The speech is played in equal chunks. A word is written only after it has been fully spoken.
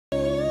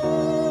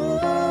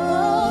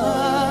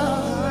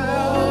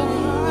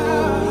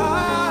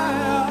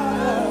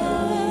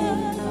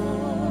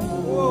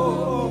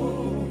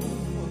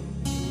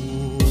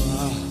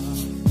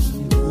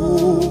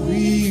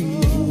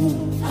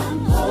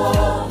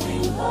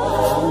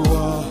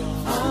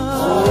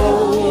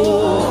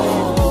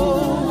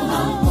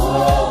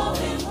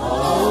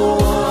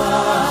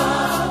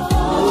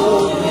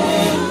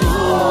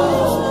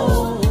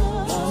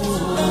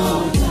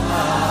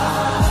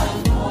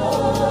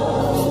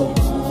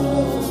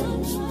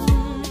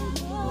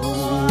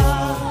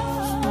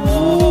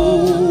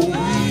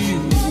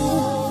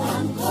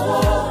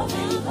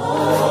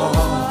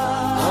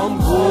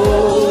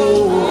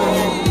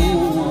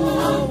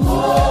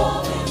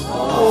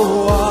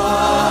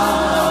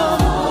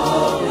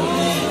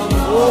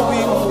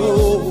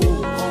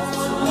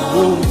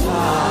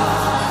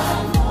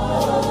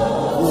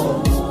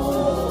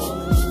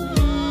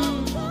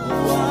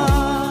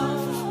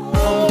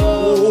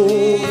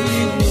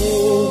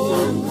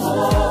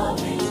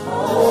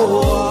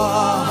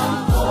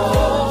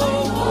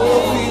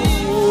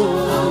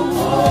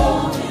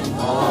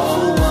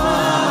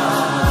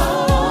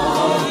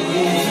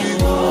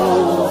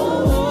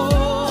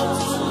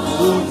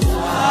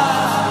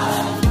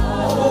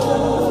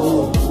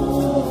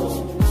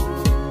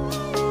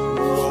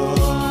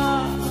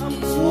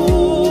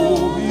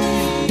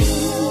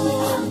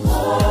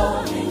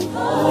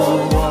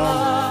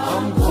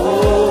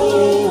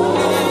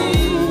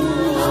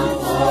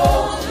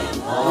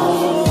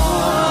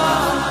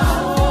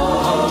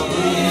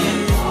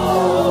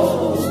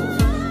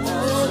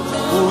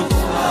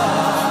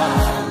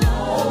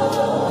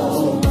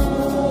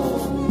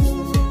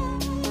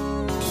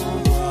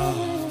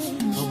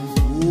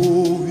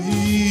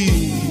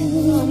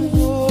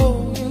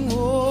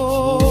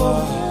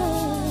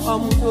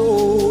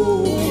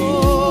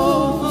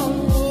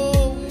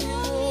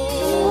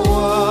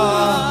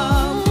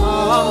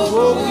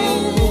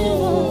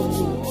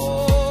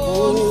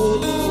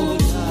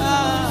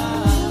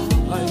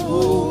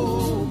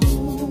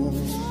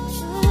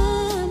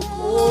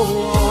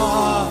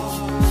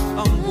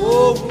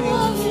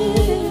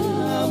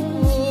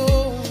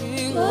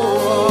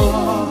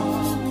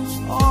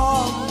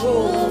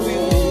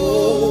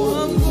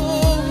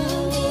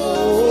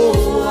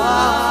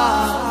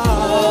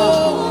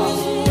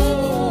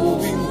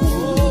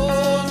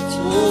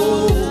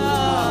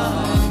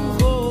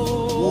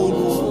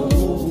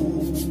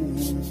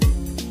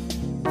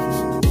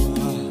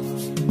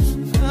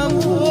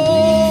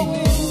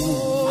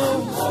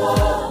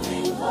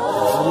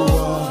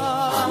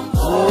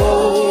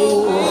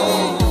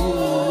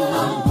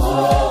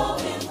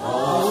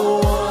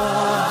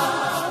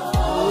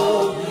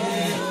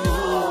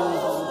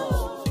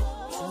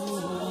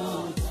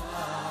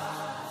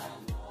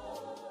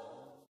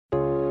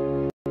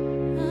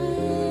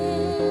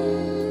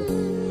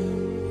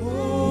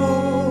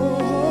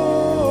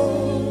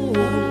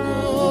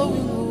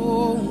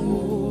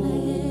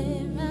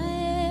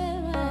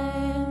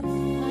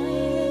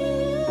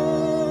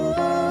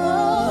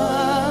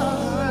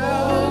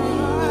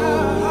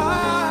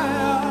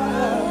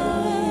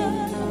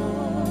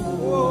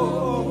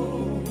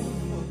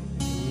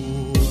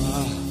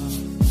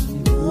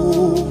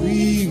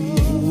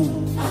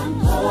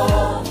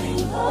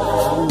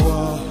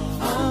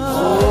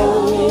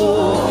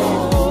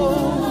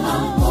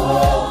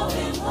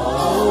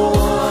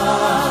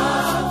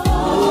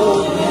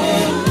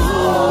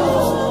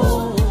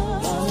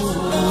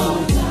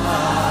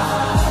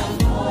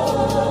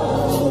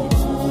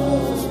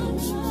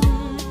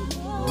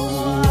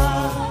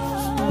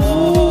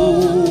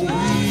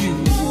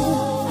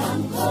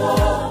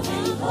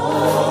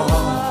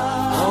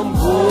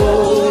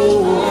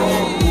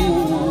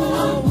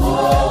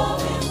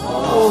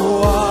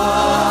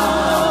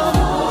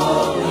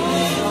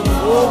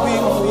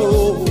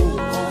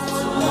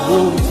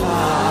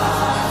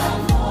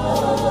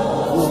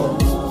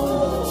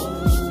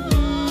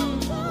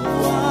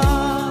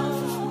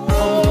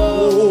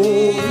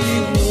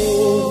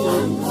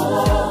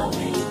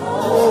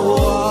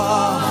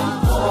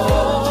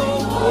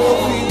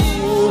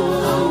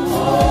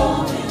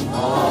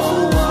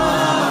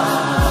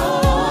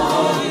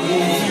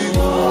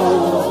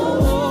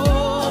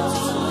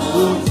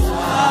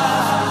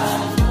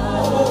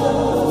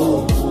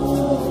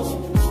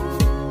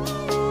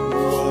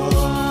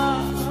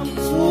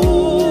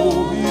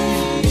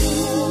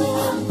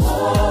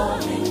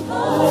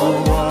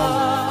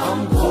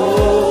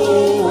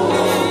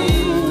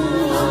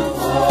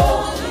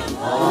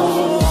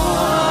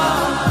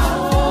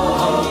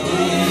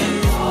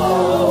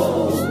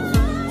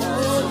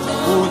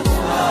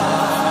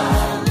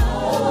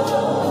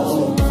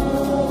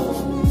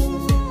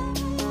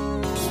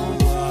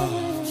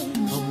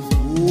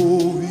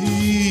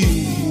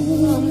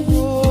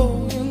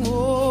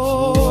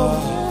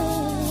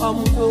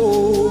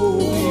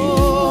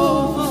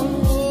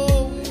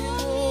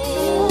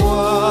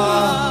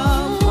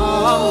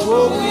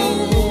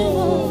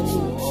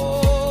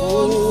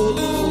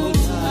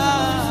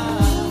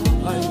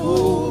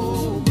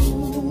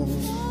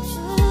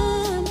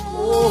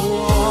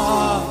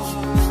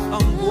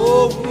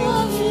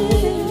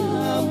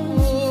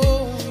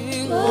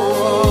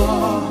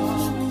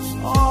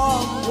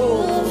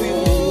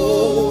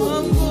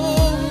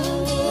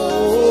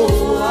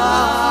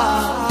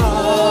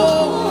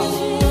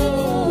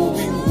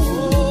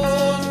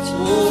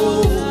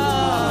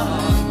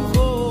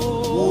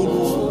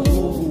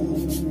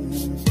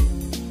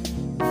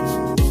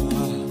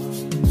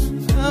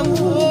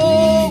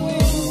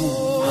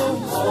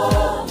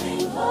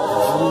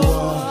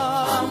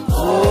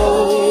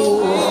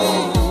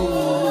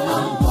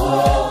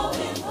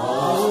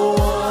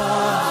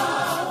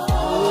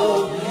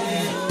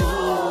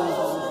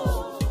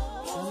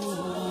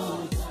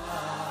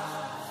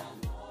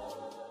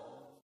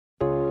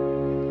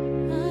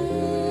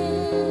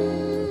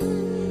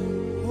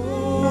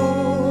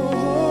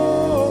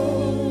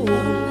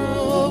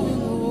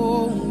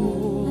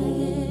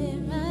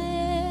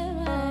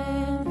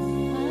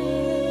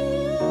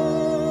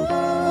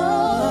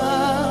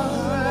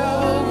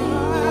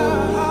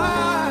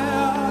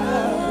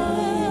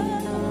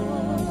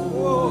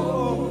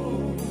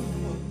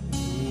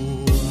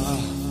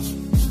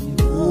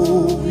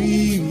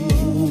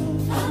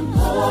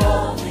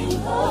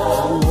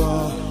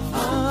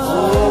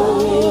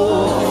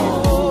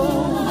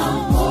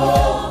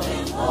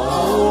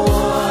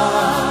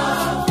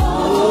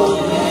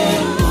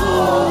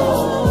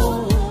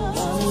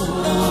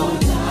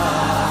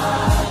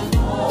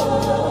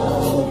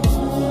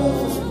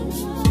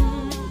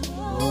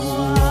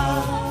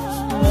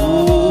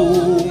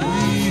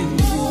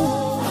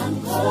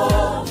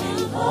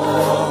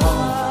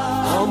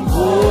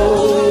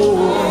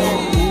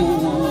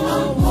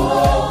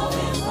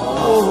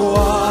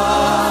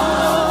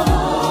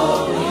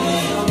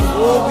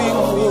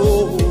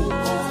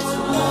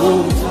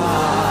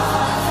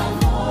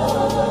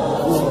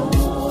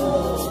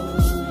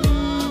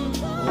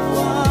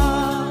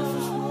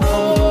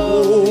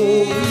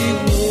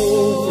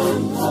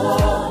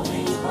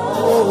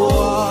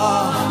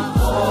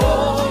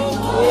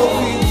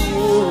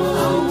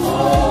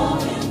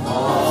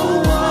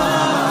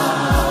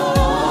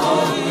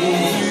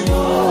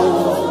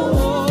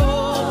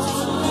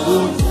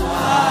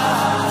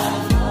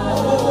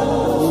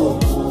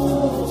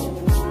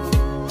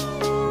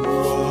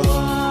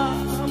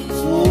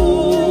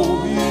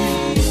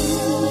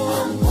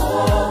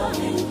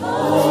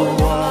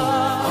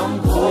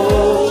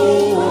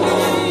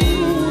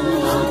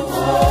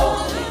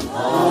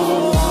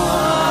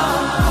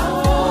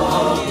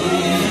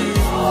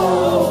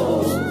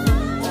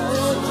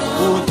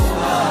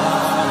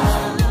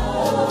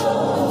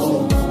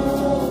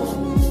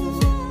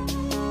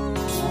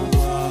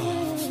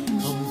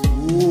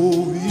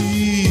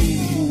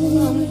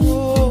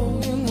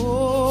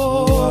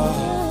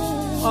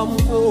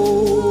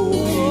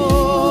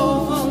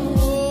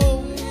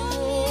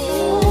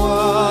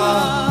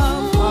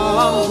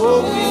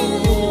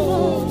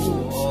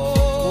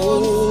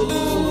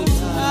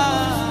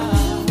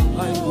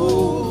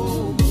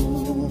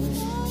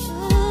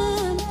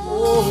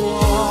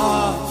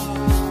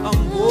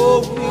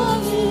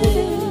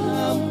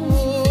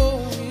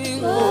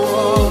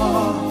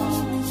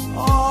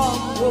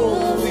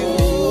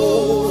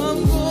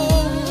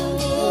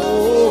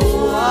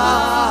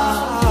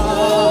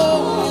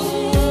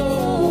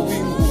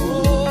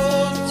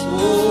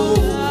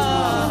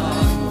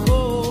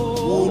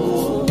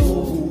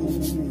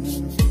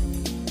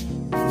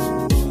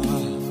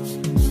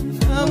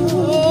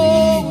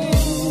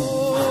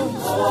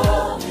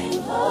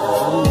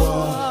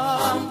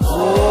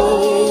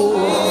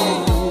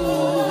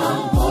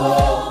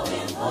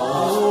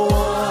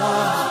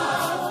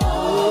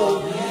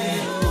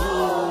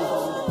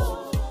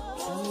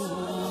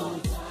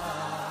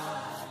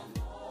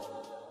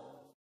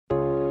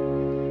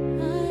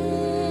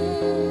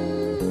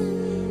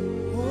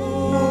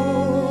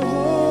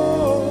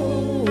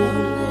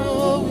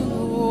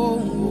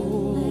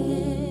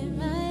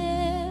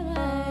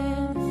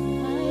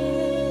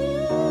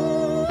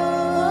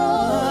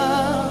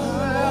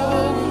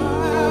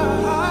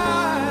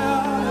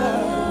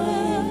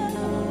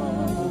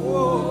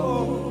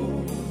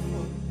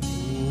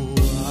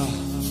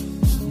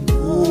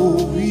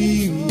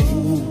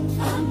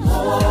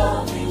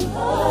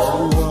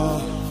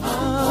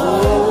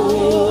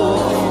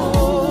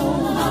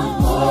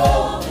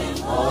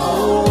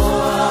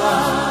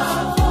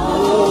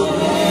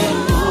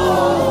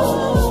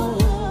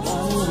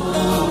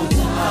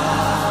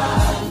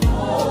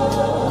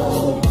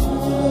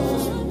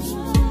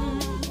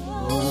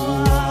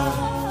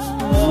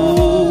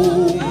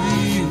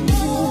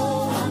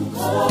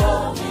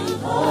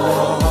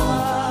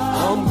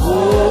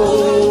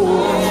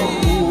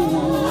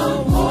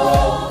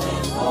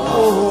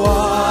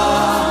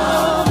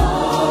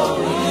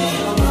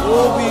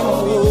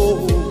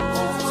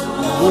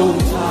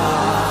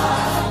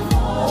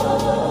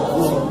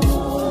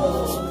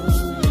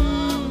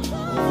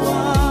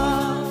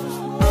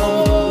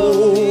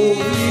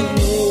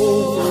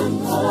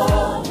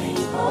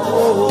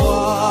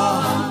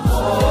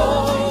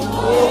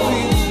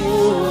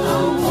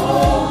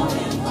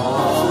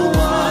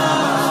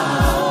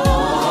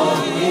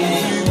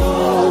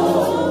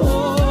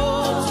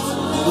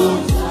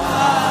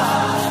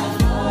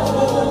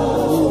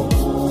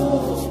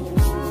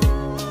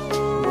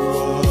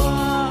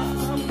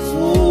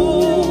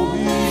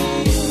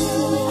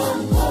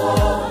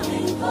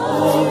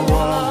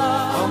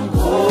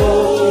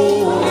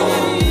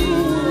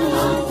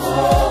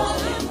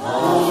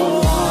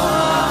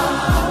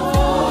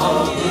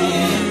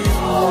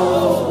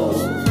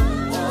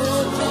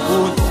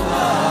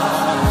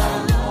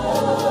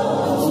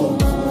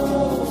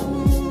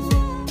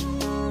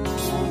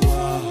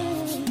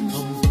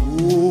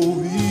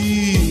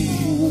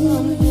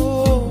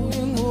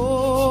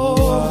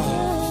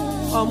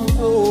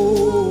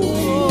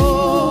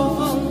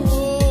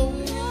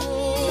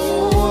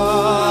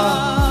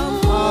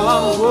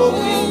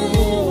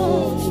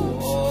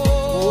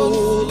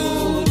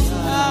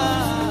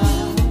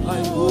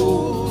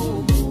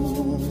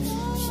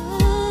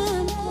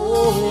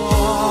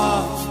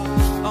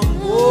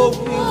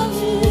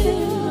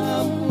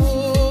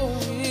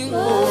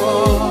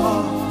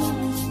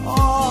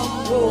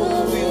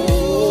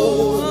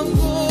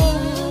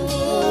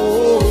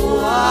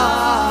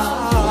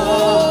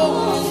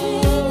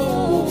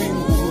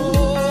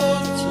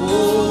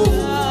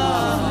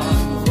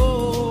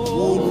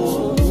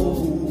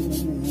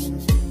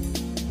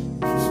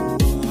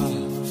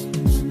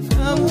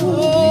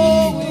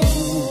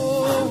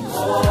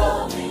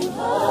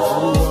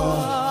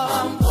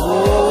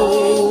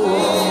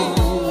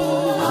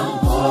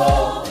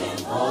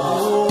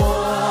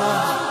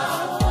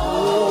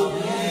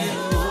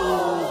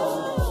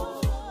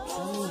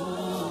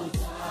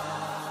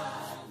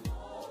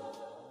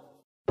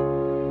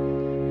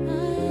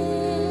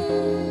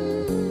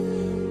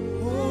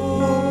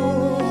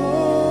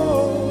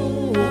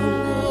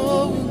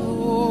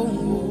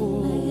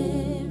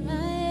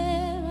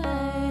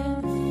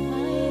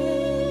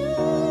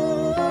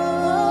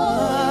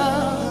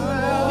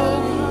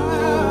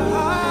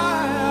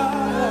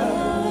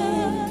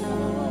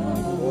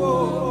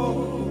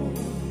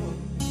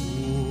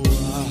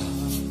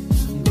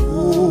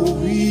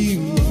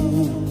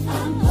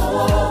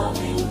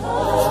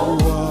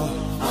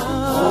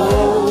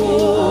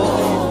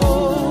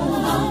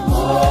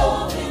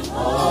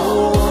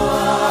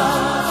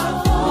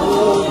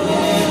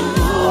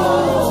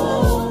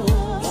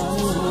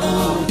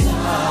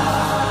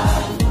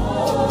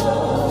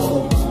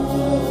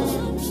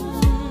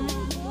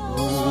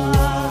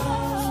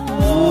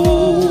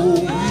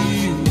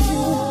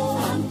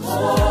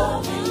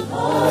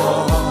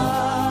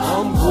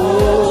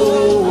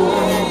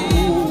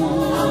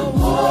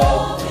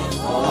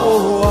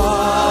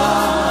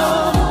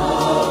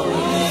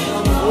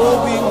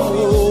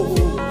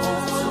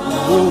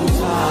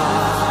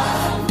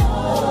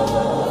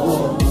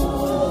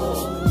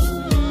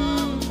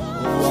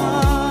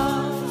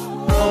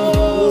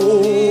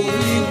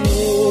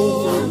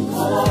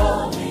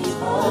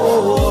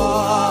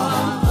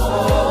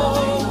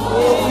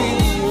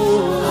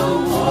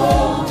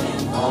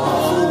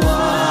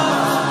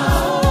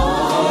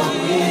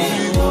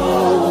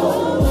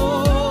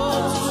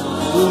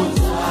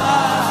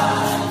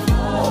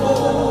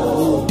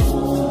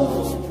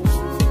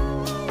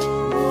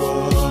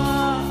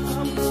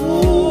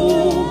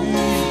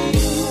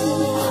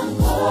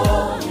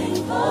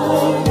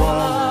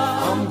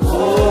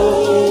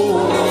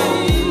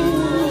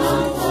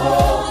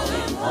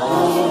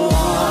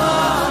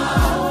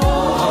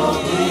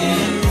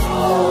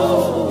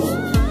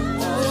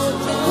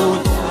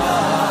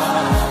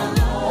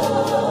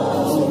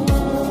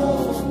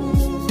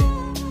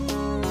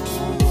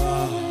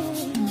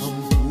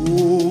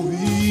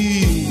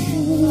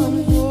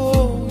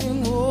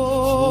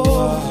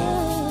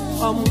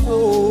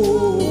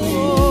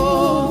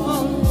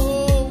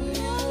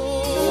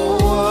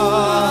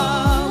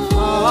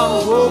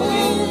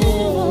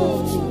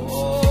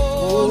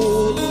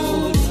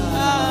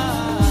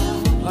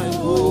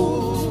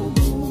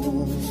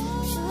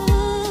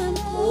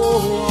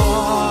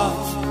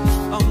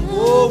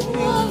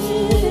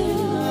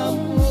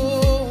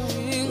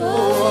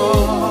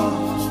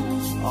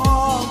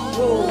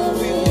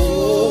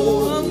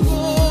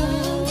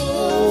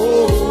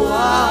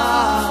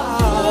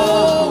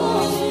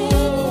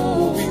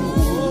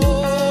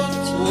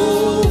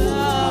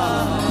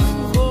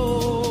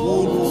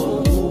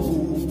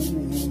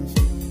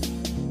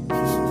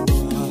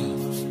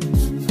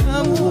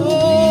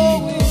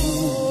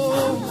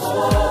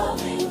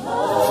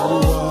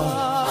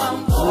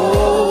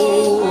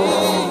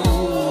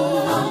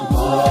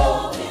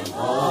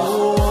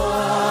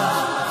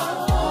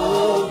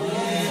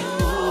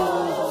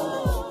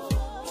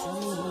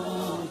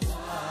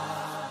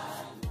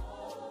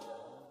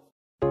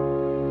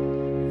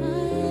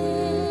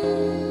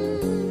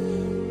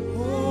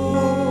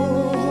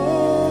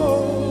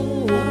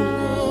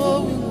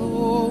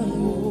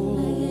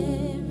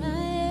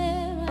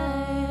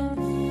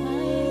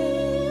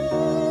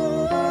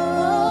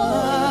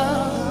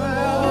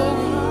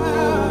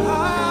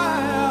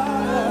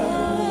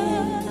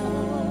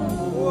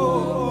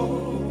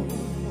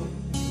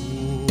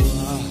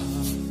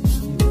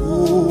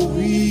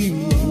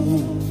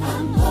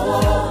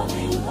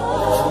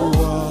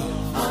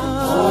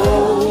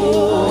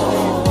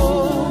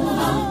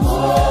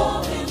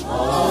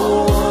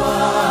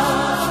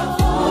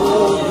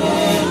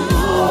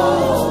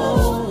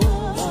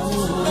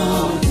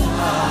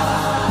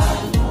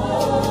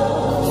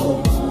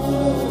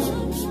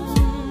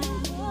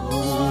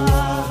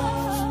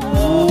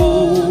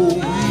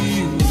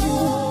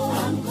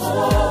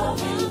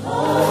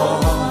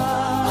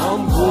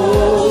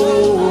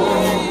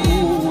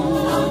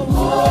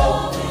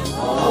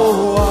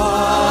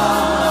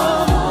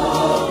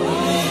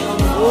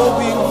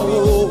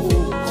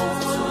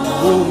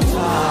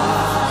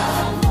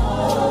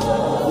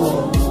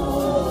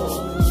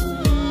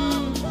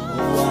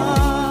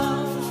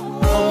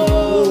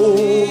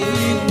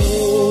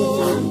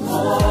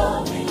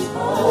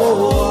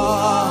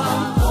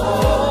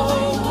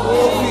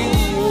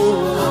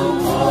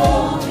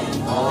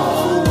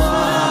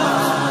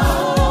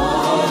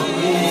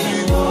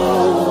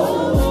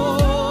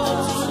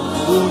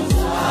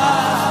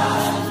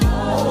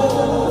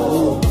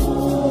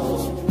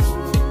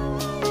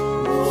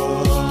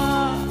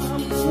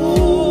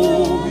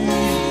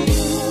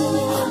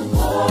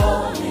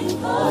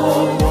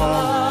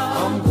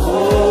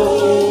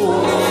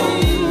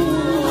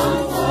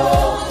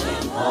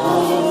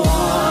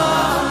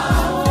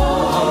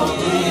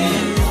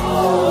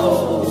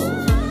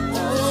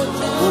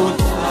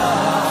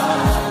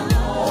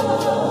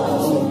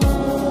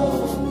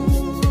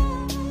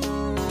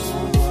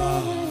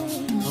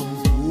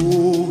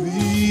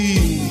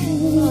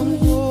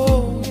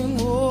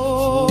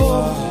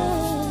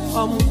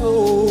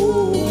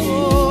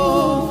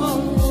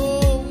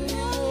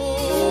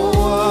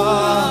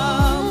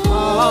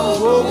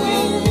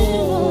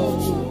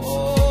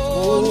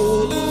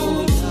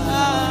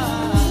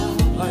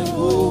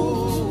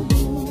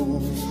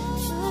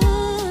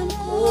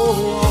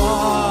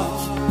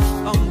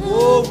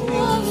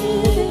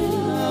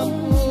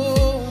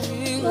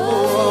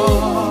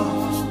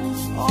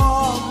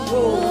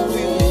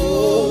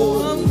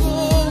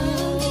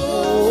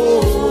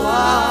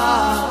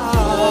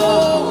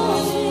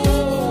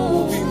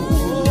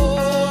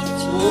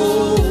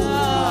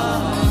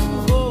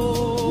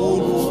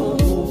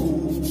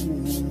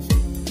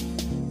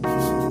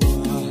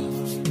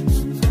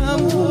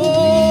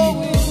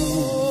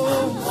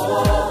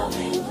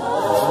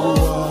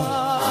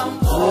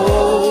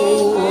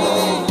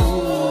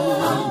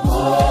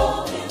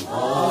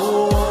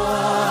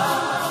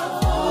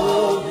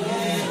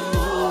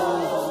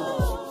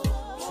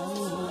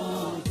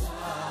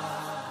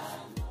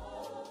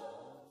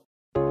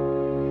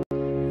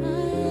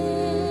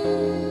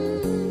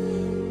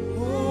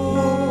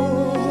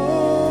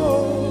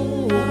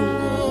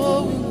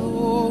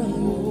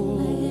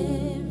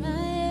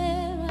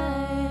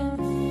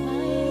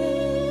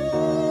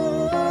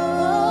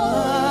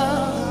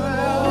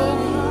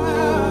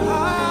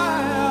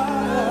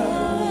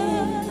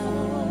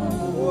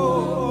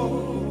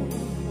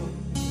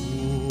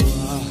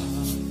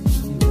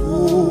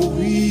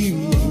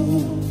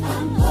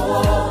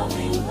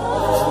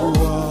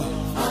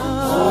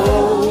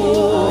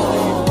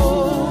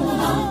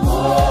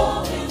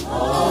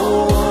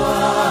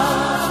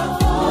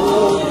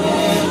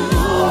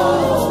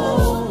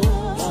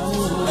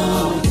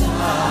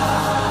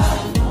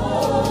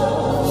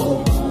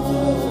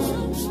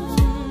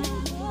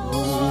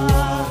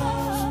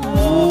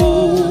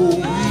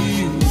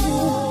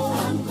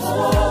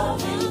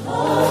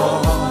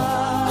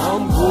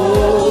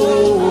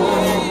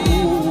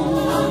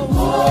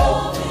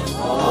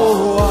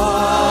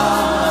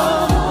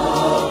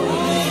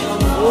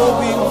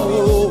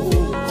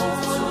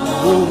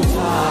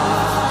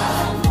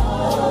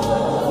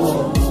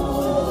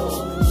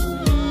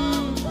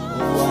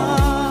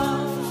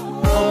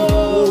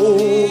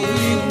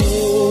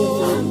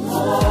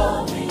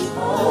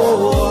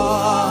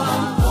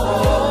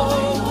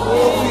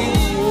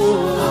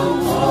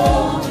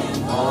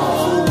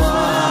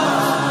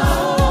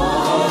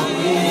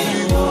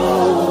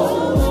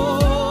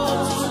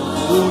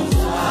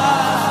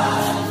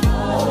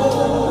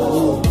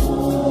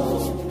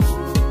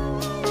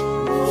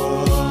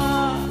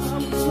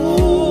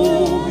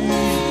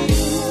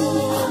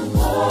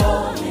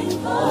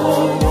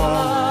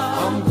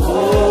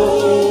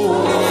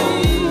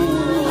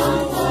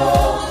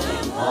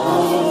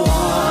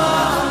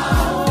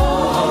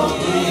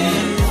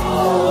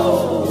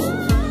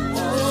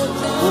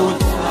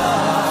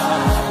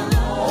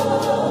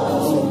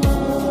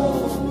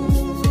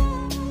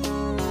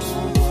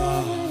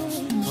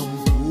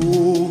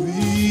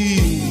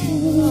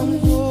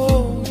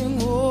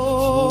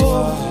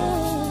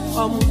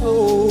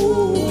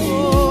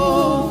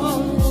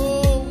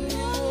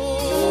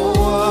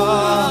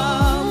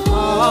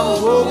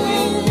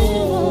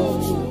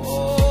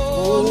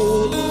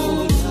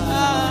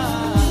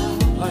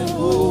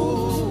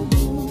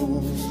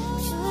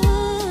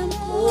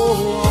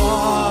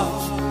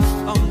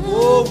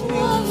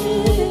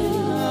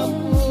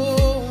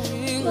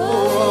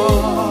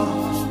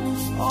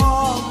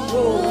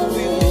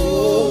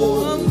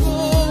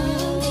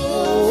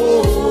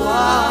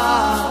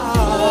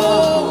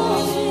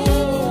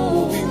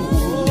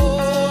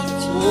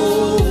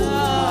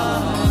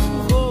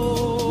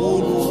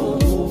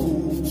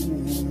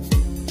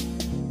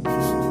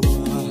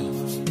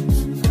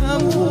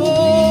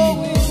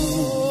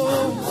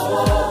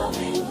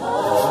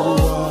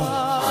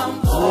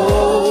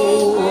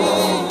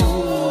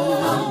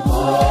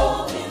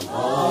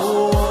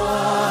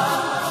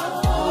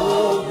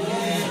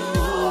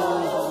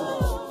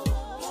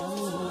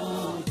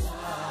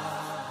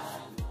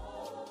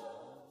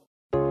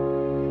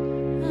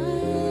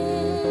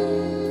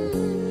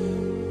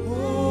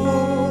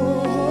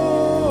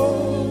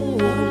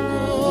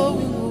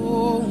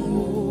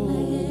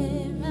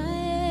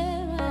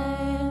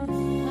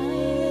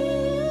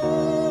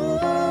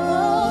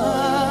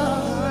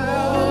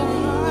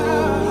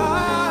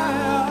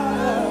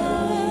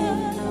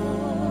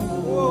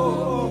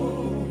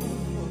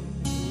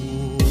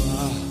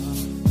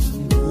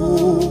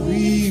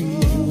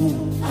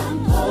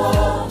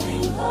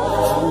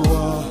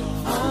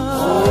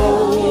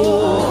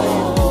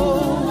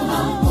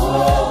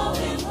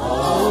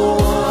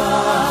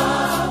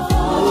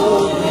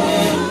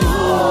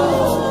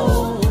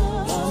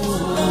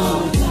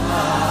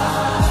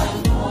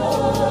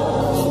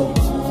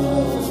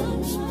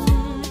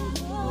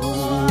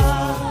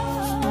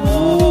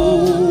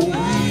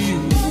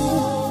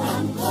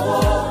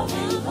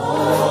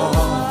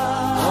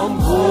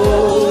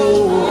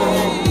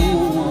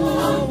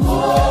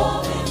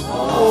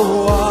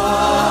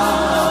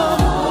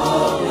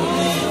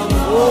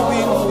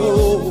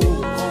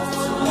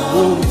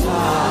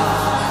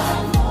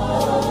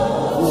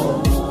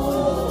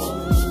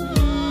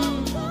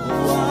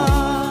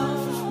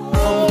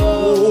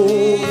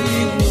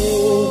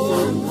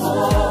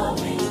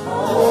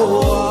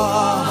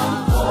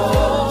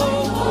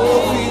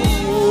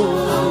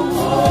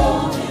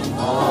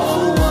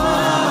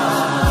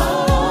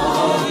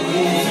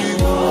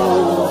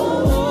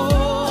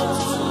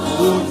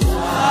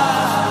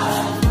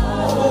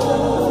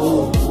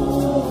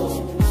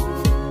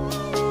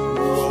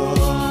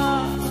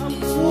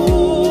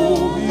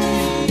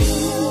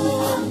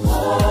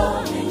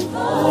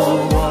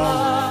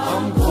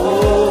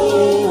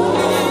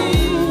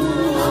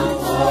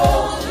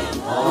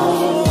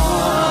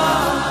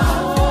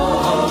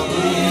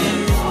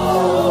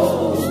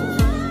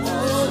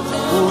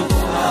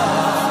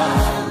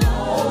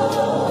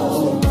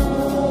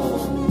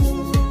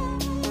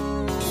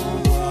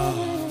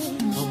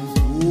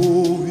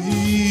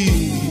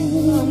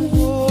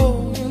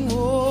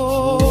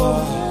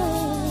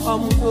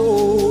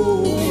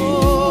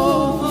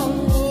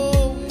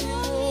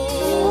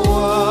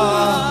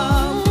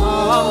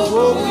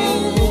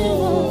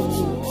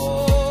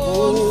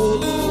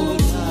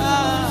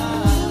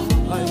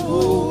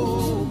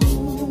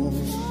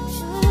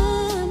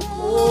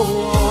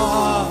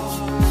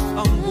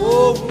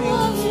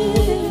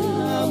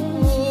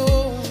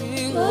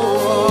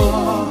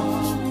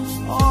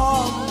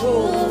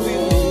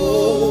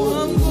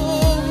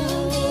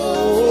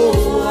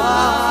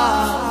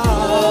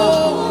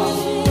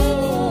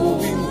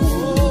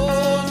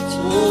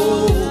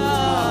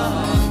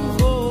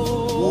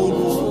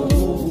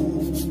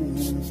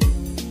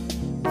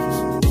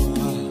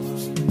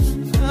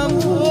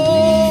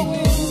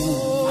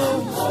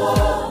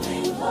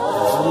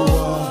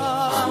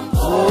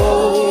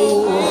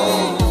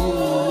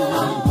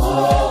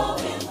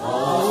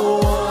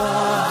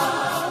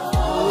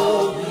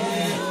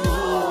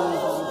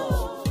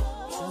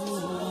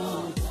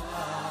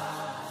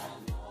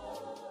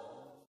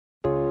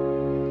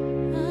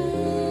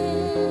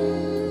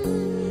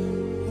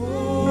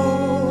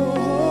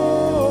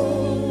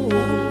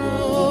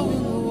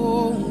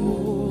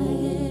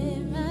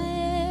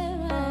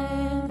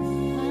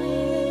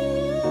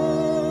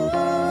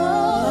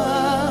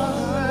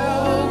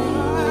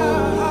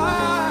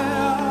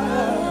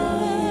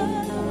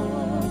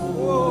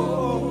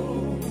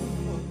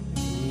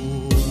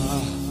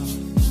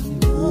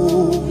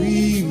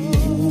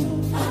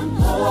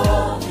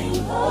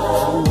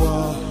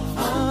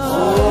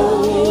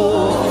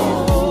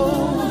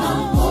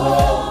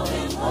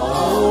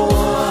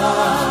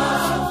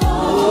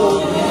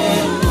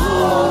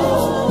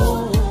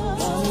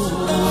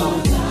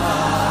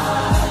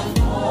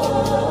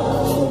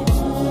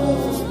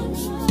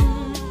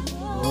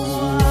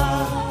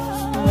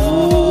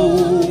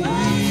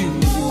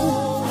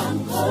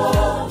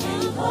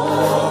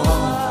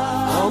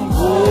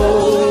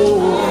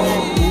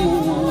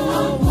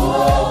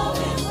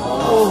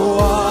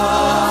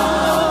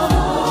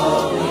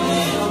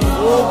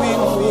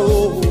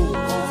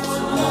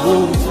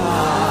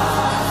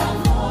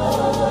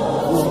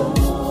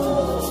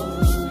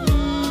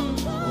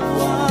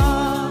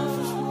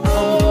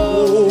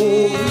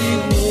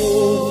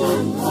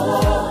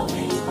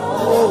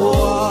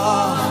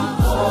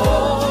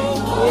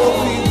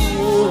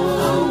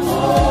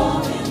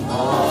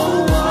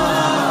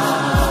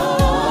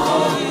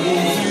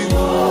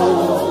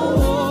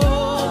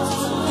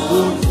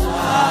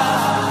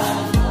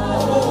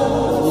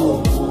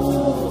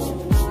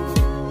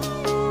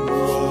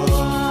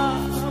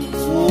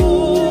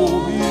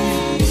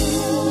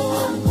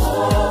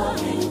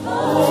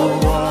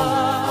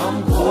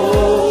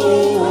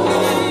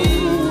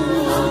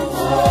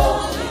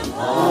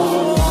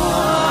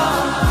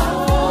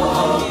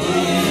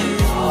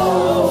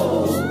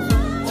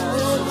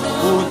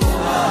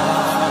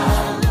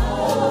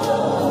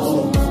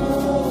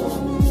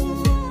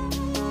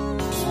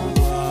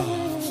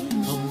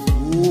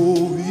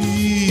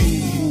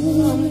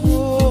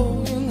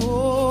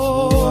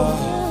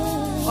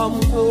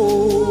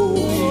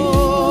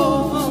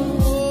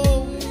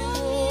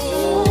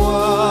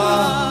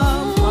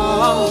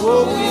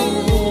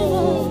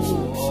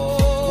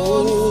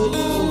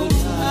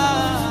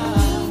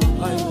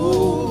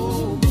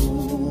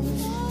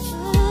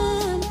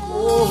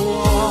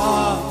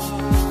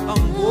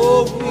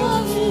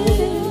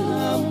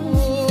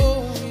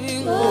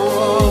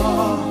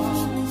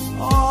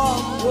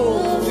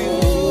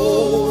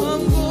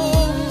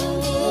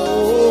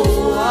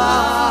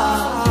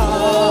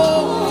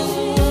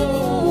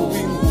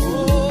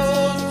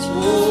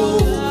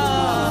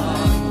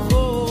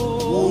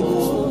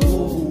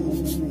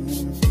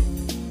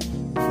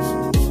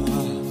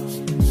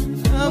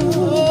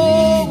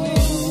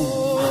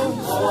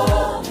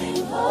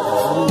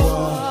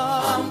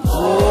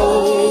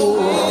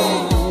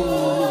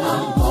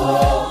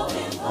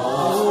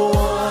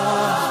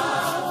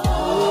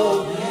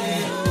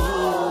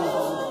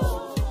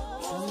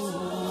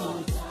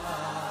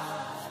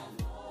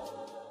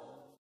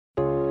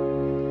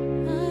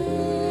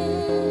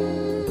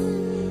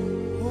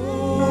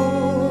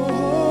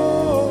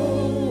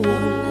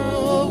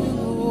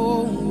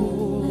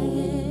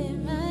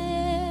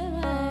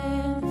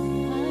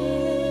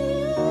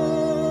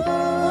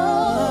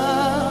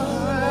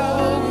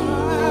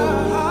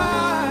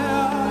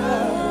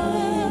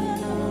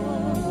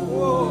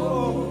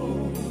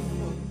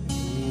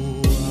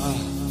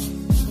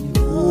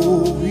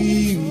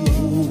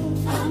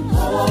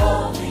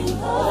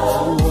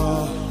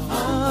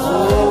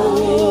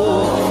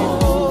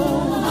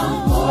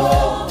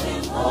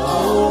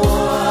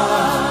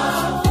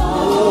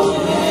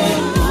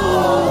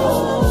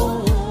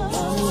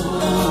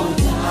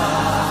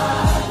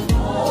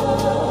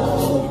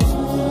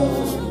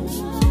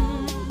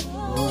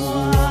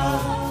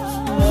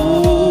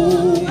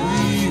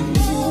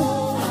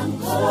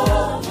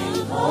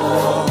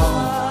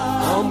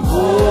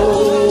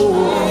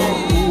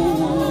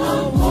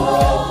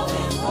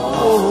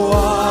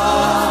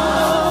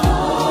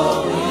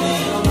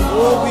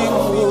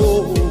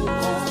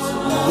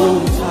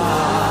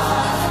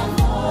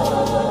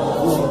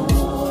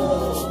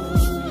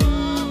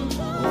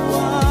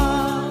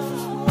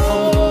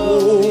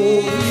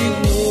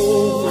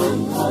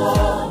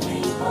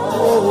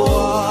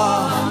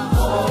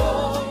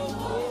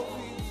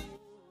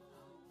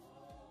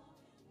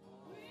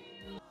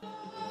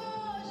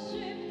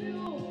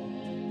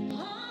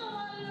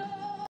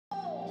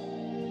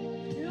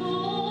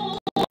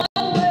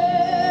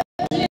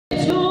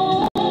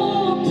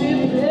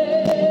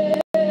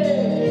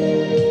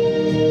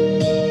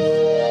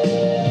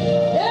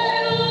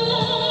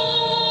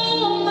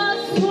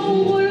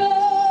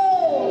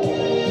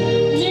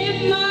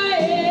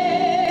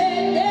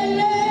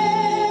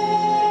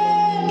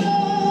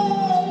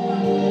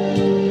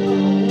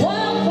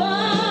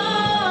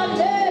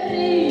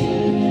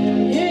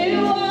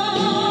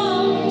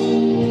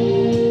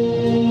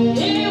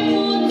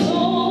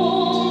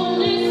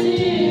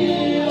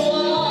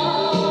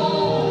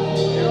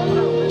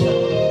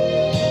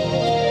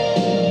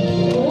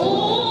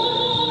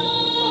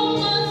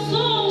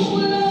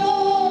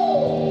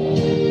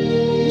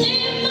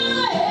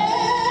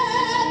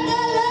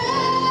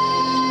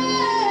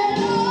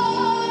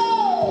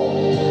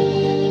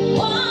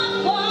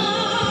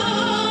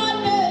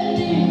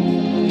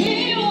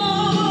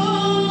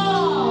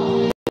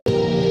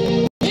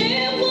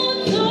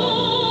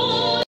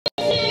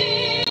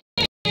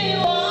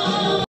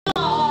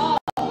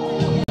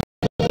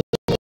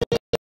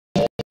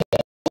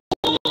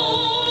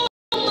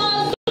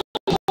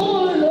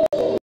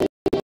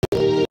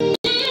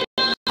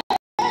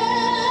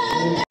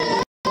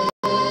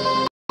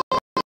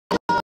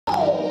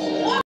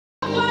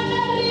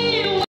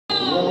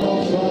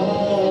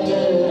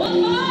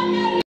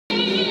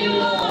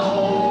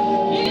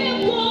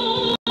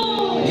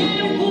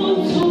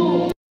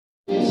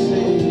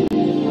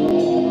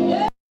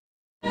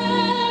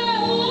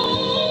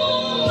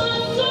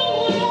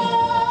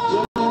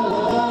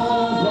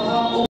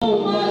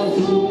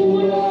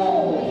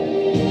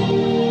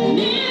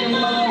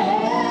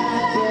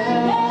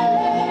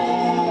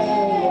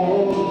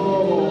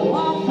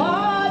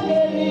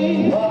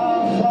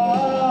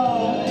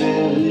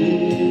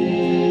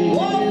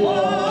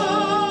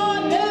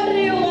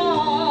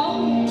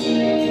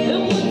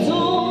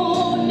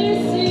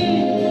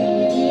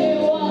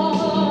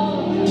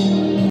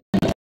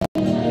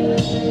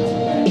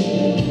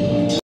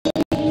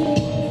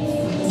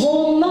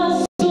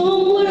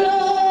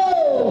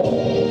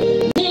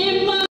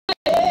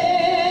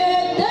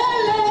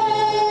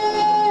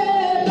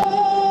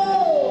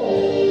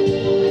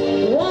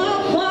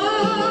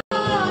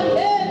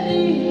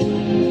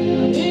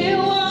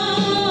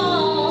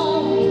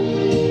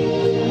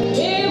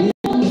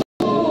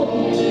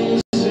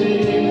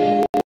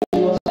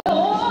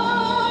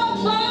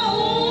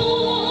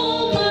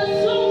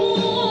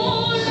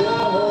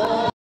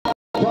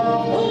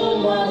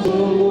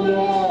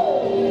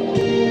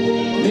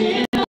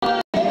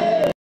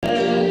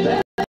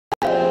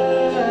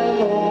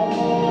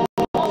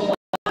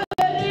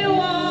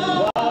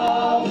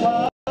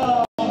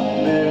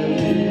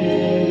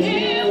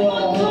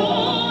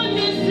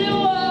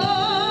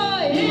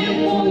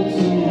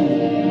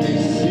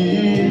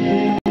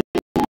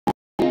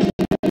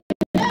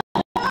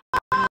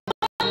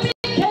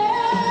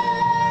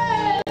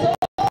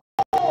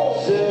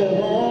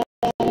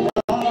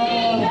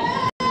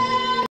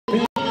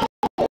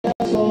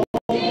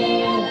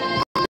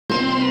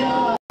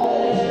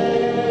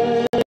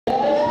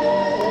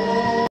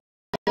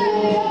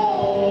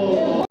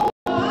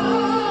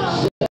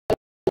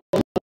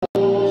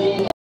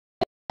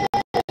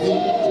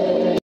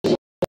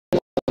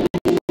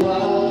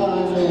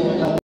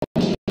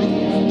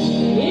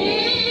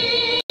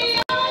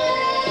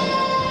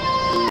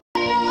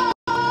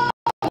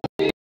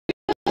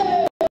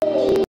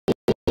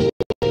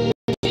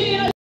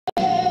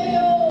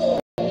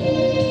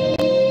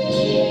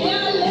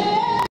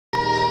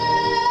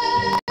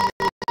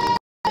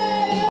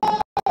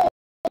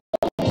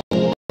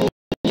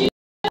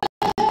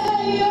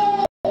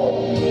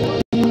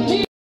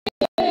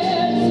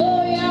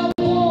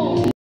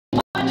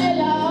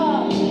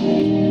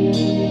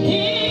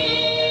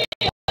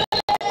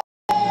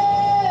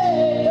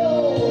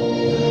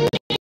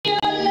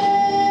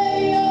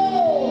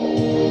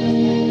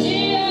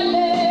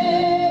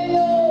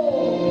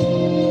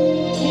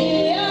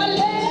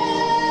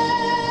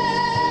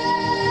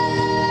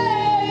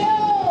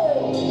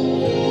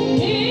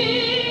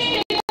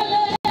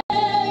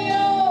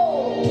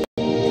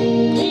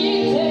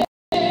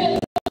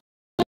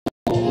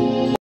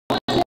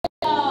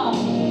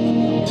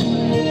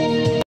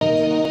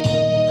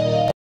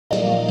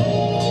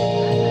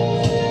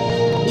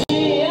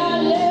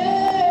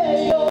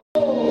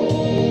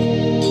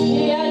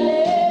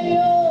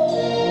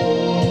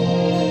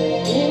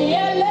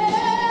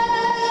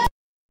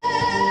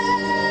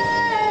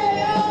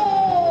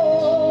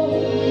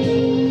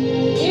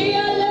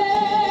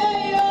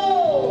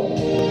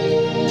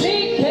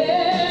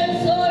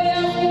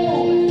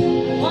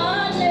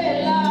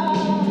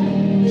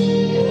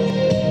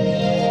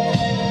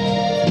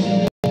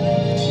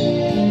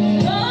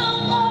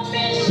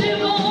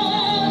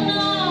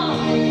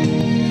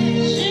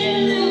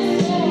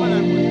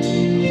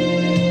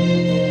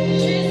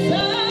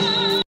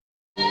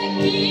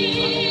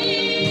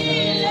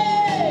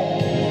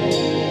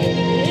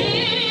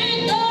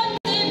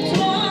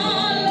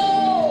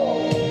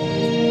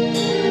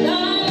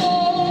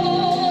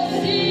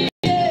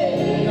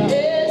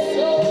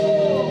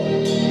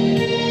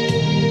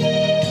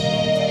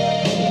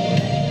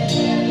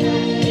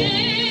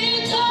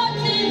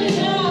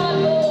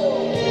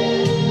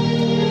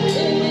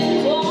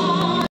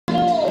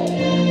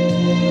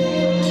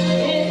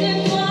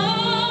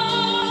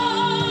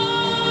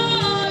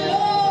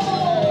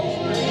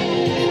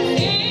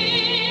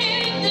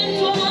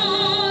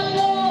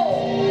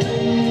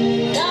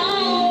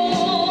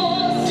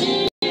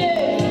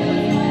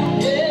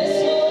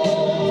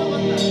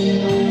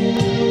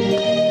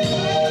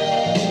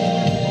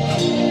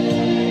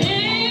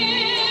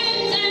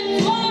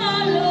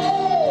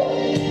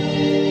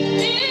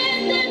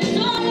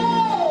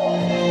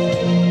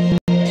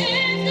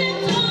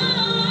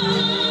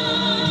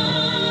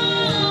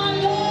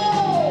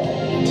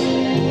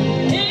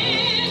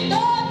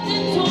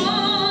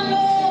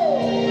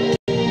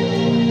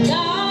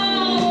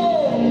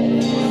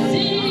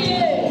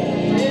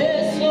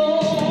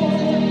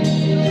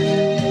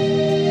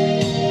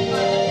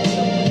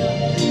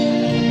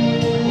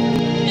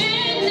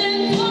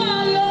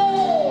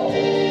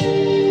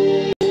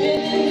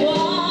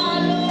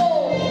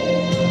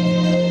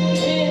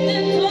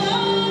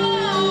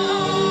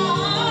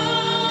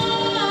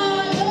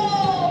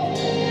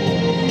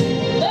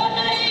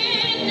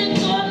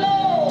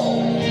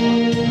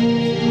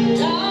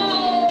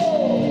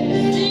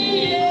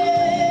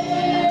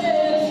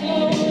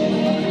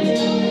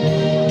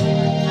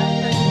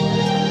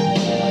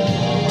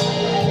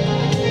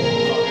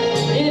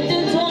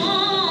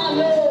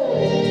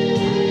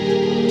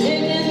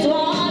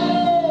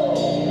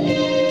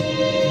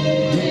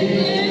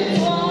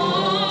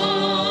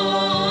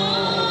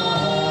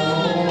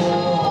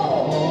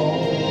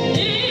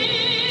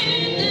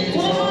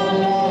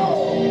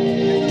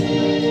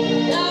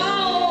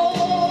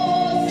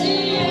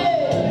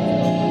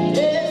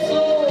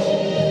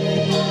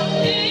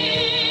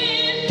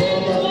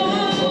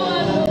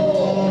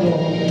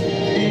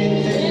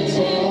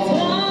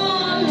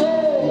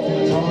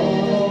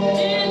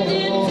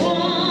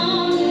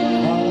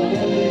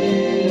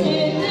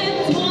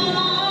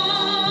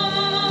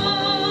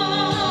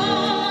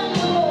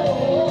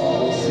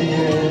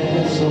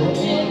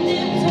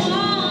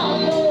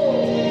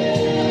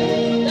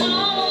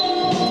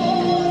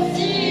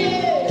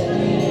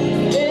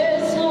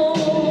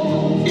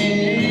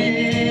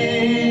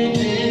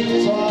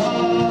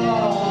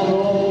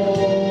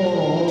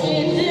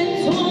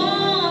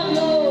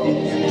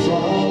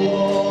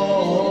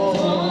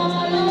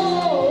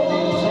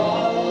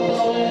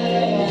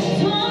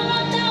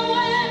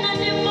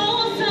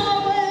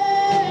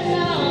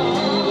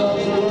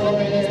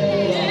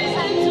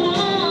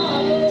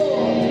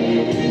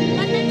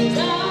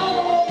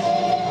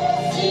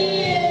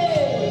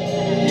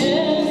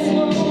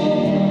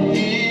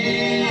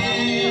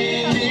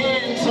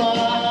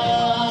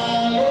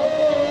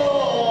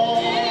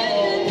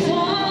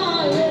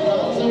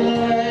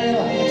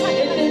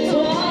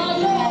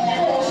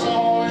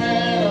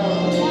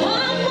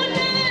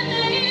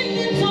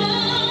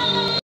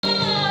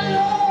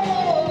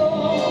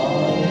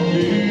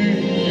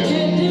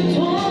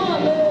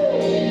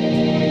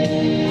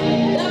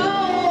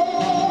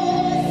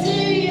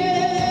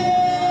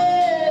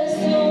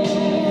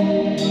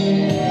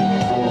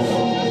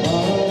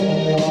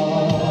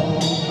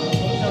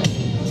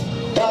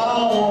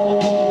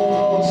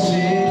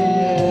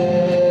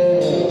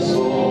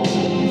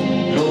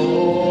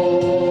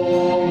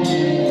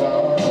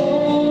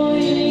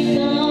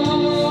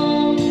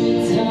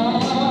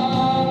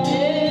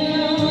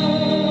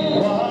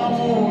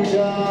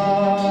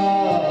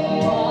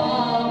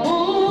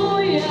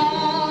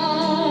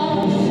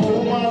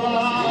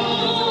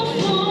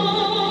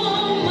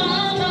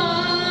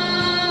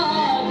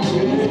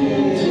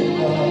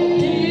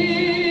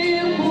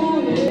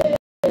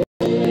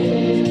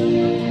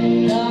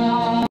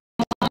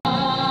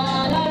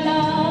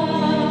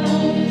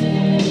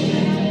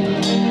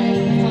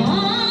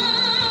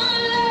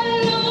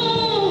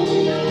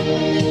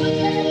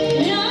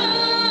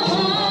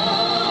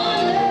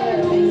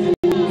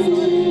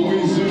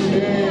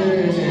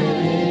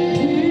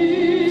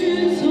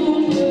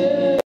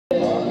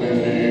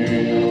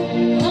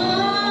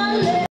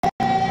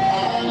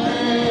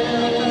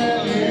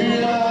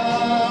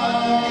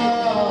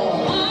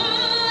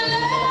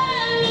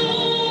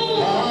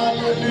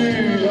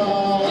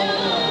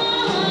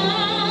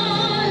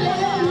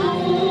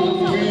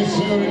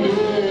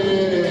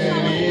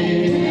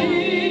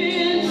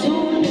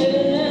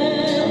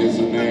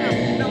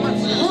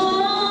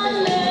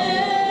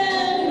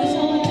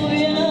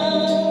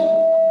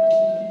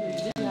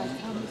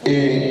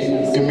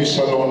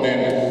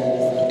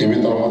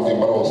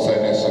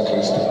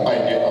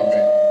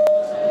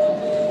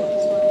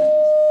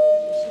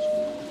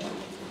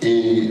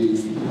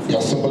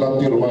ya sungula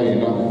ntirho wa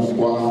hina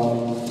wa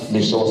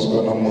mixo wa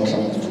siku namuntlha.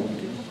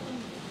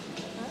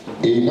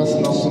 Nga si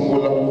na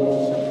sungula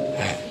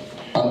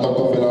a ni ta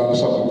kombela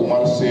leswaku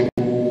kuma risimu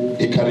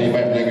i karhi yima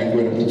hi milenge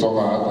hinkwenu ku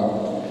titsongahata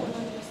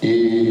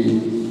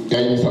ya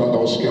yimisana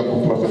ndhawu xikwembu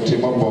Prophet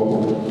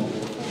Maboko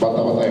va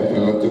ta hi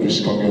pfulela ntirho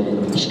xikhongelo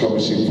xikwembu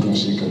xi hi pfuna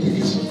xi hi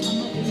katekisa.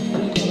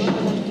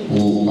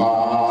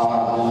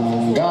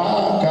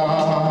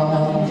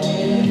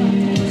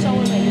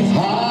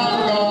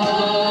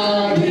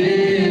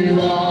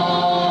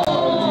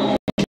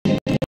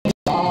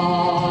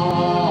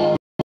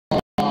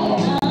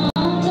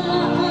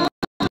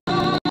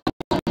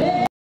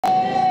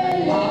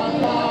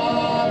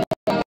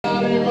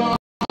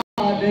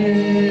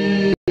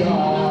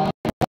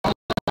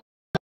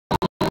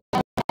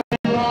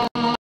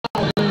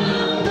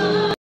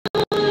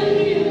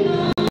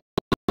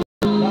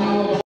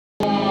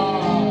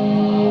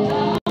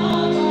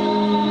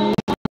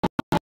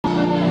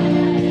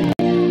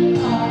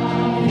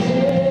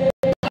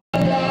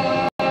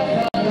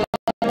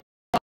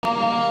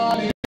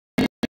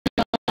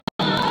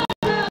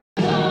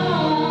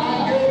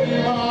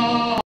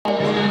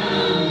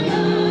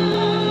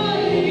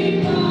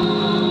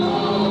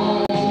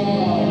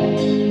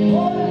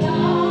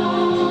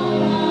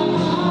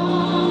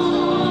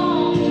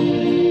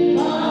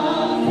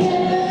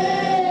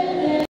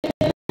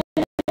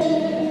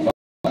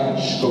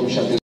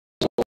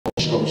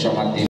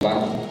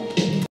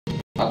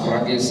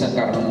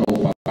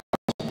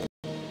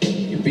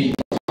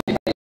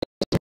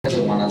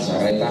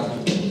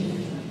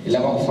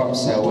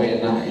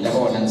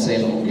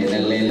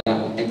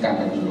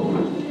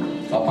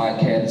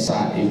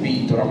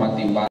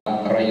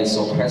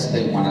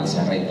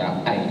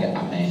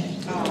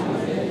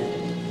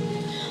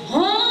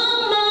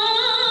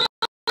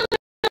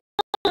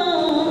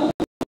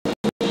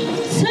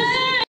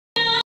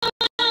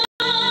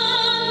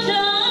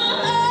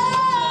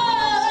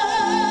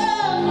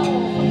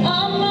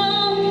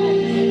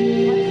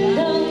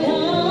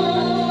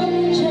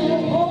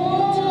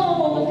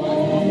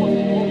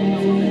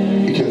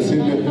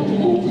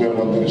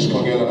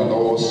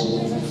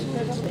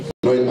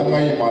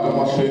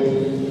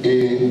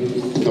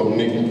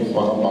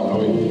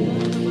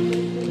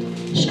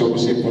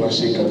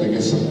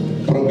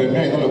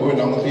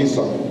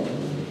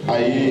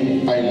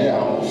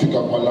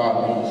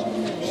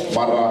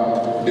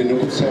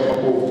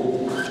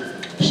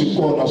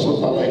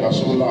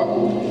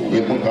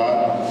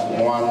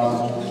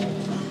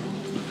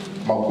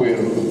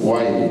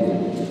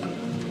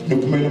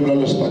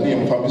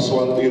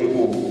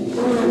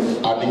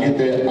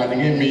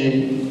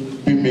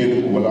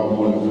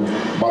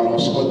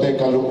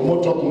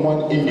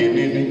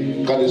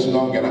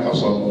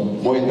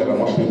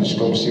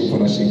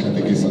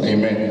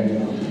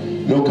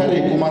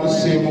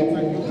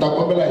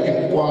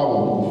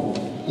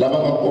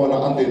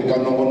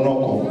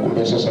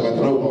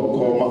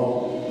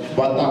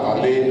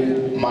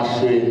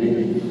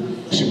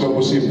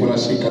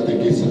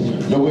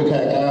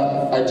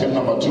 Item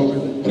number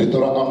 2, rito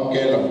ra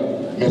amukela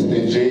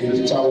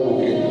Mr.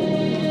 Chauke.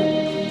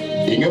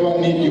 Inge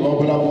vaniki va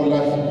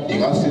vulavula hi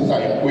nga sita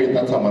hinkwenu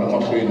ta tshama ri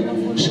mahlweni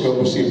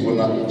Xikwembu xi hi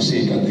pfuna xi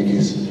hi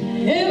katekisa.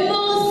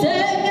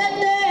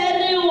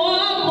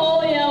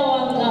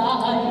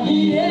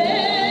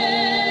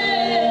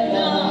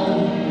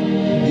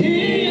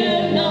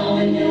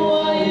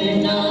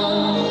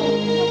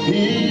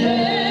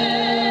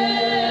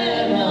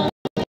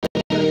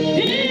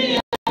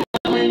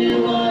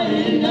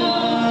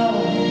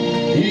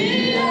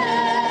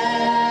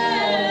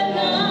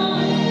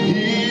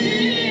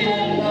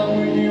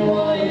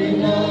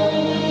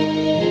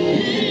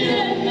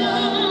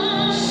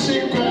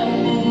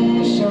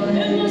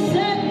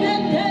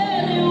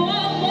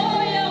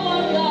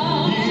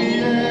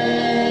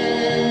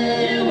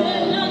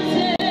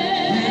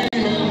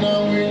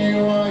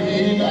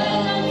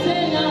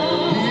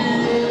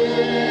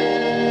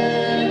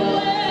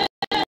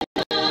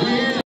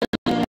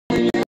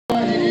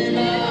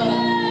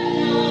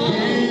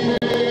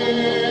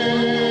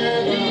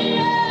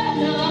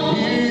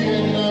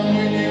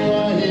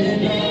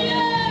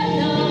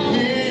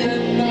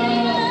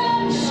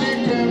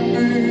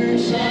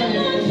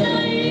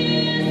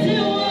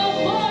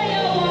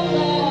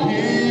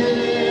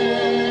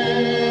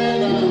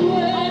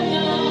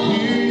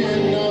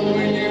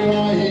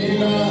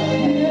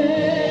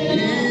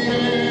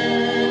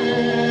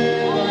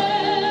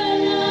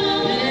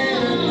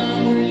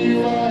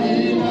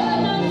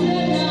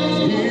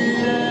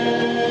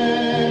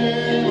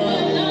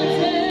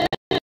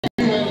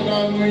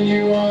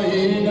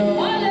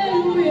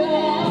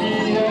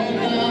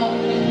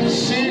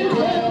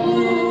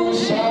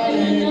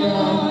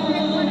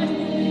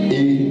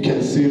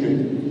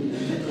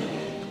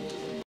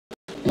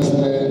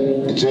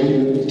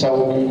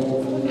 Chauke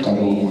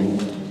Karugwe.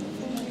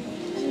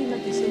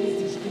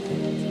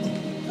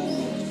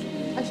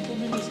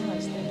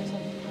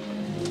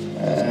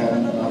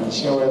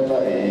 Showeta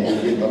e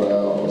Vitor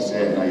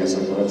José na Yesu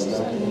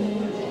Cristo.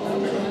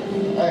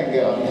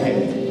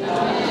 Ai,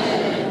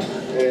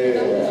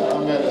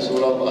 Amen.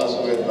 Sura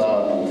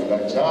aswetana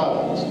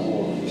ngajana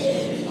sura.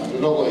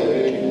 Loko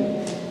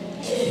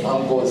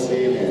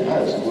angosini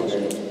azikule.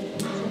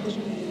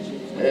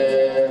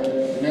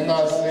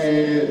 Ningasi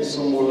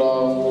sungula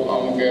ku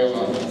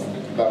amukela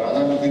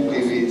karana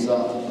titivisa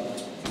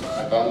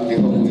akan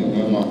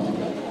dihokumema.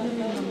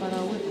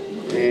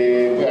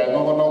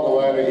 Noko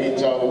wari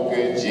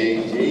Chauke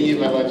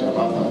yimela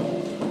janata.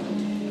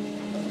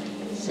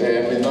 Se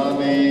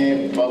minani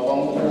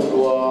babangkulu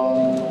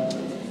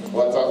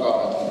wa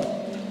Tsakani.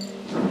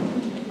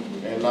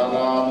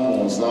 Nana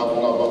Musa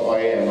nga papa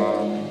yena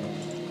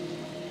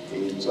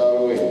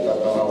tsaro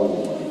tatara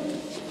uma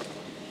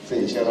se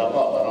chera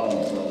papa na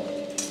Musa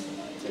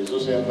se so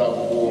senda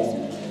ku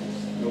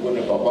nuko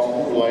ne papa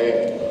nkulu wa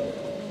yena.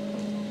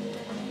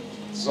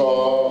 So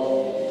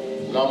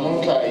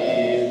namuntlha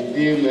hi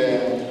tile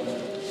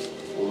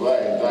ku va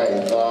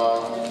hi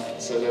ta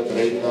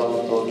celebrate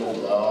vutomi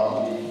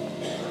bya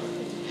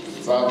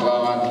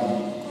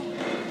Tsakani.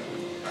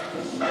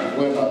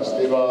 When I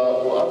stay back,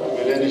 I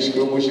believe it's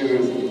going to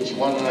be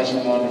one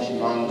national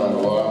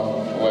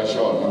wa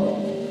shona.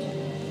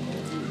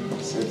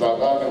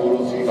 Tsakani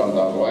will feel on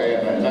that way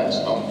and that's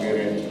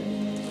period.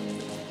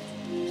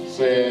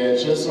 Se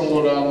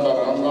Chesungura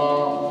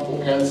Karanga,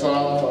 who can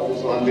sound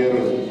is one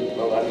little,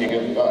 but I think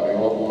I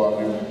walk over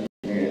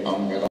the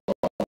Angela.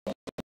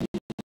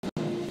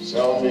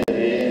 So,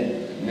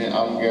 me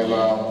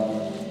Angela,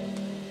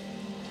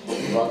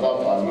 Vaka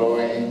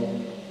Paloy.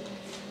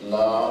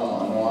 La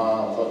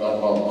manua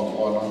toda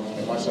pokona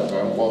masha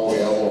kampo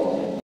yawo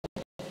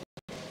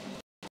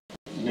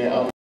ne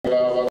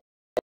amga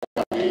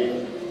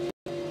bakali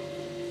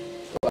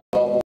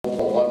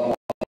pokona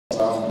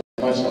sa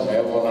masha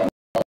yawo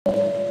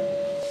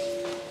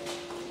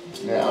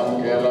ne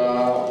amgela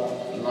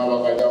na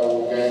bakaja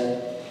uke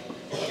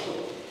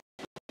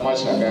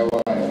masha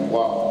yawo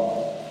wa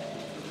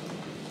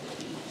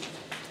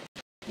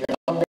ne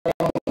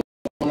amgela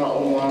na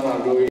umana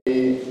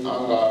doi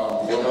anga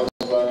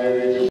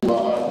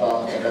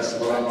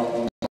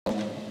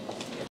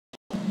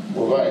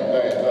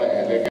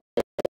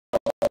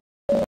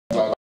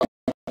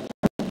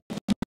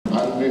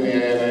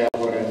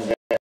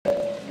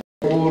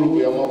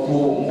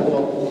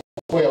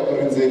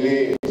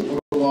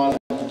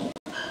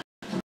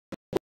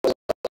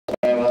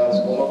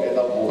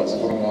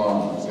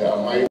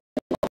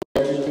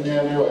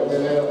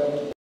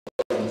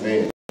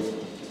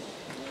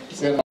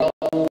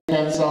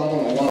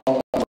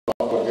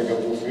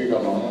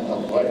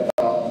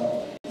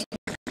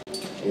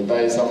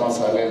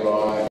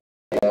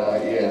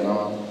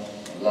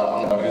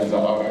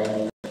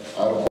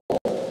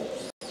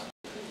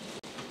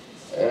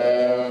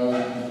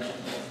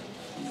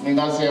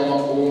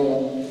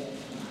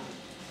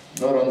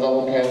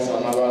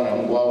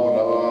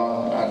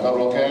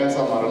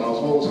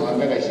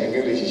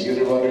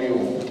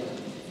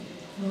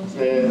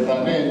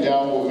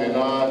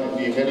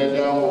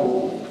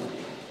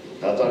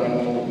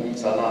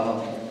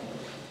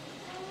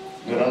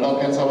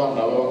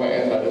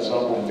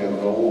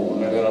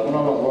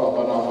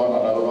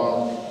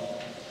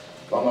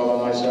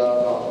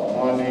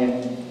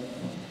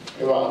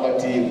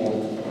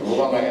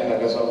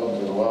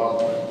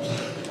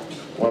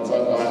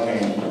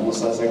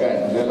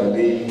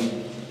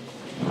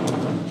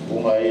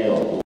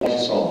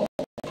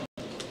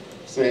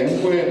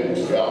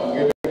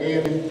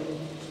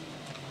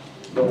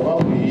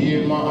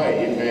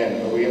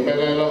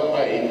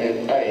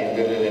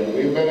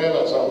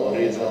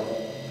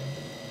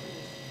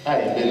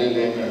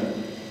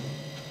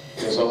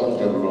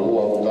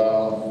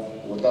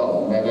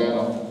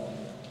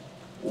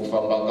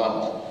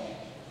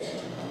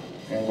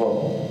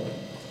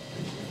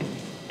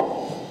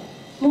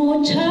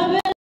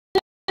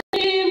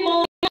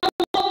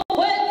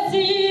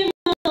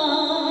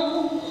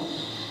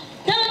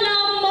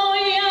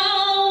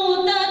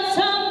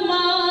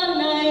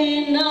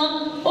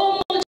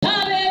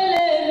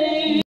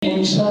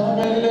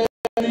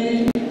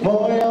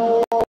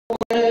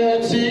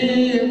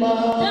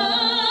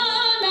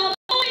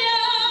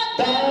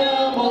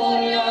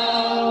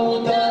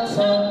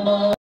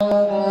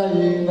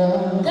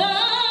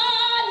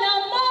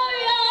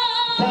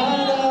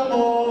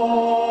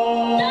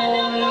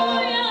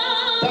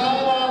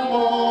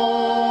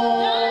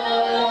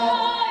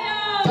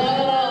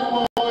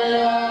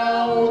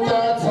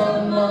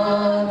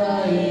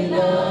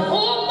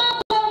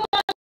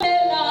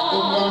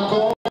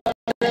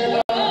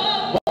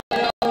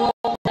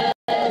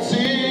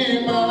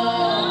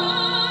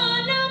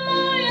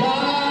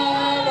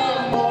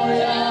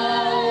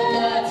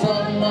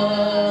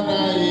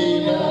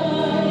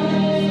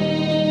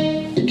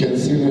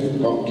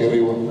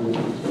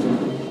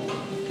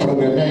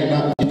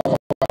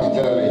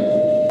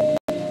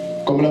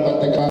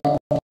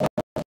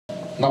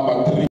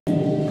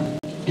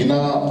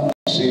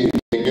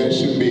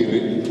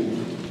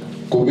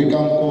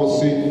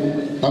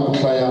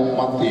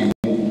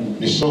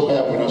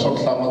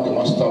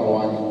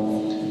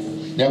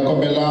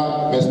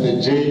Nyakombela Mr.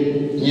 J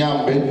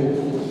Nyambe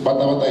va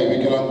ta hi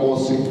vikela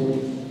nkosi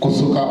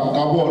kusuka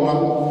ka vona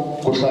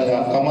ku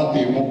hlaya ka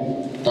matimu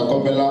ta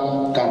kombela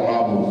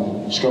karabo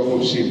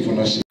xikwembu xi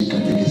pfuna xi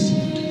katekisi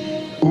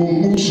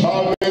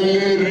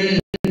umuxaveleri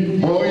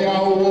moya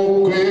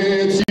wo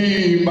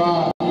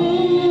kwetsima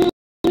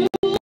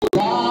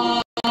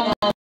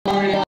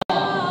moya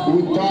u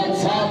ta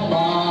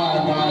tshama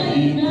na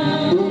hina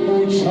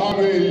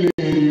umuxaveleri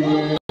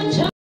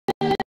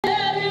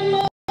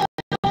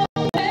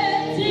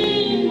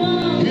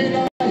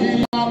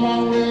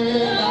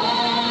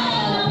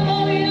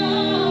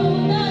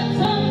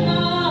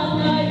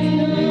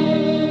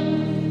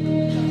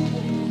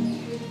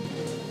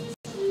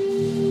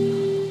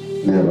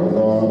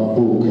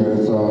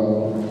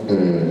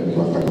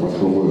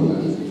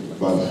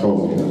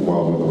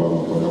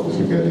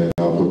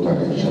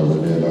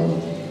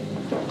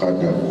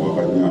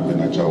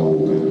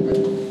Chauke.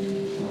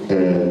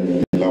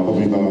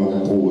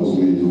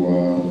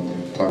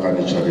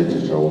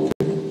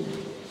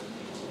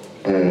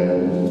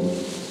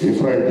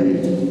 Friday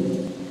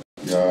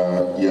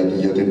ya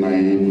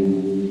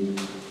tinaini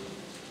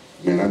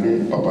mina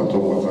ni papa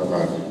Tsongo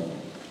Tsakani.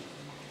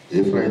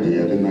 Friday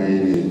ya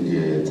tinaini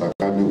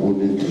Tsakani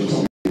uni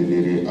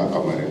niri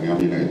akamareni ya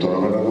mina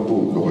itorana na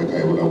ku loko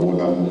ka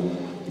vulavula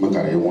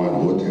minkarhi yin'wana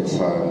wo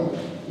texana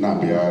na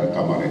biya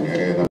kamareni ya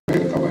yena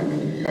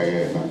kamareni ya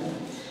yena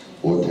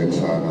wo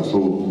texana so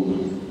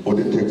o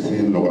ti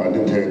texini loko a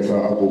ni texa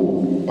a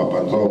ku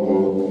papa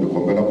Tsongo ni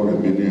kombela ku ri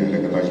mi ni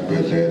heleketa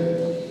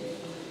xibedhlele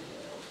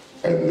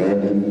and then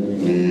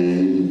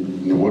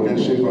ni vone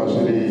swi va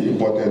swi ri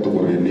important ku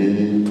ri ni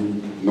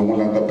n'wi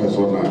landza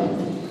personal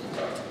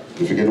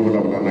ni fike ni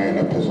vulavula na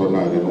yena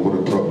personal ni ku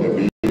ri problem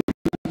yi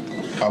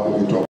a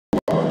ku twa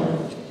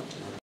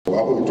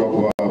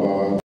ku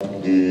vava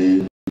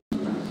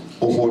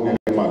u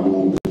fonele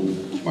malume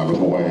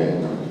wa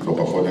yena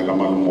loko a fonela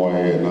malume wa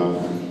yena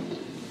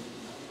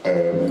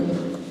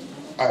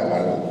a hi nga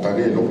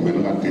tanihiloko mina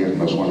nga tirhi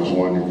na swin'wana na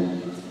swin'wana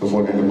u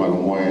fonele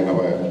malume wa yena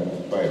va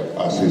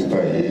assista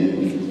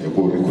hi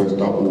ku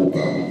requesta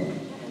Uber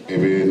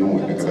ivi ni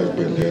n'wi heleketa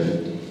xibedhlele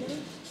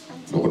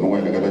loko ni n'wi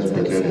heleketa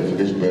xibedhlele hi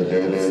fike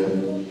xibedhlele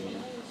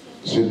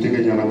swi tike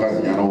nyana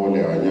nkarhinyana wo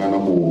lehanyana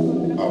ku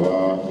a va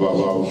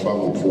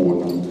n'wi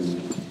pfuna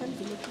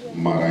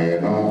mara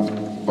yena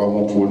va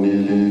n'wi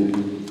pfunile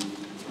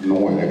ni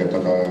n'wi heleketa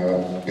ka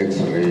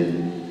x-ray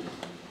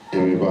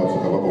ivi va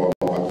fika va ku va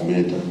n'wi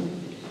admita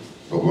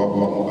loko va ku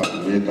va n'wi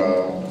admita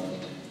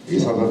hi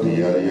Saturday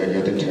ya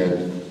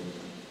ti-10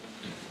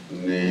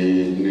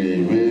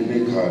 ni ve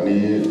ni kha ni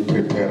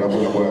prepare ku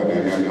loko ya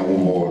n'wi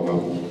vona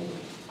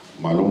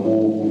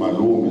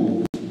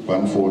malume va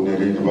ni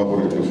fonerile va ku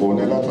ri ni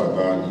fonela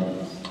Tsakani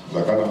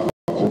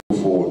a khomi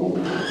foni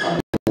a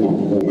ni ku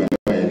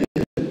humelela yini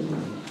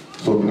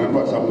so mina ni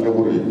va hlamule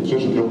ku ri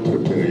sweswi ni le ku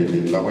prepareni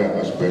ni lava ku ya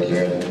ka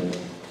xibedhlele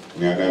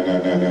ni ya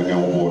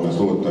n'wi vona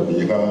so ta mi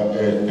nyika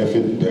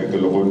feedback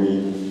loko ni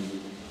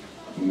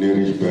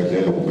ri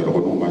xibedhlele kumbe loko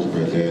ni huma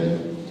xibedhlele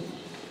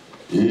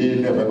hi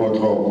 11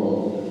 o'clock.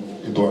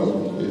 It was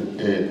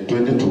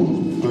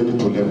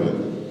 22:11.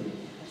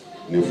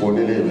 Ni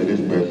fonele hi vele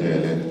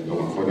xibedhlele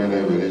loko ni fonele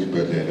hi vele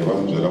xibedhlele va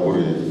ni byela ku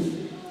ri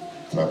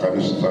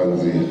Tsakani swi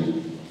tsandzile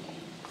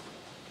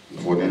ni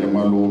fonele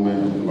malume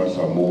ni va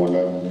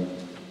hlamula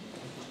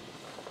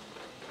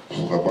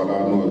kusuka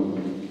kwalano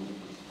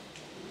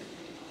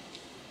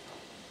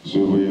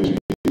swi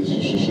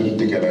ni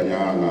tikela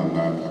nyana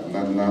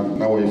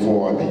na way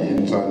forward yi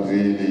ni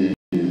tsandzile.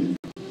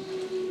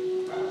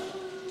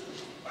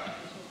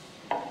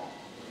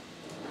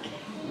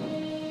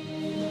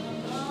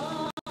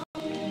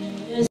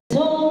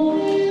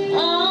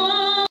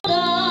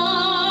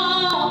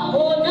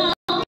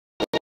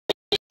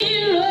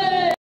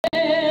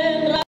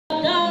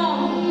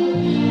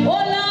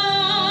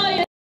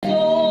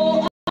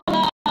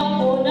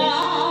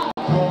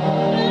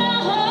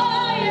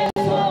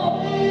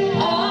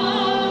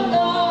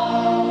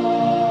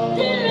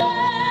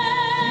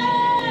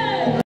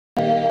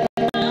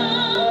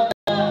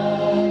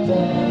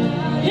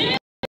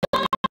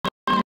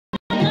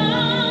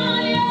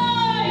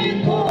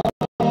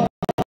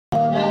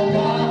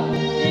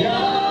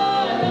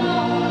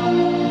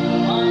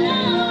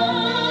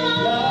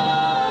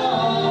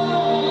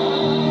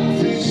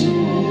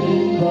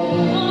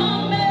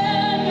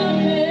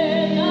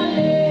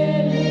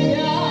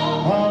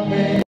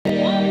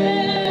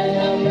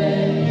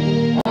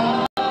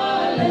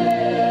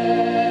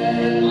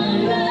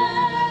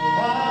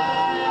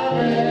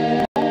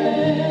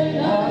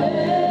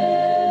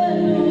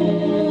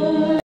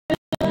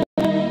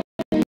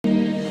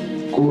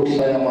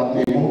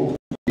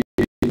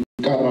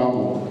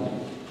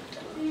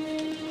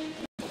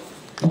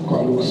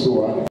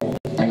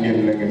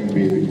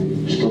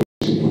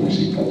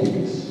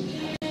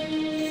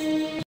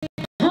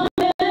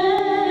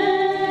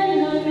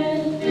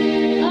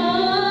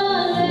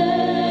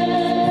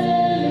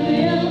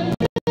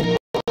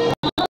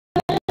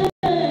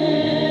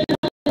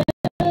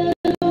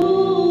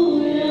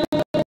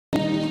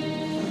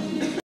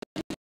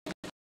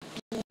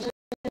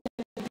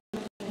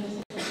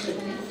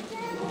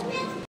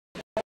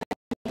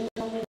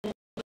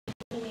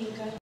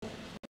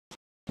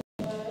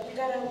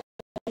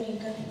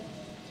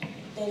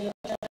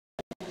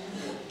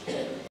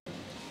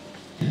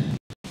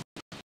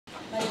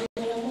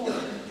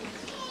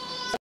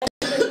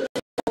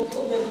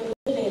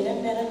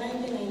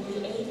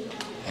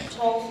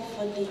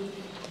 12:40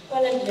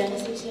 kwala GIYANI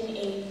section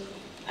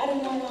A ari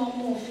n'wana wa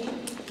mufi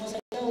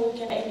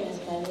Tsakani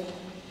eNyasibale.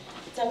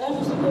 Tsakani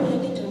u sungurile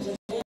tidyondzo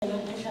ta yena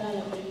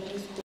eNhlanhla Primary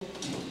School.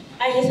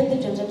 A yisa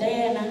tidyondzo ta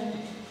yena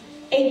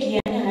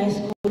eGIYANI High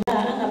School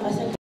laha a nga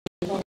pasa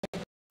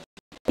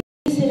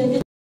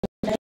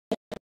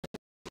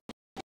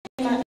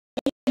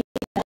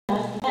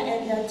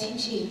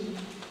teaching.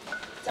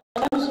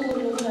 Tsakani u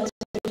sungurile ku va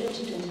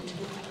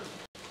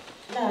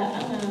 2022 laha a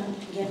nga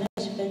nghena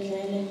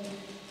exibedhlele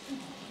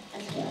a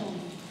tlhela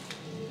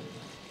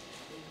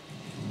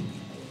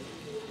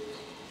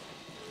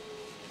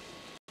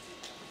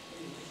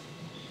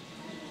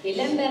hi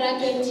lembe ra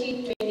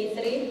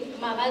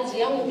 2023 mavabyi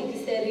ya n'wi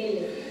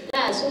tikiserile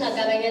laha swi nga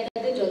kavanyeta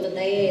tidyondzo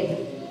ta yena.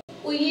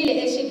 U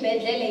yile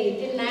exibedhlele hi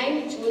ti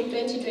 9 June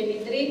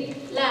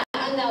 2023 laha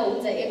a nga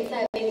hundza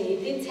emisaveni hi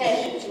ti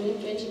 10 June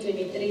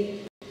 2023.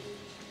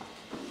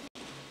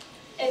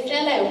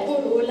 Etlela hi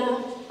kurhula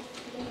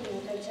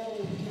ka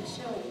Chauke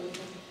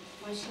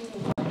mashini.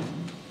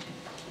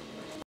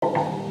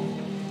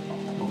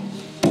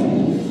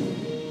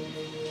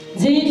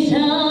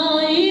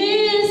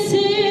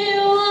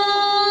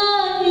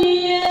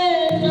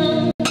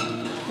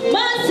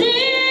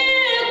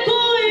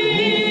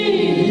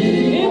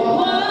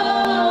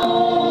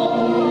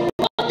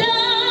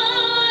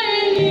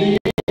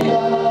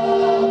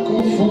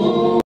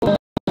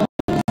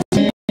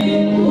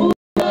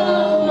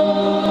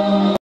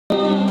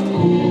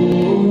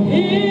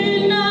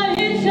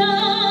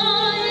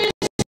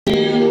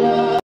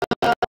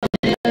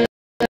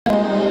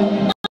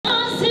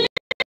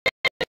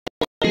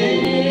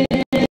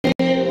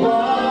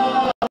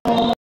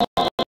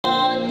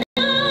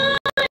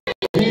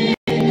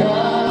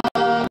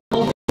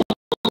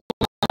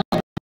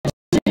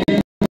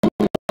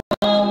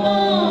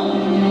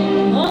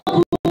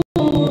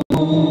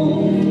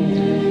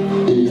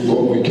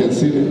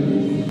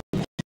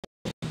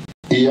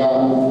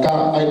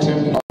 Item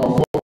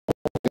number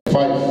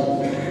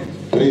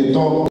 4.5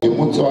 rito hi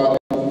mutswari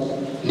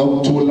no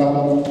tula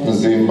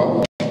mzimba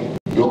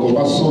loko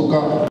va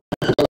suka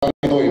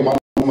hi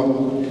malume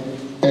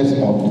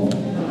Esmond.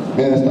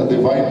 Minister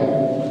Divine,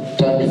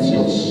 time is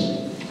yours.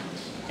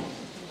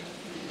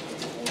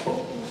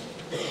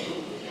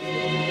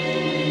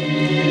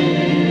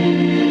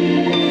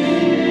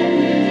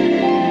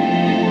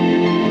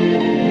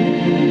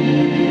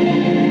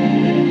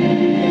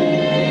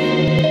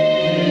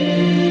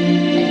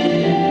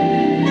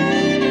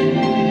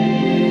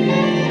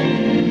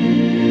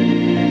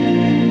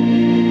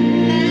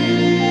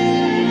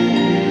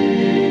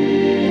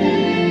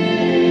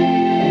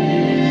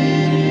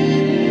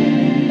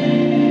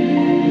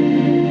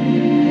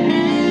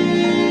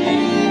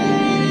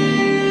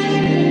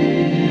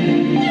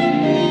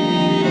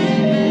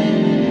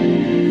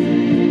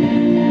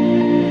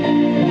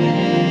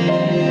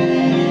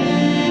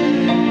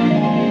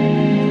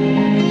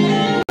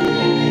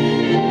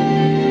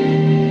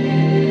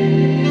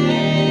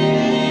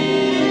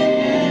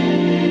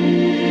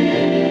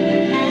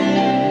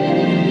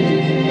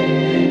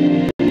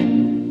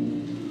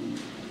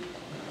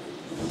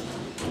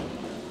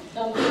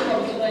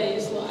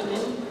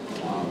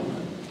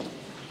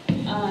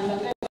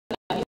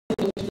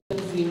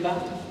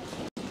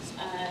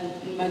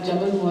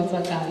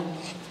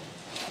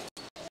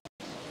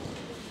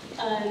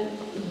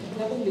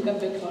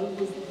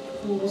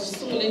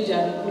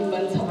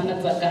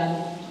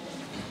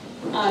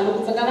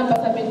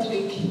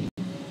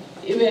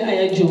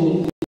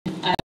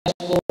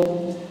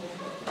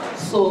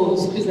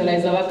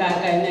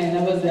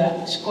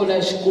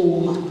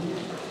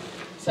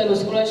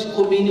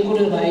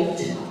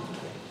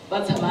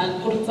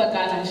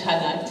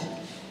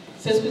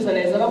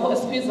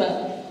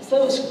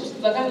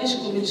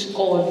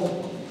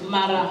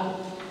 Mara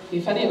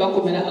hi fanele va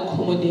kumela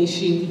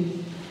accommodation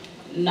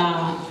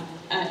na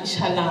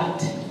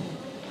xalati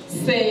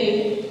se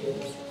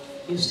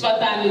hi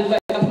swifatani va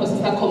ka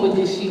process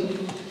accommodation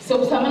se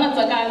ku tshama na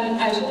Tsakani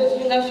a hi swilo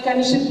leswi nga fika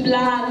ni swi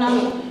plana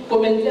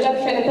kumbe ni tlela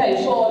ku hleketa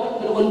hi swona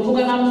loko ni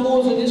pfuka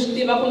nampundzu ni swi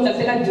tiva ku ni ta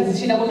teka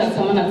decision ya ku ta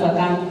tshama na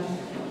Tsakani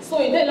so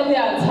hi tele loko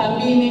ya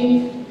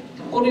tshamini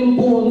ku ri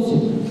mpundzu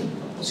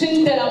swi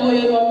ni tela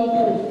moyeni wa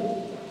mikulu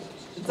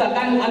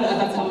Tsakani a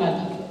ta tshama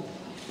la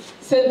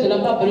se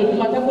byela papa loko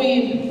mata ku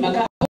yini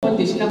maka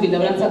accommodation na ku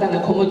yilavula Tsakani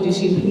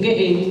accommodation nge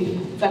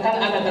Tsakani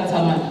a ta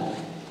tshama la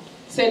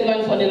se ni va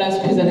ni fonela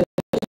siphiza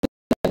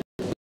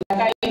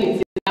ka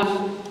yini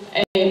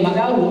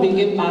maka rumi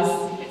nge pass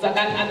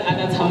Tsakani a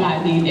ta tshama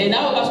haleni and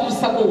nawe va swi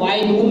twisisa ku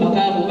why ni ku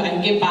maka rumi a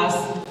nge pass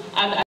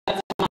a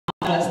tshama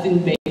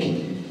Rustenburg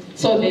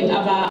so then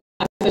ava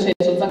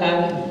sweswo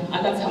Tsakani a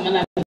ta tshama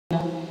na mina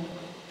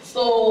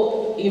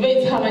so hi ve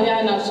hi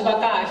tshamanyana swi va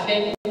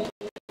kahle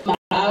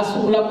mara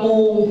sungula ku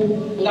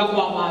nga ku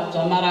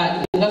vavabya mara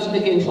hi nga swi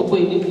tekeli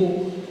enhlokweni ku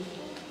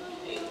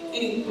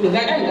hi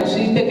nga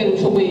swi tekeli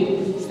enhlokweni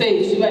se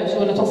hi swi va hi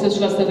swona swa ku se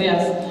swi va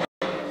serious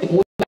hi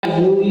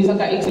yisa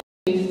ka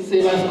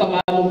se va fika va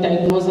mu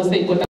diagnose se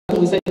hi kota ku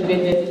n'wi yisa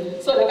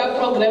exibedhlele so le ka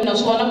program na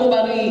swi vona ku va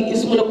ri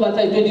sungula ku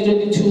vatsa hi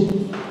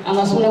 2022 a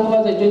nga sungula ku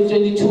vatsa hi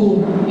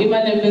 2022 i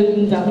malembe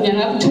ndzhaku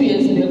nyana 2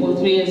 years back or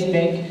 3 years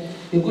back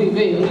hi ku hi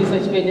ve hi yisa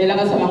xibedhlele a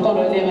nga tshama nkarhi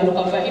wo leha loko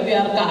a va ivi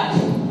a ri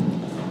kahle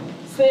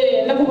se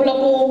na ku vula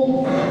ku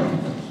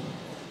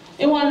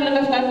i n'wana la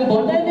nga fika ni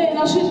bonda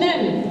yena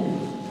swinene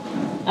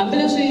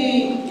hambileswi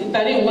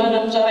tanihi n'wana na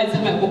mutswari hi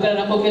tshama hi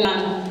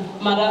kokelana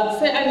mara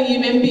se a ni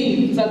yive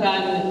mbilu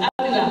Tsakani a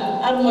ri la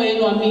a ri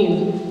moyeni wa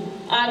mina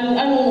a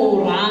n'wi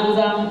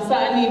rhandza se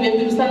a ni yive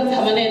mbilu se a ni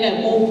tshama na yena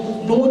hi ku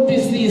ni n'wi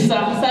twisisa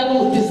se a ni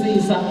n'wi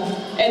twisisa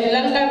ene la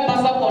ni nga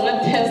pasa kona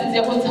test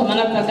ya ku tshama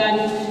na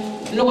Tsakani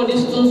loko ni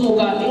swi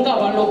tsundzuka i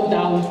nkarhi wa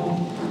lockdown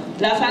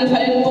laha se a ni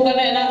fanele ni pfuka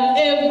na yena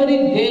every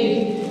day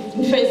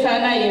ni facana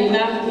na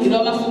yena hi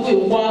lwa masiku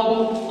hinkwawo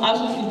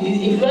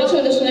hi lwela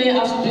swilo leswi na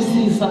yena a swi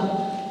twisisa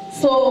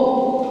so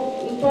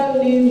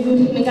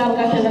ni nga ri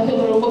kahle na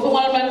tiko loko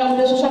n'wana va ni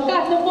leswi swa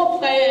kahle ngopfu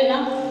ka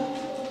yena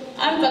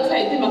a ni tsakisa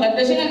hi timhaka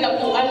lexi nga endla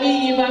ku a ni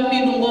yiva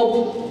mbilu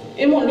ngopfu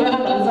i munhu loyi a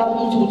rhandzaka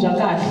vumundzuku bya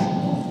kahle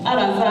a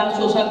rhandza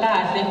swilo swa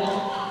kahle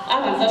a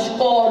rhandza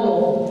xikolo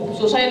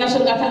swilo swa yena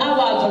swi ri kahle a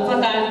vabya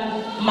Tsakani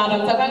mara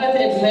Tsakani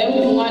ti-exam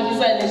tin'wana ti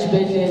sayele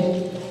xibedhlele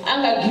a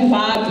nga give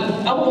up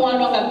a ku n'wana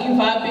loyi a nga give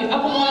up a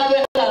ku n'wana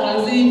loyi a nga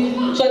rhandzi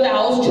swa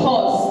ti-house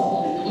chores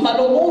mara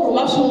loko u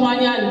rhuma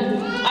swin'wanyana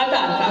a ta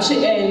hatla a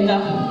swi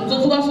endla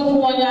tsundzuka siku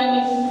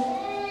rin'wanyani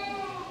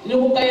ni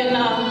ku ka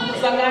yena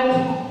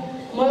Tsakani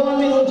moya wa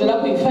mina wu byela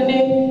ku hi fane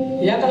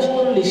hi ya ka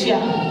xikolo lexiya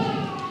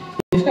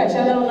hi fika hi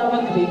xavela na va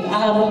grade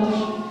R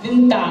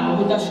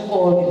tintangu ta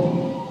xikolo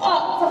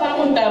Tsakani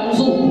ku ni ta ya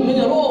mundzuku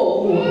mini ro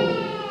huwa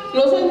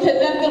loko se ni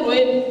tlhelela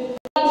ntirhweni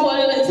a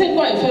fonela se ni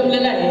twa hi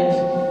femelela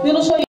henhla ni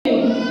ri swo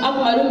yini a ku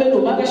malume ni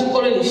huma ka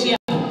xikolo lexiya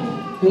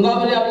hi nga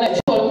vulavula hi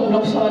xikolo ku lava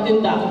ku xava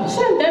tintangu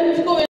se then ni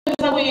fika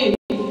wendlisa ku yini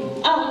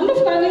ni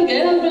fika ni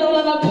nghena ni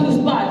vulavula na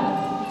principal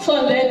so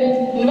then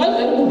ni va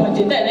byela ku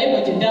budget ya hina i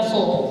budget ya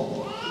so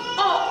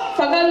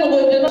Tsakani loko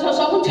hi endla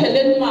swa ku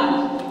theleni mali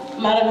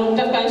mara loko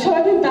ta fika ni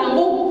xava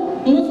tintangu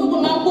mundzuku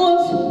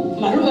nampundzu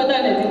malume va ta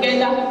ni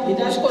heleketa hi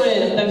ta xikolo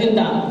ta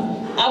tintangu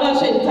a va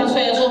swi endlisa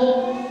sweswo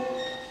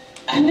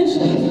a ni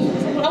swi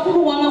a ku ri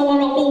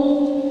n'wana ku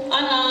a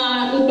na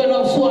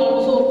ntwela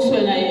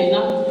kusuhi na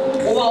yena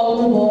u va u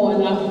n'wi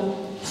vona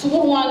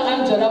siku rin'wana a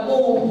ni byela ku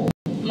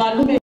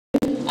malume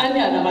a ni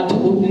ya na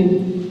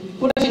mathubini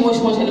ku na xiyimo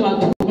xin'wana xa le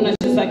mathubini na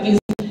xi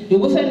tsakisa hi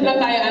ku se ni la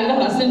kaya a ni la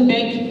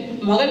Rustenburg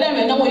mhaka leyi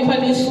mina n'wi yi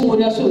fanele yi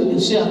sungula swilo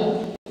leswiya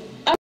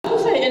a ku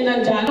se hi endla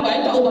njhani loko a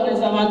yi ta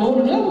organiza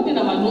vanhunu ni nga vuti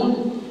na vanhunu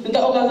ni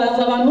ta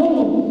organiza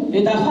vanhunu hi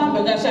ta famba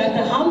hi ta xava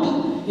tihamba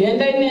hi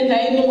endla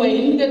yini n'we yi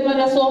nyiketi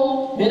vana so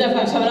hi ta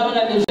fika xavela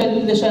vana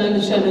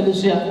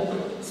leswiya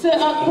se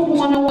a ku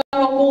n'wana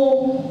wa ku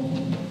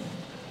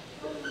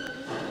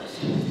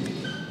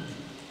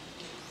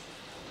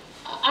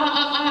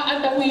a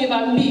ta ku yiva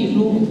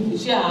mbilu hi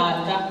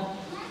xihatla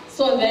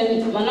so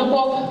then vana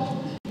nkoka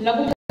na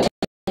ku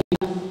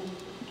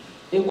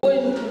hi ku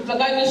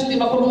Tsakani swi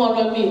tiva ku ri n'wana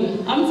wa mina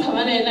a mi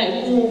tshama na yena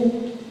hi ku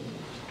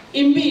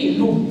i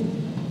mbilu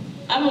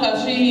a mi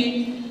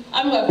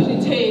nga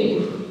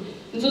pretend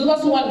ni tsundzuka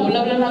swin'wana hi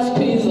vulavula na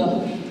Squeezer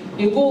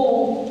hi ku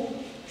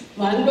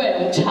mhani loyi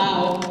ha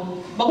chava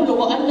va ku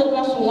loko a ni ri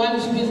na swin'wana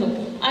Squeezer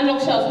a ni la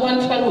ku xava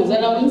swin'wana fika ni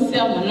hundzela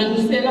ni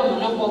siyela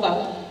mhana nkoka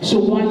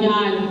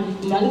swin'wanyana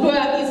mhani loyi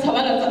a mi tshama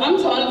na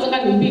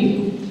Tsakani hi mbilu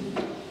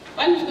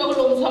va ni fika ku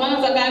loko mi tshama na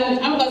Tsakani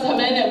a mi nga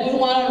tshama yena hi ku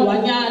yin'wana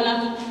lwanyana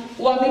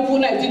wa mi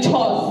pfuna hi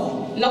ti-chores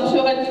na ku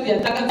swi veka tiya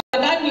Tsakani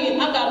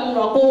a nga ri munhu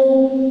wa ku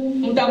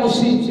mi ta ku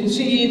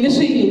swiyini a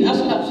swi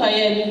nga ri swa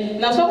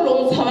yena naswona loko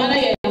mi tshama na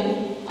yena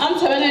a mi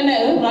tshama na yena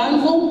hi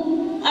rirhandzu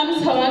a mi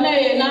tshama na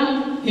yena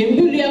hi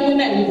mbilu ya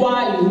n'wina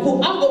hinkwayo hi ku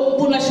a ngo mi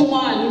pfuna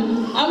xin'wana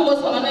a mi ngo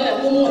tshama na yena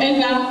ku n'wi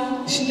endla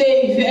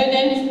slave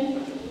ene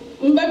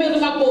mi va mi ri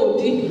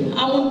makoti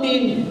a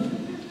mutini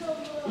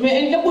mi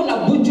endle ku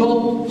na good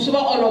job swi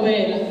va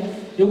olovela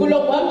hi ku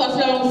loko va mi nga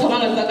swi lava ku tshama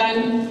na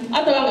Tsakani a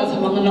ta va nga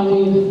tshamanga na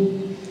n'wina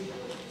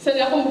se ni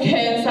ya ku mi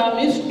khensa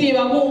mi swi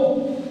tiva ku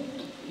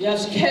ya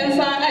swi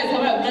khensa a hi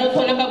tshama hi vula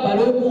thona ka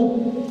balo hi ku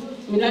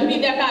mina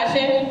mbilu ya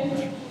kahle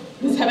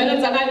mi tshamela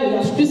Tsakani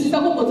ya swi twisisa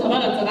ku ku tshama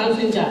na Tsakani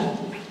swi njhani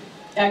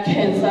ya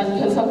khensa ni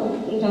rhandza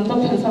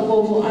ku khensa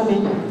ngopfu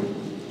amen.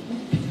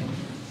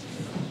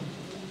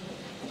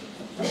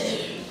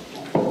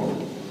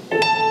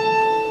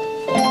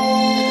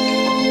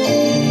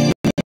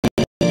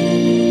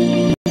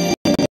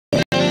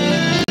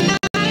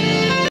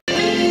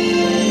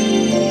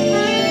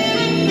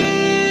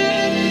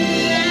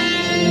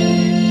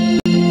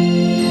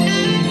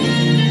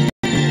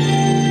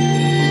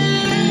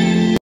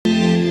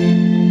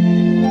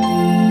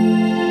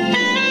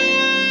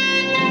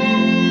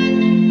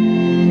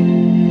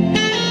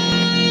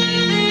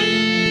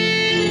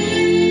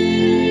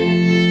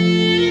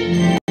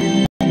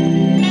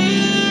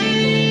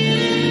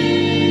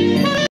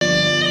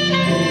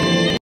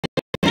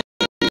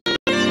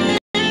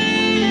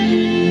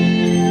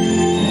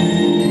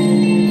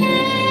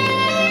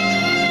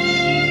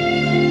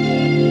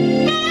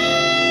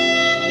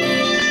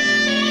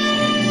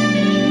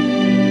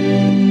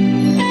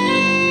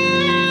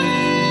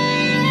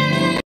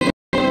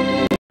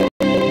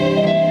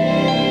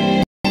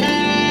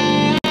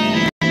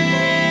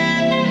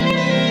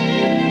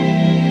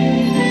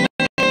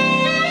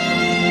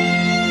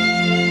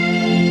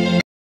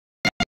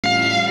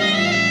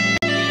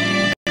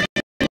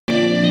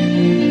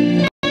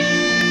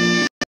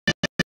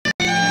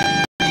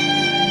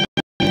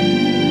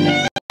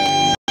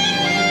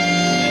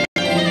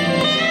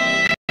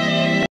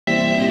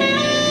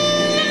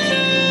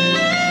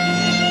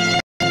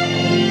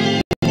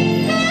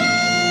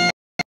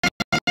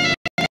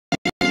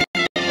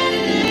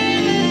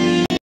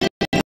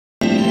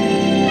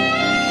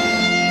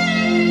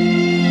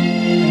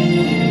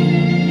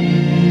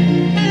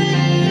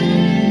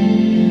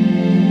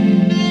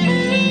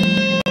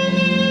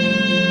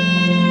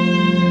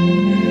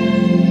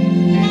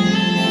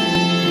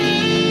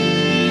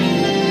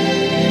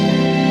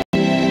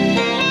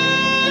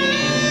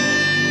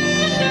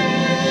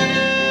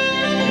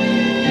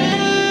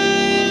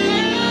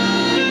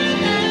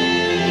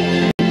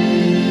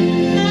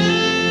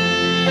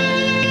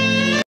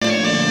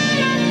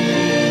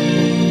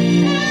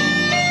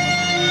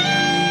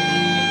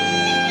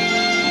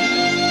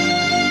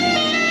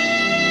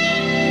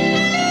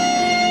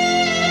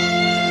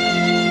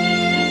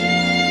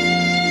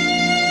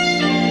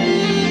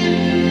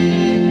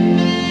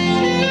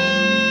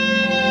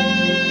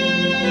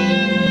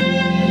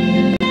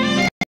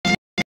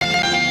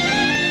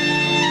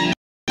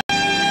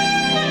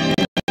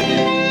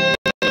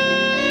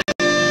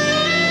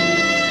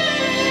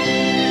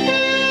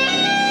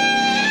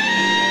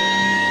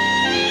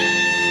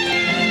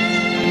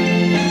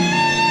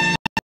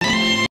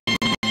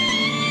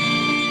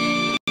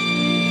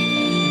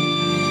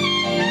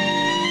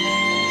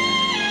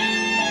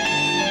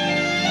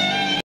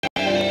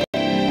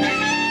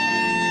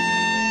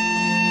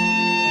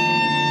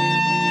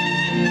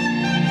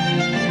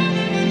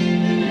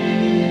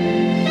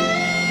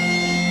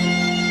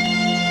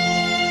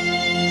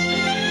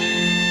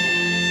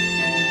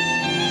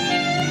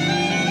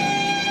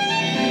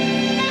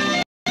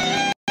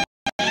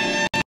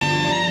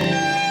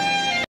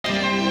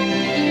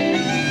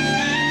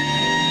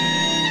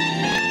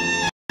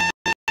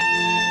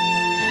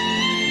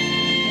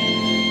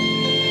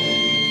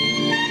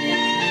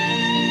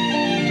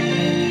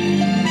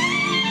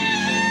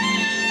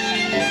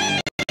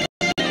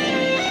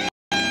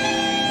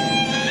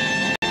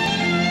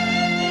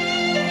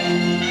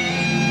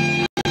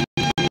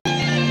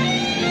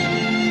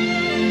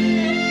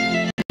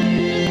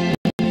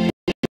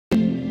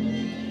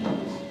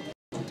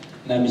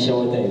 na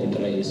mixaweta hi vito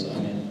ra Yesu,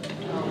 amen.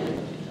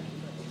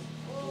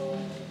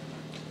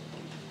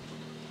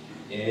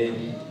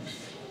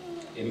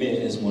 Me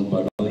as munhu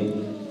baloyi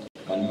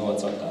vanhu va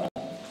Tsakani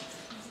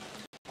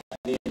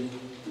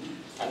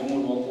ani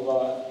munhu wa ku va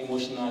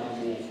emotional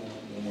ngopfu,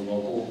 munhu wa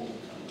ku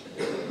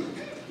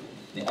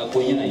ni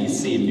akonye na hi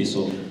nsimbi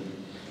so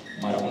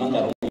mara ku na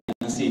nkarhi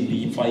wun'wanyana nsimbi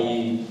yi pfa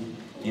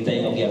yi ta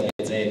yi nga ku ya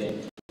petseka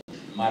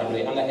mara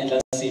loyi a nga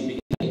endla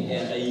nsimbi yi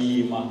endla yi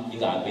yima yi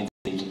nga ha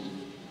petseki.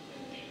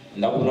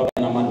 Ni lava ku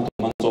vulavula na marito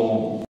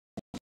matsongo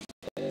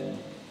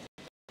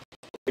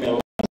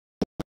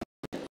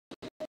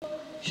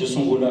xo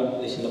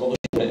sungula lexi ni lavaka ku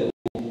xi vula i ku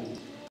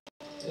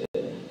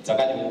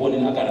Tsakani mi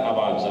vonile a karhi a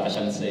vabya a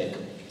xaniseka.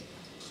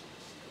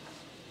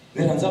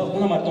 Ni rhandza ku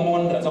na marito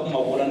man'wana ni rhandza ku ma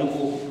vula ni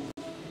ku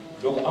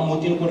loko a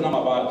mutini ku ri na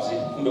mavabyi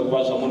kumbe ku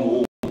vabya munhu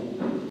wun'we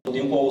muti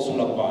hinkwawo wu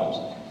sungula ku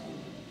vabya.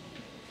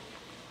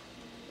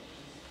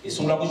 Hi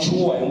sungula ku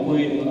chuha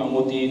hinkwenu a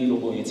mutini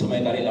loko hi tshama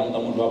hi karhi hi languta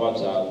munhu loyi a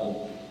vabyaka.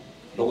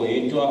 Loko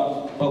hi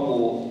twa va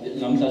ku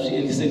namuntlha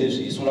swi endlise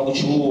leswi hi sungula ku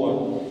chuha.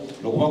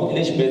 Loko va ku i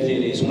le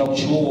xibedhlele hi sungula ku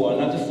chuha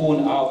na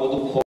tifoni a ha koti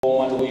ku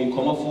khoma. Loko hi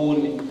khoma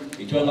foni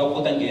hi twa nga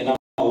ku ta nghena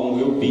mahungu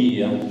yo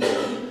biha.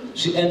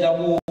 Swi endla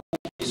ku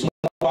hi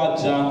sungula ku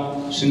vabya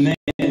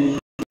swinene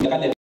ka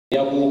level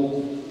ya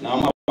ku na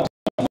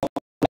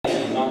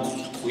hina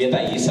ku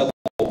yeta hisa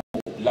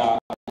laha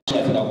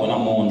swi nga fika kona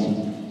namuntlha.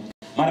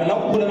 Mara la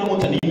ku vula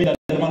namuntlha ni yimela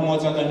mani wa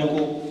Tsakani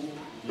ku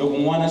loko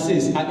n'wana se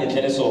a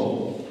endlele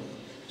so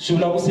swi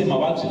vula ku se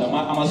mavabyi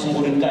lama a ma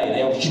sunguleni ka hina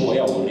ya ku chuha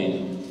ya horile.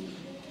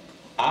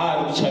 A ha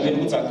ri ku chaveni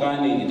ku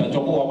Tsakani hi ta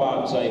twa ku wa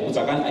vabya hi ku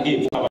Tsakani a nge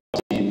hi a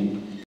vabyini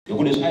hi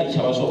ku leswi a hi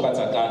chava swo ka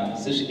Tsakani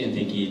se swi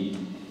endlekile.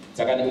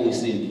 Tsakani u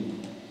wisile.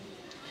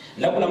 Ni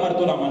lava ku vula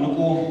marito lama ni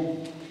ku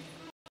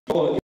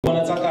loko hi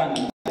vona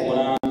Tsakani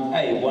a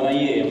hi vona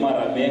yehe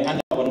mara me a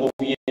ni vona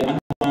ngopfu yehe a ni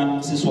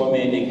vona sisi wa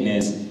mehe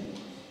Agnes.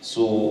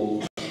 So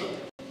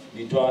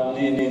ni twa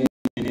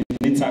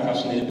ni tsaka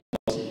swinene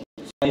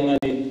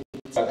finally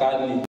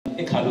Tsakani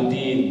i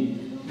khalutini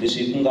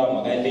leswi ku nga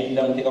mhaka leyi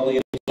languteka ku yi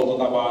nhloko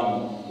ka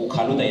vanhu ku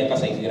khaluta ya ka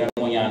sayiti ra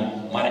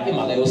rin'wanyana mara i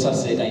mhaka yo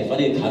saseka hi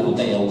fanele hi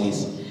khaluta ya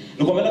wisa.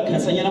 Ni kombela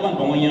khensanyana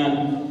vanhu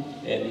van'wanyana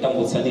ni ta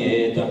ngutisa ni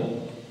heta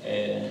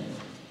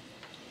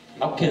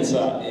na ku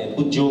khensa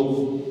ku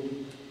Joe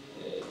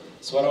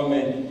swara me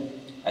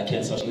a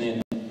khensa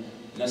swinene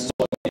na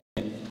swara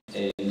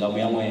ngamu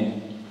ya n'wena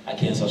a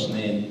khensa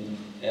swinene.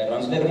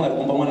 Rhandzu leri nga ri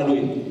komba n'wana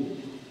loyi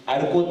a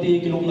ri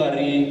koteki loko nga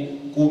ri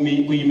ku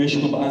yime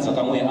xikwembu endzhaku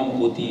ka n'wehe a mi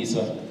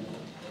kotisa.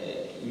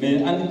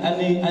 Me a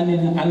ni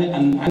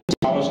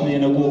chava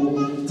swinene ku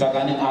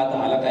Tsakani a ta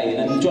hala ka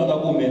hina ni twa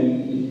nga ku me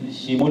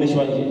xiyimo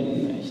lexiwa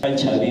xa ni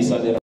chavisa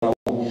lera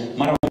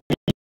mara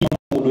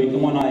loyi i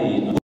n'wana wa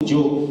hina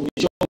Joe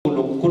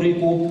loko ku ri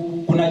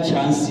ku na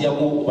chance ya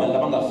ku vanhu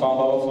lava nga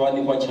famba va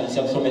nyikiwa chance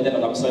ya ku hlometela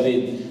la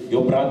misaveni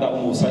yo brother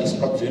Musa is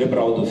very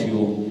proud of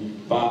you.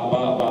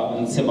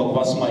 ni tshemba ku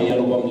va smayila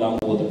loko va mi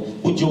languta.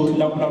 Ku Joe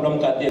la vulavula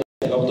mikateko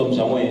eka vutomi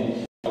bya n'wina,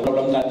 la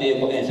vulavula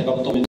mikateko ehenhla ka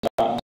vutomi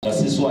bya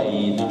sesi wa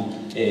hina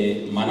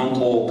mana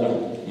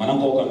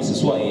nkoka mi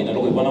sesi wa hina.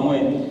 Loko hi vona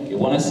n'wina hi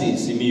vona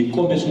sisi mi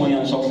kombe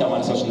swin'wanyana swa ku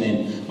hlamarisa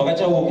swinene. Vaka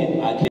Chauke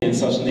a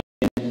khensa swinene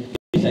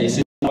mi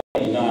hlayiseni na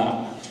hina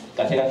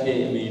kahle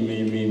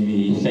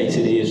mi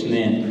hlayisele ye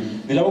swinene.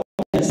 Ni lava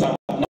ku khensa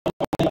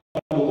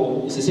na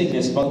loko sesi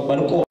Agnes va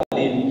ri kona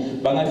haleni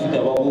va nga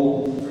fika va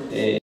ku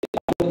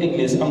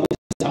Agnes a ngo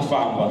a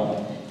famba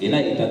hina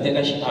hi ta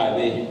teka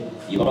xiave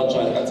hi va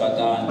vatswari ka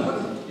Tsakani.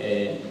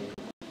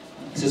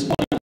 Sesi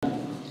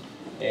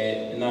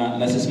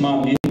na sesi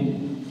mami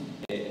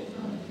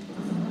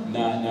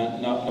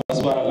na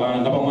vaswara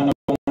lana van'wana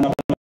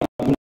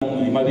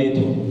hi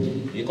mavito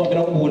hi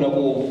kombela ku vula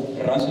ku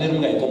rirhandzu leri mi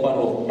nga hi komba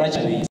ro ra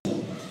chavisa.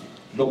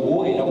 Loko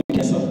wo hi lava ku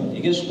khensa hi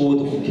nge swi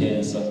koti ku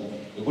khensa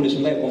hi ku leswi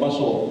mi nga hi komba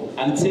swona.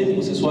 A ni tshembi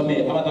ku sesi wa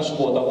mehe a va ta swi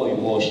kota ku hi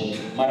voxe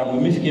mara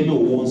mi fike mi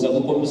hundza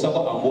ku kombisa ku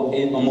a mo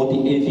ti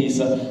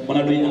endlisa ku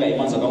na loyi a nga hi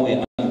mandzaka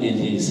n'wehe a mi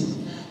endlisa.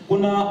 Ku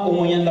na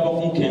un'wanyana lava ku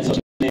n'wi khensa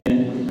swinene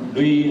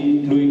loyi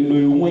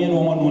un'wanyana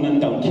wa n'wanuna ni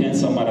ta n'wi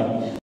khensa mara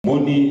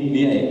moni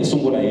ni ya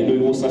sungula hi loyi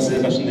wo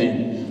saseka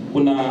swinene. Ku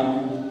na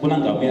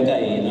ngamu ya ka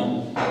hina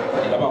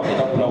hi lava ku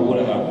ta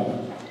vulavula la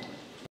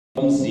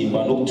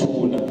mzimba no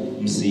kuthula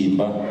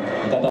mzimba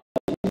nkata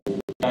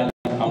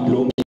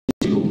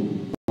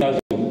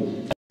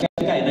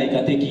ka hina hi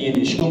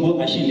katekini Xikwembu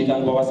a xi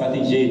nyikanga vavasati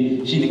njhe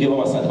xi nyike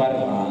vavasati va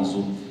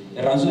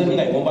rirhandzu leri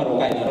nga hi komba ro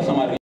ka hina ro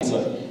hlamarisa.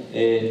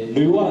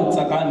 Loyi wa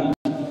Tsakani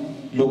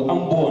loko a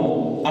mi vona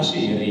a swi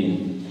herile,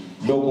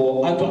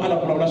 loko a twa a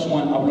lava vulavula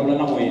swin'wana a vulavula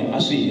na n'wina a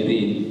swi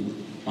herile.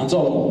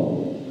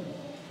 Matsongo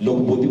loko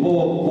buti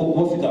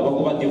vo fika va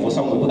ku va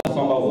divosa n'wehe vo ta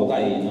famba vo ka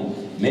hina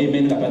me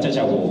ni nga ta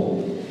caca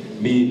vona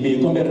mi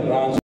kombe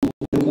rirhandzu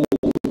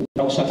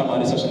ra ku swa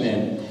hlamarisa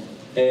swinene.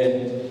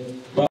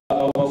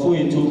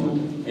 Vafowethu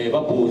va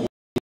buti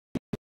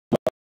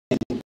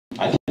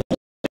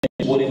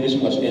voneni leswi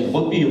mi nga swi endla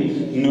vo biyo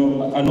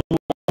a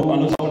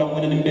no hlawula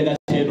n'wina ni mi veka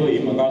tlhelo hi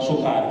mhaka swo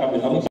karhi kambe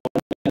na ku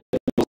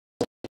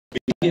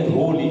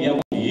role ya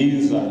ku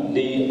hindza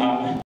leyi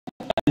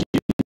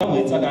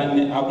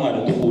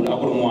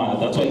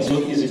That's why it's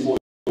not easy for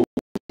you.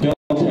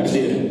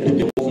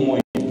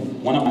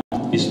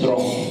 Be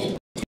strong.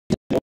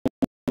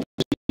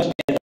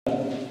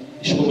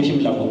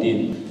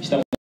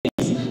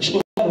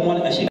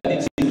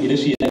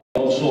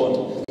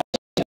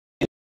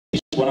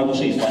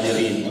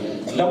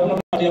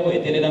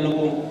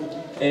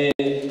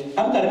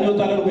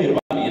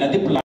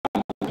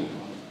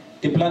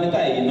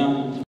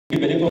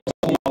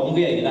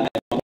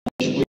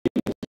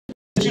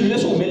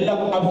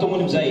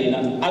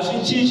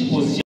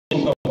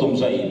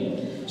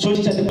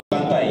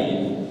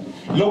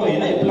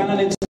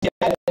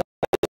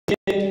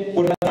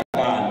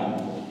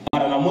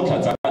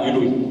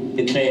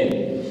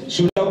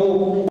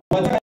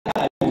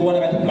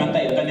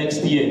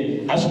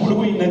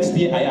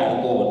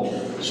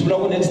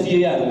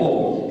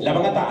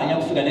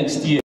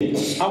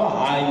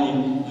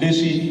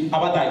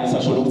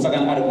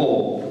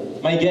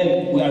 My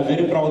girl, we are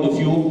very proud of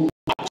you.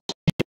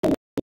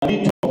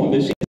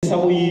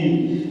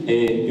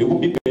 You will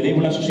be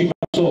able to swim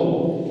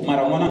so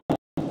Maramona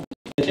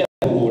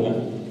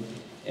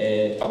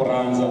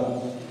Aranza.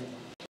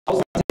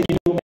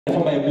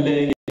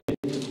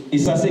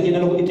 Is a second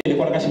of Italy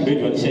for Cashin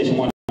Bedroom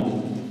session.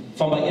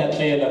 From my air,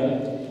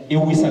 it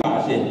was a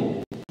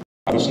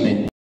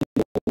Arosne.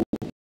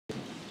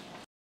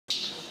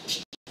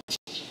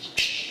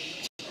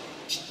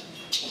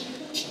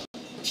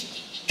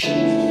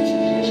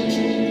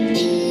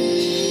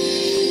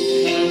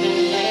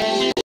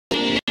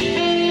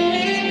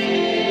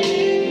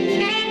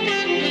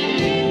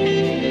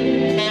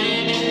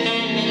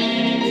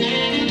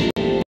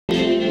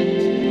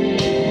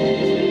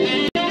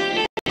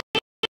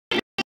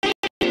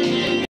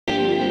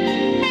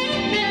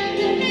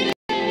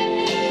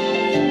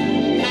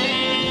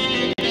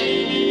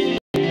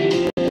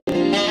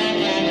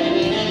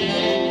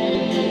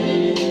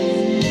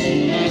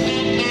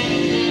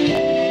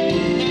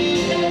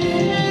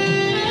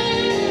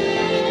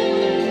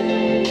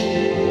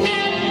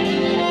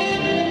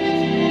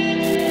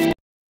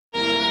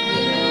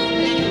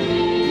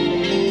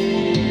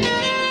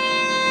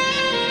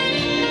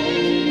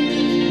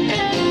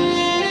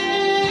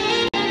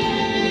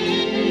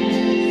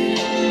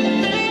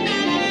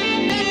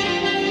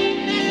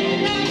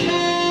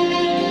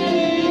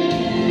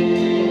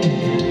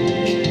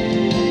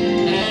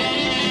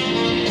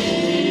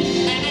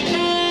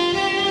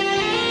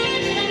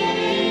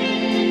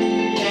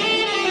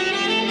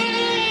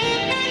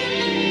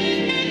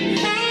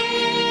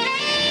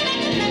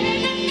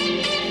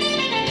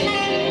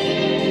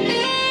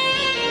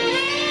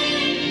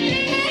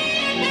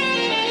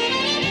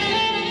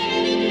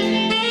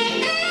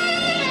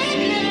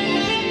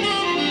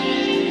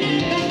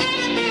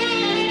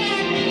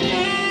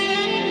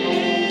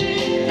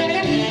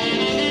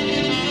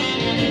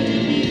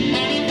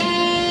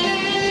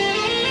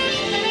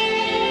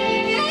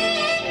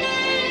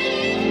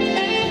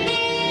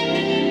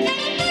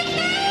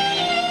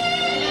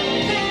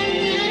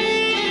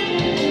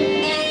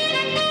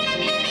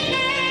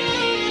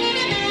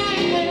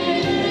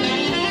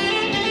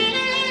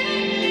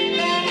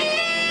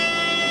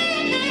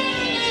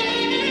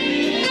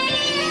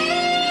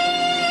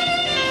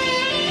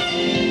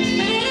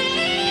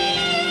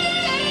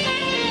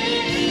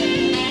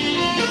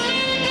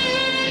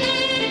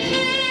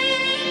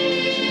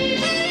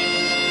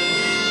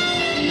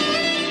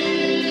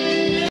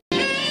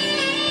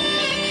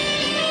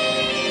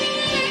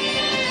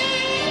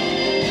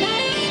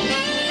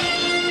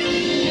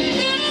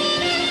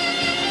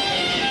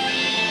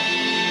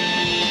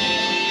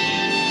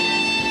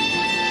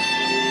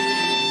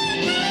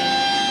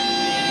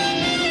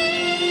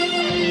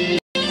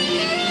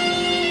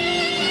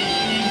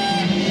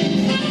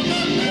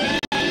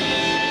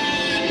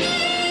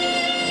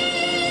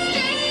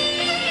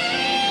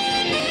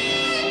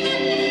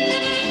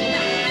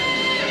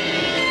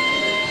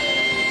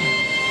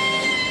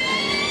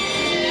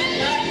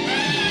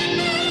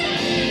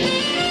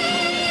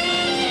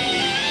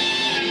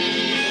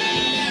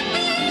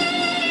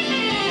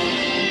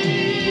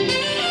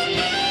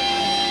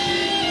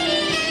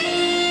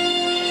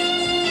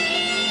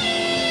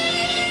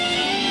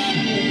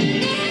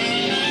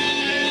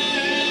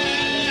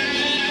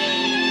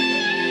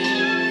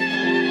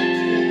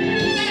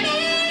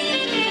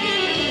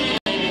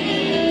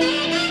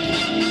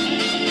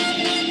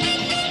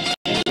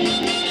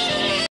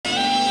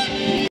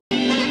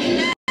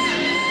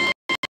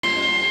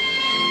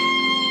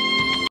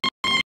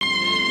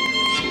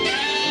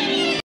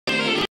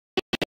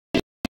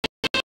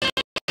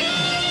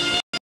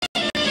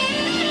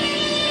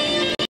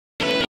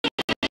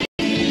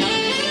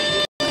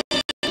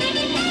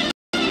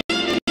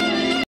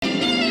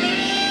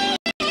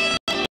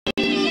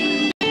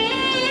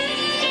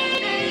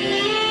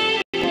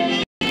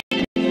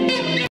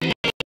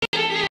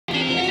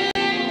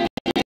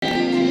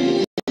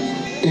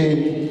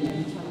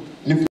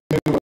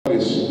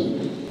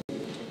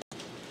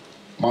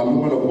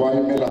 Malume lo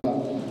kwai mela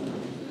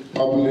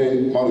pabule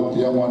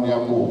marutia mwani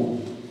yako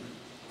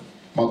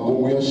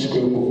makungu ya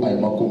shikwemu ay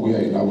makungu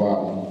ya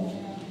inavana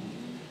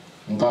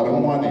nkarhi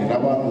wun'wani hina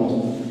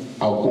vanhu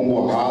a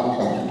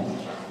kunguhata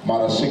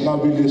mara swi nga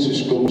vi leswi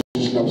Xikwembu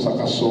xi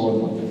lavisaka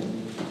swona.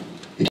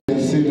 Hi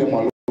khensile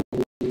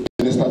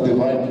Minister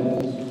Divine,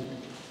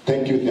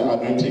 thank you, the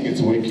anointing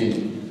is working.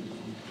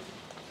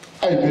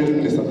 I believe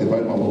Minister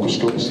Divine mavoko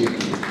Xikwembu xi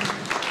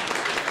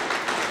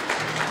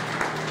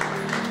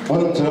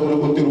vona mi byela ku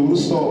loko ntirho wu ri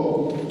so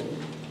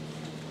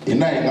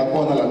hina hi nga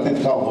kona laha ndzeni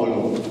ka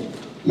holo.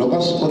 Loko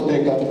a swi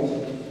koteka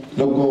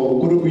loko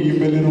ku ri ku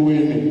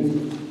yimbeleriweni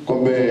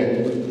kumbe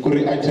ku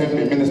ri item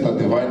hi Minister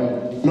Divine,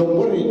 loko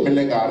ku ri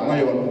milenge ha ri na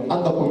yona a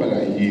ni ta kombela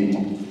hi yima.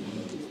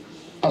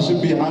 A swi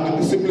bihangi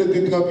tinsimu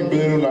leti ti nga ku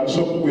yimbeleriwa laha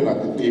swo ku na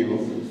ti tiva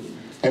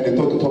ende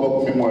to ti thova ku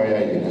mimoya ya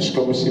hina.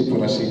 Xikwembu xi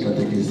pfuna xi hi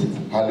katekisa.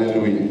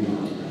 Hallelujah.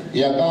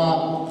 Ya ka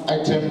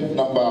item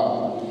number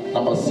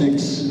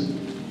 6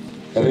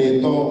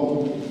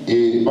 rito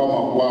i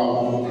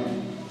vamakwavo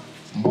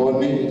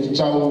Mboni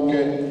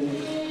Chauke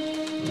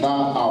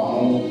na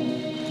Amu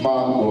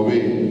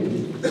Magoveni.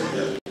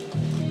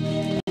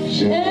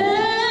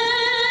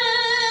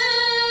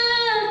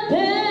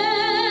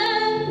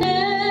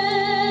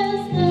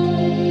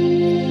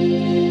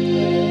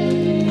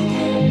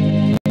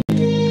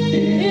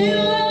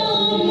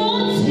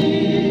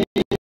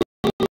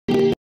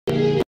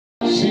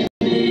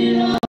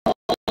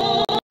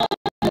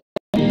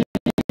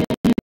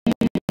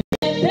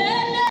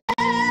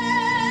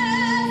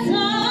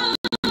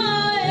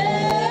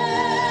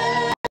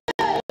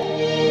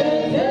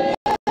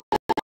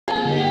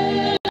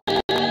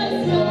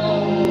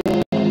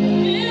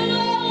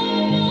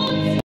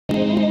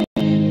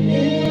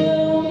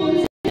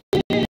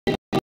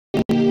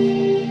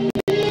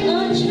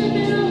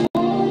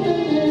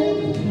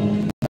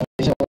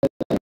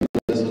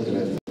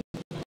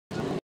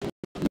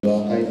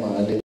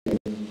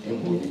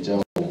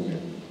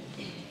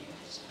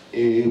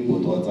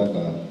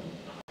 Tsakani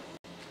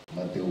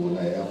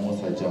Matewula ya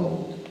Musa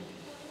Chauke.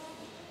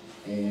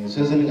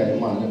 Sweswi ni nga yi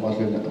mali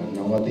mahlweni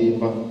na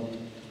matimba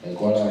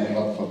hikwalaho ni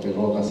nga ku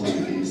famberiwa ka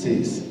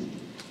 76.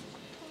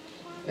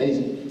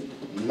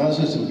 Na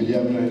sweswi mbilu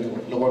ya mina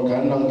loko ni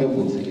kha ni langute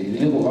bokisi leyi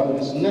le ku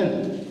vaveni swinene.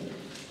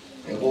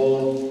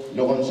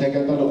 Loko ni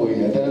hleketa loko hi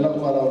hetelela ku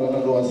vulavula na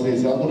lowa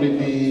sesi a ku ri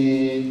ti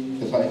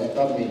 5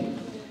 ta May.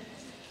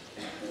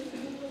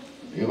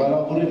 Hi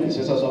vulavurile hi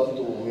sweswiya swa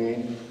vutomi,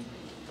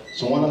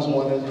 swin'wana na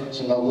swin'wana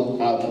swi nga ku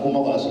mi kuma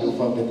ku a swi le ku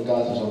fambeni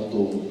kahle swa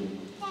vutomi.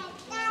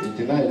 Hi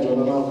tina hi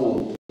twanana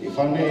ku hi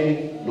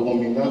fanele loko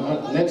mina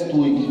next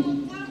week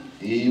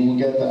hi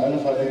weekend a ni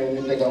fanele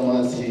ni teka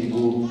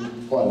masiku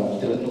kwala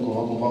tirheni ni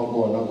khomakhoma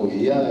kona ku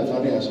hi ya hi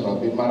fanele ya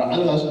swirhapeni, mara a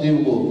ni nga swi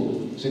tivi ku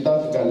swi ta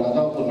fika laha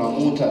ka ku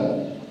namuntlha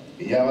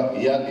hi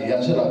ya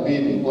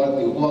swirhapeni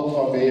hikuva ku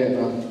fambe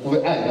yena ku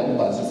ve a hi ya ku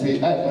basisa,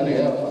 a hi fanele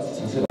hi ya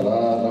basisa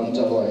sirha ra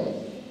mutswari wa hina.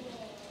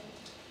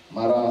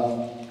 Mara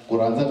ku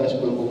rhandza ka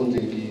Xikwembu ku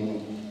ndlekini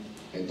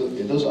hi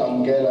to swi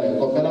amukela, hi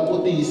kombela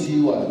ku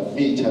tiyisiwa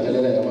mi hi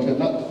chavelela ya mahlweni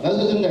na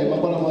sweswi ni nga yima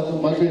kona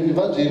mahlweni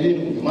va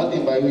byerini hi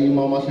matimba yo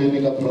yima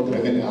mahlweni ka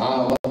program ni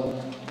hava,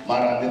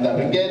 mara ni ta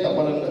ringeta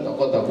kwala ni nga ta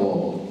kota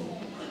kona.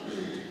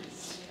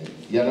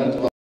 Yana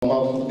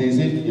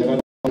vamafundisi yana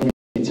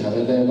mi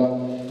chavelela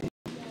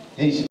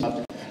ni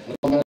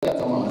kombela ku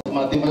tshama hansi,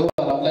 matimba yo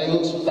vulavula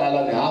yo swo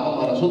tala ni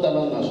hava mara swo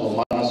tala na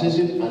swona, mara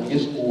sweswi a ni nge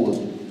swi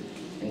koti.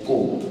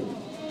 Inkomu.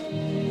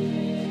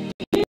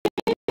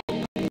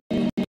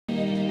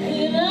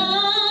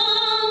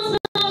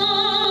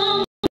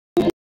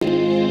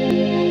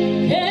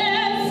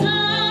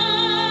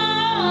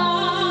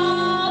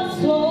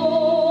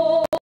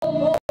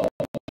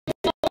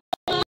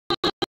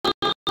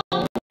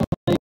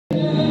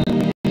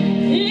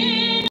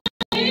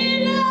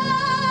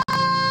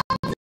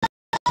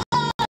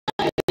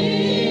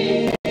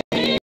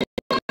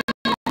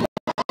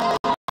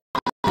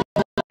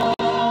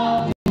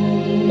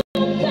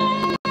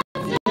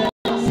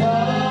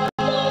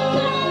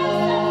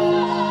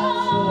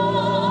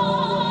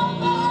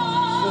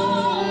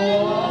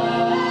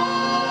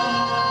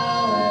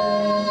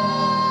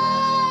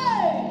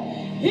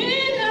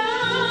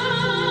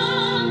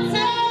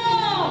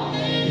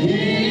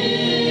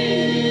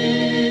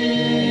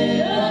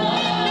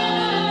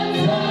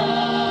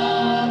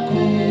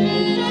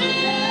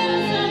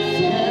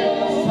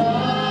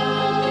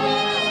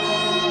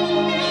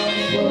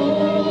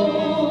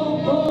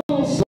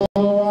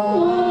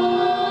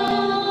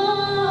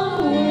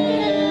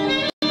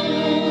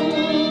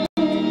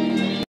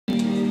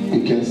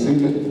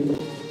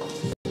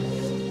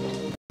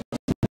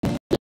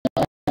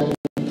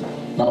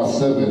 Number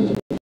 7,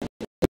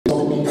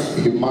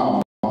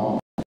 Imam,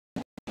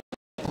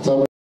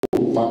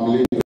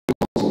 family.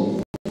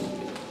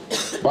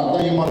 But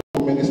I am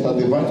Minister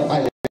Divine.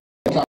 I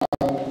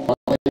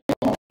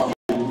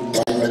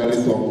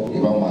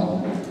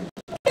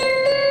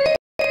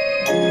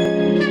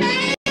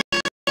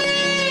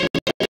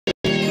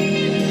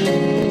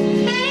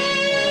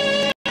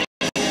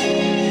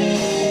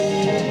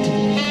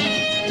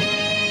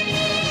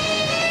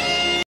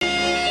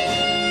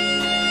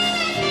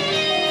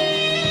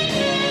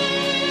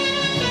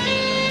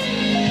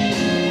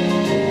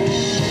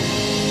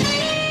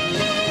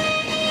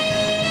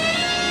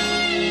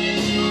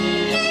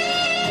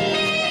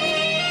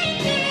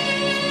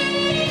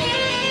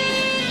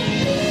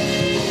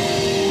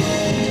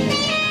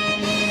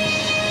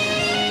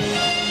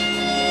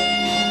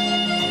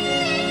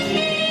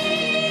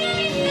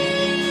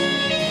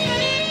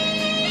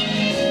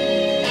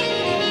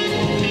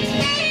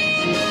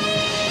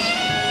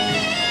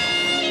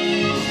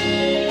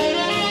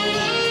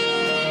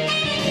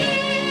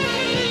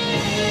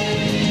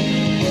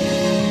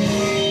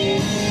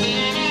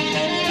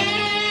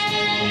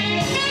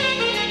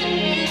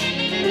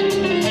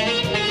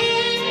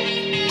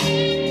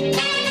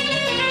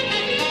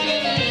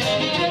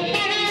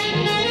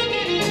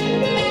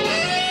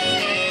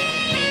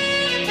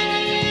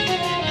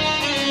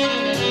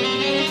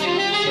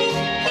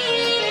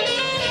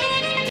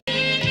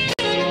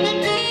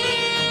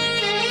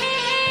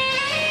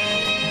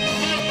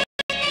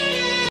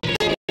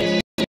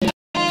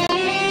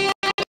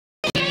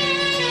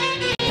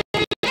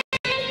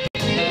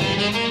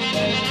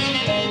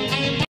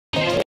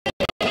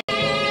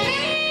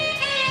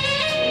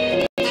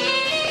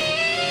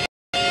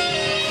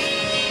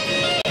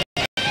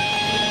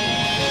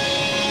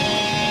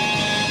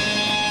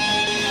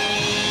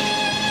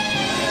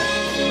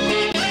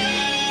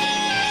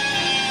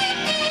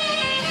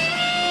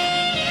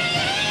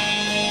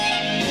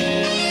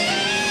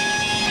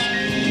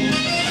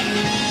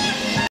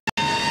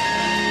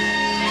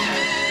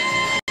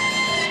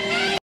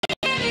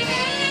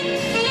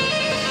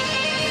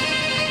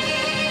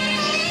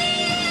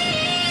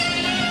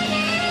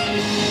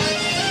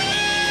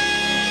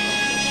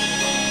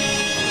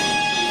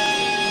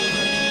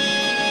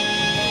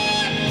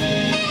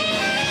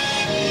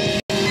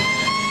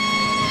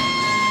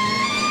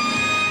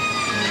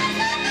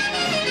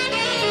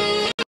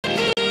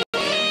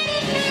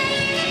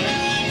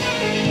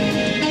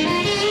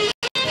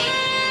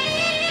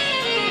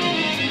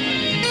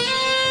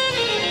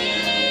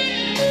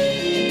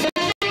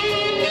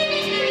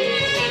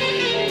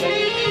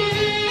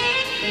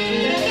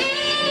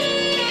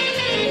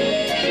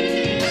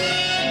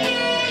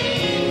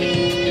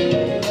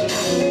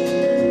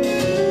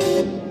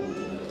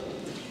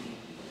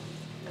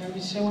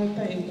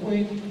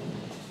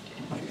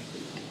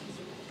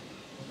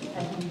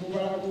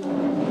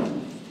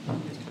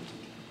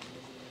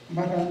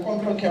mara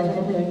kombela ku ya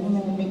vulavula hi n'wana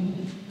wa mina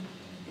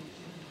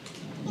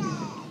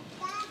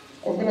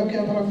kombela ku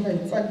ya vulavula hi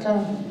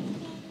Tsakani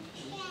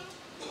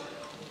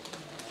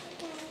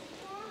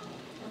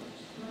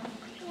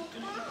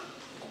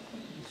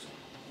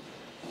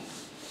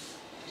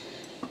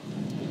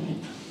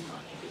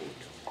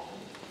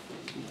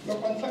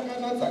loko ni hlangana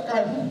na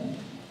Tsakani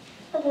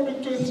a ku ri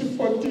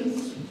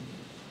 2014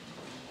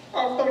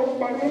 after loko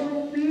mali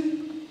lovile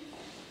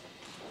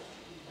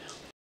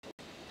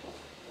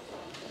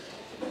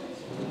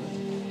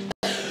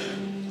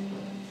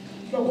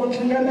loko ni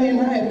hlangana na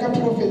yena a hi ka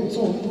Prophet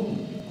Ntsumbu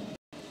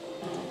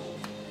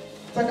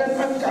Tsakani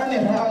a ni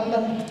rhandza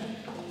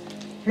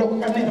loko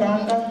a ni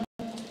rhandza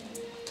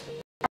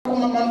a ku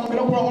mama ni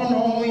kombela ku va n'wana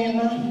wa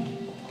n'wina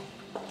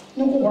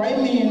ni ku why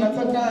mina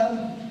Tsakani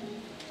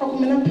a ku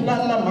mina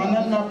philani na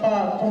mhana na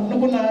papa ni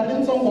ku na ha ri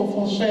ntsongo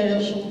for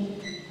sweswo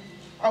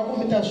a ku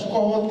mi ta swi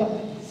kota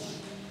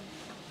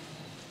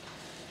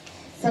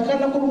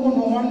Tsakani a ku ri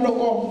munhu un'wana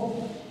loko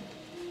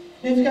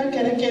ni fika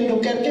kerekeni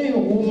loko kereke yi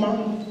huma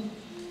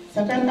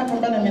Tsakani a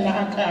famba na mina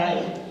a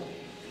kaya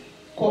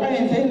ku a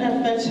endleni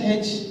after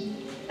church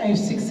a hi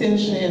 6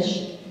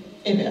 sweswo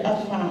ivi a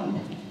famba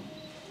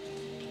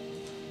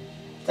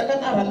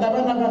Tsakani a rhandza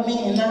vana va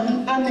mina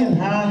a ni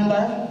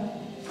rhandza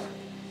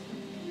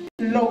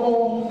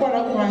loko kwala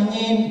ku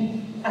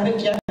hanyeni a ri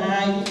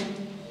GIYANI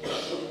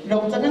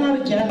loko Tsakani a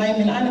ri GIYANI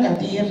mina a ni nga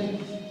tirhi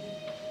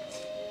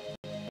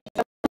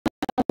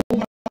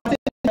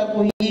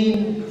ku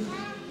yini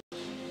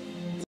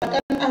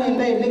Tsakani a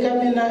hindza hi le ka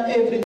mina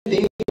every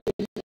day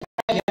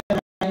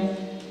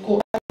ku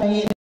a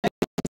yini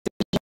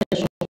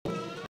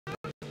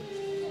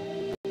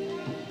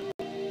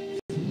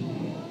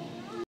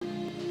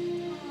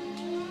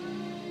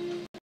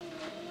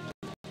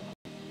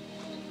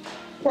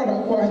kwala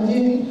ku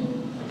hanyeni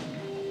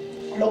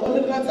loko ni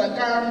ri na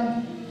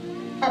Tsakani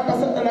a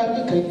pasa a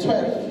lava grade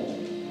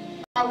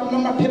 12 a kuma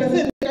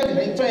maphilisi ka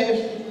grade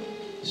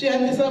 12 swi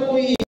endlisa ku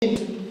yini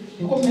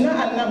hi ku mina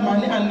a ni na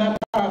mhani a ni na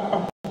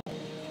papa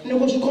ni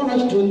ku xikolo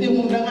xidyondzi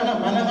munhu loyi a nga na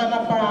mhani a nga na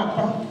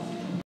papa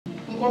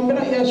ni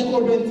kombela i ya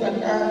xikolweni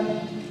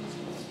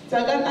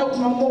Tsakani a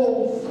kuma mo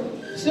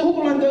siku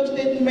ku landziwa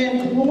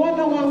statement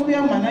wun'wana n'wana ku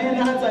ya mhani ya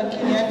yena a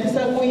tsakile ya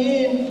endlisa ku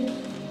yini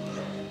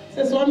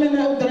sesi wa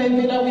mina u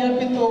dirayivhela ku ya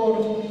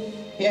Pitori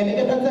hi ya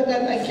nyiketa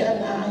Tsakani a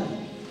GIYANI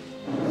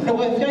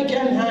loko hi fika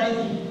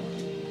GIYANI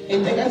hi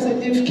teka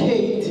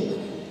certificate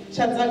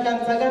xa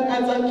Tsakani a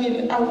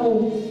tsakile a ku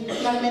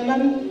na mina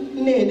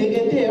ni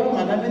helekete hi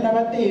vamhana mina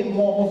va te hi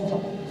movha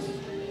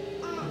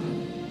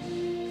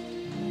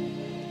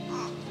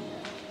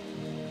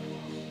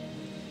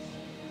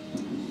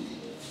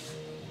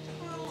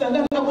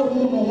Tsakani a ku ri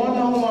munhu un'wana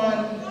na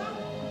un'wana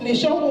ni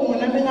xongo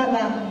n'wina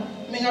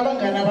mi nga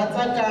vanghana va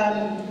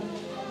Tsakani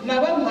na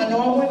va mhani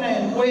wa n'wina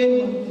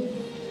hinkwenu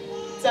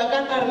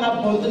Tsakani a ri na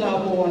bond na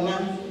vona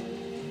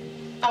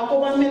a ku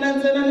va mina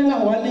ntsena ni nga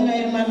wa ni nga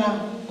yima na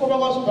ku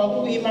va swi ba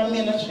ku yima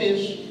mina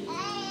sweswi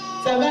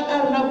Tsakani a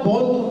ri na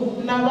bond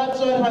na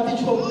vatswari va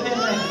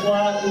tichompena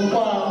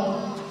hinkwavo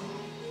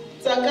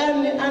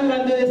Tsakani a ni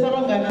landzelisa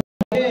vanghana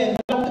va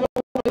yena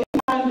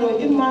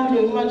i mani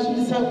loyi ma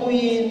swindlisa ku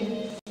yini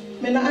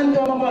mina a ni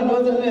tiva vanhu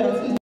vo ni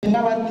rhandzini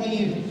nga va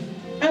tivi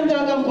a ni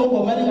tiva ka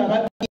mbhongoma ni nga va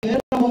tivi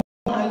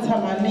a ni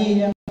tshama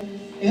niya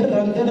hi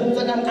rirhandzu leri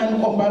Tsakani a ni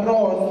komba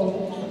rona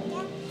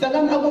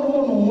Tsakani a ku ri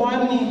munhu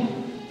un'wani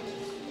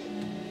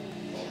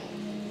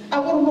a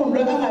ku ri munhu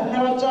loyi a nga ri na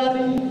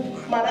vatswari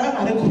mara a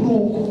nga ri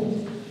khuluku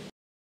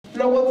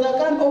loko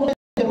Tsakani o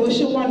hleriwe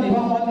xin'wana hi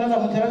van'wana va nga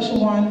n'wi tlhela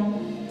xin'wana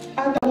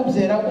a ta ku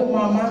byela ku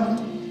mama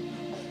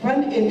va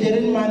ni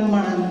endlerini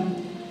mani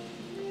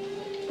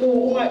ku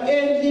u nga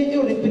endli i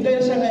repeat-a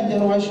lexi a nga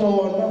endleriwa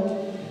xona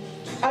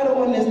a ri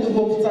honest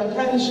ngopfu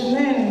Tsakani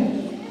swinene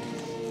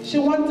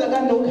xin'wana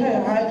Tsakani loko kha hi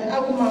hanya a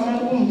ku mama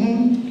ni ku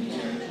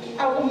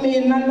a ku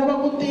mina ni lava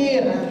ku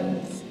tirha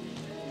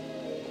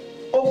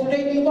of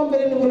late ni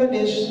kombele ni vula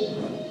leswi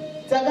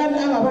Tsakani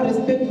a nga va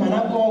respect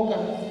mhana nkoka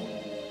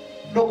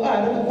loko a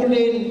ha ri ku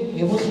kuleni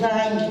hi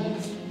vuhlangi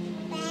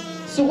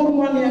siku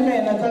rin'wana ya ka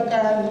yena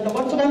Tsakani loko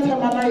a tshuka ni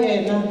tshama na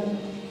yena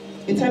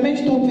hi tshame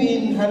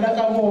exitupini hala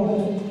ka vona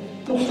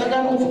loko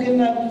Tsakani u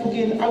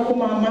pfukini a ku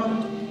mama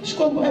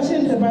xikwembu a xi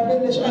ni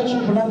rivaleli leswi a ni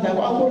swi vula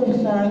ndzhaku a ku ri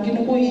vuhlangi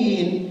ni ku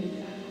yini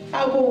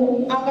a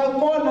ku a nga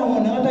kona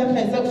munhu a nga ta ni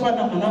hlayisa ku fana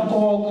na mhana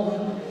nkoka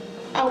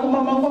a ku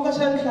mama nkoka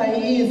xa ni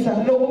hlayisa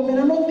loko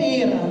mina no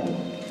tirha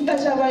ni ta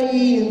xava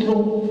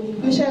yindlu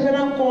ni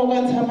xavela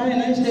nkoka ni tshama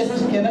yena ni xilesa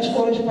xi nghena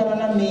xikolo xi fana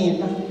na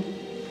mina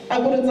a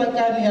ku ri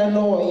Tsakani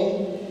yaloye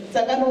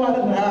Tsakani wa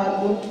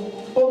rirhandzu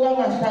o ka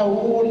nga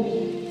hlawuli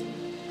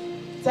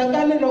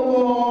Tsakani loko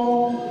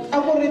a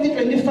ku ri ti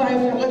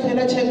 25 loko a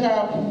tlhela check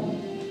up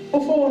u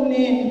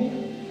fonini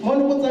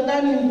munhu ku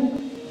Tsakani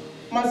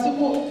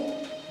masiku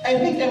I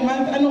think a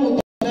month a ni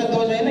n'wi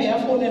doja yena hi ya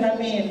fonela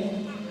mina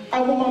a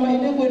ku mama i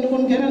le kwini ku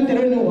ni nghena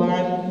ntirhweni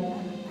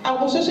 1 a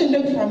ku sweswi ni le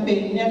ku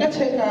hlambeni ni ya ka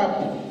check up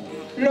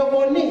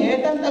loko ni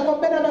heta ni ta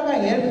kombela va ka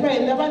help va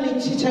hina va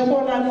ni chicha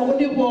kona loko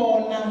ni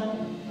vona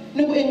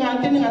ni ku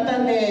ingati ni nga ta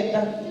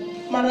leta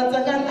mara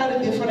Tsakani a ri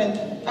different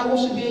a ku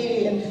swi nge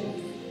endli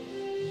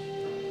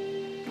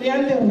ni ya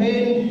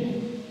ntirhweni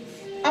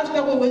a swi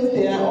ta ku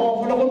Wednesday na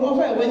off loko ni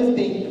offa hi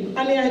Wednesday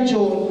a ni ya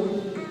Joni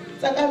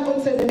Tsakani ku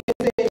ni sendele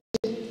message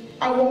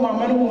a ku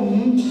mama ni ku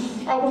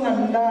a ku na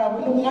milavu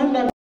ni ku nga ni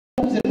lavi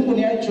ku ze ni ku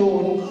ni ya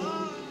Joni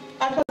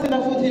a tlhela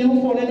futhi ni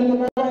n'wi fona ni ku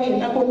lava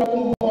hina a kota ku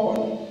n'wi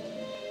vona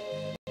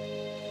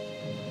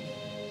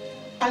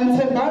a ni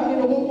tshembangi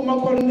loko ni kuma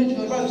call ni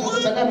Joni va ni byela ku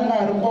Tsakani nga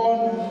ha ri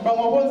kona va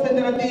n'wi vo ni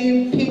sendela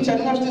ti-picture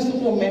ni nga swi tisi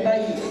ku humela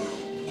yini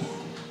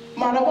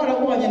mara kwala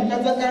ku hanyeni ka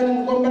Tsakani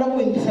ni kombela ku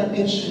endlisa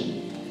leswi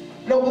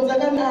loko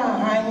Tsakani a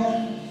hanya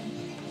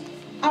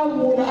a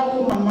vula a ku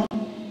mama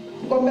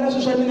ni kombela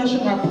swilo swa mina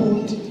swi nga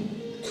phuti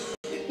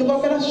ni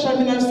kombela swilo swa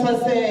mina swi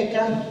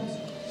saseka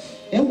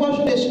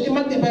hinkwaswo leswi i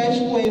matimba ya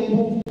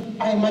Xikwembu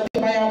a hi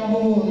matimba ya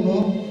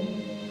munhu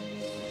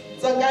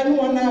Tsakani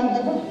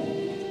n'wananga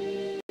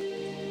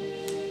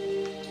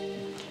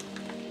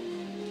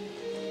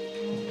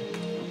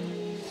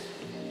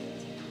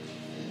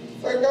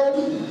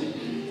Tsakani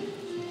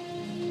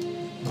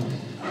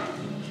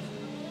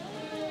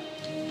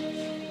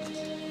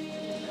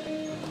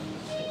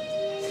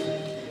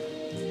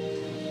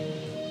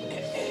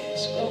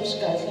Xikwembu xi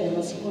kahle hi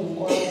masiku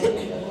hinkwawo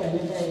eka ku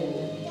hanya ka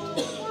hina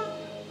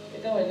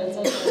eka wena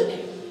Tsakani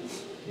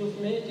you've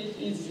made it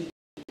easy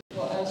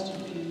for us to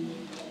be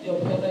your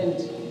parent.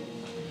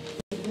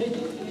 You've made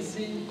it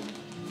easy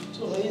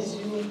to raise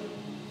you.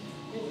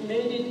 You've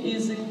made it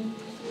easy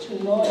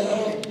to know a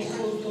lot of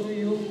people through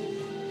you.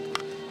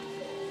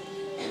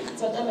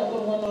 Tsakani a ku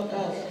ri n'wana wa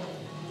kahle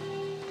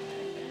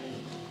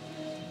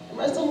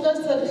masiku ka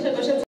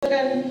xihloko xa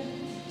Tsakani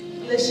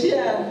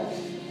lexiya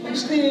mi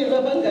xi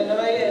tiva vanghana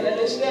va yena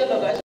lexiya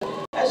loko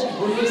a xi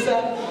bulusa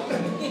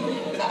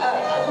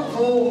a ku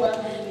bvuma.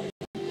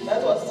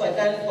 That was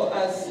Tsakani for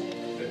us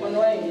n'wana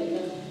wa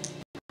hina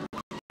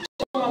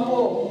mamo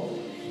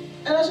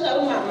ena xi nga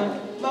ri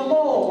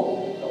mamo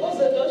loko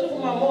se to xi ku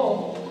mamo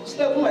xi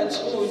ta ku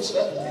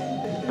machucha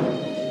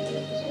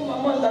xi ku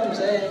mamo ni ta mi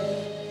byela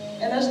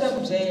ena xi ta ku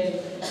byela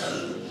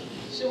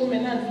xi ku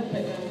mina ni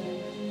hluphekanga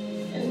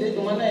endzeni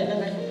n'wana hina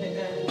nga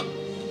hluphekanga.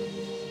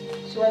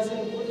 She was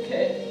in good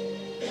care.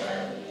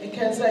 I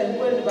khensa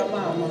hinkwenu va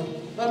mama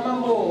va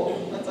mamo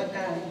na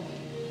Tsakani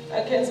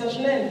a khensa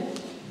swinene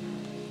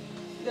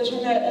leswi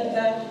nga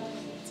endla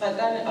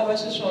Tsakani a va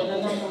xiswona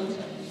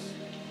namuntlha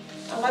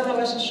a nga ta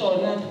va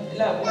xiswona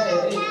laha ku nga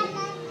heriki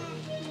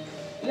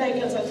na hi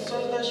khensa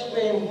tintswalo ta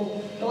Xikwembu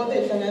loko ti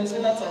hi hlanganise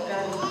na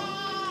Tsakani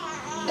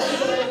a ti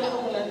vula eka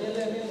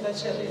vulandzeleri va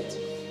charity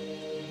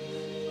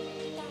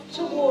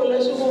xi vula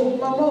xi ku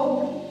mamo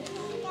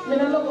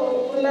mina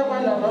loko ku ri na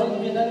vanhu around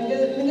mina ni nge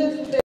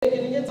hlupheki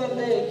ni nge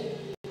tsandzeki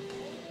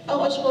a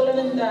wa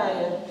xikolweni ni ta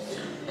ya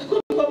a ku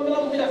ni kombela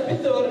mi ya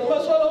Pitori ma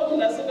swa loko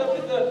munhu a suka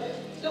Pitori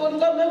se ku ni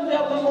kombela mi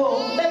ya mamo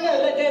ta nga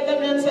heleketa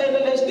mi ya ni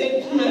sayinela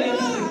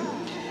statement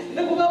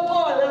ni ku va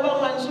kona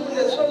van'wani swi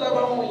vule swo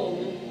lava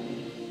n'wina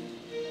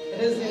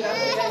reason a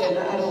ku ka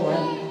yena a ri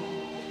one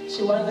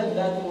she wanted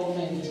that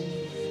moment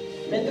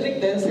matric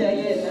dance ya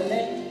yena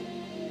ne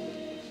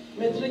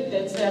matric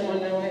dance ya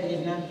n'wana wa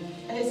hina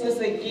a yi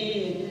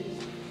sasekile.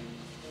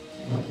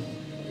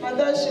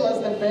 Mother, she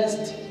was the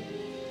best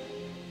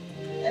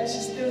and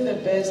she's still the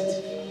best.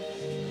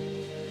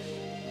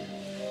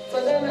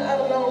 Tsakani a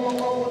ri na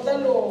makwakota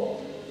lowu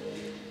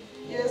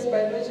yes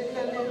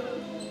biologically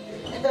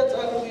i ta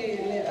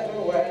tswariwile a ri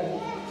one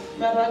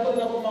mara a ku ri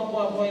na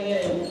vamakwavo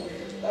yena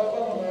lava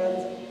va n'wi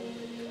rhandza.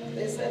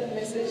 They sent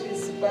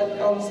messages but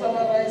I will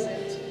summarize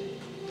it.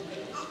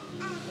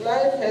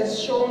 Life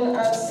has shown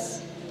us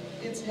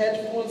its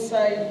hateful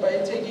side by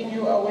taking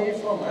you away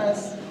from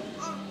us.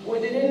 We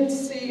didn't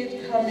see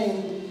it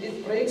coming.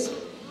 It breaks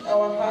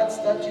our hearts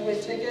that you were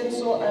taken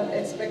so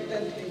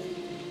unexpectedly.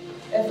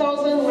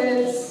 1,000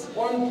 words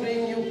won't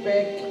bring you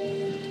back,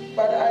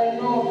 but I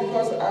know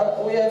because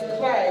we have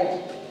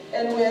cried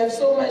and we have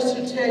so much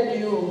to tell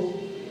you,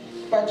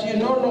 but you're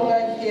no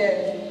longer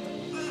here.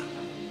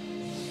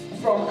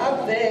 From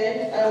up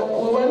there,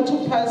 we want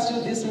to pass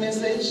you this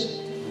message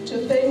to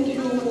thank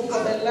you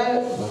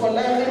for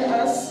loving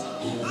us,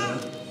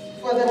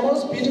 for the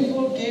most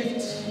beautiful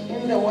gift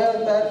in the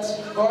world that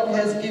God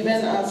has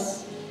given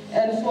us.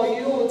 And for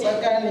you,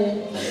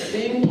 Tsakani,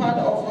 being part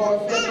of our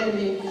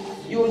family,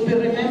 you will be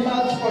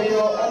remembered for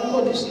your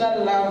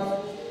unconditional love,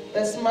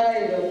 the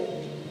smile,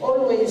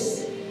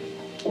 always.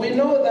 We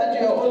know that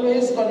you are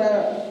always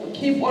gonna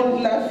keep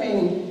on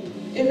laughing,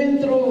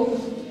 even though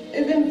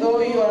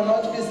you are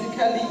not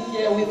physically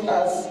here with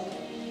us.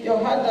 Your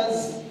heart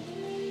does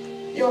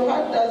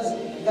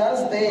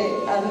there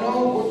are no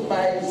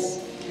goodbyes,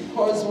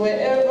 because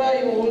wherever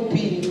you will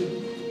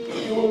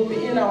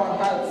be in our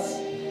hearts.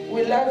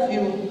 We love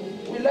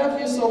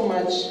you so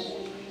much.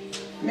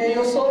 May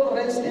your soul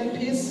rest in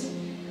peace,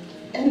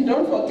 and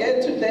don't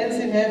forget to dance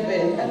in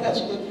heaven.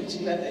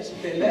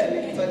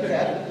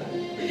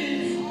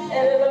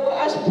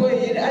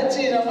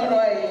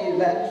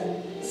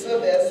 So So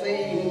they are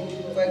saying,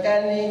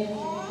 Tsakani,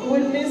 we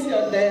will miss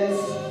your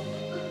dance.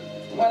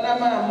 Mwana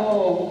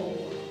mamo,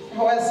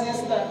 our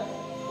sister,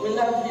 we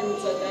love you,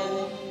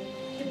 Tsakani.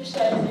 Keep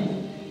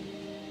shining.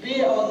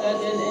 Be our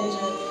guardian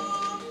angel.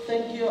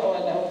 Thank you, our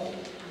love.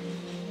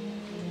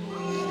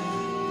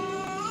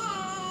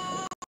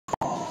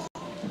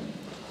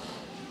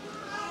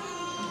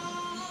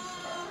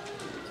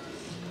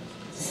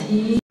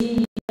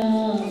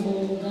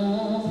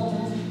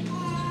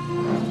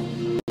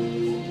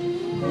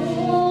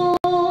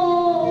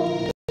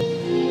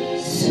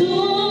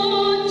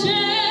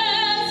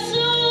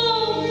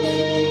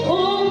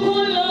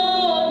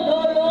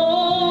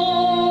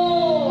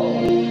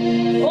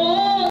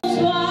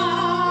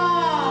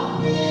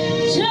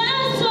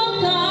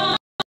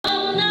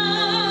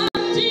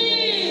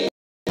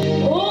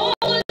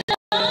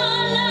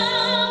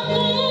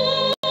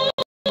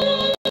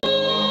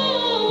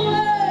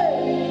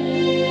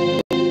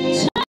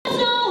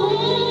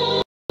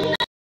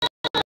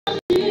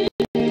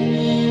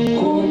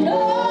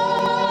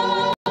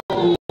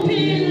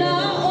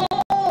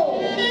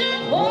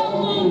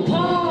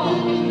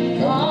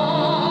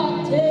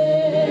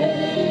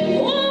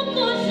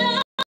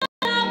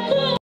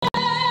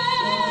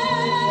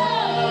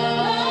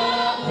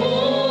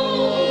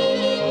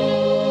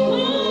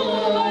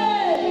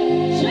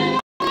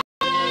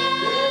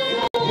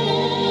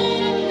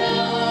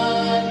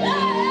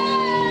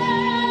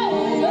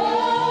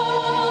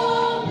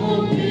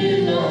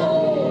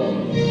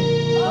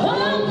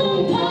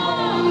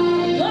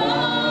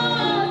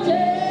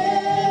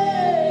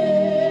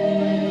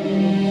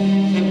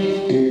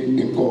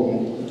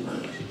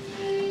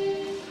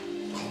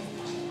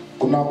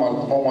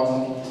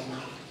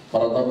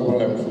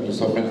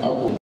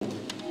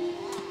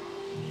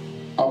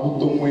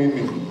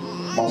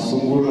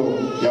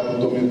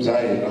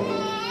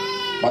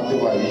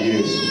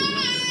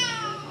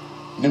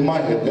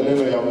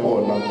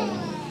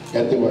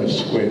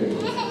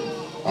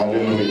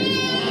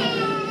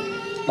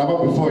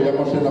 Before you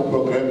have a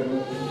program,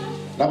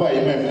 Naba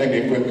even like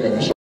a quick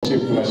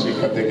ship for a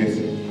shake at the gate.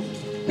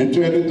 Into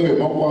a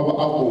mop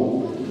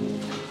apple.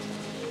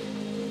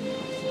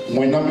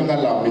 When I'm in a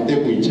lab, we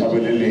take each other.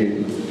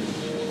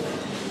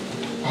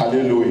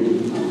 Hallelujah.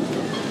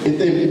 It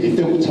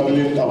would have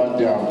lived about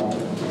down.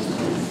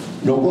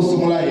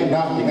 Locosumula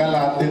enough in a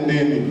Latin.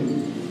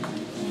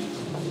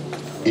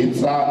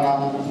 It's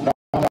Anna,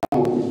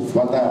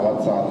 what I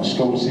was on,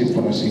 ship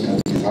for a shake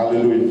at the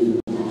hallelujah.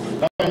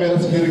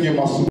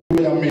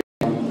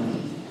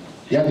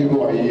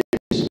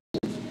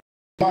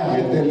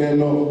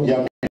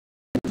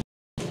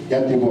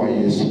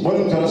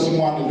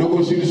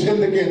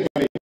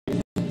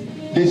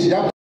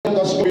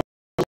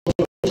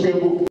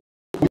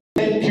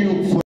 Thank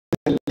you for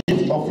the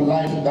gift of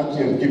life that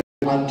you have given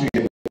unto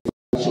you.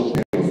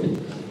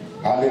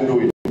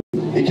 Hallelujah.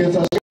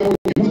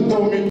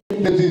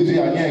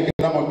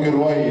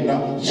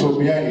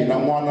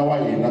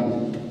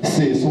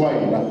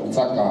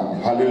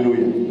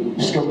 Hallelujah.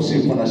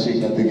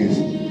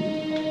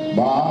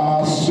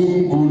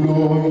 Masungulo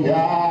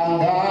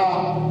yanga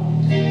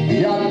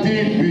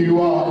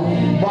yatibiwa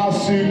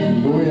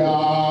masungulo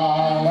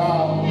yanga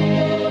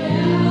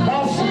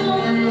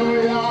masungulo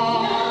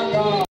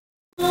yanga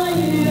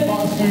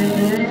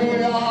masungulo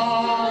yanga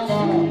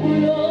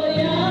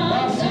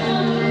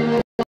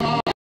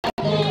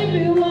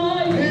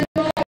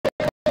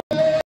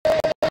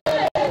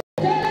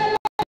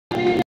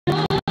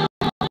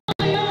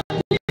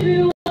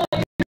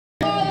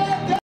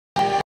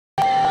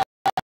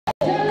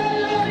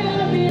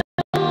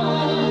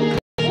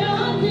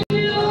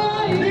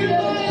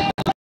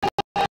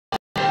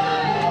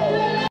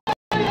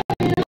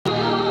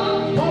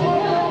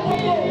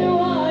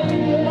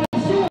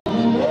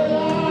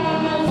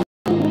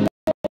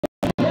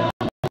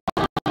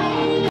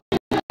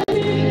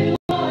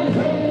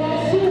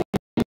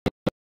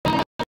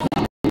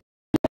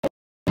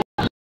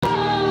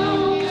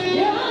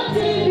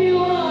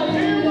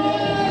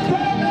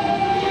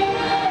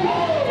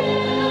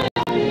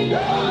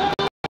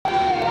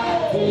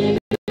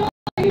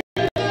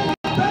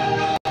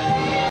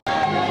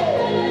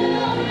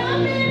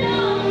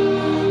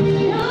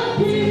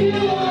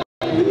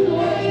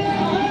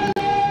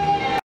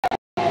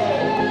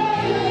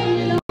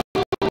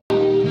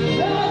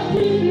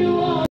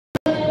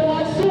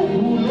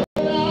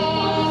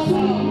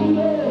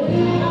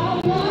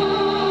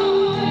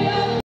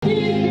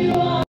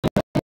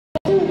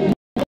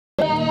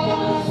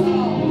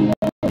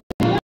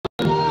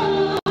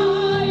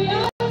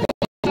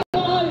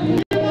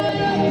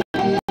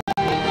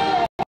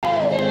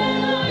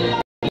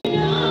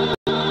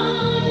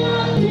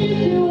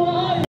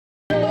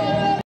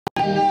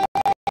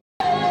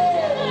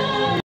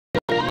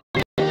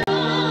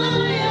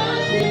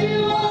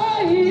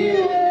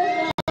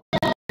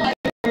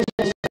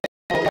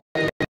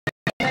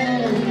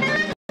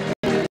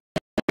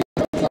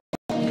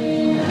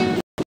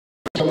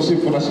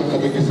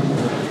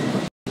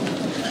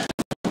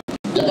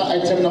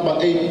Item number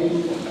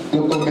 8,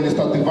 local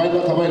minister divide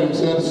what have I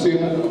sing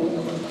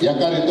ya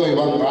ka rito hi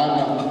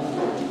vanghana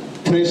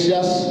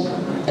Precious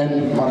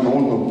and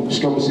Manono.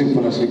 Xikwembu xi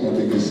pfuna xi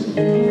katekisi.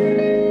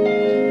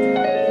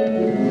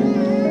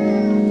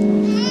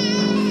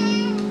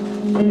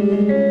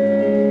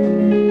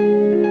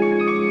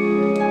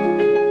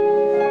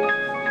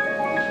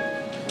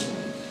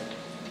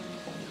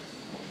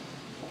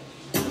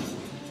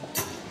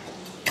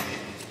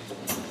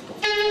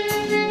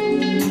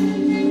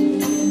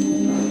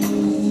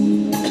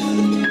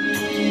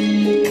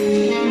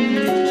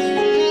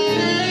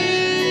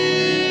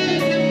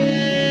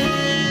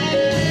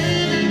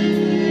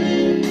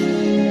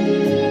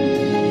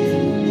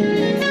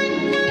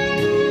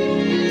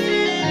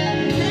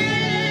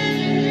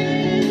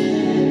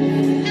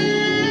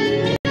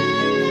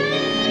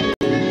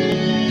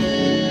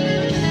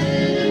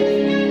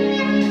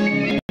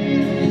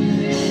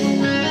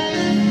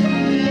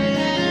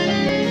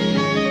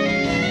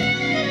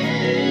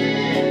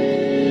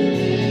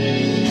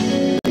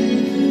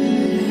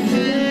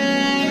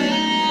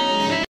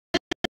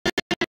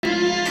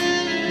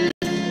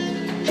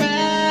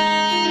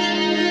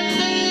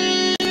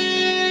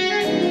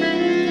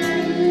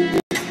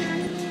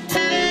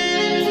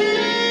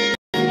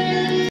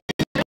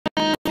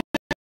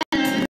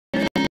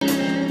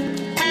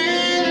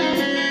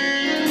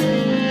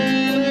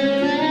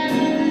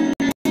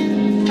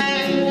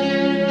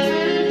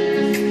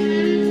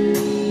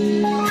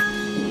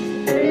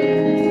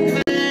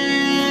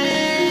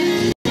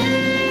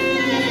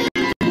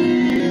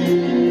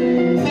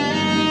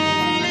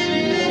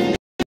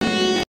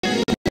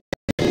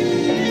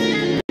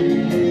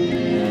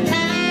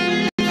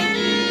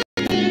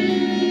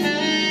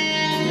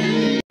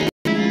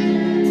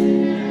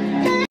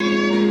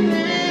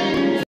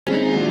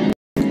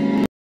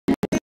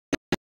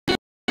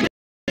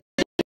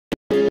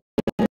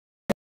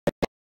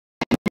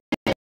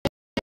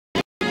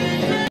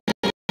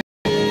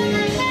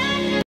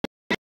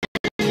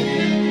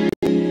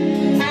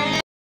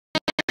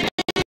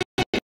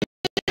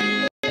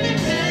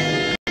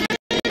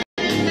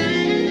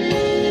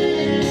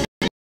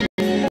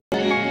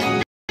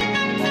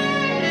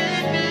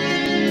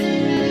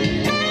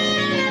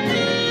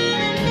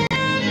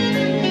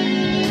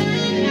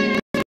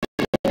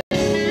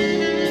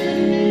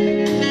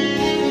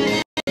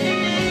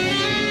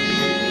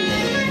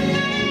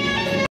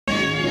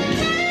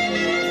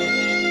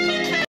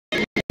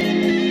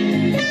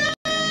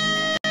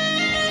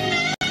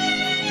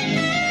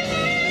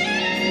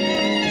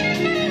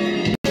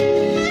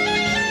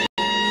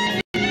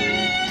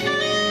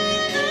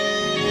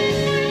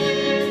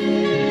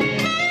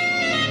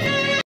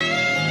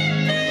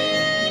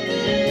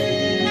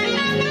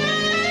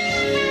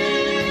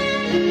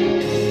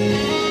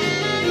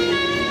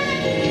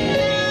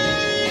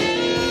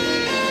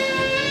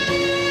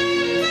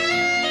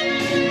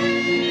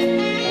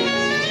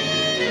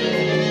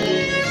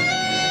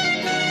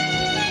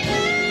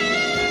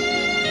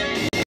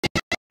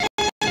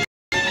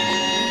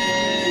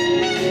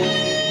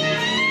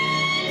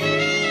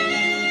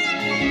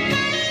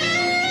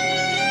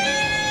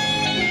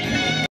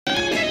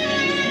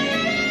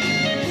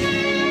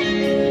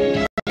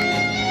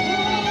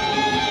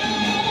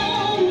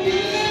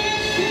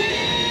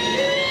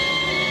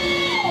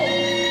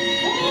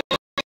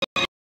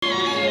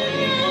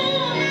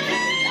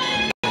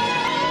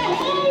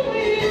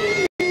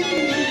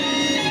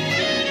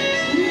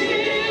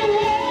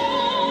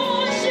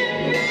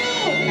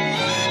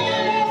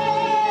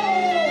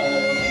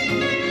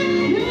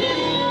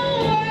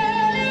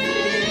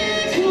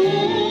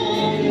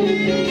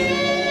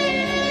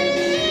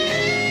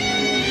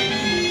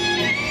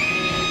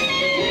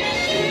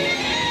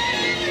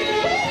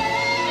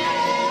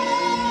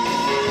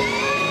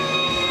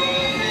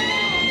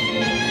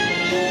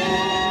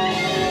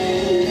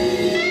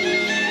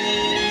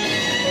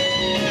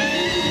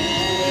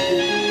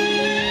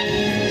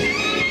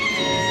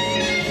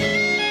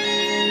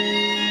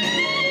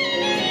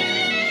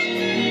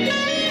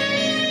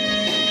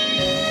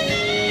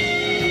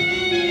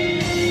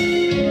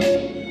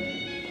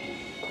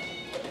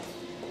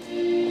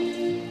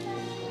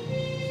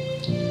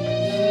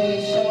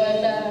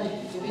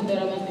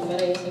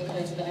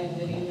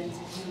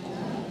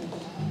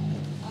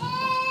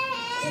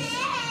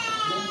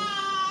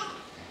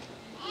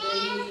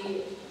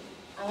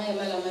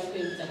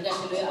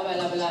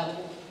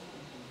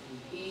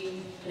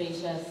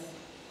 Precious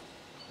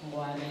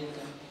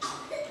Ngwareka.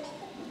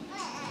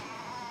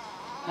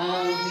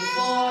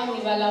 Before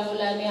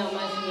nivalavula ni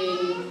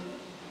amahlweni,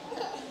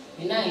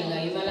 hina hi nga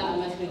yimela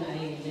amahlweni a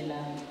hi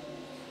helelanga.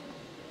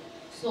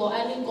 So a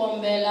ni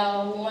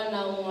kombela un'wana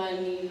na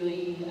un'wana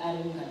loyi a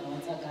ri munghana wa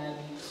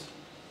Tsakani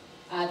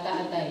a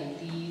ta hi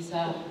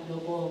tiyisa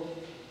loko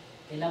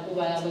hi lava ku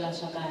vulavula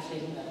swa kahle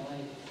hi munghana wa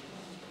hina.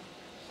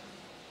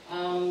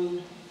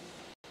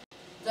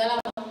 Ndza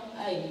lava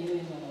a hi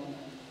yimi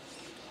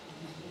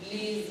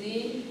Lizzy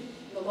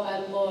loko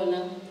a ri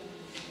kona,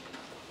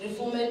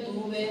 Rifume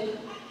Dube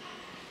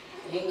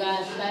hi nga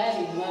hlaya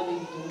hi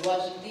mavito wa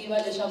swi tiva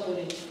leswaku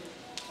ri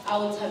a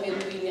wu tshame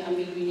kwini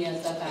embilwini ya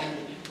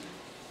Tsakani.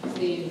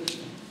 Se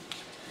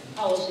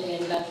a ho swi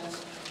endla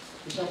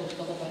leswaku swi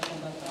ta kota ku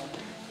famba kahle.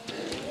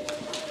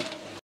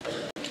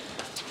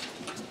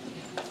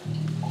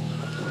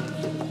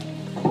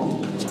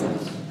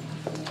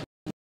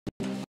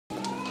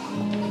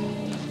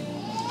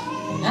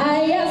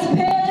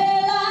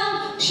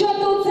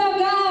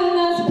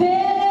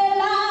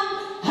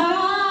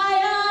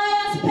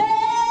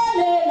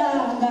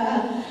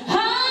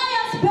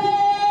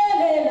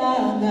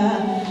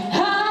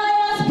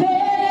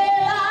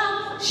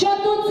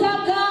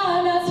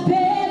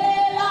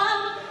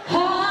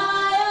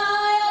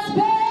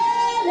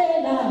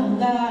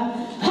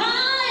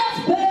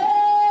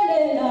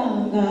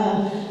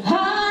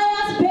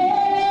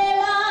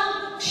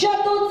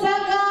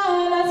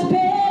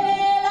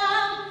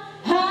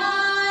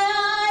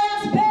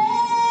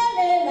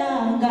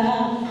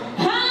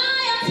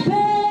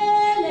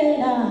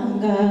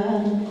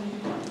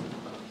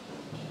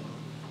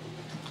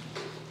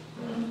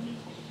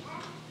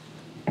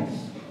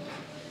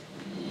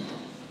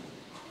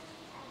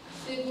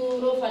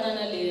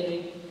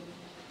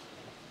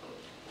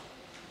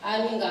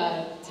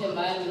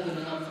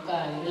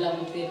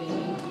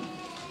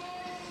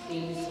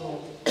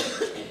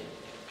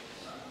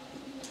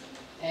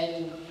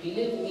 And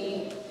believe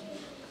me,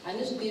 I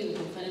just feel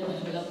to find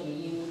out for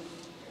you.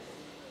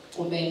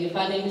 Kumbe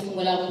ngifane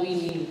ngisungula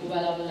kwini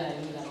kubalabula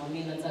ngama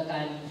mina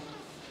Tsakani.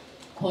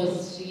 Cause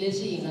swile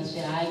swi nga swi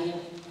hanya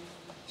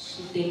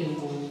swi tele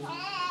ngopfu.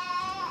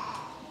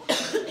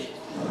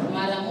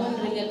 Mara mo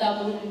ringeta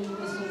ku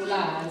sungula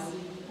hansi.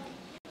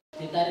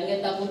 Ni ta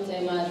ringeta ku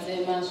tsema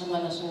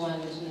swin'wana na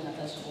swin'wana leswi ni nga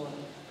ta swi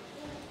vona.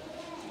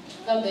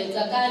 Kambe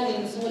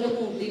Tsakani sungule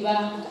ku tiva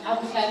a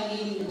ku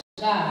hlangini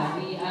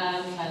hari a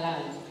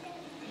Tlhalala.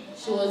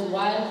 She was 1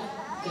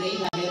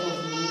 grade ahead of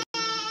me.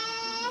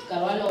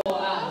 Karwalo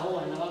a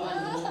wana va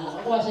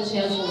vanhu. Ku va sweswi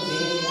ya swo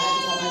vele a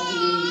tshama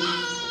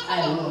a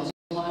hi n'wi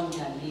wa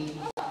amdaleni.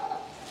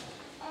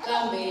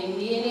 Kambe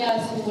ni ya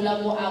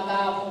sungula ku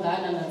aka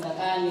munghana na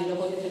Tsakani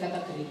loko ni fika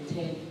ka grade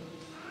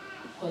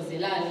 10. Cause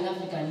laha ni nga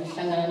fika ni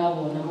hlangana na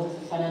vona vo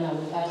fana na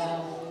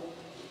Vukarabo,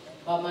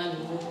 va mani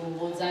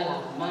vo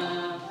Dzalama,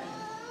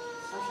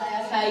 va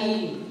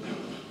hlayahlayile.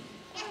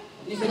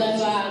 Ni fika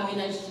ni va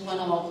mina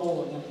xin'wana wa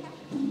kona.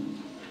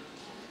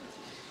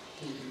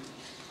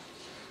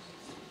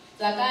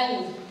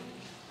 Tsakani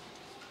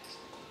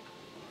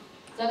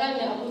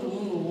a ku ri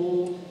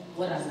munhu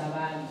wo rhandza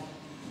vanhu.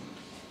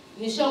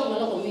 Ni xongo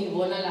na loko mi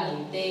vona laha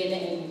hi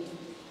tele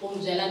ku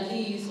mi byela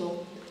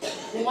ntiyiso.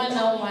 Un'wana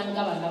na un'wana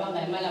ka vanhu lava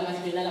nga yima laha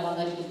mahlweni na lava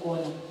nga riki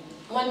kona.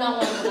 Un'wana na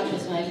un'wana ku na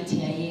personality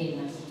ya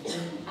yena.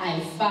 A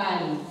hi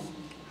fani.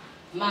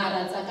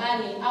 Mara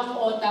Tsakani a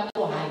kota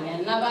ku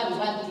hanya na vanhu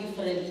va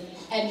different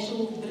and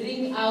to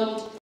bring out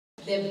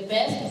the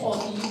best of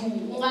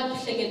you. U nga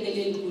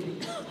hleketeleli ku ri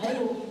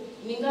hayo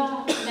ni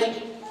nga like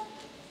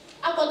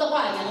a kota ku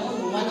hanya na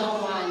munhu un'wana na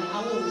un'wana a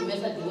n'wi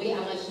humesa the way a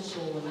nga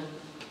xiswona.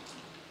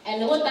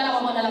 And vo tala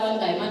va vona lava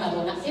nga yima na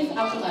vona if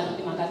a ku nga ri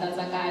timhaka ta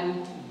Tsakani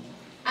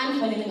a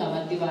ni fanele ni nga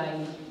va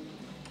tivangi.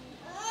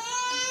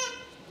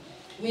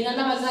 Mina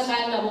na va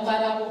Tsakani na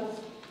Vukarabo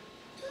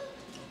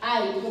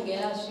a hi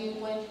phungela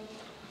swin'we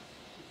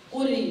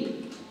ku ri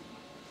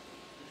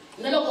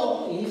na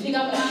loko hi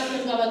fika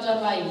mahlweni ka vatswari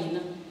va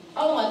hina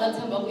a wu nga ta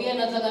tshemba ku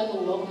yena Tsakani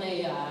u va ku na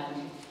ye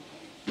hanya.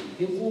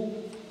 Hi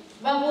ku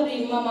va ku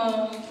ri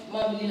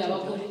Mavulila va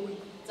ku ri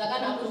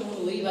Tsakani a ku ri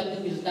munhu wo yiva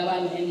timbilu ta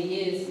vanhu and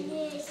yes.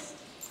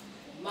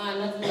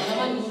 Mana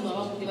vanhu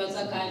va ku tiva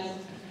Tsakani,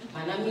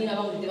 mana mina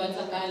va ku tiva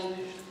Tsakani,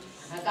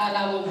 na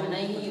Karabo, mana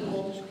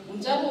Nyiko.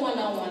 Mutswari un'wana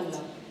na un'wana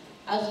laha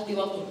a swi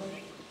tiva ku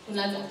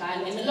na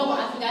Tsakani. And loko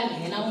a fika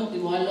nghena muti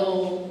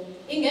walowo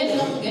i ngheni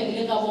ka ku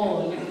nghenile ka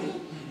vona.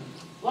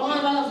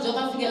 Van'wana va ku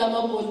joka fikela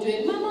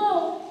mapotweni,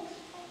 mama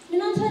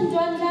mina ndzi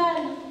twa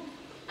ndlala.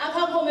 A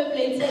kha khome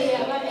plate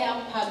ya va ya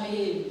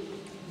phameli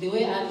the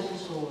way a ri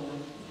swona.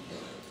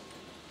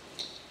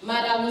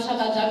 Mara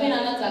vuxaka bya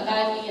mina na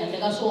Tsakani handle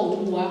ka swo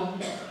huwa,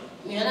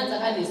 mina na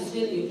Tsakani hi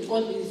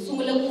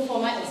sungule ku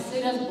forma a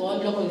serious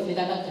bond loko hi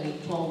fika ka grade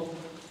 12.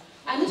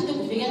 A ni swi tivi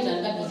ku fika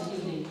njhani ka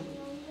grade leyi.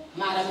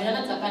 Mara mina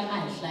na Tsakani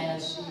a hi hlaya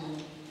swin'we.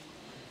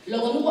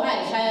 Loko ni ku a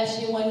hi hlaya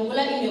xin'we ni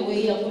vula in a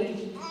way ya ku ri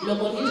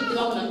loko ni swi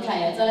tiva ku namuntlha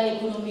hi ya tsala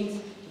economics,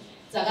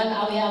 Tsakani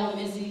a vuya a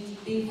kume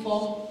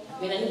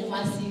 64, mina ni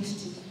kuma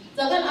 60.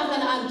 Tsakani a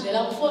fanele a ni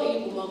byela ku 4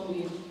 i kuma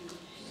kwini.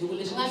 Hi ku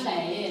leswi nga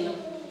hlaya yena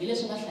hi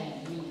leswi nga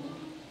hlaya mina.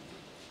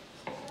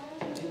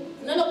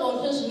 Na loko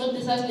sweswi no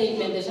tisa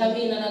statement xa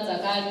mina na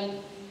Tsakani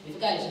hi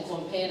fika hi xi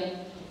compare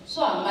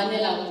swo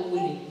hambanela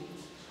kule.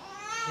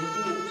 Hi ku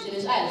swilo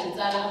leswi a hi swi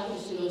tsala a ku ri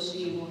swilo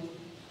swin'we.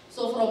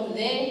 So from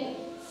there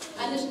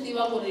a ni swi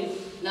tiva ku ri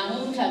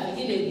namuntlha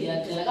vhiki leri hi ya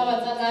tlela ka va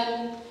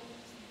Tsakani,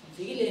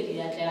 vhiki leri hi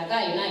ya tlela ka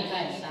hina hi kha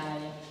hi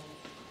hlaya.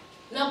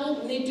 Na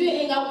ku ni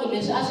twi ingaku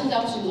leswi a swi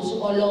endla ku swilo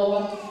swi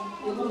olova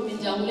hi ku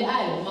mindyangu leyi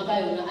a hi huma ka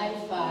yona a yi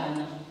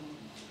fana.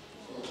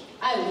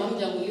 A hi huma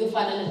mindyangu yo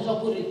fana leswaku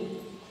ku ri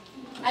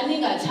a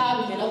ni nga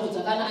chavi mina ku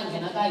Tsakani a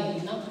nghena ka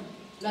hina.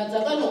 Na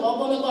Tsakani loko a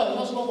vona ka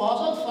hina swi va ku a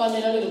swa ku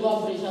fanela loko a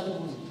operation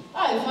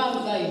a hi fambi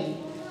ka hina.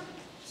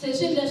 se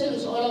swi leswi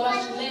swi olova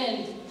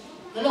swinene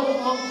na loko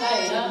kuma ku ka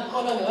hina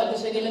olove va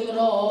tiswekele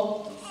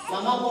miroho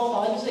mama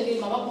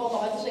koka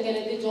va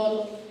tiswekele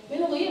titsolo mi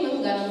loko yi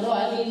munghana miroho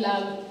a ni yi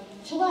lavi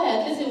swi va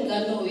hatlisi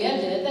munghana lowu ya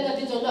dyela teka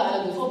titsolo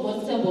hala before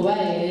bontshembo va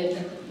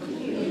heta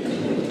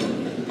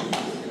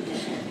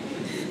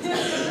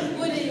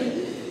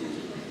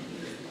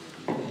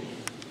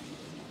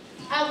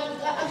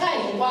aka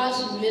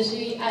hinkwaswo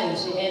leswi a hi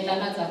swi endla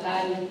na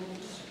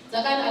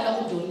Tsakani a ta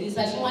ku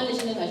dyondzisa xin'wana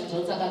lexi ni nga xi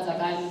dyondzaka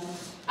Tsakani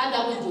a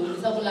ta ku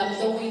dyondzisa ku lava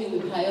vuton'wini we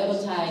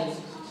prioritize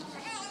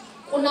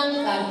ku na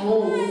nkarhi wo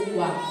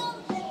huwa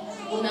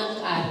ku na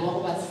nkarhi wa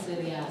ku va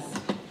serious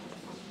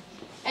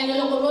ene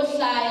loko lo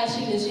hlaya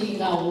swilo leswi hi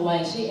nga huwa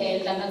hi swi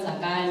endla na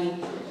Tsakani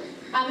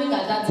a mi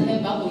nga ta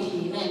tshemba ku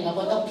hina hi nga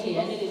kota ku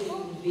tlheya ni le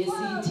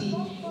tiyunivhesiti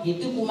hi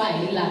tikuma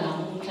hi ri laha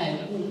namuntlha hi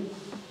ku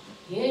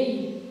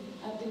heyi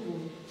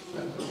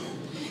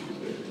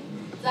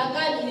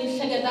Tsakani ni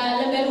hleketa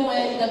lembe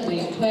rin'wana eka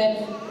grade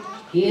 12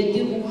 hi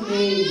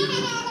hetivukeni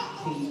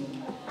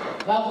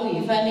va ku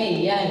hi fane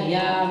hi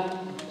ya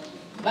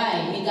va hi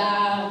nyika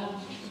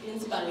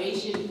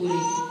inspiration ku ri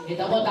hi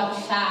ta kota ku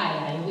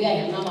hlaya hi vuya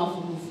hi ri na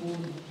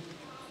mafulufulu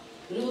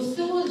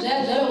vusiku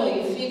byebyo loko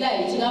hi fika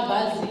hi chika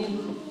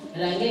bazini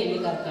rhange hi le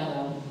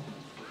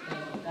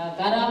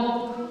kakaramo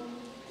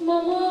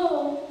mama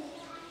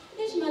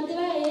lexi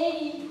mativa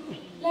heyi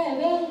laha hi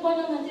veka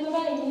kona mativa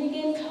va hi nyike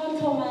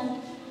ntlhontlho mani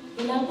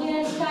hi la ku ya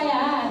hlaya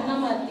ha ha ri na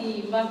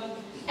matimba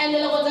ende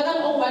loko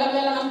Tsakani o ku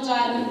vulavulela na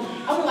mutswari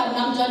a ku nga ri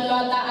na mutswari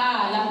loyi a ta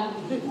ala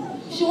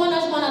xin'wana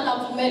na xin'wana a ta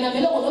pfumela mi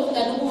loko no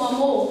fika ni kuma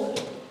mo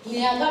ni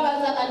ya ka va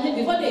Tsakani ni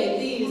before ni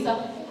hetisa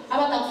a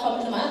va ta ku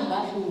fambisa mara va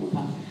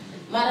hlupha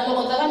mara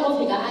loko Tsakani o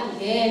fika a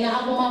nghena a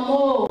kuma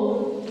mo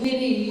ni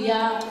ri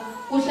ya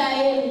ku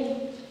hlayeni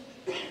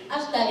a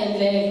swi ta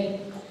endleka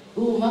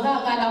hi huma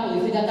ka lavo hi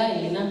fika ka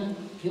hina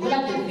hi vula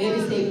the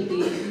very same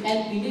thing and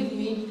believe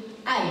me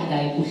a hi nga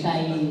hi ku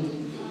hlayeni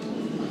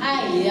a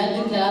hi ya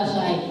tindlela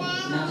swa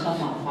hina swa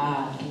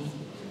mapatu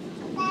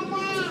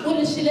ku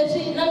ri swilo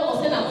leswi na loko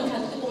se namuntlha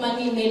ni tikuma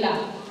ni yime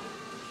laha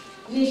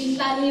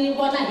ni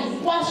vona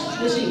hinkwaswo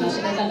leswi hi nga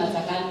swi endla na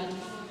Tsakani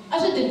a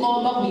swi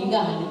tikomba ku yi nga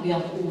hanyi ku ya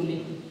kule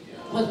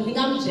because ni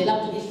nga mi byela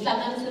ku hi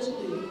hlanganise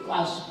swilo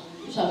hinkwaswo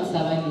swa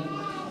misava leyi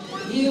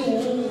hi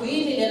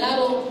huwini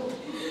lelaro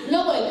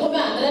loko hi khome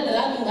 100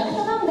 rand mi nga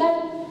hlaka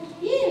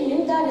yini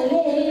nkarhi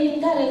leyi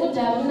nkarhi ku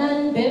dya na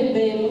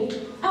bembemu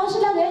a wu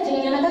swi lavi hi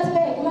jikanyana ka sipe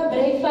hi kuma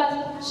breakfast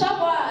swa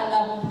kwala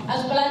a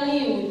swi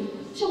pulaniwi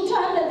xiku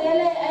 200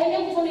 yeleyo a yi nge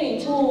pfuni hi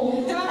nchumu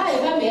a hi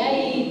fambi ya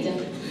yi dya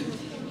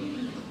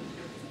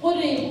ku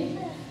ri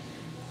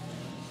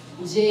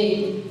njhe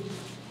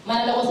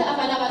mara loko se a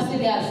fane a va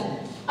serious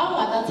a wu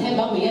nga ta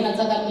tshemba ku yena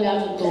Tsakani ku ya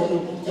mutolo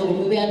loko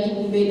mi vuya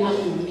tikumbeni a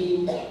mi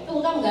humini i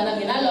ku ka munghana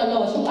mina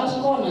loloho swi a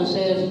swi kona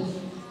sweswo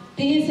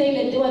tiyisei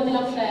letiwa ti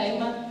la ku hlaya hi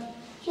mati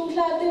swi ku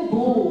hlaya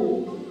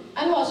tibuku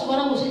a ni wa swi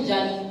vona ku swi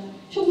njhani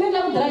swi ku mi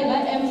endla ku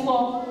driver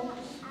M4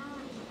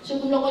 swi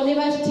ku loko ni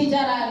va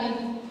xithicarani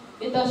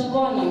mi ta swi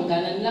vona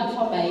munghana ni la ku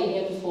famba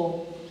hi M4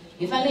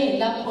 hi fanele hi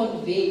la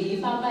convey hi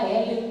famba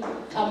hele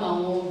ka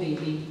Mangombe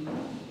leyi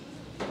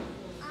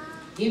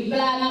hi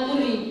plana ku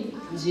ri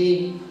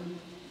njhe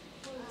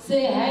se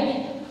hayi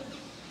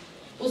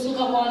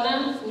kusuka kona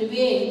ni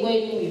vuye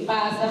hinkwenu hi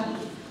pasa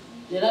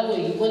lero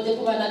hi kote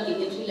ku va na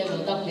ti-entry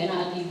level ta ku nghena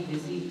a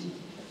tiyunivhesiti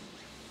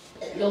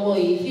loko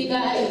hi fika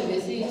a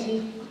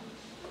yunivhesiti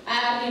a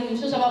ri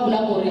swo swa va vula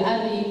ku ri a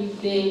ri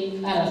le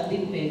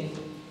Rustenburg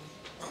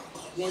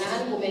mina a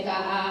ni kumeka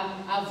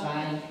a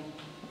Vayi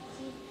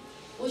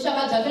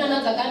vuxaka bya mina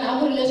na Tsakani a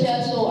ku ri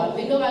leswiya swo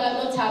hambi no vala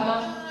no tshama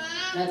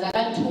na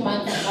Tsakani 2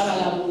 months a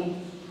vulavuli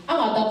a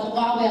nga ta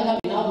pfuka a vuya ka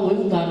mina a ku we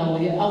munghana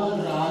weye a wu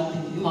ni rhandzi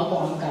hi mhaka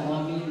wa munghana wa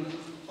mina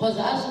because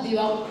a swi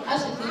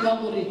tiva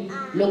ku ri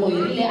loko hi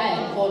ri le a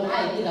hi kona a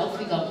hi tirha ku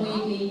fika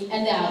kwini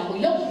ende ha ku hi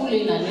le ku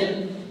kuleni a ni ri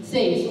se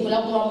hi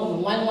sungula ku va munhu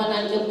un'wana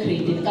a ni le ku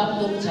create-ni ka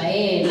vutomi bya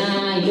yena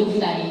hi le ku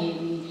hlayeni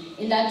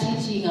in that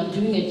teaching I'm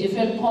doing a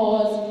different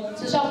course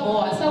se swa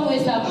boha somewhere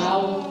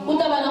somehow ku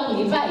ta va na ku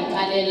hi pfa hi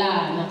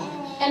kalelana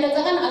ende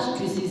Tsakani a swi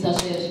twisisa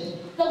sweswo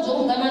loko byo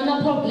ku ngana na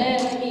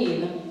problem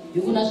mina hi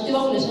ku na swi tiva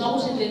ku leswi nga ku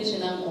swi endleni swi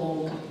na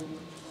nkoka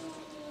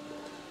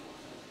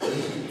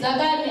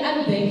Tsakani a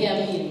ri bank ya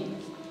mina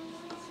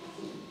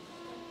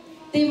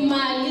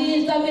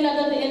timali ta mina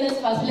ta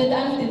ti-NSFAS leti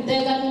a ni ti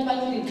teka ni va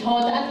ni ti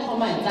tlhota a ti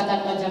khoma hi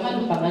Tsakani majamani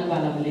mi banga ni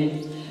vulavuleni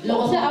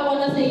loko se a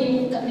vona se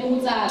ni n'wi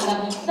tsaka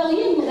so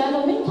yini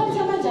munghana mi ni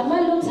khomisa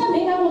majamani loko se mi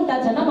nga ku ni ta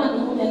dya na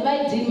manhunu ni va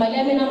yi dyini mali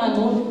ya mina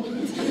manhunu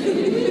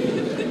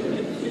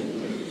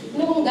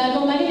ni ku munghana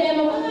mali leyi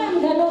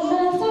munghana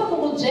mara se ku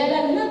byela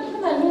mina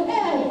manhunu a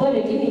hi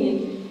borhekini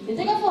yini hi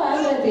teka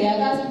 400 hi ya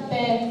ka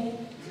spare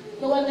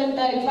loko ni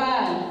ta yi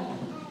pfala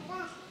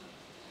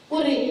ku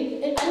ri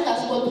a ni nga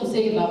swi koti ku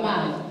seyivha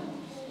mali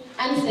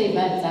a ni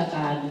seyivha hi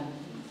Tsakani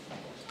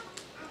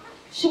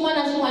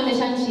xin'wana na xin'wana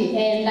lexi a ni xi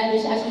endla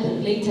lexi a xi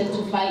related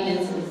to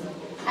finances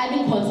a ni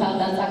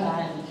consulta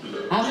Tsakani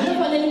hambi ni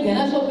fanele ni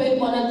nghena xopeni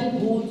vona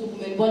tibutsu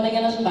kumbe ni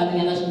vonanyana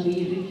swibalanyana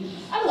swimbirhi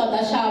a ni nga ta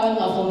xava ni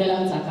nga fonela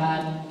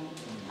Tsakani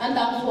a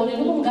anda phone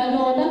loko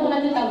mngano ta vona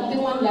tintangu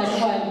tin'wana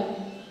laha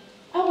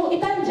aku i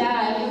ta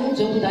njhani n'wi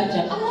bye ku ta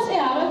njhani a nga se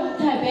hava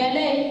type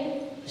yaleyo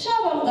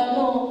xava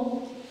mngano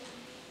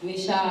mi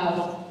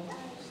xava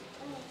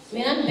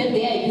mina ni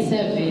birthday ya hi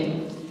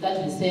 7 ta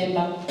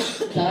December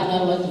Tsakani a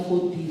ri wa ti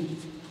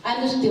 14 a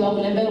ni swi tiva ku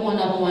lembe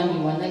rin'wana na rin'wana hi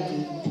wa na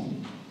gift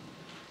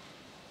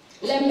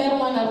lembe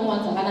rin'wana na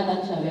rin'wana Tsakani a ta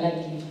ni xavela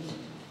gift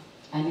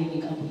a ni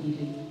nyika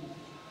vuyile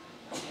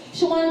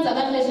xin'wana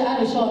Tsakani lexi a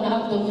ri xona a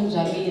vuton'wini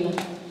bya mina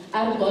a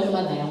ri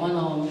godmother ya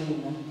n'wana wa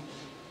mina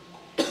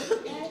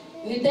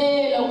ni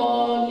te loko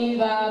ni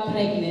va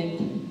pregnant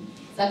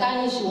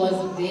Tsakani she was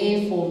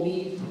there for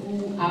me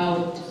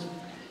throughout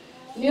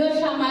ni yo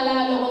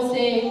hlamala loko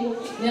se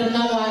ni ri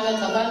na n'wana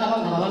Tsakani na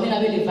vanghana va mina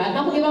ve le vhani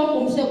na ku i va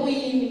kumise ku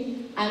yini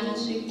a ni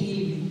swi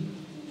tivi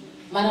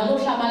mara no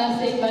hlamala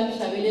se va ni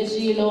xavele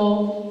swilo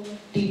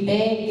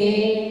tibege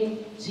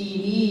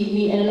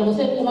swiyini ene loko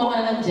se kuma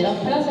n'wana na ni byela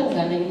ku phela se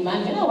munghana i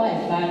mani mina wa hi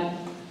fani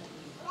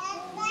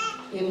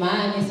i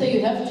mani so you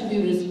have to be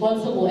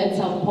responsible at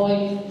some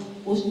point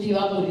u swi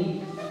tiva ku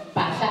ri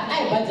mpahla a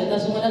hi budgeta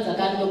swin'wana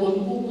Tsakani loko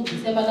ni ku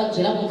December ta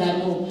byela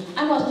munghano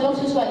a nga swi tiva ku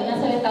sweswiwa hi na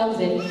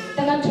 7,000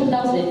 teka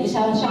 2,000 i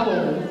xava swa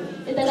wena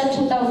i teka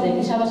 2,000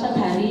 i xava swa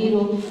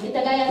thariro i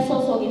teka ya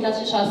soso i na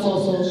swi swa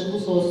soso swi ku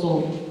soso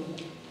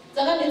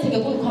Tsakani ni tshike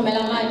ku ni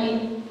khomela mali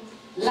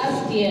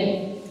last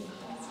year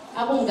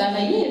a ku munghana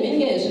yini mi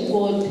nge he swi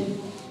koti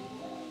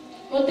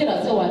no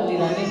tirha se wa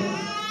tirha ni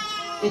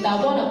i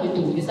ta vona ku ti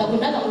humisa ku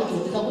na ta ku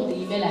dyondzisa ku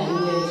tiyimela hi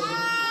wexe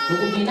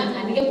loko mina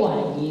a ni nge ku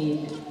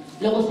hanyeli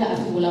loko se a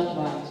sungula ku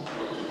vabya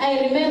I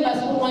remember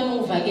siku rin'wana ni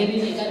n'wi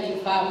vhakerile eka leyi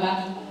famba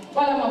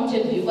kwala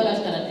Mamuchevi kwala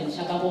xitarateni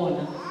xa ka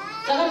vona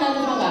Tsakani na ni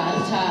fanga ha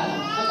ri chava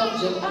a ta ku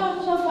byela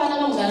swa fana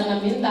ka munghana na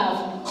mi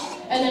ntafu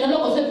ene na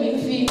loko se mi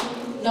ni fika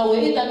na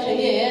wehe i ta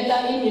tlhela yi heta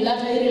yi ni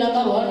lahla yi rila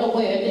nkarhi wa loko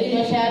heta yi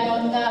ya hlaya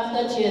na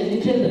after cheers yi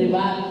tlhela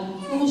rivala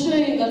ni ku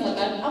swi ka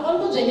Tsakani a nga ni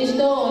ku byeli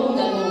xitori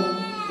munghano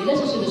hi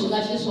leswi swilo swi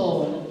nga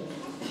xiswona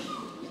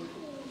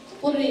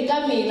ku ri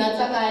ka mina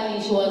Tsakani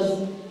she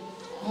was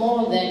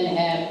more than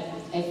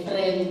a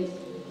friend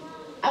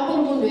a ku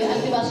ri munhu loyi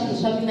a tiva swilo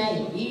swa mina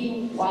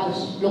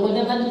hinkwaswo loko ni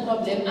ri na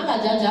ti-problem a nga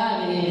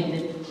jajani ende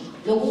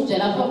loko u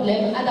byela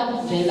problem a ta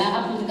ku byela a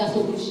ku nyika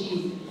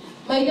solution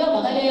maybe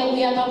mhaka leyo u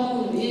ya ka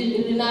munhu i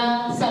ri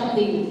na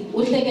something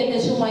u hlekete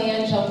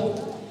swin'wanyana swa ku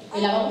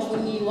i lava ku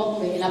pfuniwa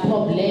kumbe i na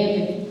problem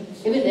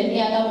ivi then i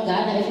ya ka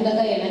munghana i fika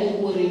ka yena i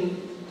ku ri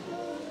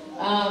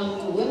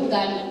we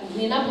munghana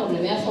ni na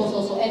problem ya so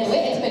and we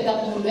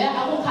expecta ku munhu loyi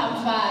a ku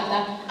comforta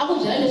a ku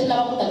byela leswi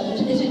lava ku ta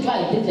leswi twa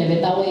hi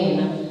tindleve ta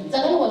wena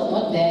Tsakani was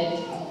not that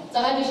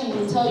Tsakani she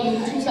will tell you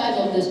 2 sides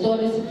of the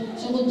stories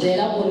swi ku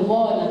byela ku ri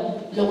vona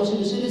loko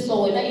swilo swi ri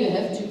so wena you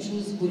have to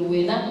choose ku ri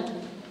wena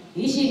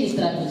hi xihi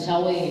strategy xa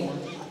wena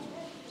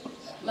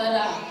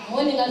mara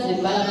mo ni nga ze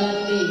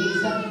vulavula ni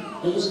lehisa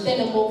loko swi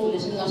tele ngopfu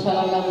leswi ni nga swi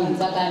vulavulaka hi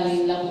Tsakani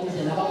lava ku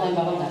byela van'wani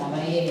va vanghana va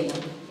yena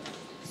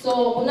so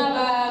ku na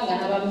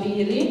vanghana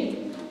vambirhi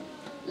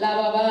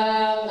lava va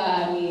nga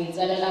ni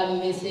tsalela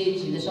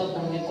meseji leswaku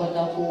ni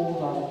kota ku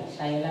va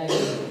hlayela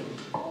yona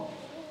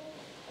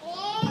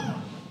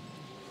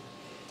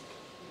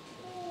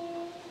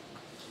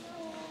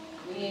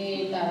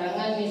ni ta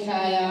rhanga ni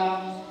hlaya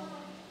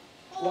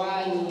wa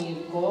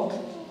Nyiko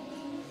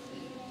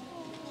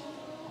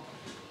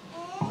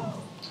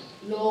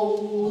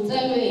lowu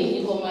tsariwe hi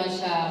Nyiko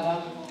Mashava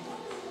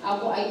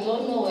aku I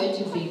don't know where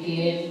to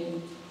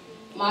begin.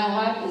 My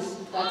heart is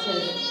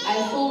scattered. I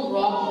feel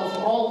robbed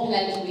of all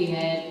plans we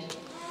had.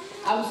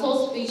 I'm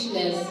so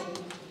speechless.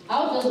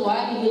 How does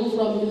one heal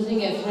from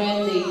losing a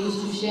friend they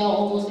used to share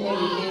almost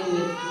everything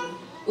with?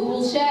 We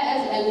will share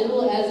as a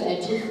little as a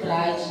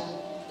toothbrush.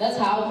 That's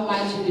how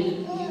much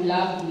you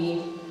love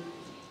me.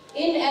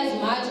 In as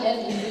much as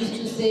you used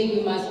to say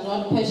we must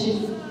not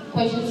question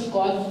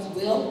God's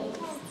will,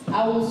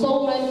 I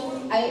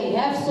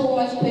have so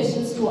much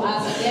questions to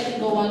ask, yet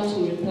no one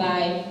to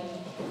reply.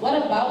 What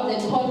about the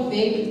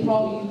convey you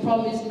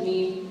promised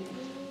me?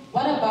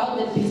 What about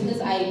the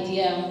business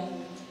idea?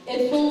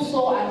 It feels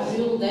so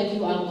unreal that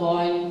you are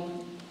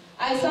gone.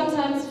 I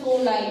sometimes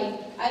feel like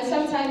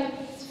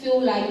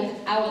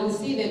I will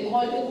receive a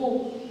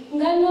call.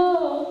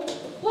 Ngano,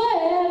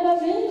 whatever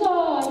been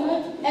gone.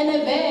 And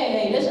a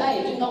very let's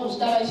I think I was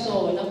start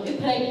so and I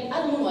pray. I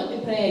don't know what to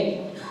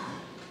pray.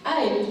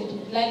 I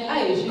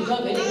should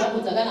drop any up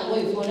with Tsakani go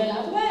for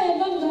like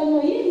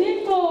whatever you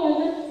been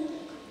gone.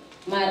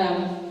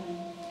 Madam,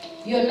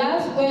 your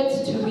last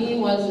words to me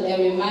was a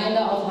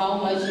reminder of how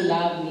much you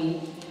love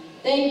me.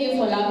 Thank you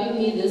for loving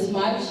me this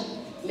much.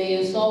 May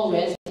your soul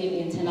rest in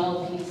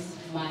eternal peace,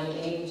 my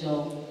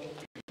angel.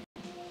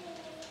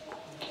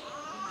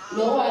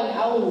 No one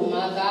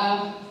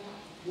awumaka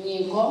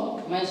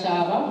Nyiko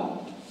Mashava.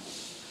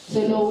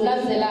 So no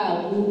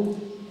ulandzelaku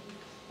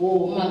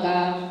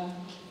umaka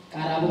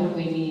Karabo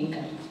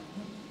Kwenika.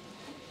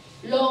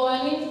 Lo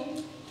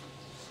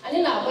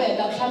ani na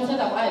kweta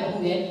kuhlamusela ku ayi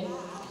phungela.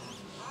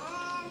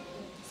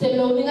 Se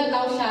lo ni nga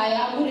ta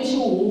hlaya ku ri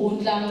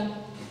xihundla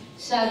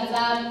xa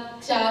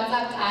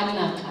Tsakani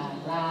na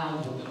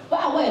Karabo. va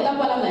heta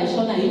kwala na hi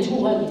xona hi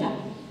chuva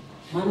njhani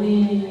mami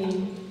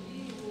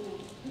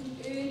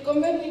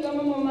Kombe nyika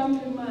mama mali.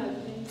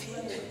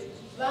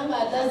 va nga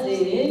ta ze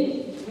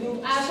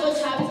a swo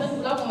chavisa ku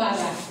vula ku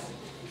mara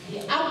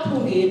a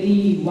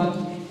phungeriwa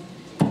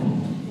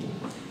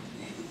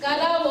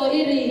karabo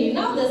i ri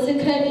now the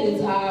secret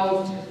is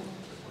out.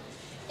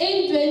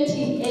 In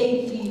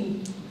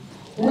 2018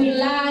 we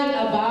lied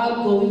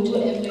about going to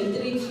a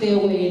matric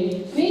farewell.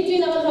 Mi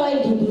twile va kha va yi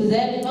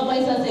duduzela va va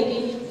yi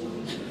sasekile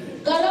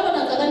karabo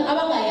na Tsakani a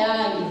va nga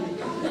yangi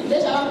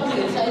leswi a va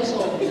phungerisa hi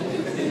swona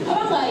a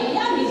va nga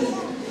yangi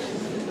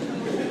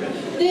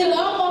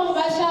tirhoko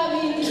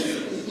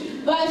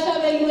va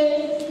xaveliwe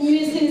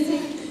misisi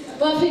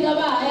va fika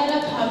va hayela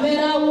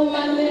khamera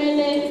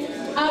wumanene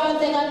a va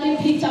teka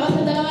ti-picture va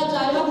sendela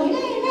vatswari va ku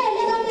le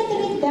ka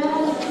matric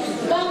dala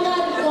va nga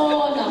ri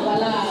kona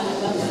kwalano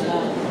va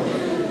kulana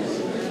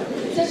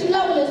se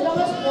swilavu leswi va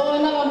nga swi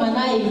vona va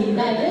mhana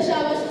hina hi leswi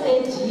a va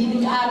stagini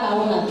ka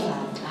rawu na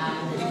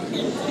Tsakani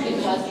it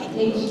was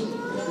staged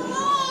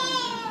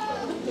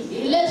hi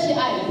leswi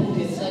a hi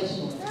phungerisa hi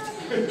swona.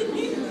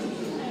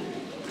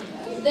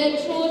 The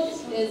truth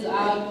is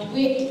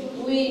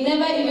we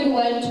never even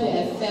went to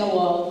a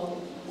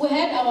farewell. We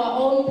had our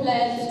own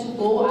plans to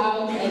go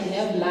out and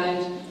have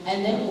lunch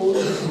and then go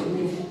to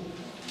school.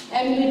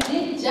 And we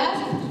did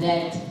just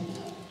that.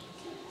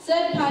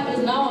 Sad part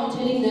is now I'm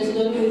telling the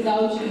story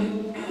without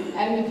you,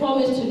 and we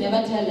promised to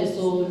never tell a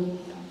soul.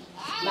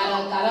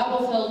 Mara Karabo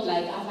felt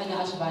like afanya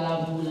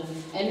ashbalabula.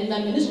 And in the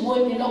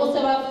ministry in the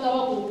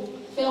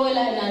farewell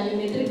and the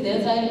matric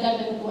dancer I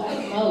can't go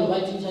out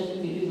what you try to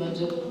believe on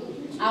joke.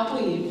 I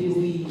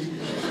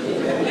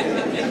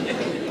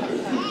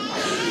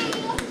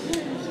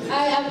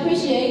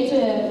appreciate to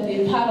have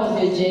been part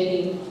of your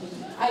journey.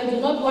 I do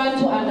not want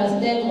to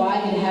understand why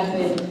it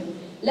happened.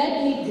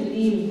 Let me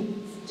grieve.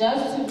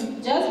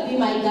 Just be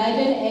my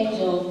guardian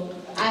angel.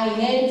 I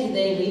hate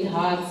they read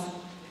hearts.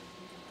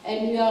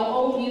 And you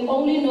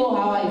only know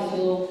how I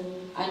feel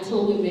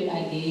until we meet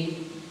again.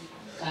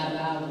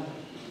 Karabo.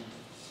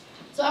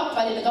 So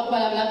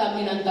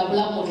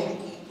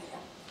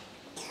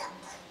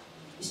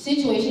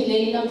situation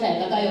leyi na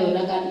mhlaka ka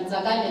yona ka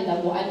Tsakani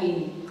ta ku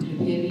ani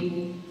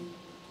preparing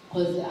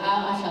because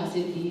a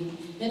hlamusekile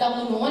ni ta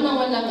munhu un'wana na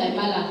un'wana nga hi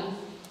mala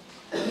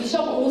hi xo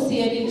ku n'wi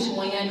siyerile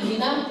xin'wanyana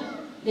mina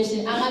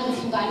leswi a nga ni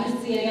tshuka a ni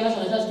siyelekela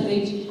swona swa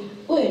straight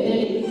u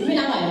hetelele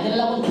mina a nga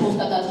hetelela ku ni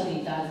posta ka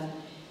status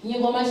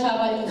nyingo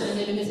maxava i n'wi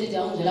sendele message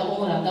a n'wi byela ku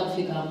n'wi rhandza ku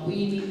fika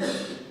kwini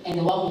and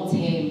wa n'wi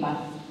tshemba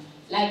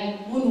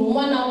like munhu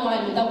un'wana na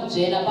un'wana mi ta ku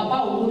byela papa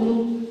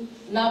hulu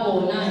na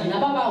bona hina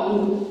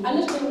vavahulu a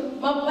ni swi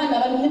vanhu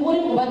lava ni vuri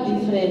ku va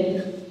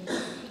different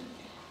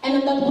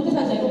and ta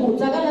vutisa njhani ku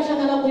Tsakani a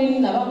hlangana kwini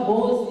na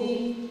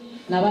vabosi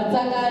na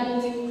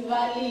Vatsakani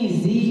va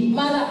Lizzy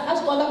mara a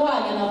swi kota ku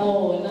hanya na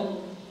vona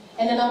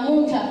ene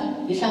namuntlha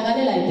hi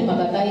hlanganela hi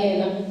timhaka ta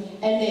yena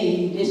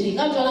ene leswi hi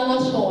nga twanana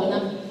swona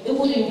i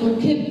ku ri to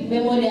keep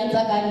memory ya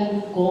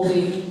Tsakani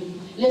going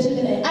leswi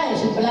a hi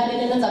swi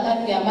pulanile na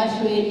Tsakani ku ya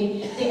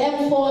mahlweni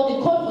ti-M4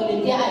 ti-code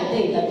volunteer a hi te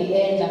hi ta ti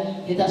endla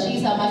hi ta swi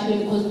yisa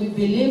mahlweni because we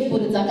believe ku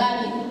ri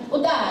Tsakani u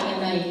ta hanya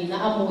na hina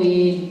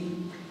amoyeni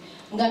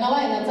munghana wa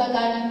hina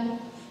Tsakani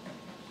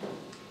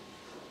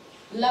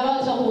lava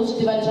leswaku u swi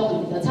tiva leswaku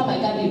hi ta tshama hi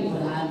karhi hi ku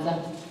rhandza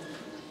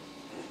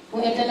u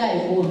etlela hi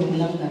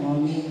kurhula munghana wa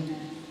mina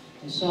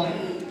hi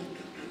swona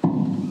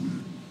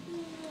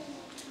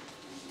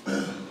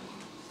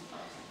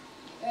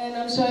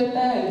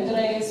Namshoita hi vito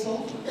ra Yesu.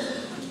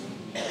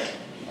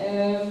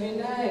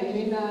 Mina hi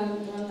mina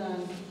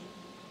ntwanano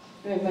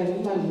va hi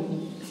malume.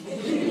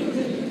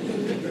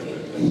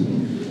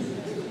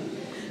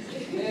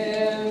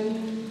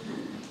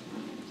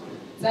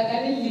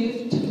 Tsakani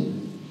lived,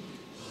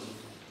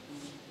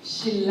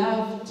 she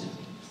loved,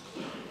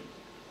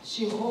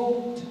 she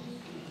hoped,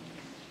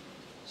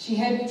 she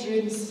had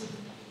dreams,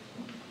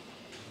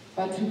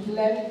 but we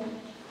planned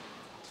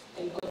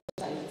and got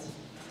sight.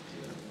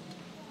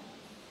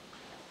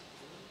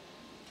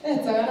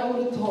 Tsakani a ku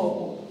ri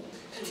thoko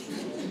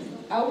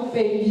a ku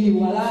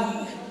pengiwa la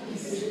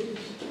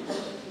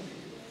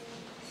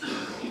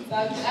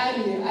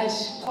Tsakani a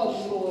xi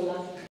controla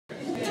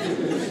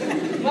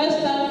va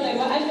swi tala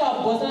na a xi va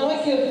bosa na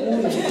vakhegula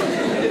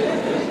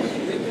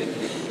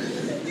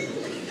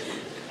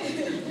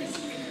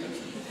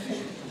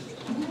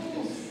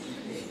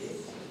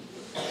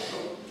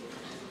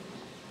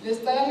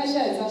leswi Tsakani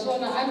xa hisa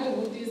swona a ni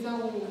vutisa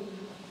ku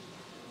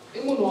i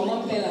munhu wa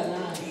mampela na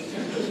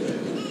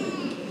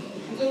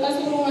nga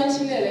siku rin'wana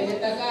xi ni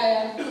heleketa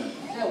kaya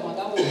a hi huma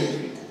ka vona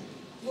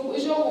loko i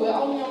xo ku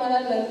a wu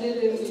nyamalala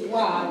landzeleni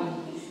wa hanya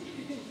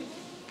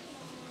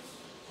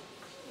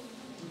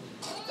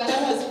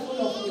Tsakani was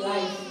full of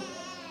life.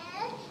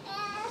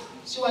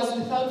 She was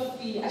without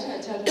fear. A xi nga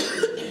chavi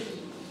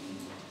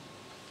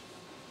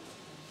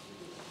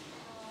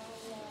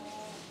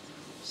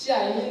xi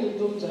hanyile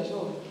vutomi bya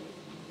xona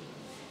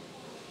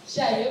xi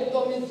hanye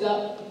vutomi bya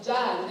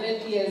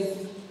 100 years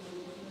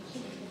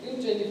in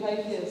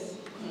 25 years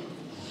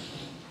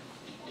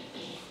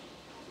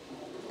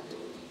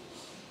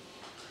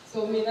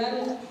So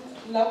Minan,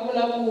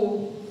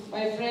 Lapu,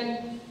 my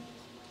friend,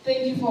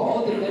 thank you for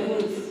all the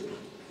memories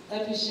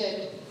that we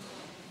shared.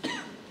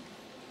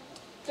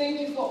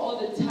 Thank you for all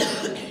the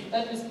time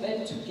that we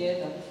spent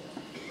together.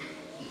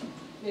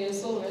 May your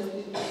soul rest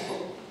in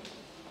peace.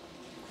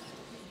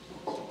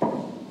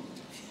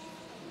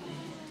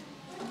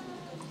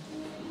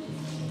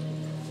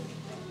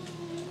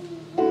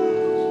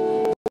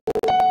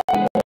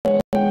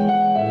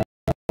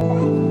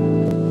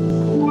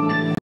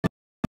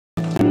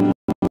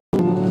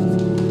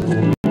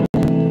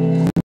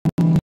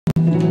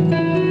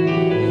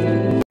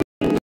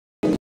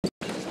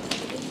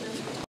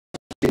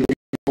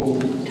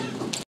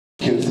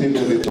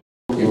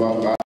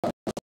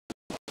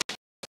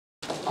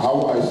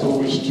 How I so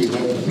wish to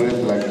have a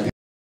friend like this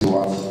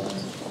once.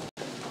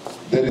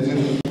 There is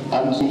an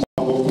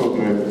unsubstantial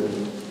program.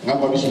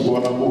 Ngapha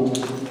nishibona ku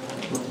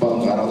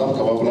bangara bla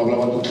bla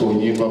bla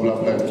tlonyi bla bla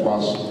bla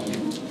kwaso.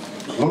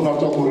 No na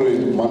to ku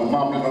ri man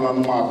mamle na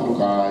mati lo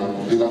kai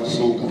ila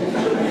kusuka.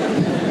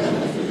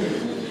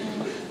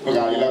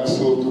 Ga ila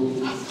kusuka.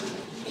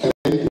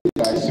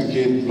 Dai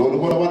suke lo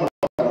bona bana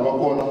ba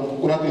kona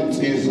kuna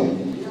tinsiza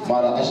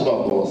mara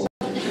ashiba boss.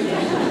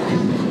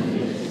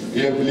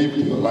 You have lived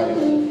your life,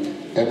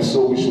 and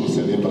so we should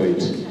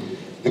celebrate.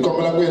 The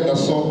Komalagwenda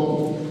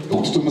song,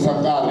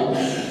 Utsumsakari,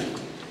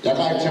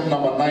 Yaka item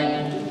number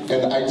 9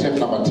 and item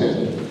number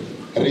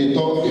 10.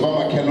 Rito,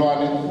 Ivama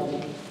Kelwane,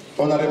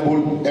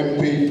 Honorable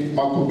MP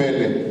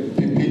Makubele,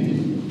 PP.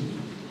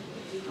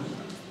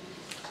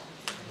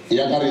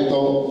 Yaka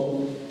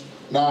Rito,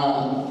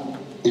 na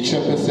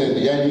Ichepesen,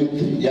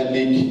 Yayut,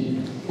 Yanik,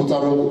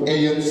 Utaro,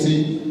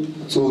 ANC,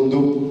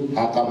 Tsundu,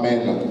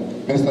 Hakamena.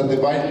 Mr.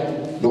 Divine,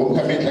 no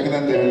kami lagi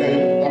nanti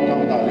ada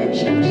tam talent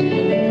show.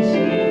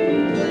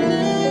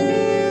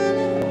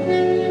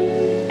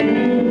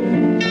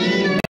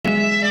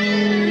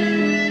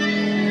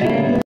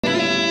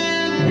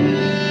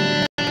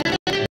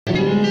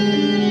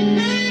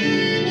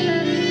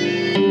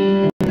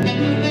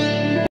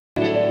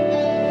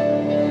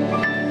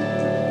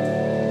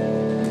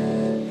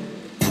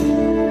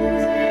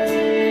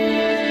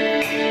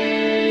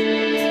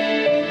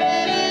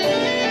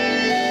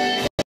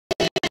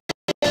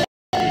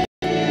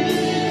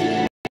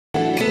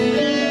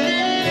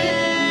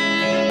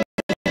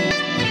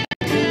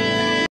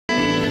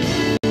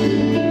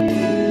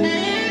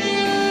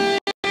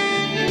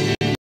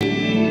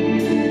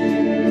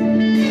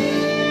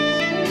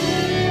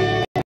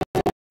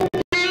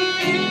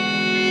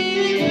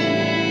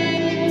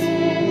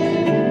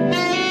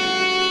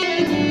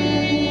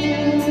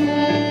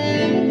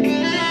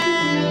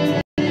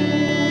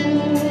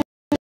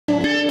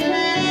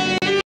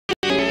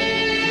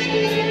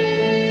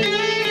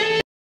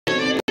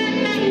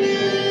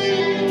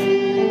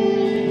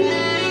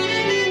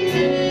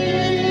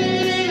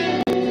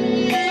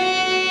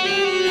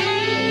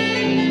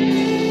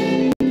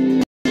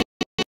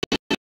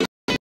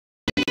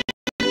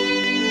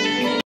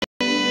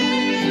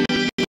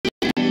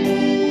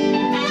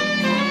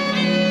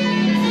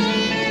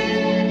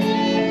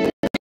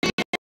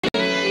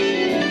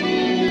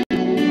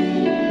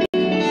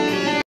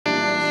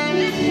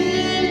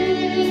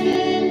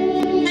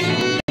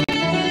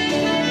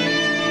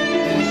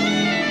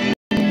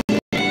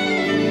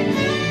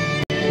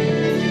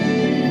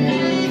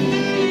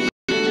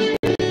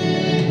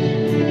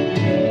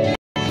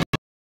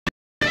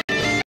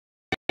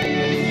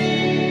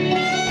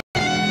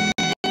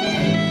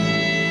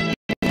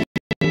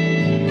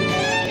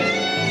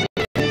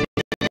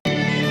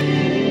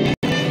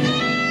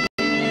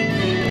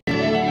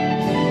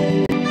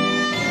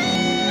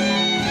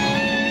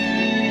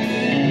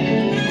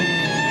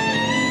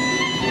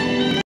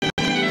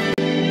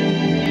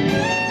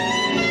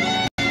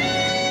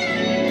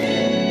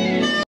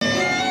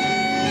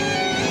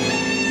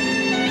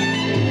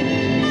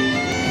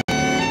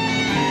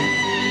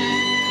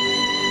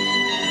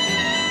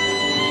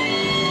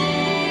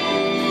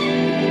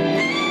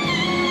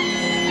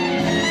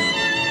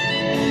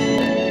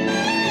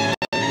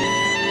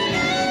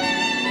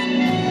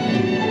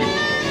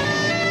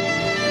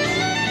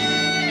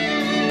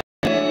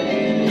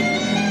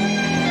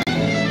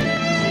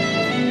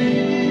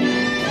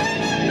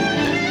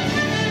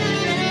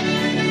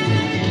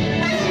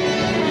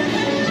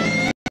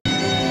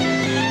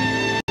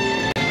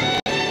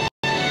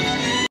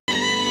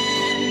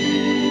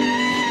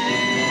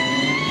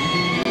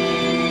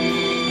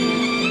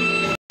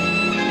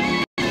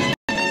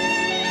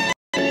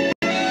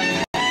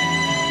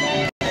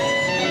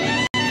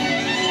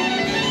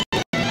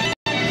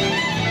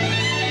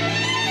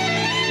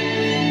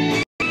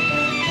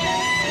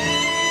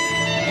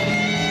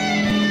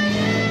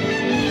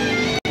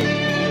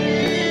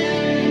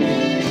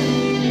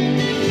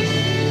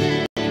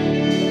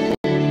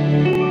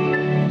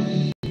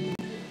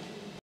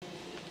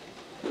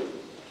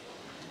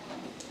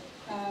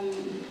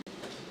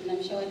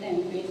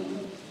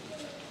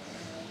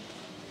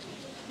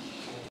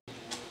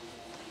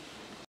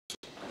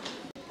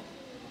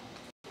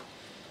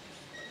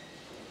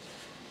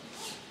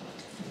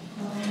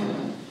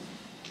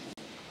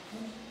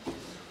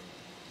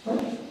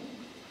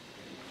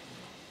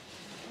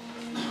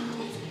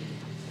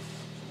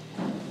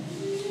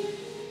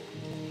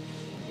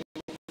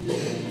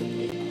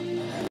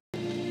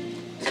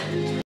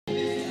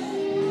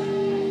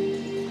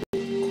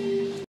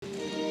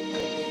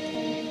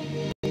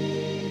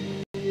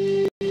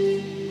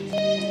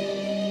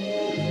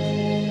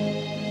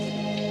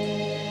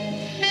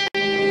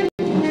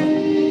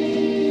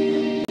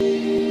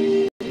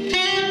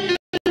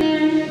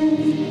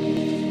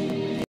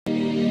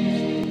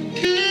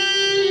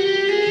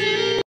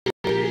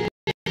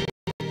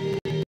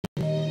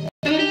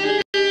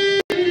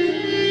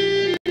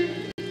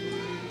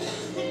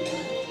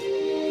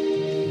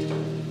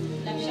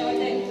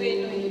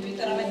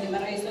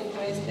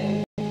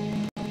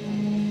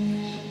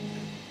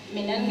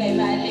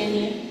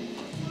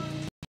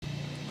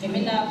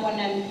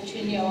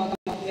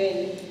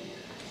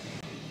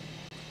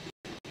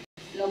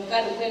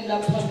 karhi ku endliwa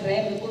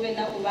program ku ve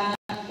na ku va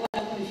ku va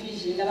na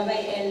confusion lava va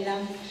yi endla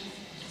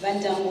va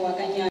ndyangu wa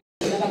ka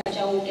Nyani lava ka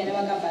Chauke na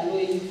va ka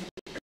Baloyi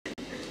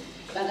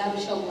va nga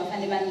ri sure va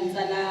fanele va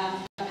ndzana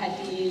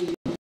phati yini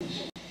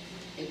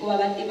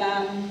hikuva va tiva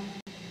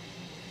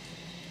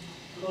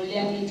role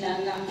ya ni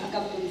tlanga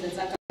aka vutomi bya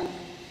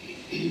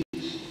Tsakani.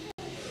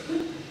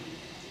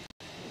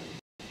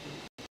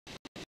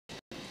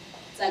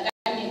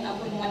 Tsakani a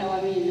ku ri n'wana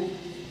wa mina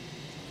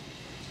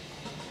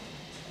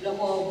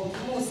loko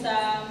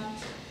Musa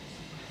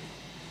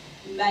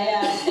va ya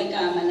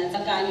teka mana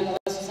Tsakani va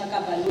va susa ka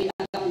Baloyi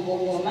aka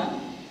Mugongoma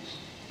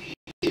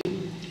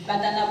va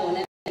ta na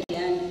vona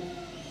GIYANI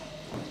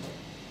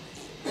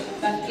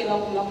va fike va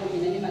kuma ku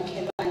mina ni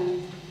makhelwani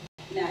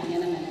ni hanya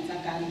na mana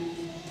Tsakani.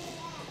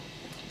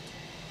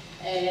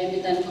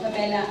 Mi ta ni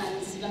khomela a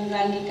ndzi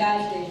vangirangi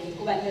kahle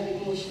hikuva ni ri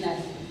emotional.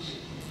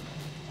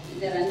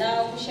 Ndzi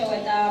rhandza ku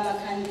xeweta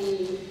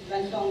vakhandziyi va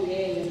nhlonge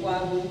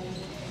hinkwavo,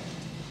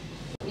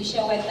 ni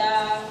xeweta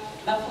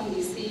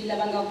vafundhisi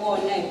lava nga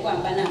kona hi ku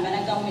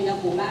hambanahambana ka n'wina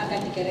ku huma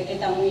aka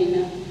tikereke ta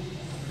n'wina.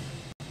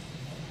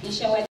 Ni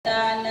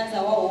xeweta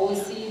nandza wa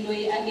hosi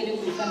loyi a nge le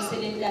ku hi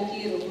fambiseleni ka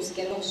ntirho ku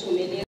sukela loko swi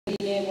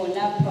humelerile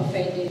vona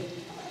Profete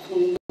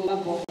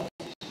Maboko.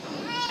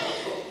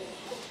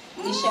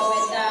 Ni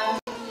xeweta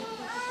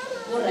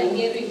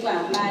vurhangeri ku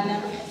hambana,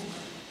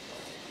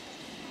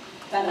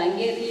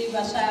 varhangeri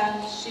va swa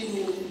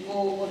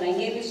xilungu,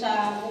 vurhangeri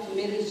swa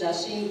vupfumeri bya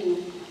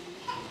xintu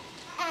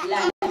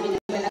laha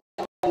mina ka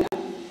kona.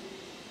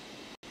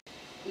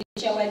 Ni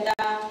xeweta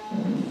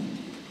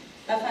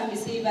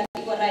vafambisi va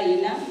tiko ra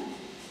hina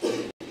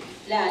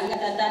laha ni nga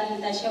ta ta ni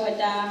ta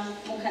xeweta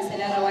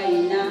mukhanselara wa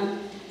hina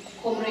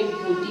Comrade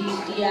Buti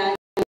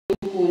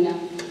Puna.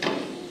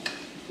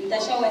 Ni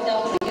ta xeweta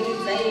vurhangeri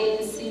bya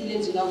ANC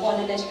lebyi nga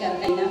kona la xikarhi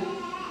ka hina.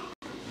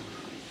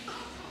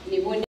 Ni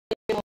vona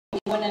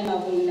ni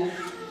mavunga.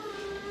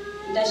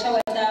 Ni ta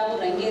xeweta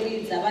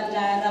vurhangeri bya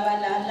vandla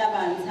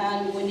lavantshwa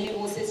ni vone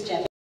Moses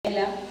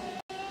Jamela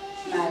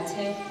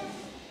Mathe.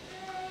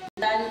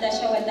 Ni ta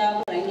xeweta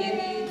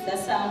vurhangeri bya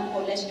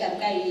Sampo la xikarhi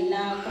ka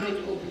hina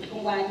Comrade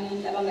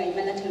Obuhlungwani lava nga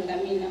yima na tlhelo ka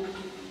mina.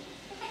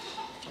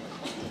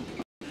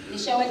 Ni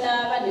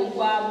xeweta vanhu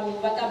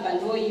hinkwavo va ka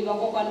Baloyi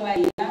vakokwani va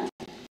hina,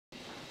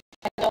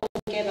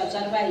 Chauke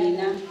vatswari va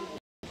hina,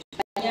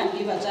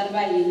 Nyambi vatswari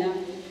va hina,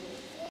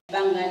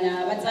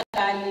 vanghana va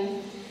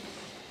Tsakani,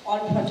 all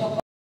protocol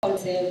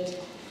observed.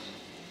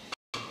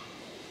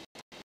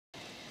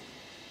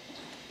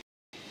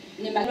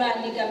 Ni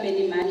malwani kambe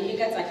ni mani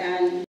eka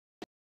Tsakani.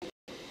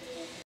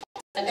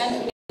 Tsakani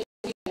ni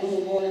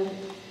n'wi vona.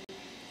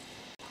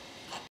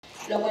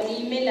 Loko ni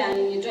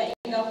yimelani ni twa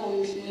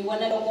ingaku ni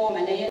vona loko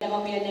mana yena va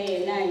vuya na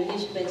yena hi le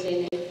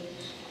xibedhlele.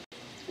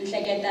 Ni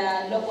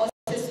hleketa loko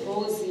Sis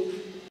Rosie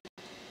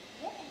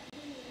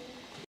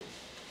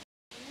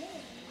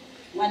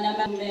n'wana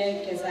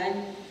malume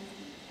Gezani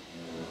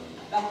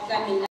va ku ka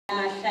mina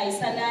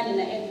hlayisanani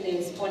na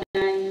Agnes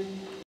vonani.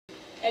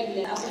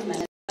 Agnes a ku ri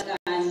mana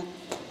Tsakani.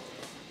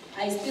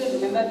 I still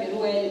remember very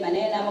well mana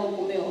yena va n'wi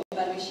kume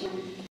operation.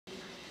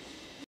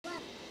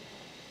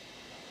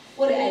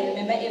 Ku ri I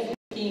remember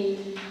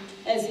everything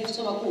as if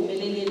swo va ku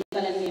humeleleni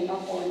kwala ni hemba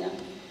kona.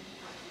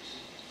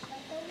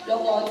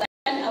 Loko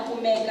Tsakani a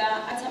kumeka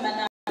a tshama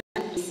na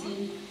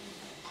mhandisi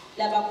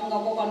lava ku nga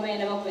kokwani wa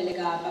yena va ku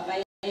veleka papa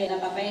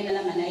yena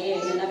na mana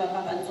yena na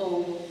vapapa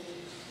ntsongo.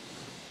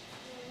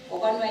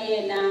 Kokwani wa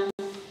yena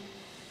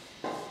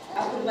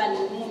a ku ri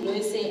vanhu munhu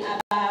loyi se a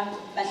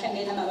va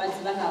hlangane na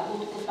mavabyi va nga ha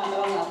koti ku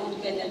famba va nga ha koti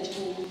ku endla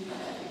nchumu.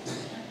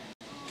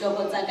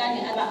 Loko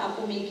Tsakani a va a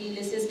kumekile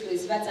Sis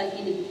Grace va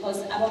tsakile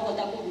because a va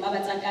kota ku huma va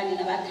Tsakani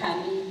na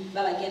vathami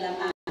va va kela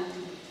mati.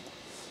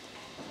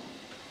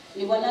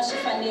 Ni vona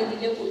swi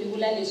fanerile ku ni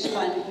vula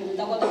leswiwani ku ni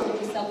ta kota ku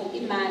twisisa ku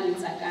i mani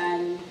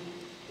Tsakani.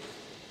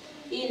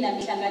 Ina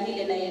mi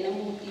hlanganile na yena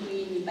mu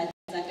tivini but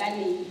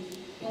Tsakani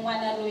i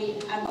n'wana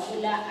loyi a nga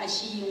kula a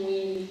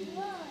xiyin'weni.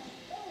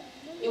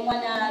 I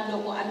n'wana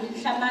loko a mi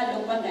hlamali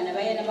loko vanghana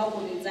va yena va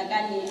ku ri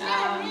Tsakani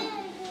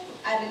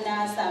a ri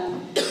na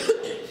some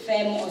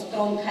firm or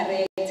strong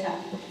character.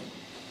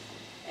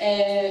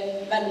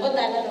 Vanhu vo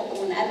tala loko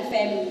munhu a ri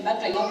firm va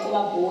twa ingaku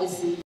va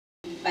bosi,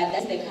 but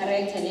that's the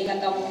character leyi nga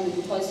ka munhu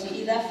because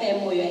you either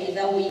firm or you are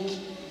either weak.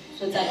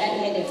 So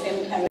Tsakani had a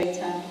firm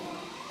character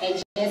and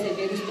she has a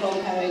very strong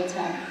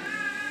character.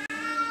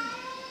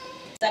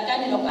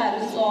 Tsakani loko a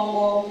ri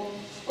ntsongo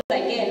ku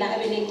rhange yena a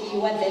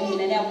velekiwa then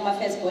mina ni ya kuma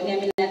first born ya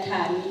mina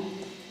Thami.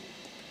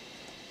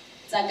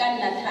 Tsakani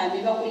na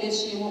Thami va kule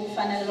swin'we ku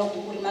fana na loko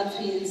ku ri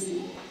ma-twins.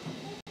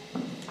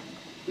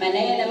 Mana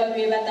yena va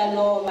vuye va ta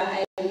lova.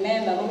 I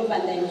remember va lo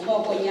vandla hi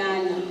nhloko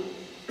nyana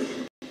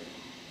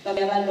va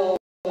vuya va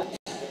lova.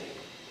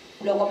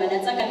 Loko mana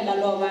Tsakani va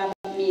lova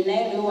mina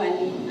hi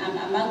loyiwani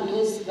among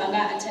those va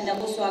nga attenda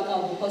ku swa ka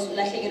because u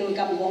lahlekeriwe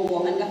ka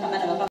Mugongoma ni nga famba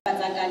na vapapa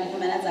Tsakani ku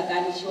mana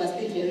Tsakani. She was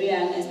still very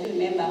young. I still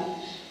remember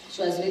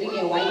she was wearing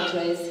a white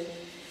dress.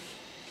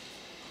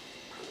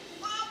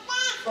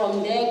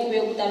 From there ku ve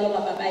ku ta lova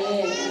papa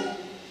yena.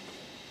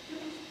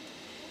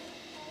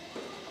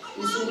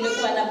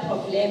 a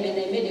problem, and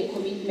I made a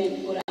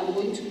commitment that I'm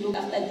going to look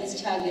after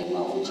this child like my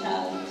own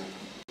child.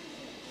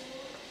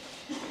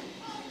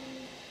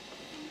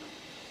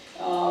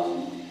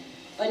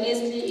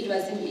 Honestly, it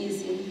wasn't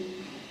easy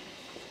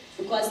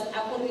because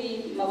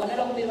akuri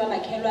mabonelo ko ba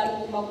makhelwa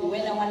kuma ku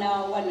wena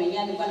ngwana wa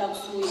nonyane kwa la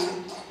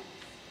kusuyi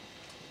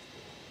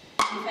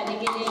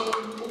ifanekele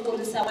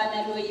ukurisa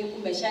vana loyi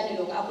kumbe xani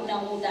loko a ku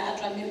languta a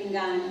twa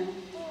miringana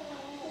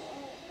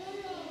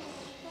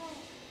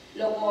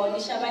loko ni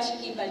xava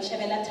xikipa ni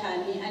xavela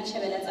Thami a ni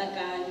xavela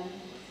Tsakani.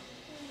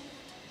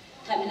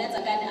 Thami na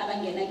Tsakani a va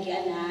nghena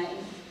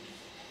GIYANI.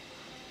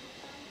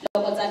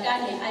 Loko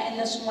Tsakani a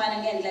endla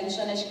swin'wana nga endlangi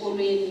swona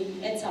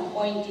xikolweni at some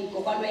point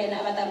kokwana yena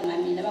a va ta rhuma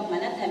mina va ku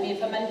mana Thami hi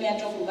famba ni vuya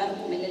twa ku va ri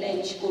ku humelela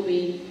yini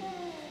xikolweni.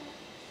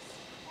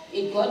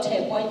 It got to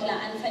a point la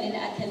a ni fanele ni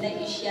attenda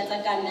ishi ya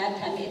Tsakani na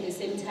Thami at the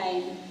same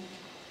time.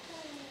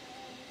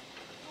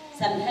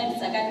 Sometimes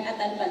Tsakani a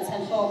ta ni panisa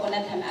nhloko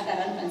na Thami a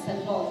karhi a ni panisa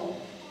nhloko.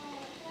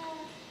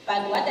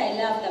 But what I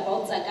loved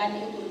about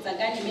Tsakani is that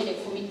Tsakani made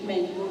a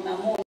commitment with my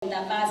mom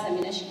that passed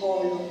mina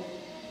xikolo.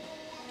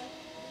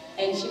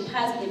 And she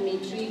passed the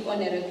matric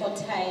on a record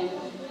time.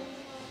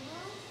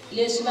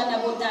 Leswi vana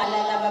vo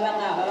tala lava va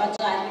nga hava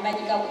vatswari va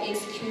nyika ku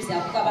excuse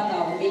ya ku ka va nga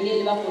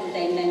humeleli va ku ta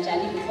endla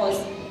njhani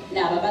because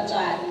na hava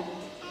vatswari.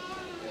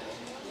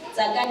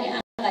 Tsakani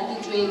a nga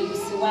titweli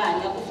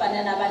vusiwana ku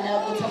fana na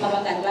vana vo tshama va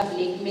karhi va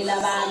blackmaila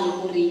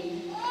vanhu ku ri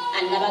a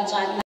ni na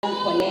vatswari va ni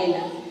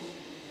kholela.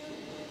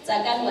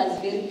 Tsakani was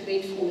very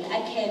grateful,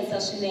 a khensa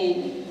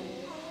swinene.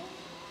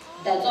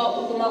 That's why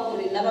u kuma ku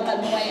ri na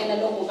vamalume wa yena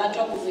loko va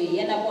twa ku loyi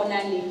yena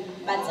vonani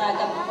va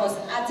tsaka because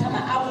a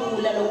tshama a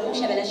vula loko u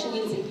xavela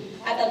xiwindzi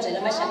a ta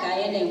byela maxaka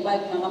ya yena hinkwayo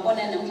ku mama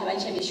vona namuntlha va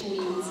ni xave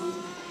xiwindzi.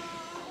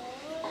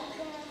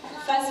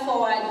 Fast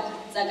forward,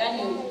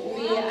 Tsakani u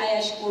ye a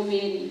ya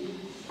xikolweni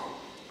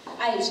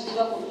a hi swi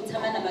tiva ku ri u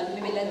tshama na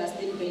malume ve le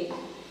Rustenburg.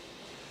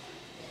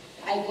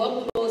 I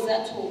got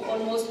closer to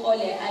almost all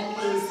her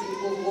uncles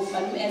of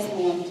Malume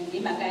Esmond hi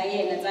mhaka ya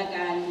yena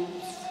Tsakani.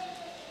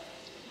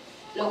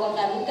 Loko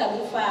nkarhi wu karhi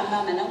wu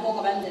famba mana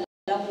nkoka va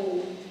ndlela ku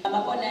mama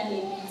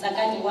vonani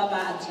Tsakani wa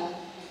vabya.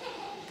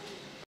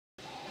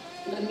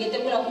 Ni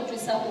ringete ku lava ku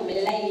twisisa ku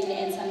humelela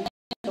yini and sometimes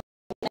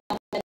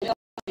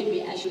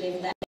maybe I should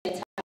have done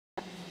better.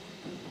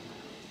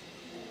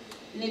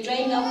 Ni twa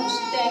ingaku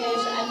swi tele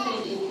leswi a ni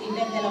fanele ni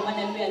endlela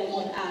n'wana luya loko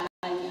ni a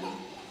hanya.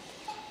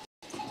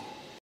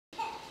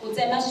 Ku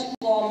tsema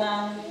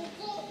swikoma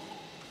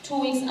 2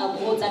 weeks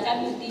ago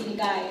Tsakani u tile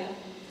kaya.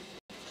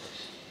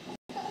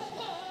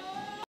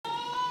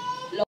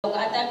 Loko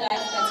a ta kaya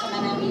a tshama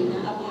na mina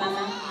a ku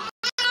mama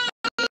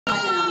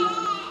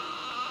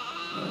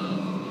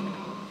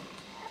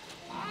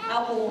a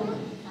ku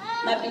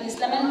maphilisi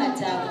lama ni ma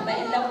dyaka va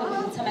endla ku ri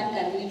ni tshama ni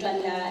karhi ni twa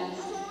ndlala.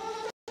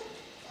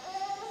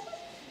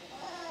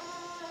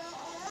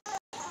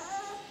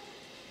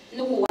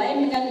 Ni ku why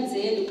mi nga ni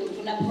byeli ku ri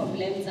ku na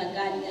problem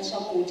Tsakani ya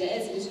swakudya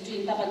as ni swi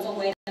twini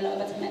papatsongo wa yena lava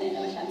va tshama na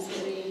yena va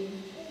hlamuserini.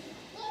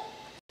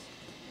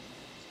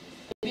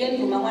 Ni vuye ni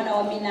rhuma n'wana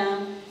wa mina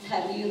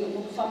Thariro ni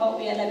ku famba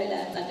u ya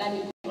lavela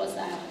Tsakani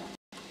grocery.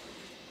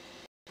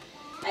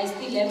 I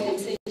still have the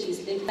messages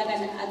leti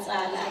Tsakani a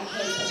tsala a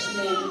khensa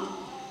swinene.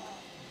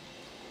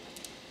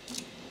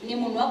 Ni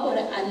munhu wa ku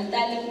ri a ni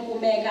tali ku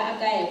kumeka a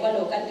kaya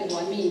hikwalaho ka ntirho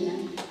wa mina.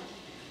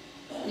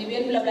 Ni vuye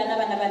ni vulavula na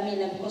vana va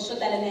mina because swo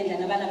tala ni endla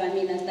na vana va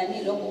mina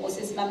tanihiloko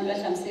osesi mami va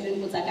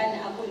hlamuserini ku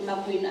Tsakani a ku ri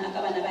makwenu aka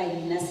vana va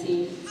hina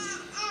se.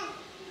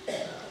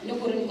 Ni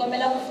ku ri ni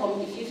kombela ku from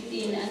the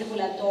 15 a ni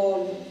vula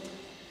tolo.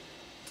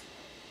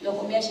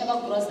 Loko mi ya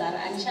xava grocery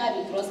a ni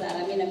xavi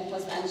grocery mina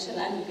because a ni swi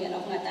rhandzi ku ya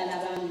laha ku nga tala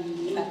vanhu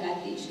hi mhaka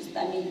ya ti-issues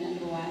ta mina ni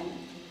ri one.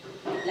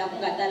 Laha ku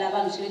nga tala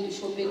vanhu swi le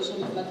tixopeni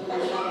swo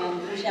tlumbatlumana na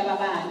vanhu ku xava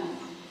vanhu.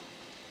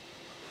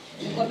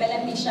 Ni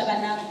kombela mi xava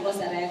na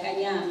grocery ya ka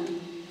nyama.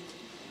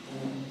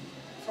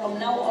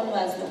 From now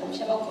onwards loko mi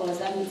xava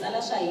grocery mi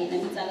tsala swa hina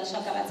mi tsala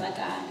swa ka va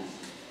Tsakani.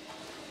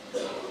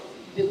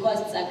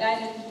 Because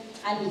Tsakani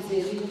a ni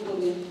byerile ku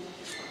ri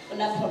ku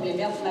na problem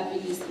ya ku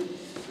maphilisi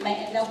ma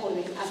endla ku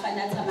ri a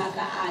fanele a tshama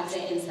ka a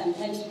dya and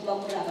sometimes ku va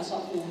ku ri hava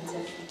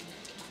swakudya.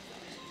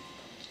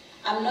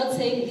 I'm not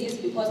saying this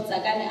because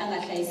Tsakani a nga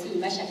hlayisiwi hi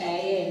maxaka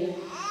ya yena.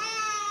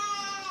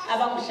 A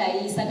va n'wi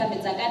hlayisa kambe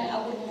Tsakani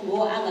a ku ri munhu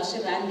wo a nga swi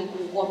rhandzi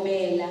ku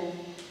kombela.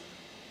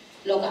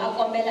 Loko a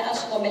kombela a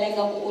swi kombela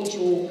ingaku o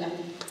joka.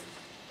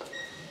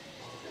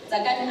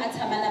 Tsakani a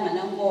tshama na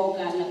mana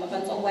nkoka na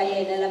papatsongo wa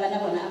yena lava na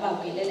vona a va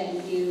hukelela hi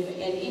ntirho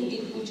and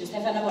indeed ku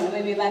Josefa na vona va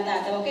ve va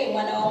tata va ku hi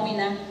n'wana wa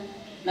n'wina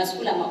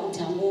masiku lama u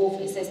dya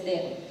ngopfu hi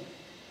sestere.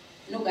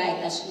 Ni ku a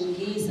hi ta swi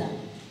lunghisa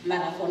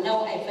mara for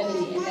now a hi fanele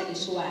hi endla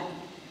leswiwani.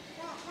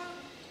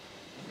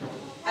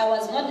 I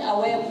was not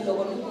aware ku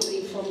loko ni ku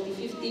ri from the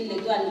 15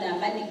 letiwani ni ta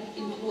hamba ni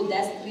include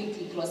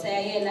strictly grocery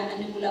ya yena a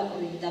ni vula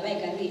ku ri hi ta va hi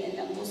karhi hi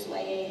endla nkosi wa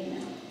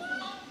yena.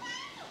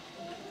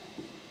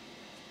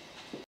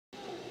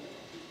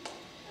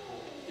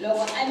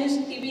 Loko a ni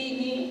swi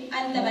tivini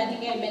a ni ta va ni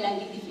nga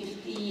yimelangi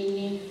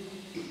ti-15.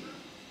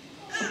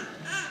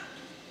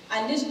 A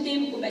ni swi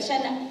tivi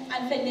kumbexana a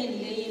ni fanele ni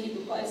endle yini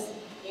because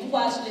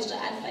hinkwaswo leswi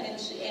a ni fanele ni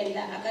swi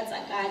endla aka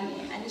Tsakani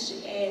a ni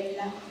swi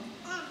endla.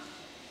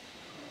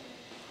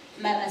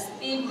 Mara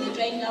still ni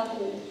twa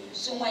ingaku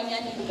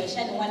swin'wanyana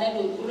kumbexani n'wana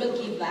loyi u lo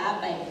give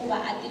up hikuva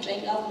a titwa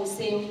ingaku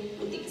se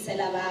u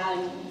tikisela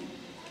vanhu.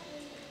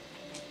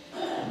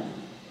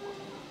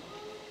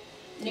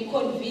 Ni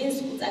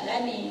convince ku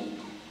Tsakani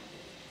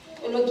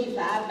u lo give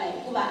up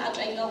hikuva a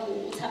twa ingaku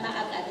u tshama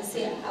a karhi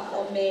se a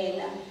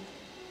kombela.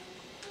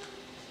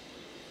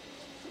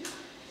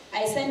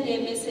 I send a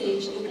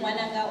message ku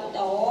n'wananga u ta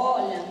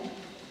hola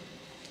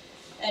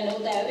and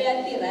u ta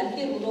ya tirha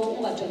ntirho lowu u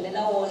nga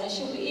dyondzela wona.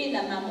 Xi ku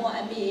ina mamo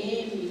a mi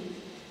hembi,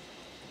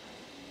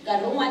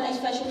 nkarhi wun'wana xi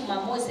fa xi ku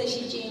mamo se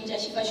xi cinca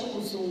xi fa xi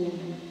ku Zulu,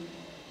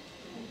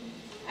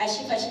 a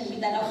xi fa xi ni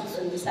vitana ku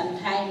Zulu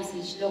sometimes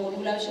loko ni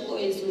vulavula xi ku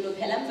Zulu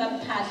phela mi fa mi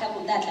phahla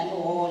ku ta hatla ni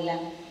hola.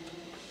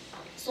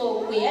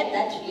 So we had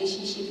that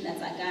relationship na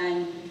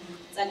Tsakani.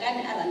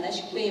 Tsakani a rhandza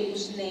Xikwembu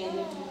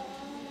swinene,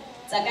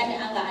 Tsakani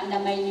a nga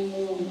undermine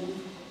munhu.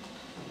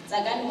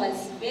 Tsakani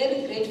was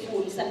very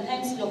grateful.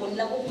 Sometimes loko ni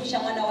lava ku pusha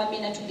n'wana wa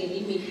mina to the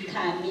limit,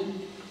 Khami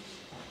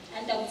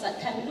a ni ta ku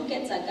Khami look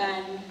at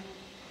Tsakani,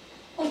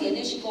 u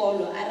nghene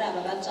xikolo a ri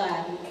hava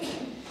vatswari,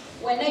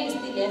 wena you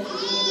still have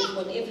to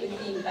for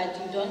everything but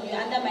you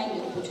undermine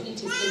the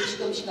opportunities leti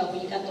Xikwembu xi nga ku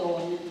nyika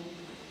tona.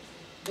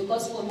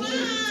 Because for me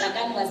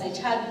Tsakani was a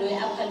child loyi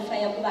a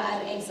qualifya ku va a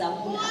ri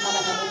example aka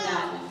vana vo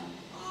tala.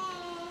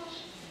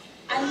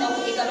 A ni ta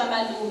ku eka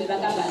vamalume va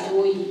ka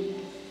Baloyi,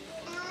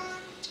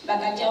 va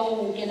ka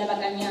Chauke na va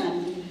ka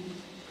Nyambi,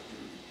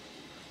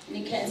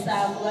 ni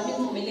khensa ku va mi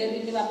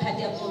pfumelerile va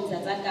phati ya vutomi bya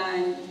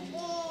Tsakani.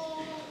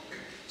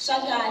 Swa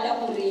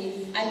kala ku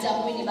ri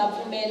endyangwini va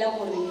pfumela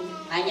ku ri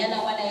hanya na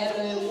n'wana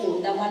yaloye ku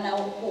hundza n'wana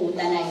ku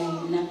hundza na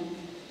hina.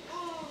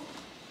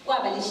 Ku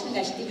hava lexi ni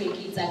nga xi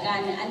tiveki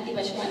Tsakani, a ni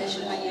tiva xin'wana na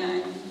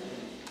xin'wanyana.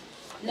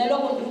 Na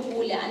loko ni ri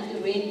kule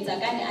entirhweni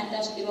Tsakani a ni ta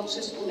swi tiva ku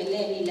sweswi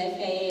humelele hi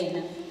life ya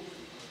yena.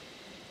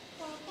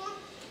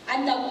 A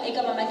ni ta ku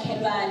eka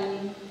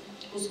vamakhelwani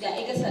kusuka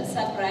eka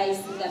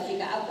surprise nga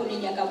fika a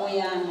koneni ya ka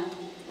Moyama,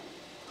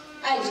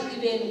 a hi swi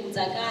tiveni ku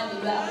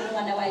Tsakani loyi a ku ri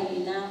n'wana wa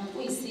hina u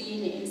hi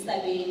siyile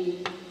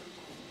emisaveni.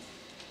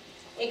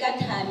 Eka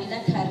Thami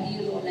na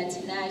Thariro na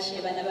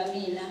Tinashe vana va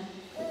mina,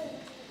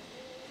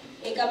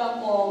 eka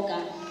Vankoka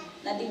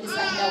na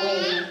tindzisana ta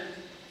wena,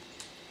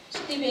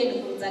 swi tiveni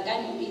ku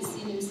Tsakani u hi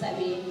siyile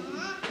emisaveni.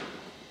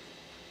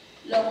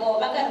 Loko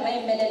va karhi va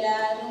yimbelela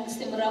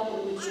risimu ra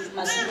ku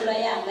masungulo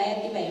yanga ya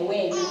tiva hi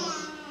wena,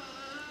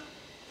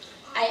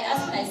 I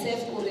ask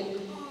myself ku ri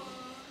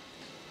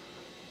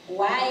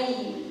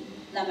why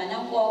na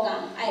mana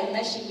nkoka a hi ri na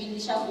xivindi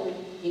xa ku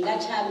hi nga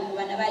chavi ku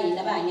vana va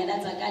hina va hanya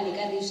na Tsakani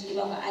karhi hi swi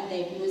tiva ku a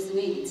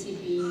diagnosiwe hi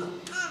TB.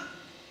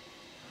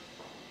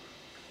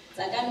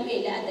 Tsakani u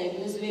hele a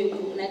diagnosiwe hi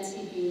ku u na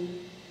TB,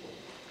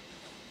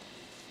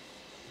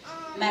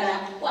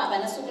 mara ku hava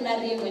na siku na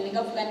rin'we ni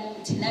nga pfuka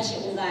Tinashe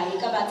u nga yi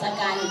ka va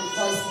Tsakani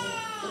because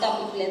u ta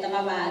kukuleta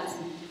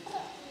mavabyi.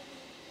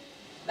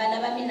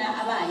 Vana va mina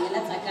a va hanya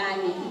na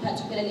Tsakani in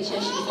particular lexi ya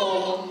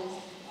xitsongo.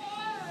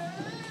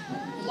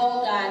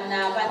 Nkoka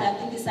na vana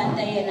tindzisana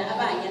ta yena a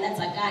va hanya na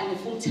Tsakani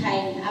full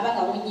time, a va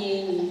nga n'wi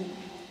nyenyi.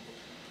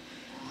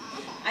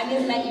 A ni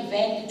ri na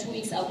event 2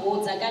 weeks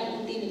ago, Tsakani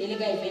u tini le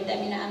ka event ya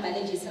mina a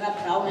mbale jesi ra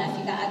brown a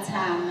fika a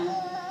tshama.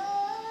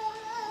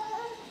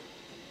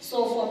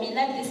 So for me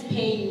not this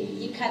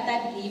pain yi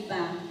khata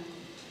deeper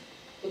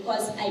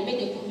because I made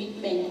a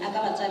commitment aka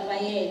vatswari va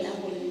yena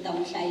ku ri ni ta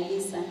n'wi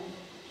hlayisa,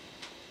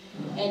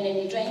 and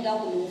ni twa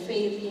ingaku ni n'wi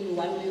ferile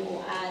one way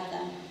or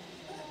other.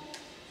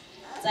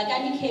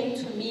 Tsakani came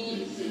to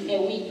me a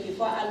week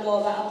before a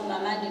lova a ku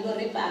mama ni lo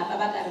ri papa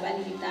va karhi va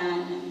ni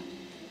vitana.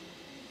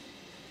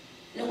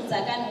 Ni ku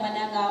Tsakani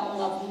n'wananga u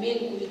nga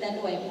pfumeli ku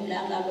vitaniwa hi munhu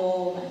la nga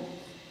lova.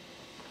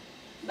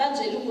 Va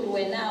byeli ku ri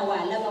wena wa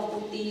ha lava ku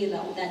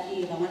tirha u ta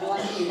tirha, n'wana wa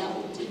mina u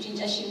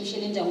cinca xiyimo xa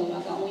le ndyangwini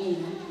wa ka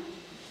n'wina.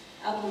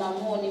 A ku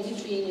mamoni mi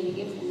twini ni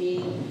nge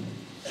pfumeli.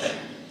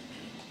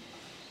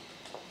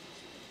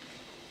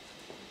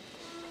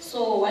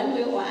 So one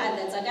way or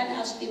other Tsakani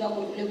a swi tiva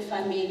ku ri u le ku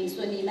fambeni,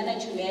 so ni yima na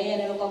nchumu ya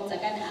yena loko ku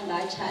Tsakani a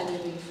nga ha chavi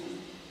rifu.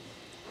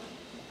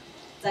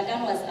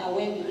 Tsakani was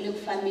aware ku u le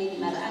ku fambeni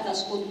mara a nga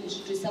swi koti ku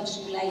swi twisisa ku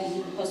swi vula yini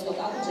because loko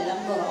a ku byela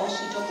milorho a wu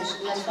swi twa ku swi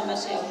vula swi famba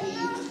swi ya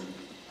kwihi.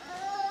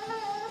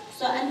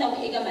 So a ni ta ku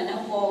eka mana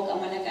nkoka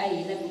n'wana ka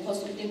hina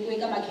because u tekiwe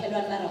eka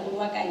makhelwani mara u ri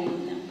wa ka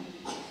hina.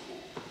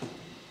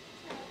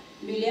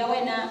 Mbilu ya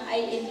wena a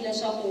yi endli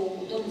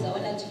leswaku vutomi bya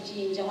wena byi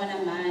cinca n'wana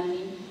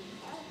mhani.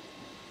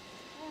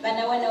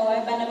 Vana va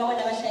wena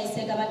va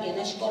hlayiseka va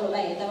nghena xikolo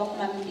va heta va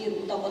kuma mintirho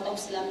u ta kota ku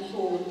sila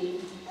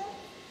mihloti.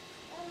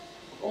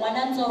 U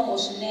n'wana ntsongo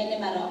swinene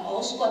mara a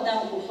wu swi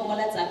kotangi ku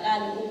hlongola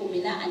Tsakani u ku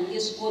mina a ni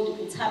nge swi koti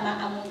ku tshama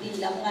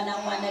emutini laha ku nga na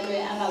n'wana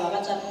loyi a nga va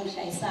vatswari n'wi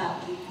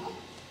hlayisaka.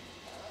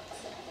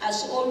 A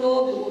swi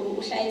olovi ku ri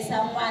u hlayisa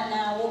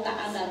n'wana wo ka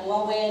a nga ri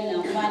wa wena,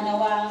 n'wana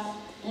wa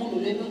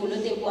munhu loyi mi ngo lo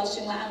tekiwa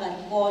swin'we a nga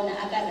ri kona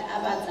a karhi a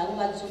vabya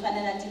vuvabyi byo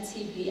fana na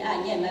ti-TB a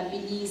hanya hi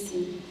maphilisi,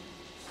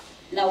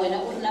 na wena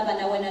u ri na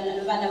vana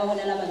va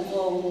wena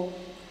lavatsongo.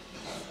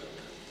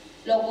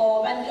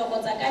 loko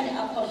Tsakani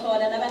a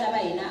khohlola na vana va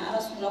hina a va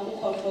sungula ku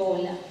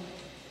khohlola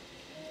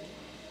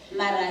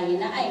mara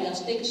hina a hi nga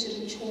swi teki swi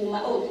ri nchumu a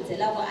ho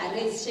tibyela ku a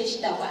ri se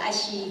xi ta ku a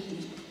xiti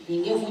hi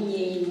nge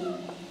munyenyi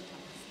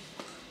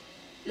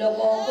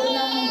loko ku ri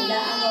na munhu la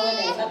a nga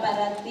wela hi papa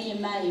ra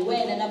ntima hi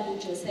wena na bu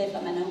Joseph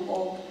mana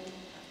nkoka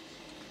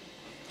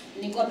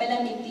ni kombela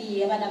mi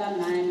tiya vana va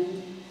mhani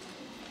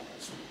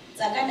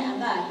Tsakani a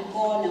nga ha ri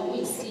kona u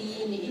hi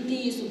siyini i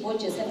ntiyiso bo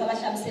Joseph va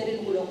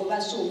hlamuserile ku loko va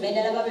swi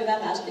humelela va ve va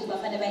nga ha swi tivi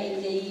va fanele va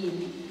endle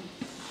yini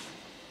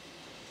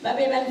va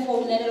ve va ni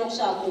fowunela loko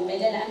swa ha ku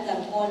humelela a ni nga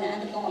ri kona a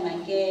ni ri ka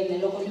N'wamakene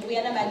loko ni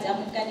vuya na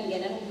madyambu ka ni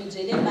nghena ni ku mi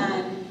byele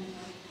mani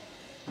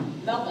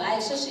va ku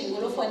hayi sweswi hi ngo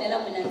lo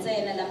fonela n'wina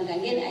ntsena la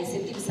mugangeni a hi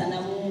se tivisa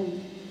na munhu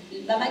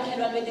va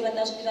makhelwani leti va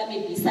ta swi tiva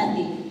maybe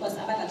Sunday because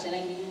a va nga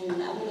byelangi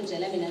munhu a vo lo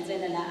byela mina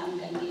ntsena laha a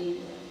mugangeni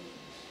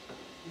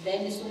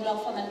then ni sungula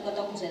ku famba ni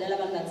kota ku byela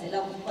lava nga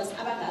byelaka because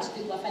a va nga swi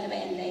tivi va fanele va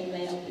endla yini va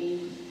ya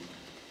kwini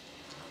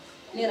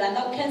ni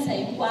rhandza ku khensa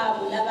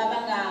hinkwavo lava va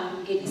nga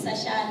nghenisa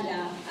xandla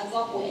aka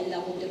ku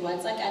endla ku ntirho wa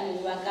Tsakani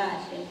wu va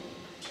kahle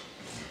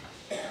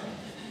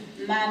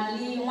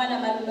mali n'wana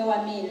malume wa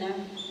mina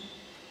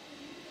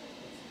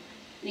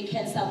ni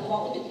khensa ku va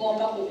u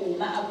tikomba ku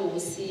huma a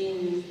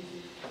vuhosini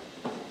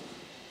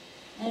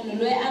munhu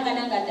loyi a nga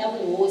na ngati ya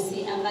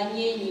vuhosi a nga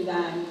nyenyi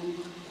vanhu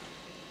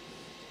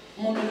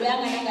munhu loyi a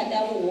nga na ngati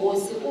ya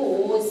vuhosi u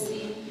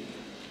hosi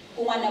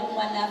kun'wana na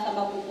kun'wana a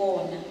fambaku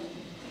kona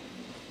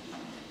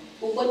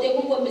u kote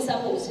ku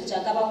kombisa vuhosi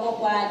bya ka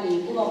vakokwani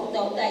hikuva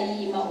u ta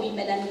yima u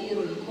yimela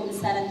ntirho hi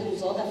khomisana ntirho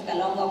bya u ta fika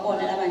laha u nga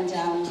kona na va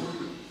ndyangu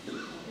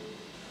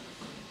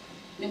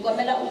ni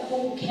kombela u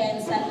ku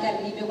khensa ni nga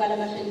ri yimi kwala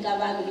mahlweni ka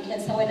vanhu ni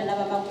khensa wena na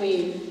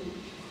vamakwenu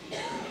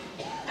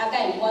aka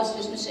hinkwaswo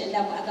leswi mi swi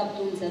endlaka aka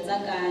vutomi bya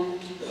Tsakani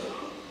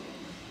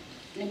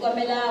ni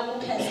kombela ku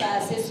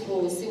khensa Sesi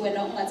Rosi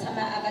wena u nga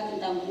tshama aka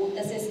tintangu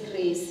ta Sesi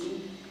Grace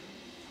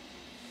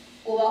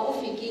ku va u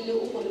fikile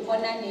u ku ri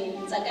vonani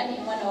Tsakani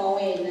i n'wana wa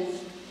wena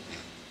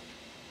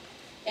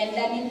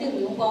endlani ntirho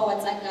hinkwawo wa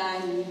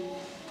Tsakani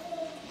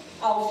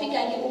a wu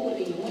fikangi u ku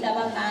ri hi n'wina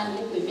va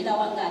mani u ku hi mina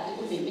wa ngati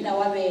kumbe hi mina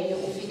wa vele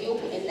u fike u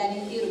ku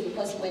endlani ntirho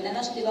because wena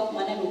na swi tiva ku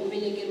n'wana loko u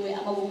velekeriwe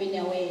emavokweni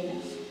ya wena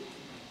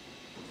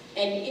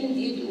and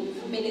indeed u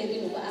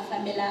pfumelerile ku a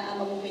fambela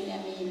emavokweni ya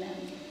mina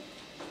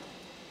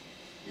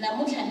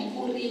namuntlha ni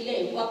kurile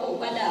hikwalaho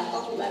ka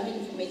ku va mi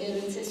ni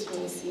pfumelerile Sesi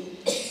Rosi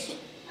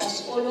a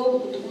swi olovi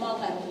ku tikuma u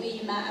karhi u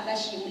yima aka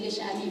xiyimo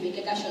lexi a mi hi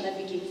veke ka xona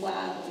vhiki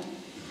hinkwaro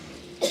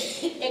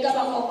eka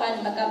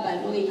vakokwani va ka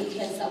Baloyi hi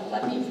khensa ku va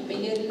mi hi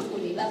pfumelerile ku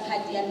ri hi va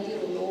phati ya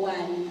ntirho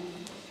lowani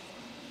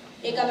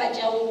eka va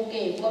Chauke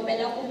hi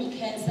kombela ku mi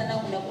khensa na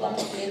n'wina ku va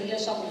mi pfumerile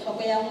leswaku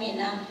nhloko ya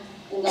n'wina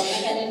ku nga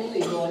pfumeleliwi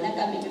hi yona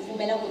kambe mi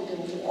pfumela ku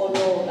ntirho ku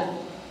olova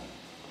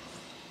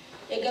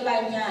eka va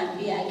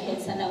Nyambi ha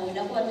khensa na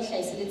n'wina ku va mi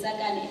hlayisile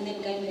Tsakani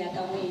endzeni ka yindlu ya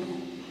ka n'wina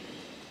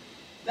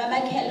va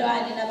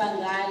makhelwani na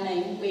vanghana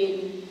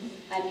hinkwenu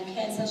ha mi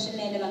khensa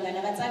swinene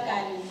vanghana va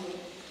Tsakani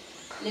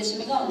leswi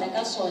mi nga hundza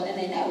ka swona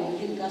na hina hi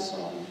hundzile ka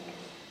swona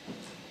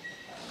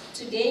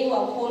today we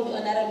are called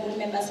honorable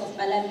members of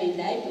parliament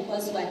hayi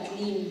because we are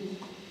clean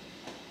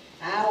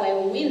hawa hi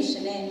win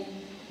swinene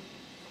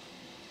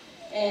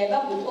va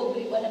good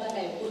obri vona va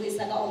nga hi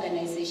kurisa ka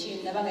organization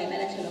lava nga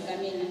yimela tlhelo ka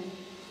mina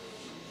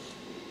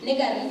ni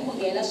karhi ni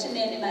khongela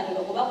swinene mara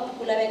loko va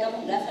ku laveka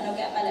munhu loyi a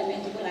faneleke ya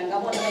palamende ku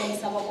rhanga vona va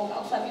yisa vakoka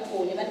a ku fambi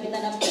koni va ni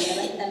vitana kona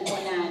va vitani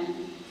vonani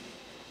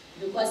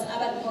because a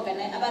va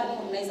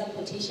recognize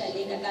potential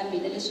leyi nga ka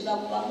mina leswi va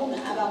ku va munhu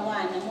a va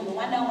n'wana munhu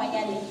n'wana na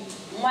un'wanyani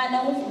n'wana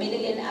n'wi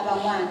pfumeleleni a va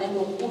n'wana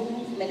lonkulu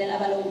n'wi pfumelela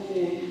a va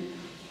lonkulu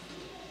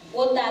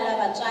vo tala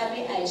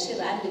vatswari a hi swi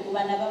rhandzi ku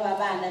vana va va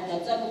vana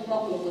datswa mi kuma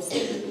ku loko se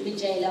mi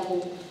jahela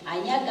ku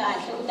hanya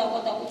kahle u ta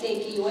kota ku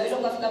tekiwa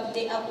loko a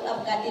fika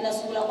evukatini a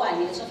sungula ku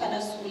hanya leswo fana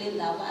a sungule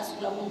ndhawu a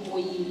sungula ku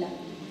boyila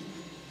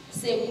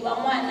se ku va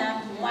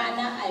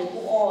n'wana a hi ku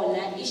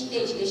onha i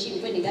xiteji lexi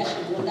hinkwenu hi nga xi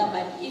vona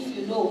but if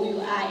you know who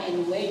you are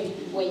and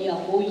where you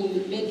are going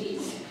you make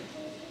it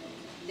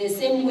the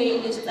same way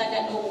leswi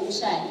Tsakani loko u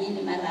swi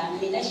hanyini mara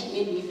mina xi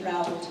made me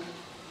proud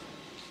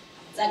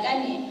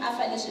Tsakani a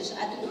fane sweswi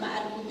a tikuma a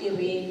ri ku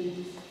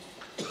tirheni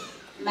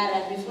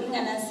mara rifu ri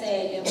nga na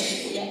nsele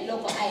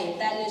loko a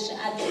heta leswi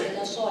a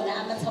tirheka swona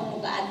a nga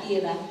tshamuka a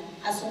tirha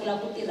a sungula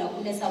ku tirha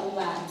ku nesa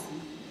vuvabyi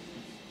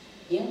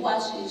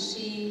hinkwaswo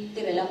swi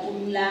tirhela ku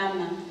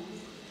lulama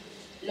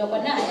loko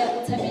na ha ya ku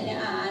tshameni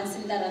ehansi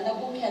ni ta rhandza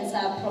ku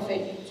khensa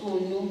Prophet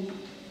Tsunu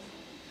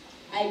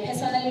I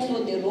personally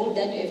know the role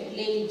that you have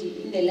played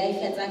in the life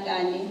ya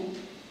Tsakani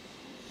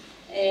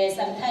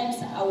sometimes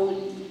I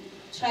will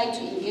try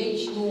to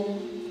engage you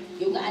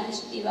hikuva a ni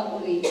swi tiva ku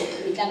ri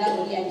mi tlanga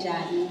role ya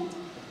njhani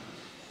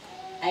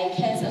a yi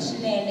khensa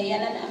swinene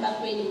yanani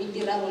amahlweni mi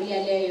tirha role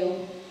yaleyo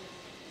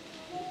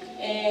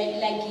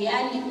like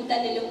GIYANI ku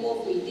talele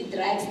ngopfu hi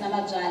ti-drugs na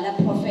mabyala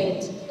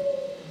Prophet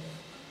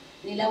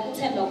ni lava ku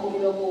tshemba ku ri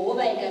loko ho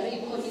va hi karhi hi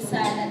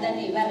khomisana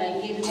tanihi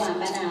varhangeri vo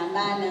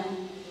hambanahambana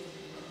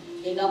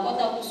hi nga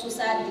kota ku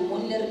susa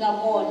dimoni leri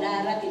nga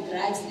kona ra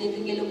ti-drugs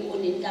leti nge le ku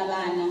onheni ka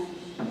vana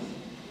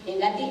hi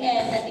nga ti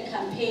endla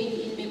ti-campaign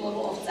in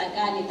memory of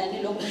Tsakani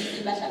tanihiloko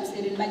va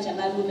hlamuserile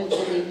majamalume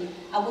ku ri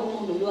a ku ri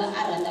munhu loyi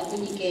a rhandza ku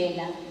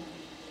nyikela.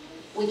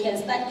 We can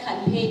start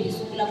campaign hi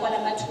sungula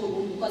kwala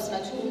Mathurum because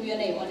Mathurum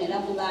yona hi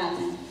onhelaku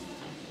vana.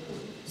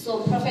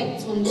 So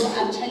Prophet Tsundu,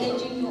 I'm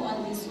challenging you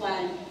on this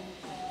one.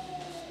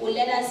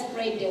 Let us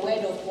spread the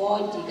word of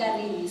God hi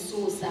karhi hi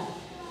susa.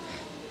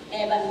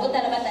 Vanhu vo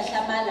tala va ta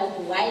hlamala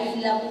ku why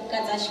yi lava ku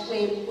katsa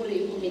Xikwembu ku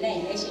ri hi ku mina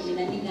hi nexe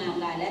mina ni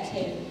n'anga hala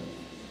tlhelo.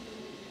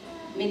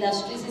 Mi ta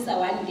swi twisisa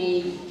one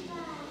day.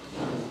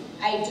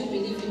 I do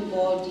believe in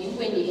God,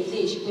 hinkwenu hi endle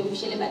hi Xikwembu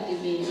xa le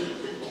mativeni.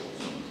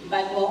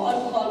 But we're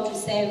all called to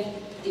serve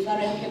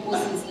different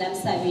purposes la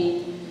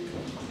misaveni.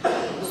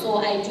 So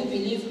I do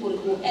believe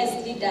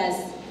as leaders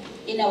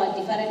in our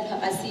different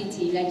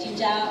capacity nga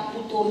cinca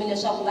vutomi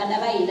leswaku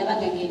vana va hina va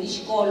nga ngheni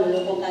xikolo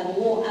loko nkarhi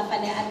wo a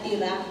fane a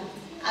tirha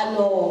a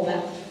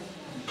lova.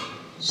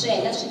 Swi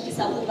hela swi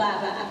tisa ku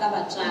vava aka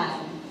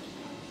vatswari.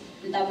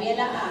 Ni ta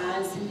vuyela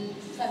ehansi ni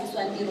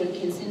fambisiwa ntirho ni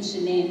khensini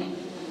swinene.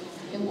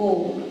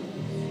 Inkomu.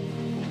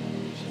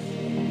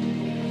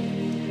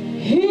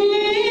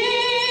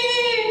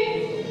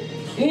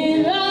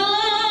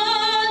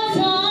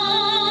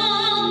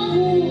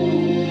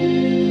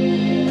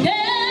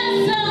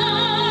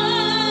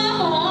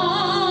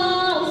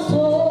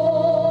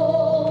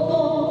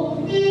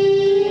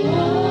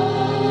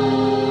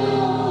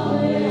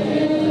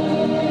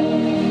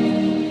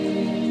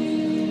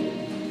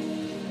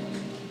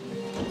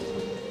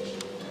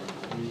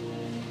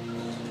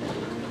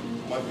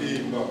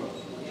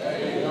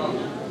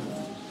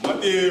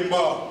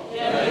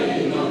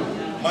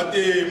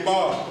 Matimba.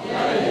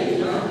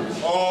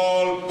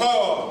 All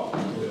power.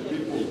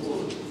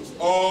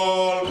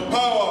 All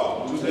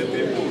power to the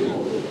people.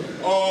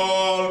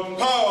 All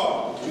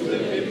power to the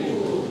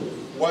people.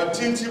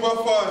 Wathinti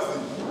bafazi.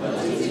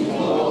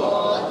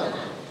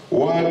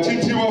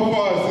 Wathinti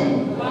bafazi.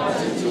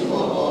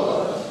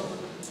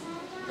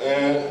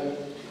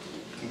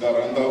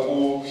 Ndaranda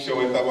ku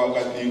xeweta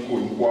vaakatiko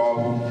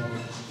hinkwavo.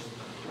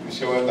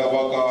 Xeweta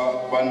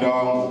va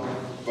ndyangu.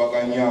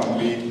 Vaka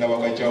Nyambi na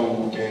vaka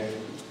Chauke.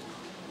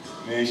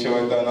 Ni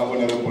xeweta na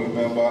honorable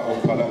member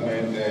of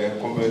parliament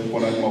Comrade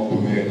Ponani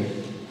Makumeli.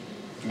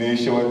 Ni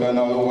xeweta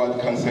na ward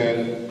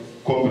council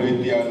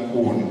Comrade Yan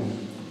Kuna.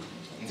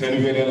 Ntseni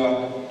velela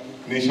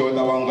ni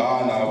xeweta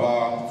vanghana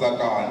va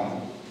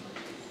Tsakani.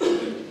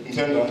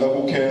 Ntseni rhandza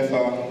ku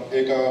khensa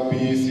eka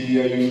BEC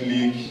ya Youth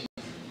League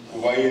ku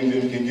va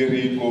endle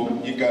migingiriko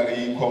yi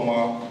karhi yi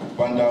khoma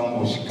va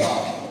ndyangu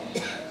xikarhi.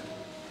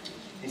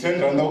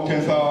 Ntseni rhandza ku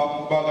khensa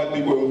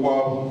vaakatiko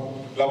hinkwavo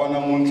lava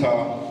namuntlha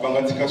va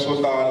nga tshika swo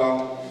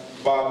tala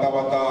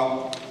va ta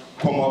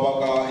khoma va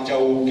ka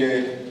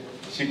Chauke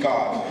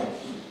xikarhi.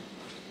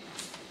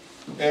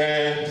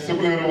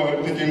 Siku leri wa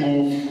ri tiki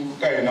ngopfu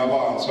ka hina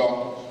vantshwa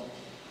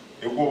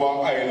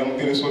hikuva a hi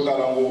langutele swo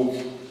tala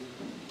ngopfu.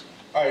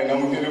 A hi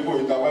langutele ku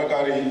hi ta va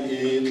karhi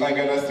hi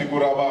tlangela siku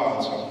ra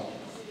vantshwa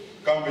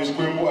kambe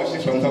Xikwembu a xi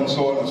dyondzisani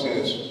swona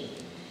sweswo.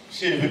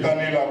 Xi hi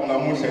vitanile ku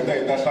namuntlha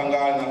hi ta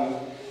hlangana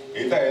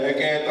hi ta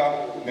heleketa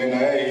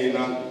nena ya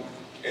hina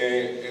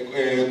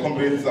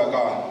Comrade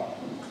Tsakani.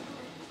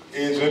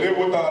 Byele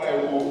vo tala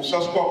hi ku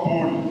swa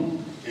swikwapulu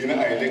hina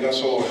a hi le ka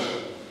swona.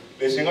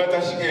 Lexi hi nga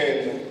ta xi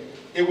endla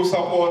i ku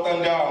sapota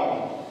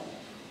ndyangu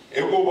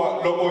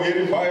hikuva loko hi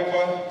ri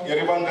 5 hi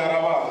ri vandla ra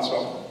vantshwa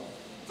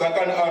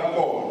Tsakani a ri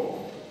kona.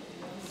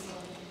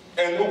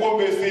 And u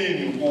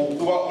kombisile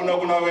ku va u na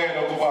ku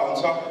navela ku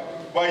vantshwa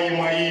va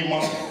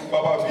yimayima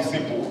va va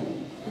visible.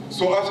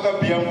 So a swi ta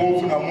biha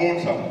ngopfu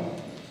namuntlha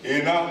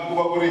hina ku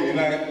va ku ri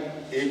hina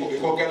hi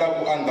kokela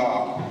ku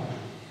andhaku.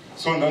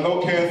 So ni rhandza ku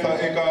khensa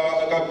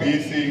eka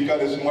BEC ka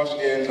leswi nga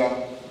swi endla.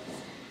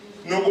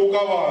 Ni ku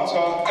ka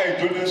vantshwa a hi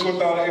dyondzeni swo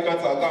tala eka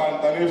Tsakani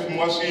tanihileswi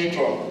nga swi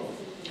twa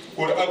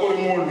ku ri a ku ri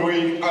munhu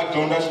loyi a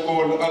dyondza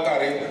xikolo a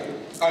karhi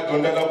a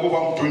dyondzela ku va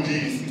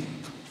mudyondzisi.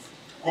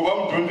 Ku va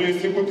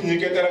mudyondzisi ku ti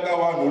nyiketela ka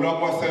vanhu lava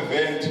ku va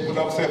servant ku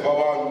lava ku serva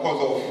vanhu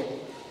because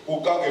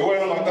of hi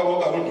wena nga ta va u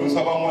karhi u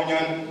dyondzisa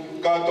van'wanyana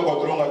ka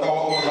ntokoto lowu nga ta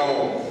va u ri na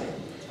wona.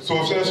 So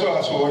sweswo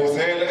ha swi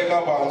hoyizela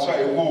eka vantshwa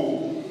hi ku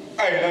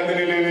a hi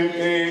landzeleleli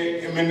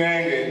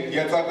minenge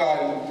ya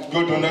Tsakani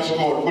yo dyondza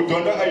xikolo. Ku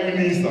dyondza a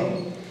Unisa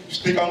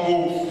swi tika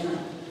ngopfu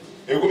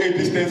hi ku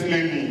distance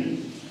learning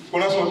ku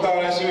na swo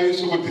tala swi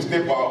ku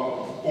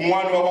disturb-aka.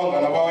 Un'wana wa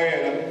vanghana va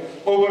yena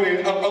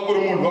overall a ku ri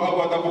munhu loyi a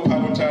kota ku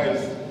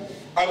prioritize.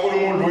 A ku ri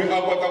munhu loyi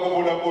a kota ku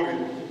vula ku ri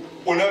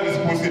u na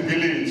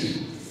responsibility.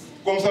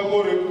 Kombisa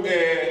ku ri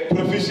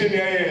profession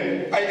ya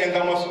yena a yi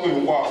endla masiku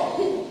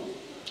hinkwawo.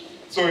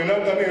 So hina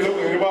tanihiloko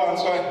hi ri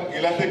vantshwa hi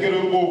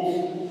lahlekeriwe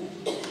ngopfu.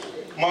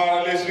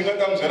 Mara lexi ni nga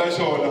ta mi byela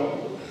xona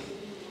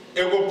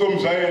eka vutomi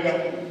bya yena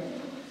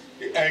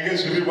a hi nge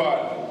swi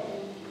rivali.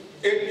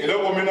 Hi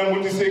loko mi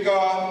langutise ka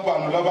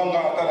vanhu lava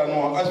nga ta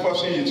laniwa a swi fa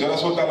swi hi byela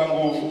swo tala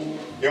ngopfu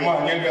hi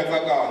mahanyelo ya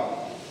Tsakani.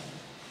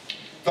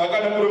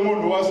 Tsakani ku ri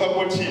munhu wa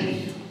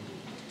supportive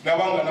na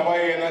vanghana va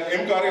yena hi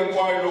minkarhi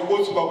hinkwayo loko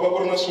ko tshuka ku va ku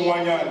ri na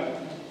swin'wanyana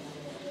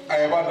a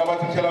hi vanhu lava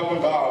titlhelaka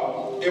ndhawu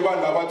i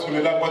vanhu lava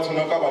tshunelaka va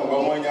tshunaka vanhu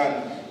van'wanyana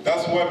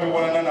that's why mi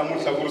vona na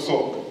namuntlha ku ri so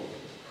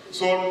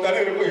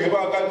tanihiloko hi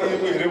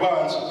vaakatiko hi ri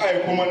vantshwa a hi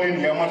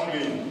khomaneni ya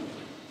mahlweni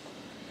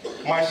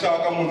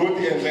maxaka munhu wo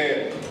ti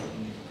endlela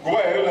ku va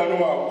hi ri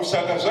laniwa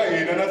vuxaka bya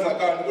hina na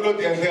Tsakani u lo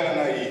ti endlela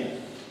na hina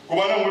ku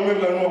va na n'we mi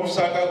ri laniwa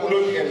vuxaka u lo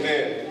ti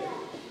endlela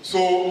so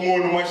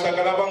munhu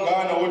maxaka na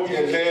vanghana wo ti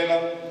endlela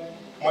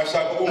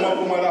maxaka u ma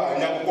kuma laha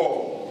hanyaka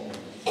kona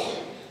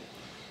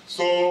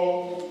so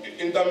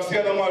i ta mi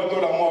siya na marito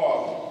lamawa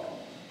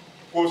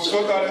ku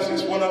swo tala leswi hi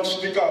swi vonaka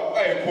swi tikaka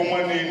a hi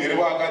khomaneni hi ri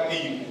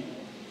vaakatiko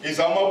hi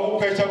zama ku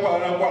phecha kwala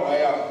na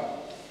kwalaya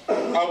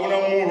a ku na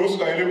munhu wo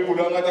suka hi le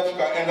kule a nga ta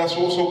fika a endla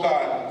swo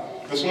karhi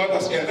leswi nga ta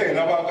swi endla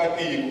hina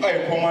vaakatiko a hi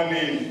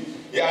khomaneni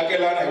hi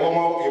akelana hi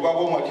va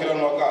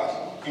vomakhelani wa kahle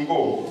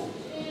inkomu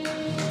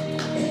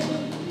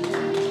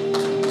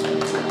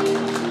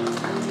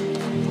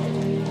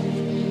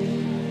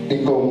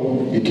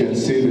Inkomu, you can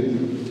see it.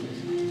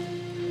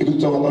 Itu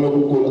contoh kalau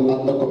kukul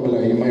atau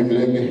kembali imai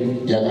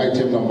belenge yang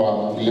item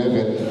number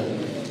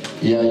 11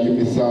 ya you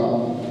bisa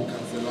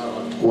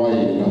why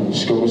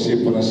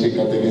shikomushi puna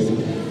shika tenis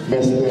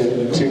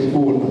Mr.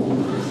 Timpuna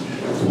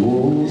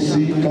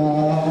musika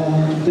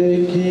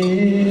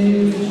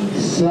teki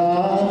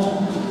sa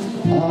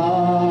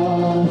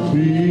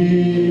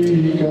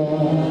Afrika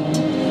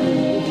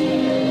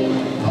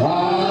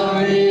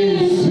hari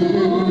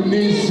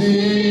sunisi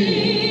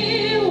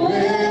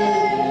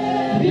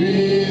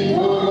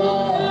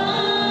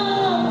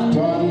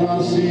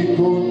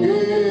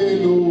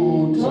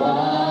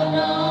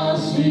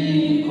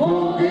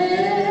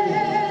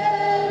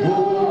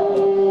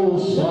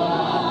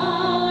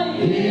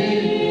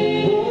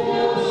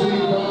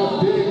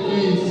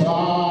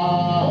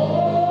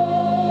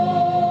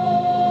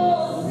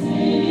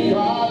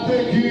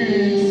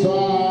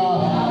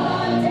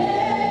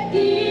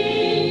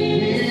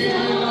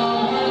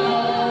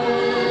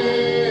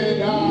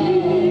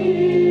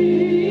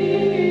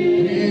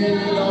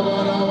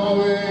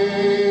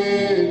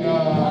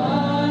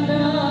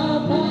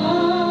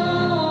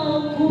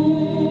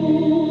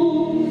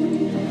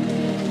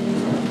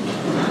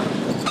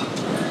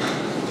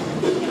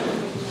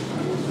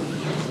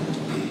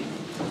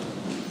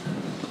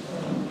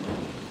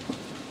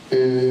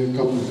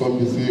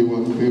Mufambisi wa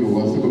ntirho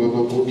wa siku la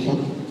namuntlha,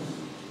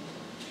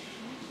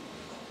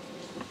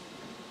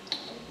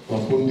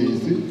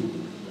 vafundhisi,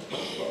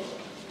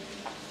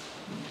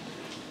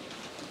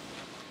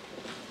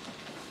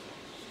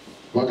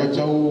 va ka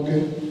Chauke,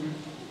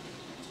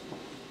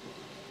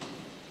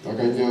 va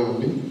ka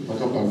Nyambi, va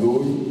ka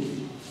Baloyi,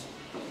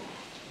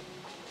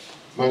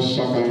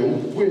 maxaka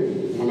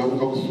hinkwenu ma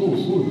lamuka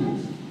kusuhi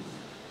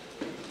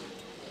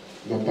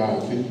na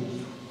tati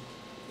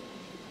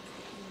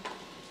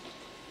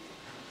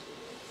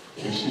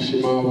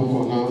xixima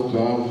vukona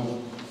bya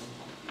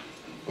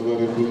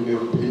honorable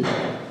MP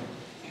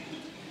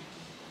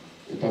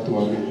i tati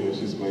wa mina,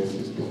 she's my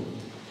sister.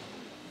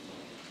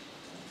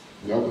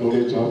 Ni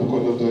acknowledge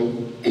vukona bya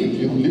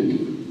Youth League,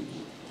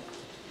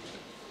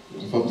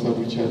 byi fambisa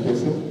ku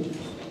chairperson,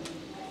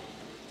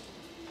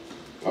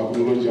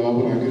 acknowledge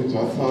vurhangeri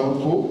bya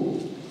Sampo,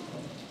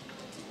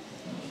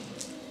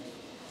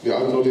 ni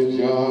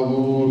acknowledge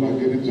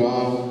vurhangeri bya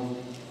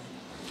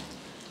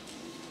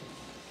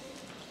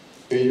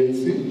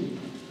ANC,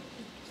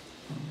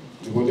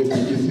 ni vone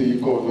BTC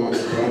ikona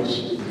branch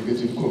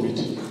executive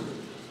committee.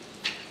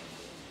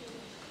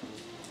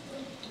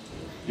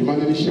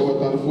 Imani ni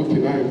xewetana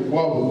futhi na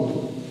hinkwavo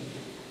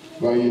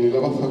vayeni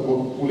lava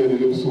saku kule na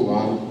le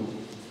kusuhani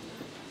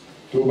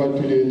loko va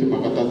twile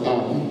timhaka ta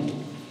tani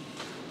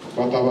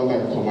va ta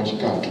hi khoma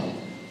xikatla.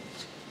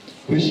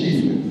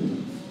 Rixile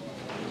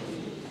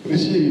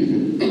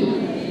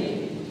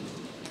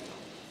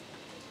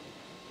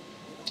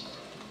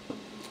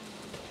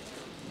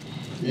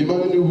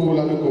imani ni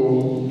vula ni ku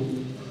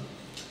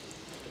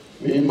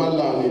ni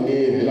malani ni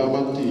hela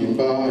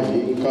matimba hi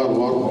nkarhi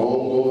wa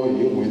rhongo, hi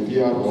n'hweti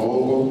ya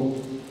rhongo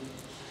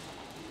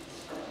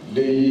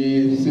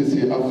leyi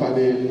sesi a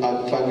fane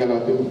a tlangela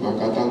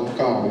timhaka ta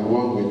nkarhi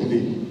wa n'hweti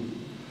leyi,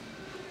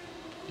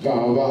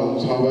 laha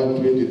vantshwa va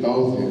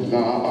 20,000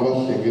 laha a va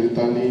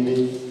hlengeletanini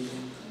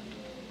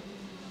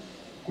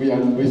ku ya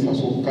lwisa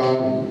swo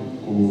karhi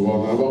ku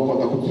vona va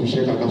kota ku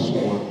tshunxeka ka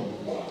swin'wana,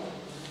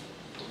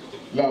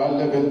 laha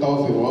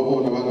 11,000 wa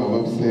vona va nga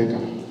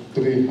vaviseka,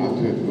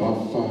 300 va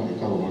fa hi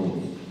nkarhi wolowo.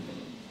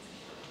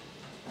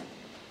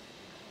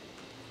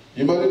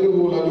 Hi mali ni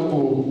vula loko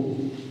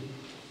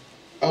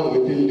a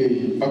n'hwetini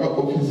leyi aka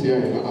ofisi ya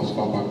hina a swi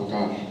fambangi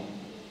kahle.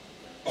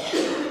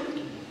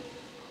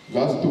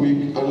 Last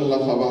week a ni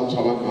lahla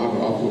vantshwa vanharhu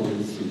a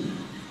fondisini,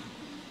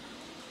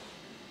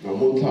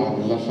 namuntlha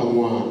ni lahla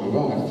n'wana,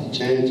 va ha ri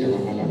ticece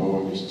vana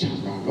lavawani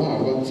xichangani, va ha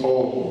ri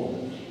vatsongo.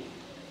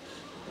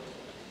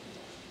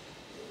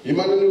 Hi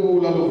mali ni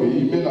vula loko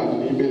hi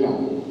yimelani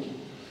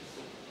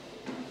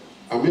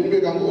a mi ni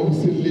vekangi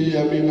ofisini leyi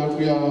ya mina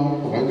ku ya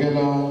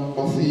rhangela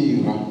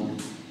masirha,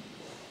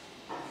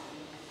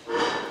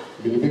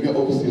 mi ni veka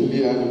ofisini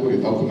liyani ku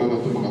hi ta pfunana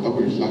timhaka ta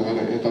ku hi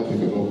hlangana eka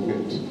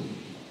development,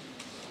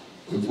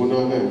 hi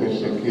pfunana hi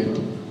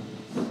miehleketo,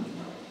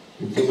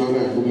 hi pfunana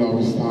hi ku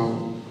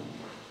vulavurisana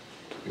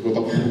hi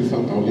kota ku hluvisa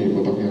ndhawu leyi hi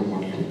kota ku ya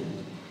mahlweni.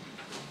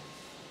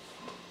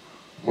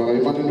 Mara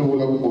yi fanele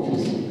vula ku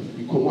ofisi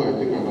yi khomiwa hi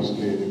tingana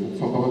swinene ku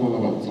famba vana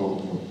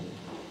lavatsongo,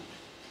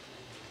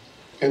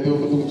 ende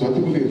vutomi bya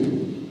tiko leri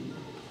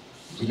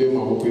byi le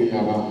mavokweni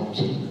ya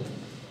vantshwa.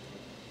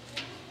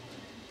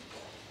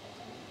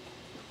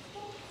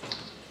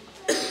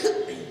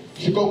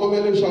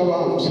 Xikongomelo xa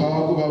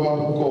vantshwa ku va va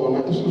ri kona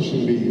i swilo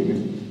swimbirhi.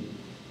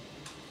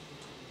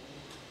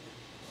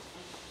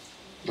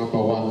 Number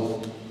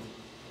one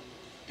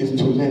is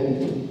to learn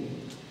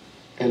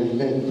and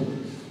learn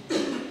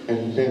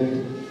and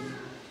learn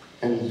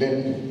and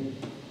learn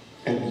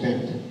and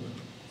learn.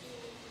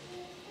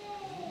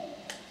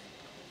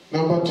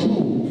 Number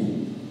two,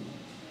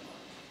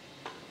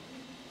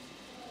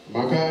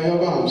 mhaka ya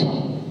vantshwa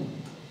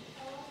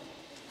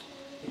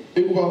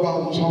i ku va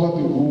vantshwa va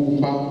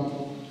tivumba,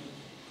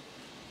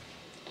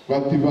 va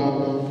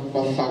tivana,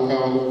 va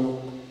hlangana,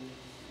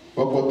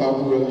 va kota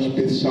ku lwela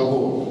xipesi xa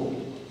vona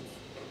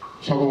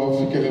xa ku va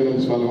fikelela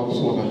leswi va lavaka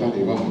swona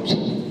tanihi vantshwa.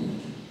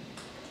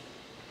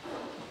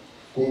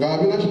 Ku nga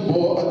vi na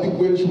xiboho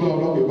etikweni xi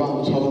vulavulaka hi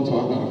vantshwa vantshwa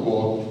va nga ri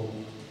kona.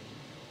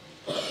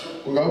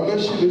 Ku nga vi na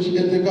xilo lexi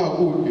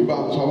endlekaka hi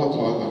vantshwa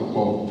vantshwa va nga ri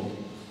kona.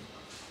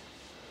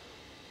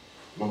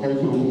 Mhaka yi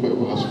kulukumba hi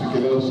ku ha swi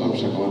fikelela swa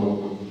muxaka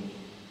walowo.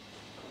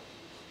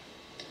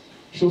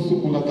 Xo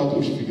sungula tata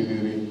u xi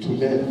fikelerile to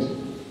learn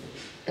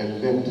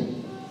and learn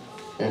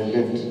and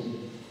learn,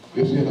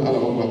 leswi yena a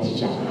lavaka ku va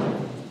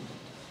thichara.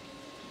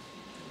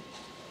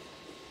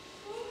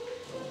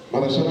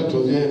 Mara xana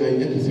dyondzo ya yena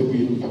yi endlise ku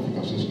yini ku ta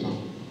fika sweswi na?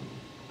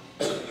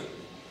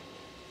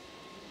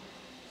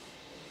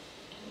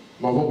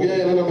 Mavoko ya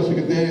yena na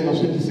miehleketo ya yena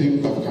swi endlise yini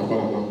ku ta fika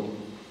kwala na?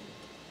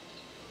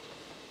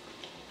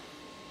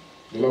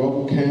 Ni lava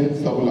ku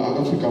khensa ku laha a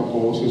nga fika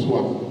kona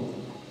sweswiwani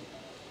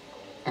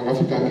a nga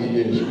fikangi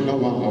yexe, ku na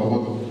vanhu lava va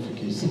nga ku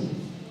fikisa.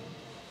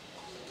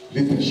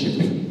 Leadership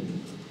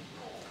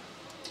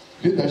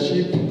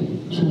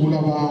swi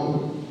vula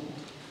vanhu.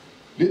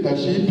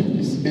 Leadership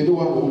is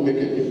anyone who make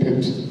an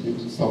impact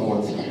into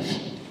someone's life.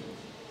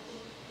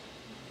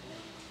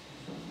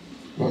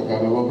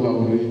 Vanghana va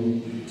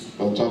vulavurile,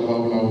 vatswari va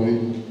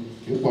vulavurile,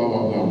 hinkwavo va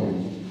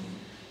vulavurile.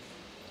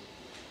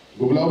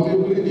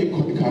 Vulavuri hi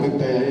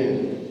character ya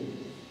yena.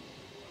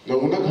 Na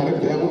n'wina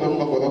character ya n'wina mi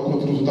nga kota ku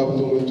contribute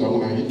vuton'wini bya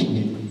n'wina hi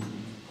twini.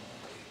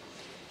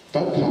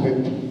 That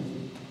character,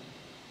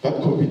 that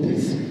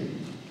competence,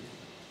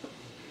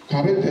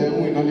 character ya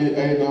n'wina leyi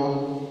a yi na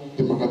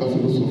timhaka ta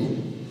philosophy.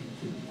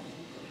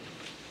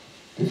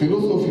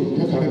 Philosophy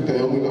ya character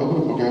ya n'wina a ku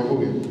ri mhaka ya ku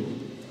ri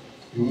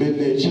human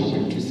nature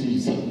ma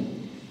twisisa,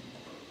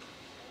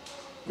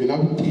 mina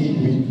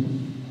vutivi,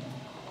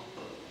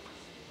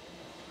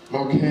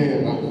 ma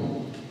khera,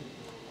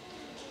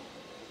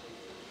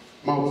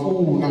 ma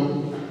pfuna.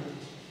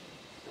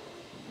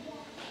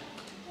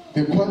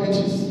 The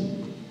qualities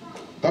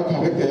ta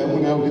character ya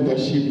n'wina ya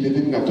leadership leti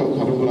ni nga twa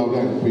karhi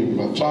vulavula hinkwenu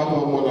vatswari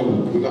va n'wana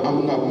lowu mina a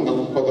mi nga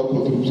kota ku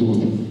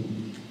contribute.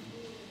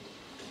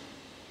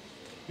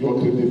 Your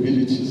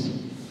credibilities,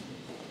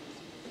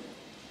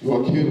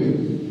 your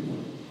caring,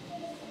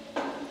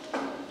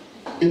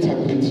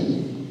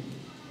 integrity,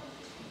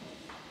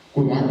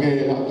 ku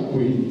rhangela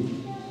tikweni.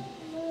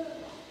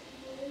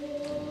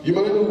 Yi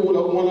mali ni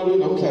vula ku n'wana loyi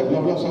namuntlha hi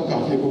vulavula swa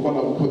kahle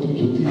hikokwalaho ku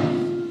contribute.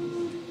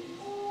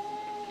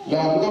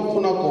 Laha mi nga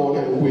pfuna kona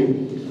hinkwenu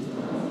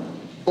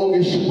onge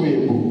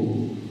Xikwembu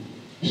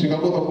xi nga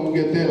kota ku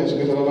ngetela xi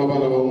ngetela na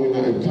vana va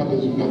n'wina hi vutlhari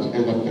lebyi mi nga byi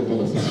endla ku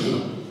ngetela seswi.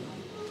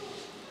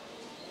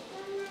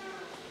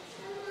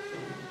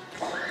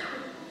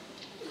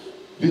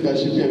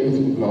 Leadership ya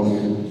youth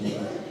vulavula.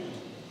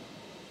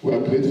 We are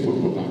grateful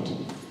for that.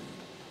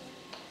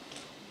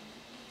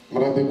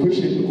 But the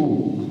question is,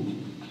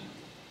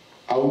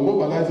 are we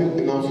mobilizing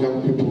enough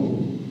young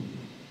people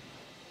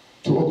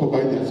to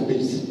occupy their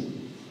space?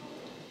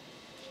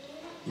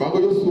 They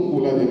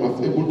must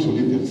be able to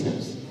lead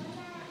themselves.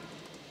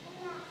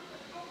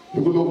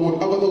 Because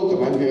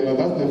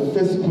that's the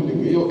first schooling.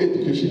 Your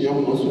education, you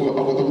have to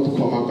come and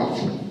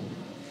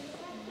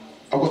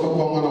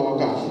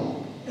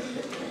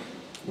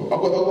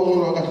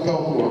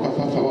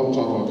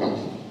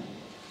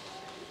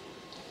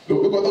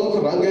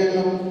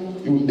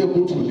you will be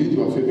able to lead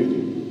your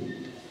family.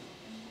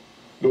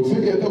 Look, say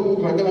you have to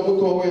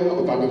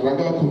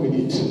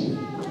community.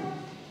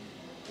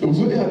 Look,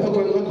 so you have to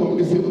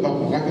community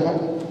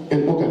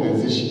an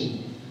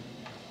organization.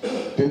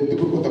 Then the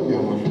people that we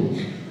are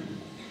doing.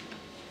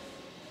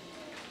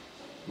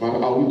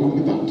 But are we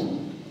doing that?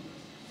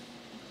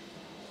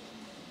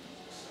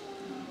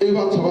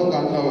 Even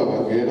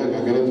Tavanga again, I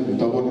get to the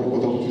double and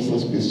what of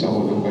Jesus space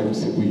shower and by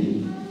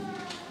Sebu.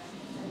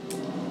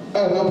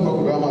 I love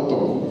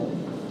programmator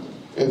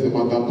as a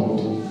mother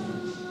body.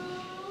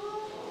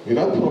 We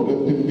have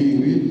problem to be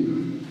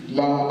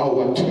la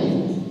our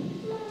two.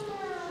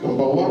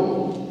 Number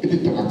one, it is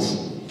drugs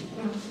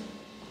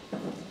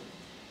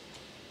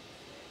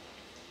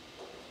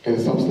and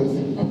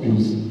substance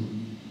abuse.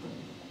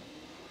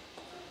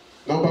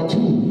 Number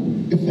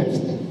two, is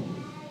theft.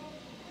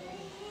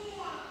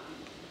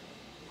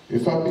 hi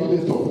fambile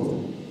tona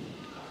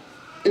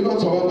i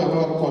vantshwa vangani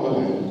va ri kona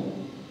laha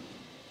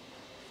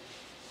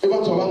i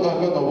vantshwa vangani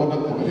va nga vona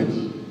mhaka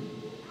leti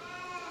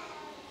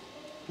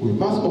we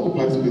must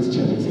occupy space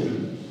challenges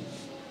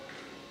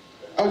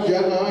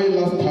GIYANI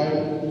last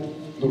time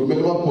ni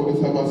rhumele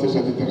maphorisa ma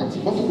secha ti-drugs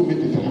va ti kume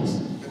ti-drugs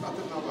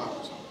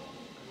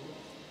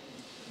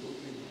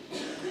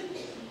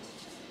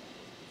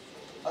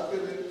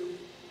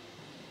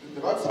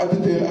drugs a ti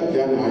tele a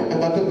GIYANI hayi a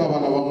nga ti ri na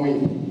vana va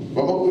n'wina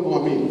vamakwini wa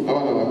mina na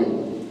vana va mina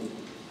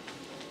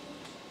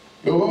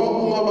loko va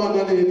kuma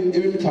vana leyi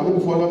ivi mi tlhela mi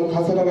fola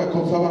mukhanselara hi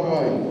khomisa vana va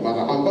hina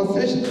mara a nga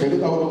se xibele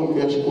ta vona n'wini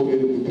ya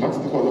xikolweni ti-drugs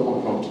ti kona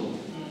or not.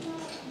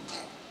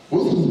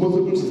 Whose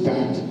responsibility is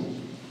that?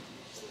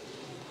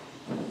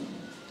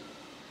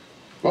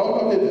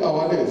 About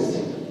awareness.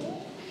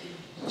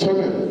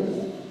 Chairman,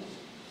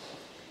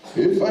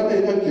 if I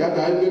need a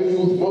GIYANI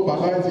youth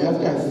mobilize, you have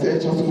to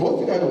search us.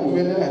 What kind of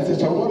women I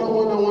search? I want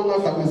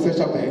to search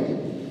a bank.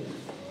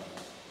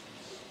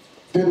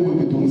 Then we'll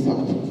be doing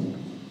something.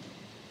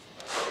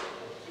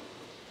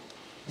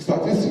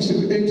 Statistics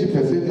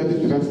 80% of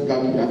the drugs that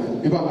we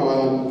have, even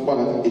one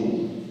at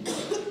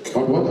 8.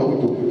 But what are we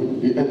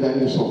doing? We enter in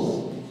the shops.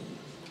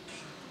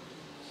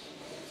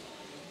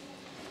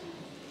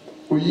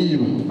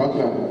 Kuyiva,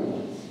 baklana.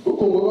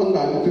 Ukongo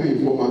vangani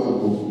 3-4 months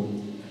ago.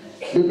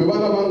 Bebe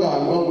vana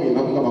vangani va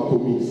n'wina mi nga va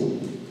khomisa.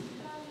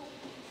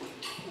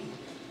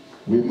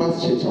 We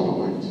must change our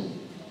mind.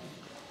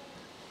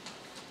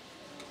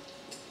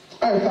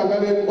 A hi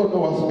hlanganeni on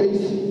our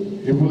space,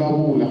 hi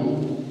vulavula.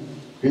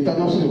 Hi ta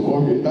na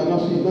swihoxo, hi ta na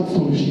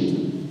solution.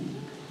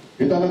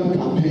 Hi ta na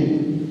ti-campaign.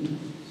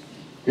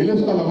 Hi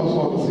leswi a lava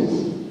swona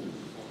sisi.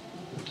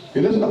 Hi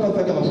leswi a ta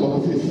tsakela swona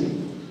sisi.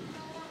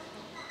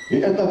 Hi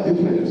endla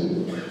different.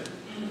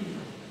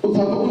 U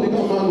tshama u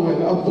nyika mani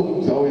wena a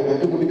vutomi bya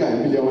wena i ku nyika hi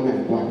mbilu ya wena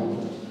hinkwayo.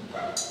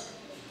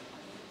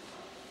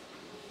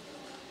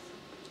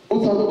 U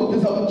tshama u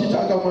tisa ku cinca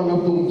eka mani na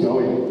vutomi bya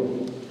wena.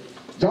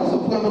 Just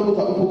pfuka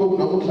namuntlha u pfuka ku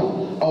namuntlha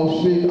a wu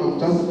sweki I'm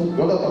just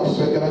lola ta ku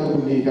swekela ni ku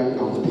nyika ni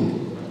nga wu tivi.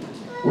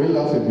 When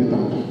last have you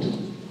done that?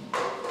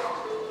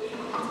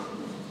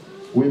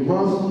 We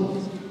must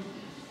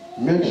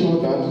make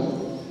sure that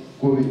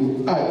ku ri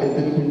a hi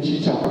endleni ku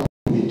cinca eka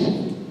community.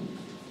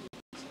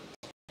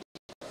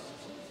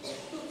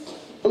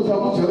 I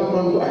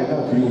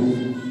love you.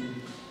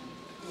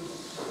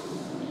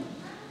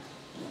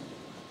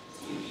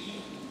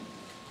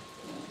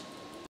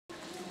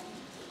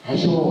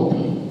 Hashota.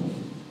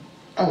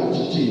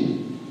 Gigi.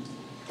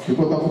 You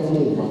got to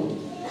move.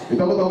 It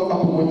doesn't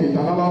accommodate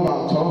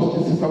another child.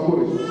 This is a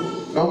good.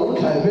 Now,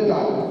 what I did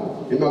that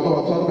in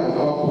our child and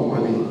our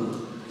money.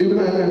 Even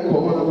I have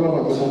common and love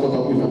at the moment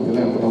of the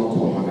level of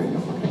common.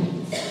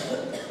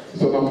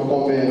 So I'm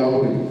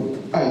on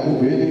I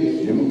move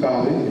in, you move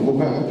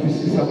back to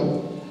Sisa,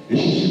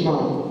 Ishishima,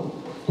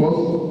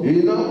 because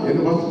Ina and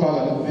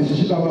Maspala, the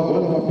Shishama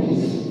one of a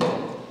piece.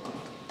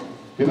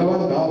 You know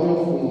what, down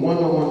from 1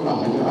 on 1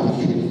 hour and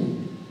tree.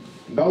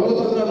 Down the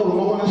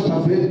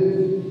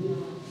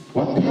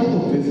what kind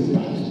of place is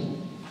that?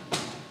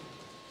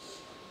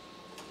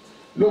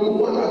 Look,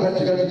 one other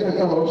chicken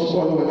come out,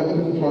 swallow, and I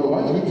didn't swallow.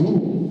 What do you do?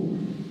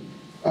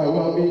 I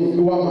want me,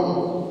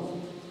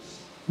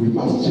 we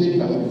must change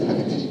that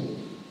mentality.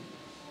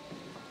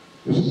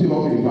 You should see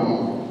what we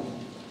found.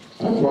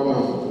 That's why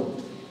now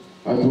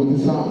I do the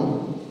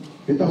sound.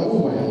 It's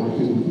over in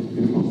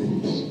the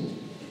community.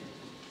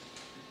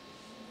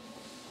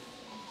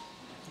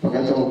 But I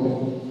tell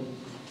you,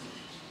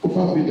 if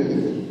I'm with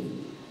them,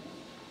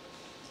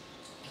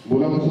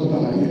 Bulam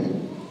Sotalaye,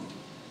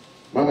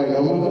 but I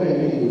never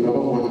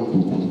want to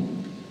do.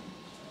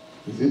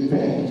 Is it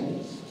bad?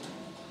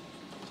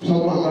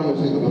 Someone can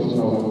say about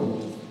Sotalaye.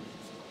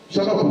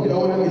 Shut up, you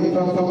don't want to eat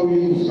after we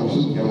use some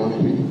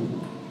Sotalaye.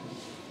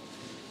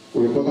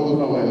 We got all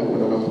our way for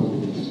the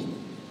community.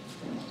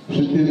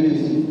 Je te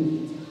dis,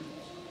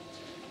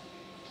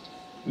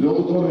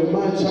 l'autre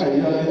match a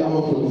été à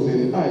ma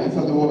police. Ah,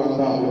 ça demande un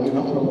dame, il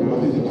n'a pas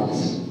de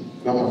taxe.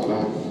 N'a pas de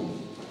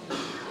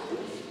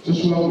je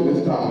suis là pour les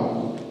stars.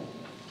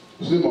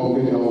 Je suis mort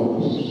de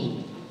l'amour.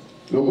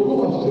 Le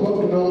groupe a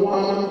fait un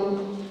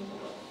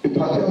et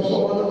traqué un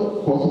soir,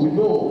 because we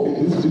know in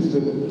this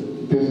system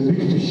there's big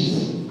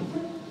fishes.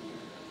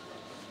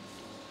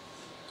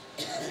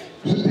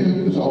 Je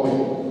dis, sorry.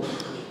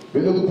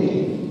 Velocity.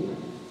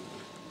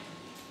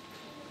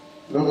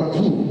 Number 2,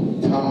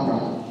 Tsaka.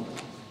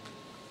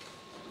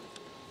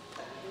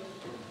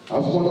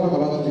 As one of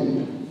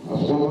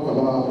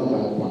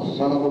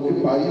the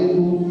Bayu,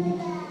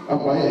 a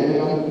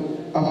Bayela,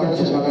 after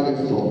China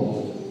next door.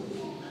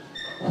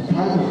 A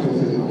kind of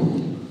person.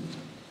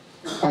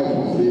 I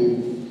will say,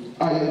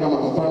 I am a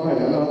star, I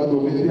allow to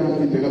be the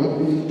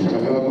anti-developing, and I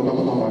allow to come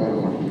to my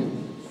mind.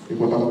 It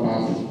was a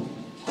pass.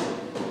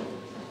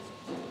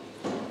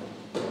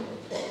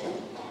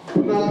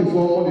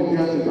 Before all the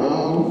years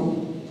now,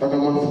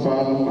 Takaman's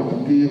father,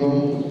 Matakiva,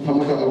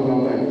 Hamaka,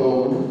 and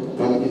Don,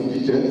 and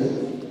indigents,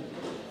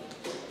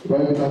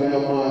 Ravitanaya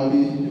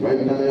Mali,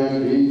 Ravitanaya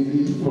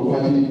Gazy,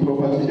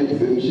 property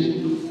exemption,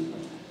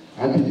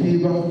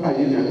 atitiva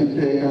ayini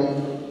atiteka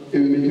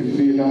ivi mi ti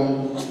fila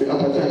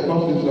atacha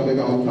hinkwaswo leswi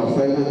lavekaka ta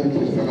sayina ti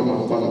tlherisa ka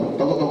masipala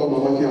ta kota ku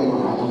mama ti ya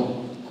mahala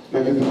na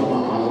ti tirha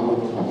mahala ma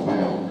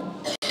tifaya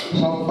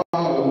swa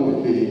pfala loko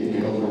n'hweti leyi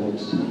nghena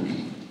kusuki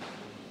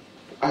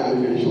a hi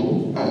veke xo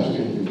a hi swi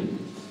endleli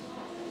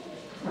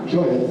xo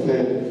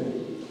hetisela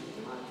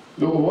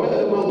loko wo ya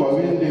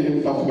emangwaveni leyi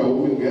mi ta fika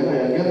loko mi nghena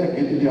ya nghena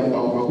geti liya ta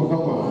kuma ku na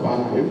ku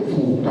hambana hi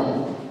mpfhuka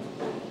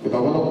mi ta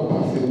vona ku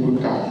basile ku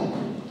kahle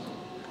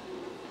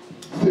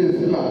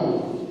sesi laha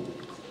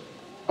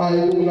a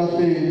yi ku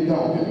lahleni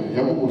tani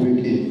ya ku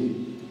vekeni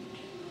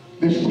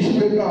leswi ku xi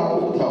vekaka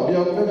ku tlha u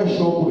ya meka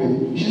sure ku ri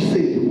xi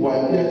safe wa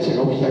ya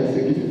cheka ku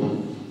hlayisekile na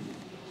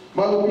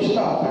mara loko xi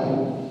lahla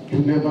you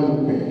never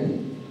look back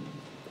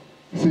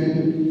se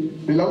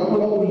mi lava ku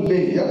vula ku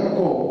leyi ya ka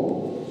kona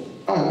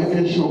a hi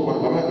meke sure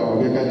vanhu lava nga va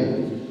veka leyi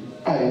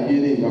a hi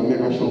yeni hi nga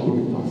meka sure ku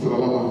ri masira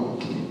lama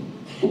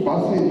ku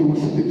basile you will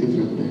see the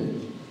different man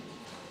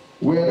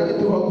wena i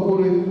tiva ku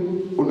ri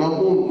u na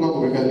munhu u nga ku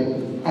veka leyi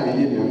a hi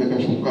yeni ya meka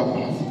sure ka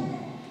basi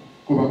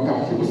ku va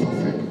kahle ku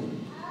saseka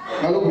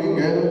na loko hi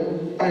nghena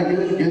a hi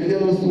nghena geti ya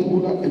yo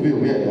sungula ivi hi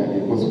vuya hi ya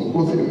because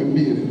nkosi i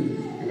mimbirhi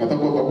hi nga ta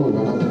kota ku hi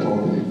va na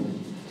tiproblem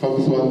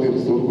fambisiwa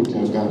ntirhiso ri ku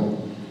dya nkarhi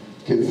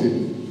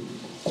khensini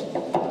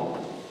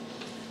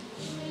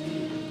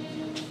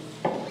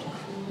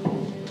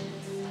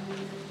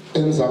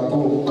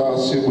endzhaku ka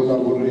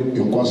swivulavuri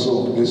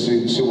hinkwaswo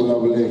leswi swi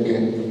vulavuleke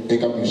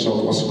eka mixo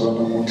wa siku ra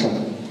namuntlha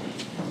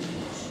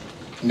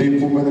ni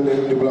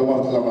pfumelele ni vula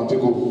marito lama ti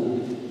ku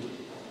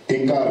i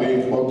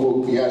nkarhi wa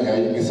ku ya hi ya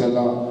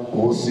yingisela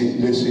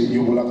hosi leswi yi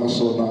vulaka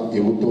swona hi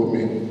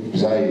vutomi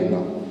bya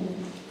hina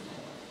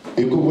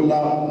hi ku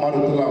vula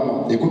marito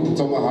lama hi ku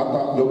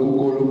titsongahata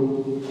lokukulu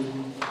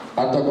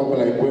a ta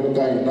kombela hinkwenu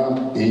ka hina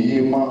hi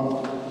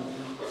yima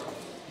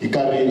hi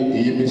karhi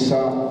hi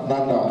yimisa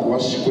nanda wa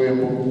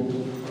Xikwembu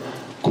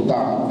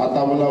kuta a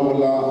ta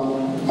vulavula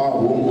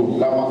mahungu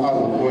lama a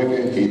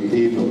rhumiweke hi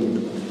tilo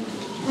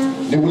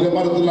ni vule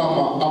marito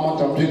lama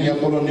amadyambyini ya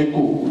tolo ni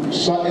ku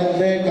swa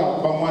endleka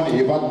van'wani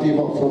hi va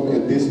tiva from a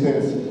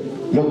distance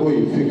loko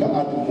hi fika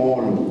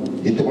atmolo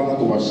hi tivana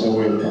ku va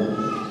xeweta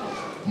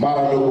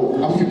mara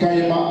loko a fika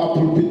yima a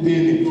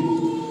pulpitini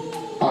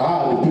a ha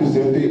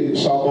representi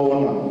swa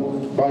vona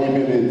va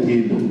yimele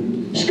tilo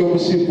Xikwembu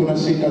xi pfuna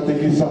xi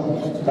katekisa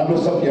na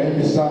leswaku ya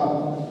yimisa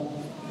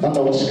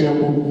nanda wa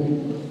Xikwembu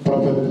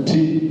Prophet T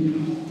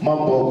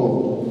Maboko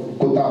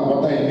kuta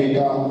va ta hi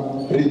nyika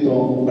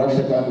rito ra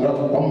nhlekani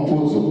ra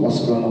mpfudzo wa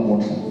siku ra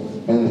namuntlha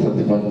manenisa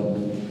divine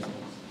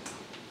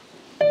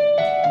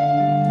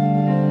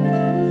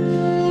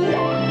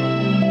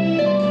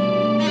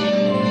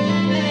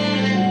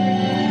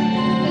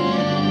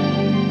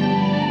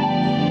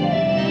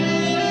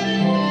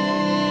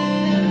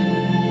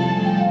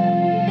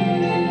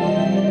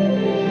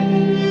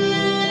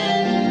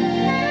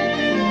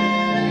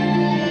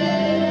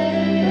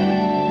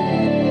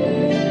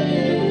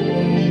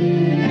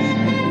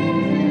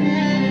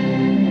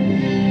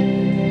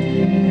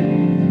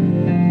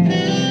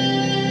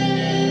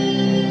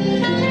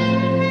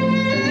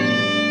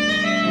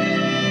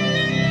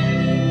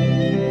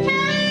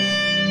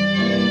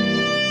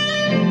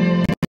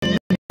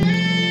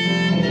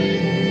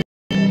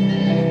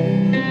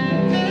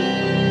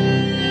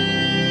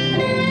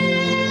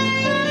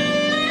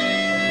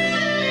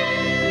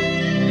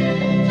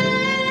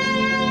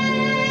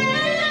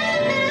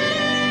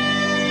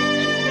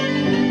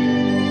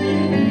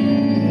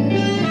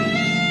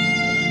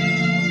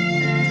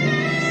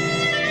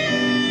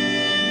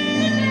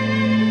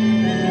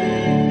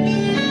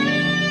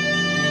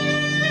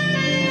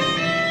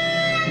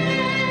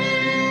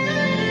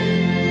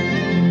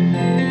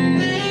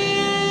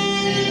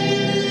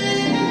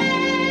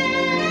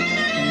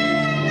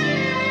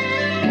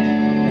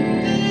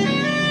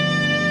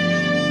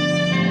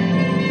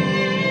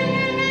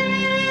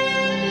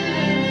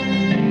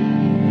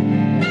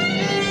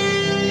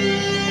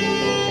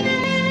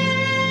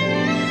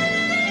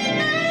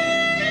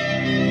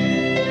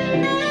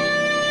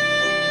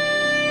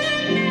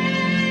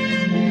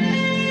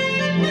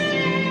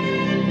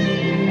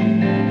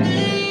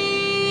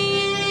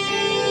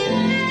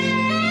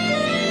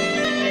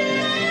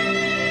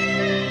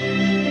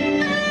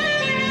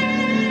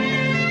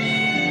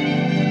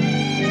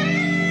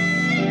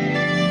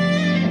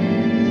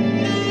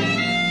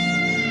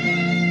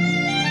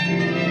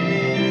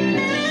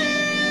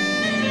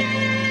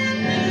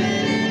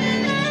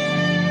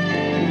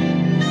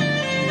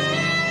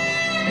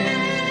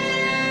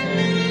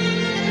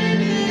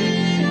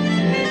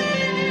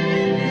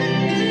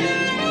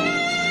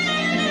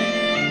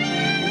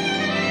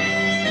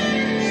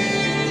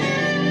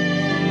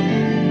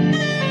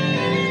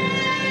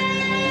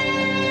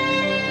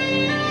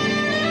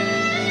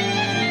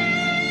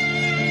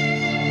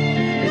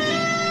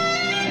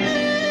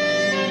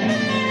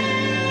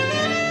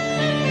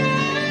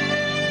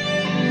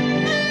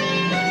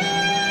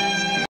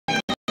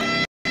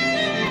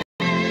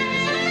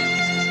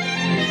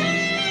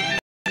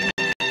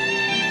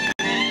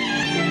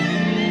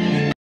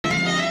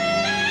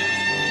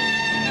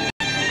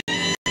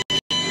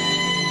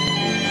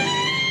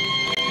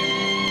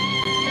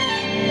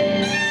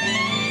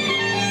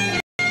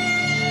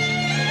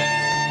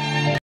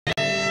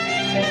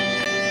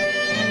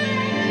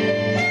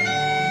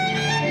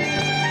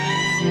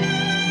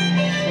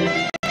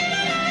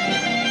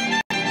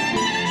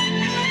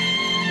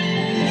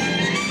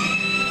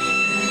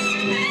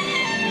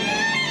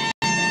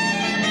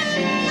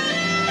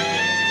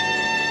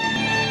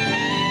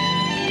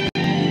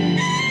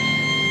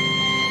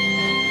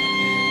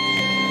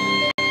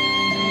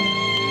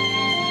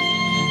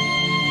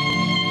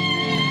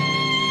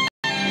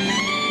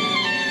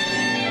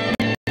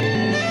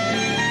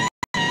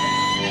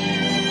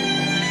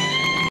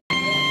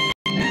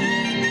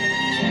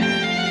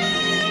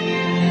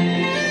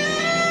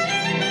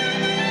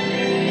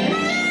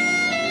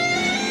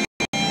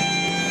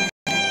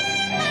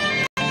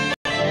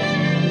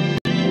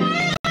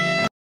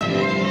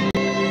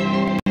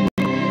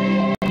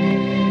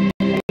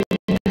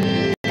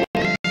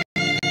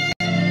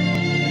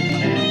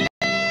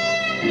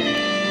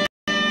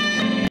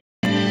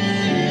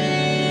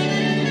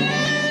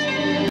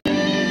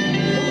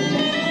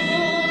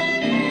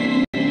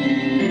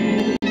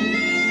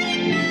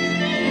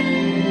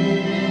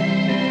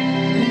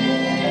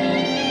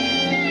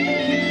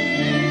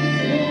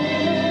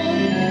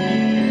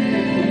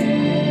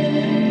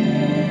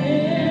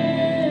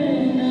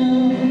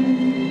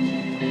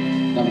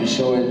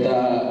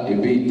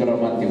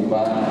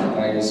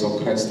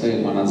Kriste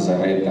wa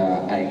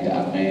Nazareta aika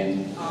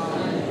amen.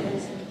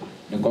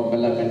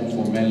 Nikombela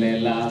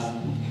mnivumelela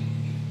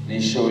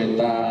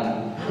nishoweta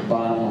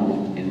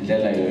vanhu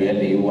indlela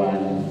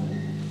yoyeleyiwani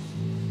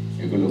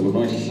hikuva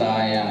no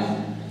hlaya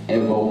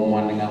eva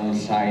un'wana nga n'wi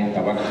hlayi ni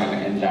ta va kha ni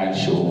endla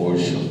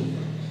xihoxo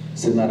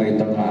se na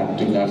rito nga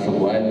twi kahle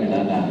ku hayi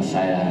mina nga ni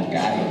hlayanga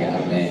aika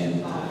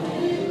amen.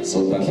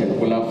 So ta tlhela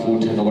kula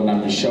futhi loko na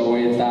mi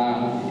xeweta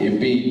hi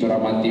vito ra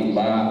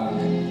matimba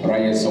ra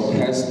Yesu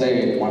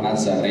Kriste wa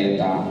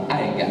Nazareta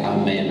aika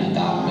amen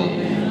aka amen.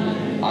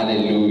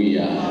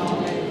 Haleluya.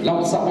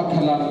 Laha tshama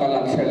khalani va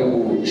la tlhelo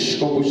ku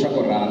xikwembu xa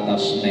ku rhandza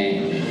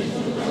swinene.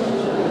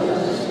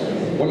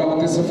 U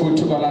langutise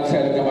futhi va la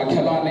tlhelo ka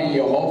makhelwani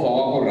Yehovha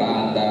wa ku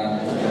rhandza.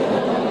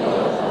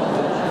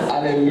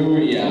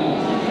 Haleluya.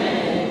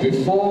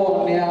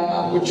 Before ni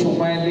ya ku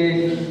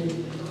chumele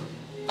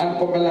a ni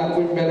kombela ku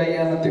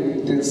yimbelanyana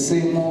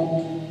tinsimu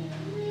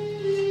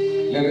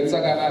leri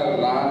Tsakani ri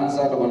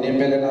rhandza loko ni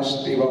yimbele na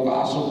swi tiva ku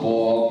a swi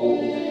boha ku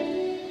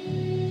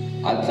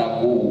a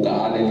tlakuka.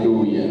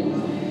 Haleluya.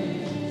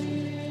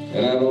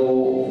 Rero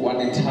wa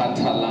ni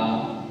thatha la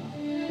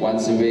wa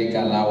ndzi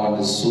veka la wa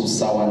ni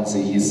susa wa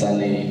ndzi yisa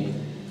le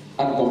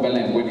a ni kombela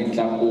hinkwenu hi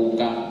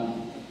tlakuka.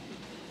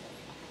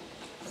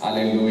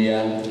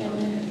 Haleluya.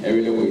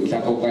 Ivi loko hi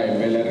tlakuka hi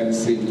yimbelela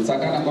risimu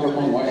Tsakani a ku ri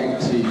munhu wa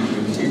active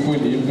hi ku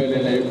ni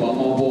yimbelela hi ba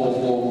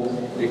mavoko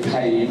hi kha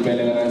hi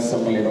yimbelela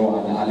risimu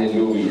leriwani.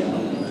 Haleluya.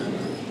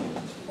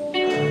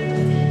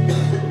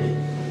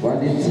 Wa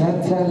ni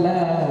thatha la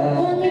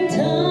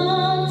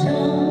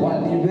wa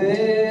ni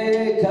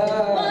veka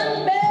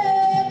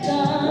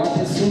wa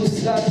ni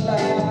susa la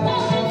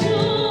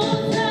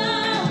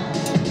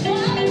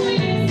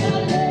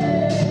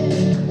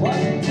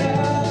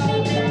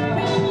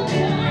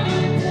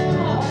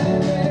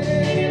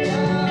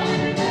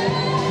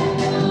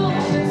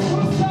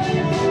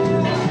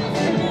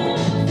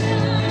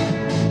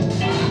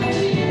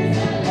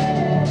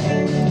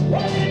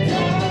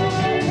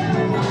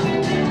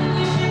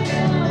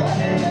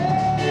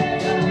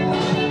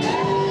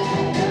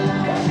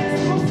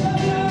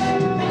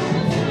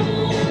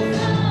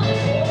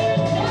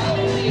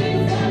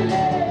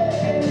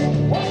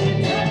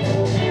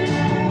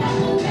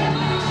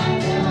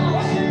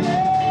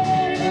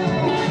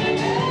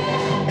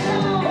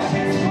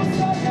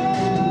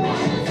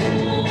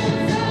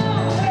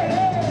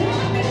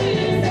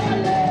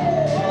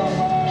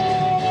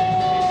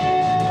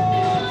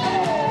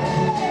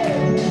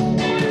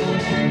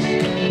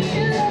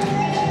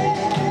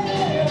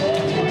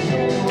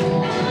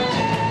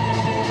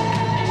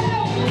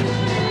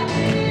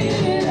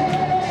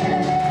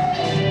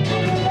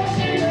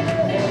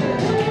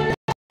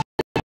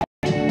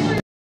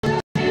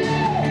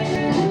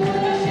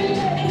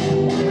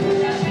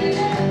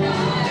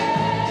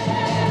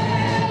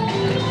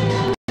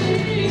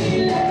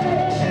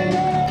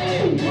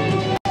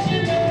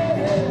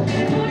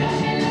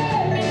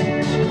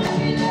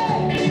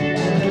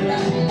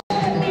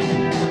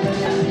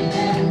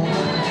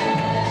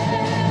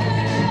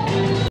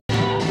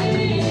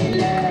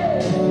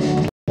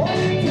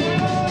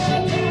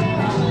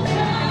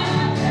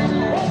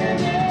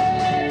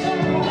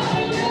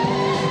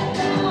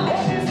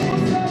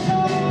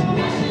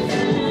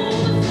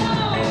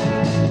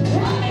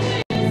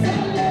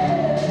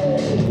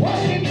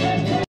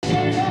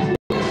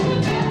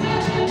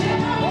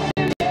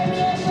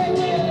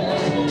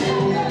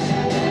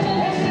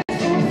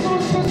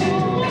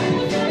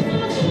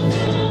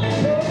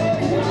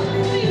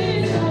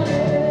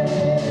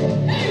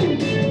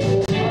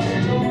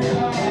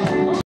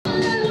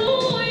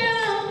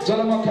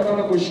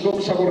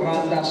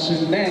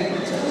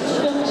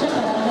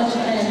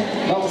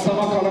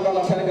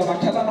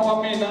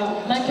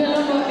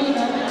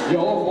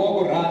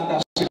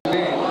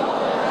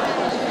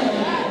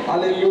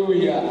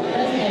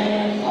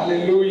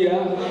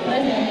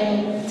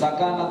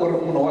Tsakani ku ri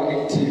munhu wa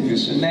active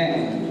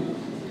swinene.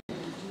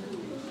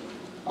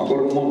 A ku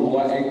ri munhu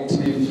wa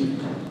active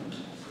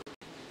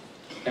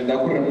ende a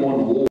ku ri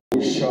munhu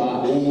wo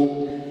xa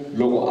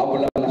loko a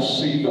vulavula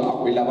swilo a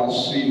ku i lava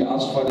swilo a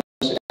swi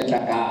fanele swi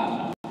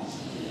endlakala.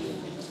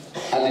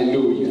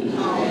 Haleluya.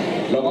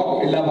 Loko a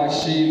ku i lava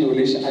xilo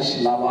lexi a xi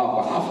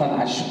lavaka a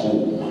fanele a xi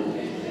kuma.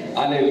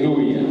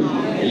 Haleluya.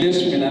 Hi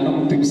leswi mina ni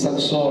n'wi tivisaka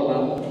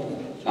swona.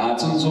 A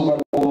tsundzuka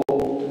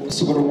loko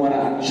siku rin'wana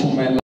a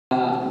chumela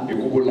hi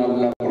ku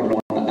vulavula ku ri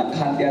lona a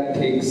khandziya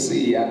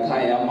taxi a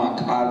khaya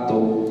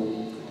Makhado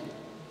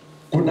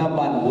ku na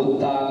vanhu vo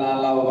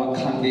tala lava va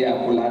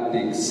khandziyaka la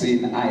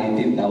taxini a hi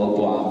tindhawu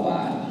to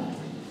hambana.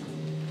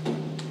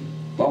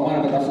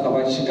 Van'wana va ta fika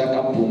va chika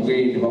ka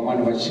Bungeni,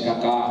 van'wana va chika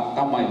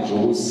ka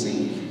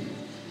Majosi,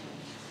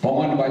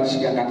 van'wana va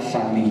chika ka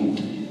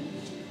Nhlaniki.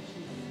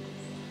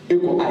 I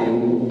ku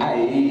a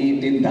hi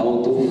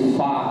tindhawu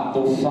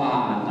to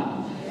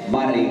fana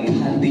mara hi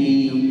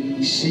khandziyi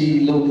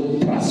xilo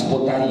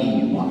transporta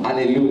yin'we.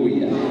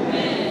 Haleluya.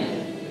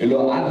 Hi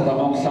lo a ni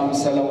zama ku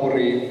hlamusela ku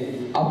ri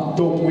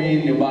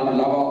evuton'wini vanhu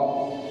lava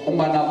u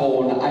nga na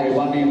vona a hi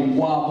vanhu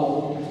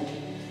hinkwavo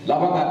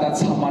lava nga ta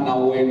tshama na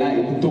wena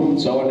hi vutomi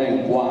bya wena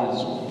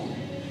hinkwabyo.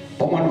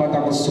 Van'wani va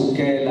ta ku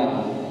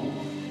sukela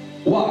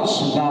wa ha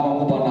swi lava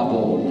ku va na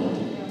vona,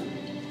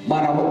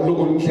 mara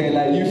loko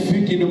ndlela yi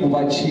fikile ku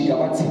va chika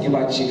va tshiki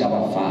va chika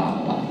va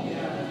famba.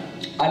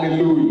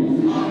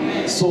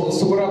 Hallelujah. So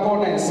siku ra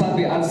kona hi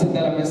Sunday a ndzi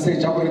sendela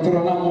message a ku rito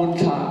ra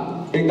namuntlha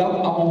i nga ku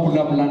a ma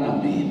vulavula na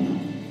mina.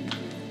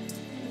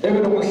 Ivi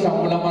loko ni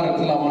hlamula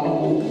marito lama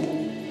no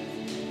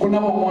ku na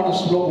van'wana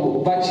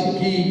swiloko va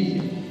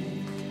chikile,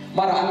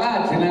 mara a nga ha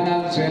tlhela nga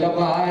byela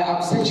ku hayi a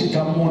ku se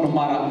chika munhu,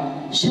 mara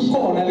swi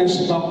kona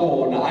leswi nga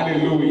kona.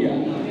 Hallelujah.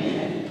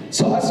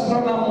 So a siku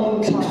ra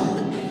namuntlha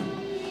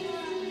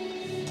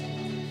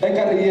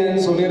eka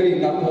riendzo leri hi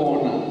nga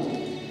kona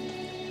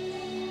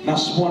na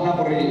swi vona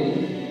ku ri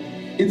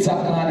i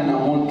Tsakani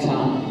namuntlha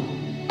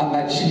a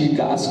nga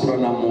chika a siku ra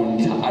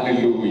namuntlha.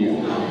 Hallelujah.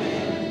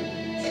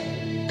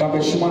 Kambe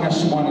xin'wana na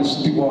xin'wana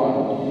swi tiviwa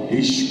hi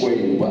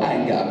Xikwembu. A hi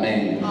nge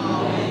amen.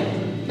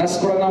 Na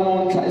siku ra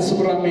namuntlha i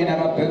siku ra mina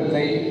ra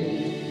birthday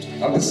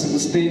ra the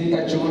 16th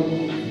ta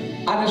June.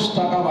 A ni swi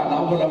ta ka vanhu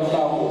a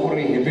vulavulaka ku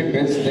ri happy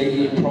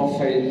birthday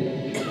prophet,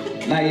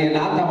 na yena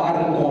a ta va a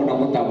ri kona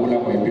ku ta vula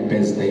ku happy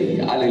birthday.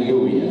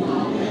 Hallelujah.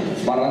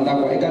 Va rhandza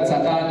ku eka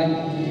Tsakani,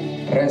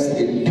 rest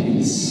in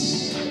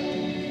peace.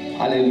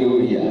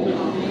 Hallelujah.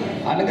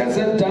 A ni nga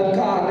se dya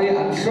nkarhi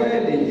a ni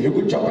hlweli hi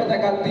ku copeta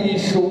ka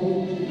tihlo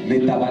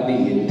ni ta va ni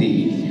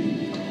hetile.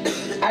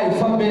 A hi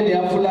fambeni hi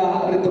ya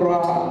pfula rito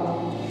ra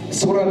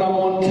siku ra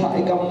namuntlha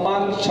eka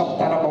Mark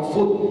chapter number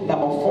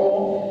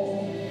 4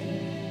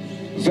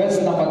 verse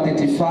number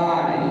 35.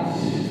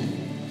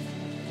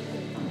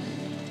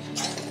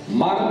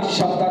 Mark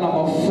chapter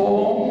number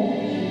 4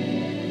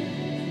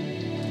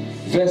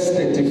 verse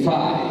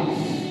 35.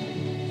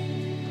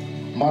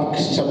 Mark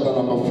chapter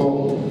number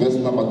 4 verse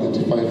number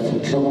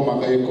 35. Nhloko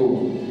eko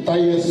ta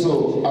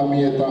Yesu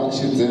amiyeta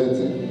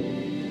xidzedze.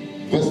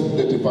 Verse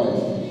 35.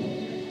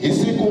 Hi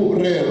siku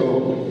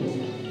rero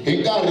hi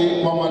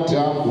nkarhi wa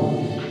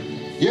madyambu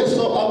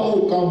Yesu a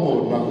ku ka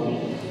vona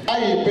a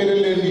hi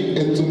peleleni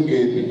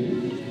entsungeni.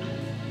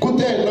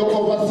 Kute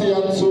loko va siya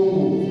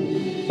ntsungu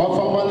va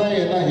famba na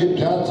yena hi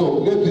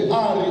byatso lebyi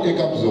a ri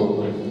eka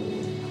byona.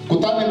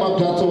 Kutani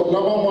mabyatso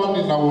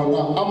laman'wani na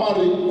wona a ma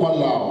ri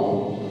kwalaho.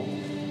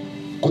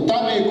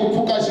 Kutani ku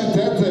pfuka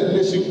xidzedze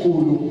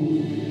lexikulu,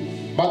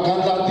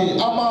 magandlati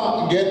a ma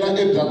nghena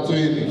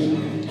ebyatsweni,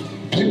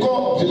 byi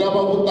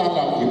lava ku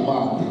tala hi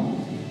mati.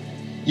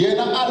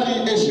 Yena a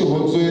ri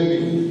exihotsweni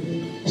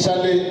xa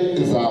le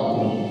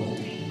ndzhaku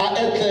a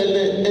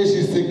etlele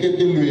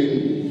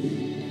exiseketelweni.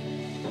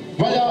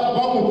 Va ya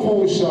va n'wi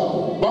pfuxa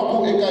va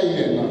ku eka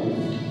yena,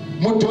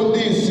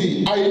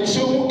 mudyondzisi a hi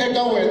nchumu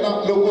eka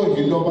wena loko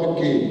hi lova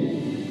ke?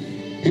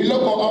 Hi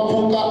loko a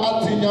pfuka a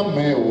tshinya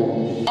mheho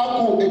a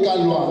ku eka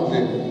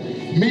lwandle,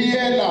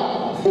 miyela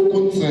u ku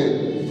ntse,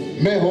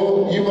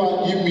 mheho yi va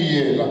yi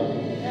miyela,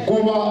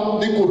 ku va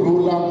ni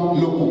kurhula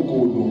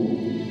lokukulu.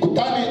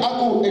 Kutani a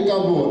ku eka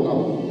vona,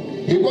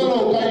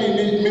 hikwalaho ka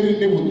yini mi ri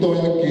ni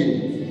vutoya ke?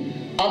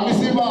 A mi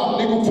si va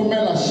ni ku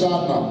pfumela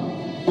xana?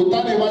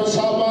 Kutani va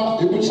chava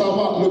hi ku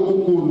chava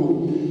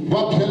lokukulu,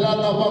 va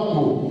byelana va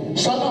ku,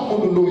 xana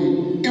munhu loyi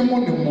i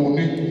munhu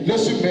muni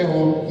leswi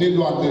mheho ni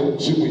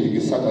lwandle swi n'wi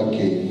yingisaka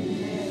ke?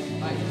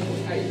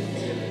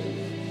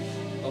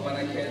 Baba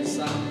na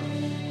khensa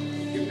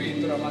hi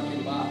vito ra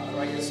matimba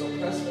ra Yesu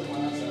Kreste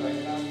n'wana wa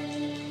Nazareta,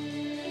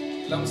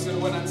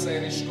 hlamuseriwa na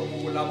ntsena Xikwembu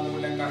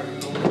vulavula nkarhi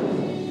lowu.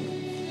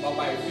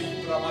 Baba hi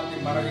vito ra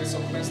matimba ra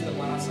Yesu Kreste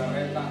n'wana wa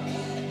Nazareta,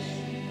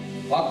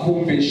 va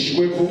khumbe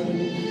Xikwembu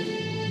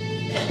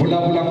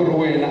vulavula ku ri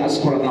wena a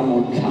siku ra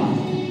namuntlha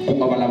ku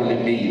nga vulavule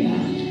mina.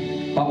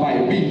 Baba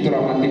hi vito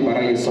ra matimba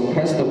ra Yesu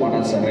Kreste n'wana wa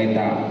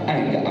Nazareta, a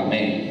hi nge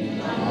amen.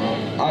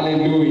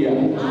 Hallelujah.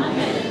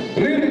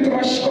 Ri rito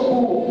ra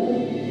Xikwembu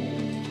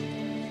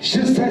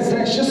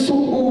xidzedze xi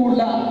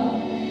sungula.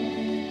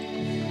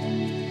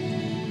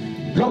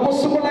 Loko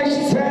sungula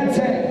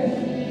xidzedze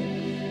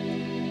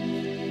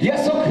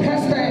Yesu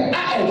Kreste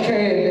a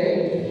etlele.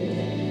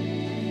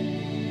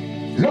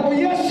 Loko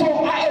Yesu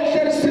a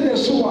etlerisile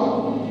leswiwa,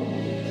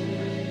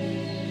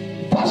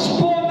 va swi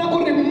vona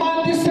ku ri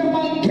mati se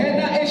ma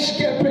nghena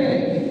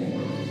exikepeni.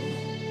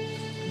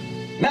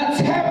 Na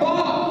tshemba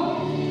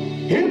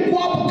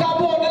hinkwavo ka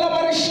vona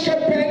lava ri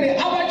xikepeni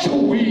a va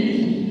chuhile.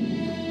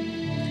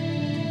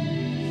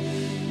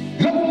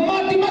 Loko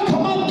mati ma kha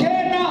ma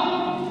nghena,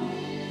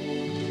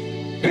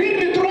 ri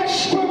rito ra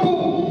Xikwembu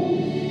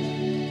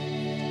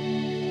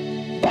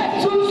va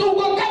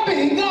tsundzuka kambe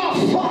hi nga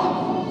fa.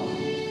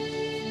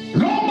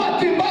 Lowu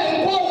matimba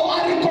hinkwawo a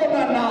ri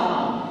kona na?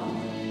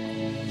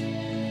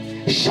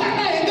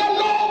 Xana hi nga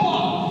lova?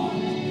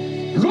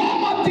 Lowu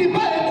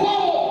matimba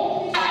hinkwawo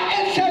a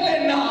etlele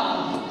na?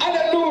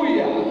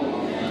 Hallelujah.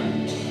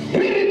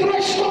 Ri rito ra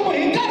Xikwembu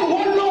hi nkarhi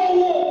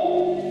wolowo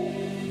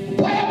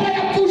va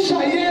ya pfuxa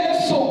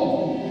Yesu.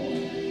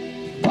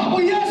 Va ku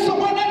Yesu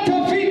n'wana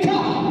Davhida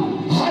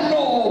ha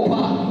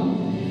lova.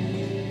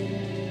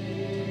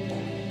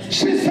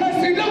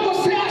 Xisesi loko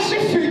se a xi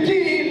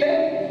fikile,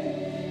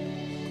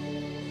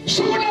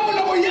 swi vula ku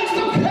loko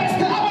Yesu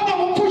Kreste a va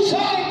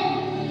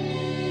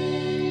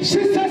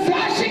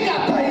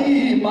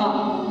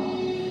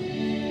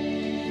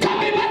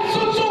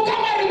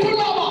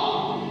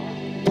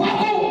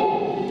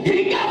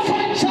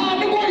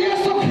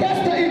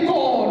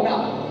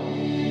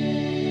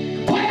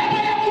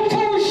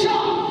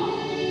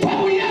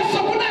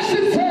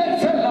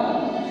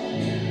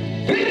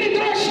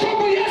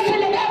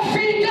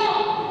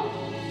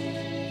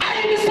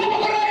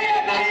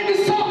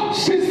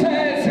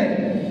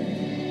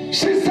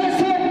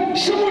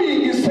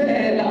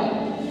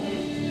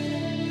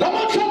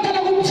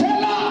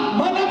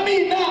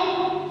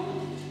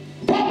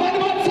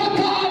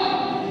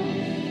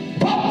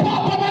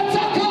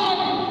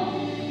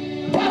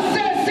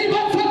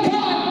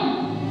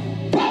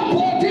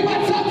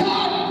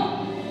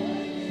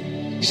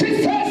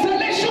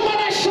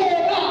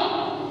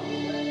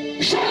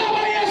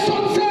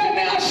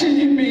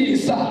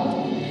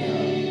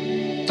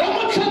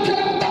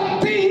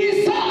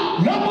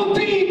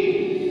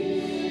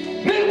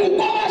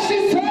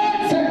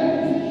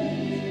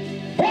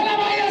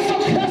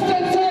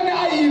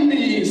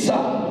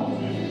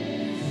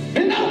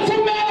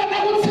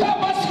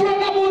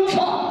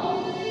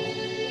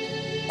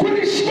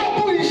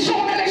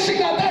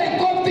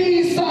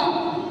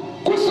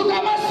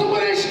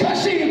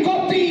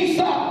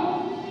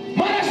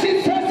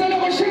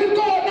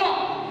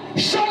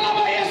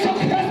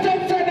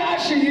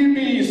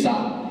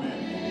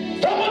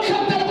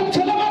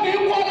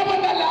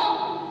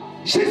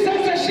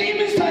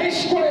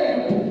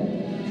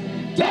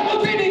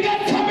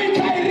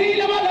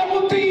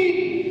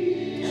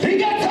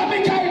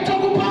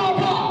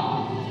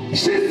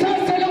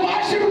xisese loko a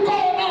xi ri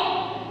kona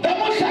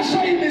namuntlha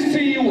xa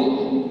yimisiwa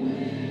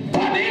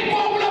vanhu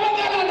hinkwavo lava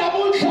nga la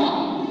namuntlha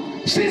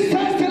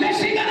xisese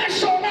lexi nga na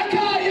xona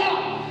kaya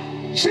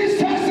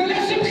xisese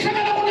lexi mi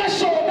hlanganaka na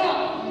xona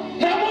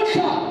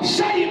namuntlha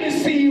xa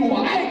yimisiwa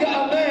a hi nga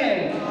amen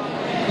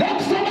na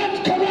ku sama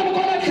khalweni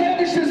kwala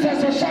tlhelo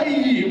xisese xa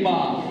yima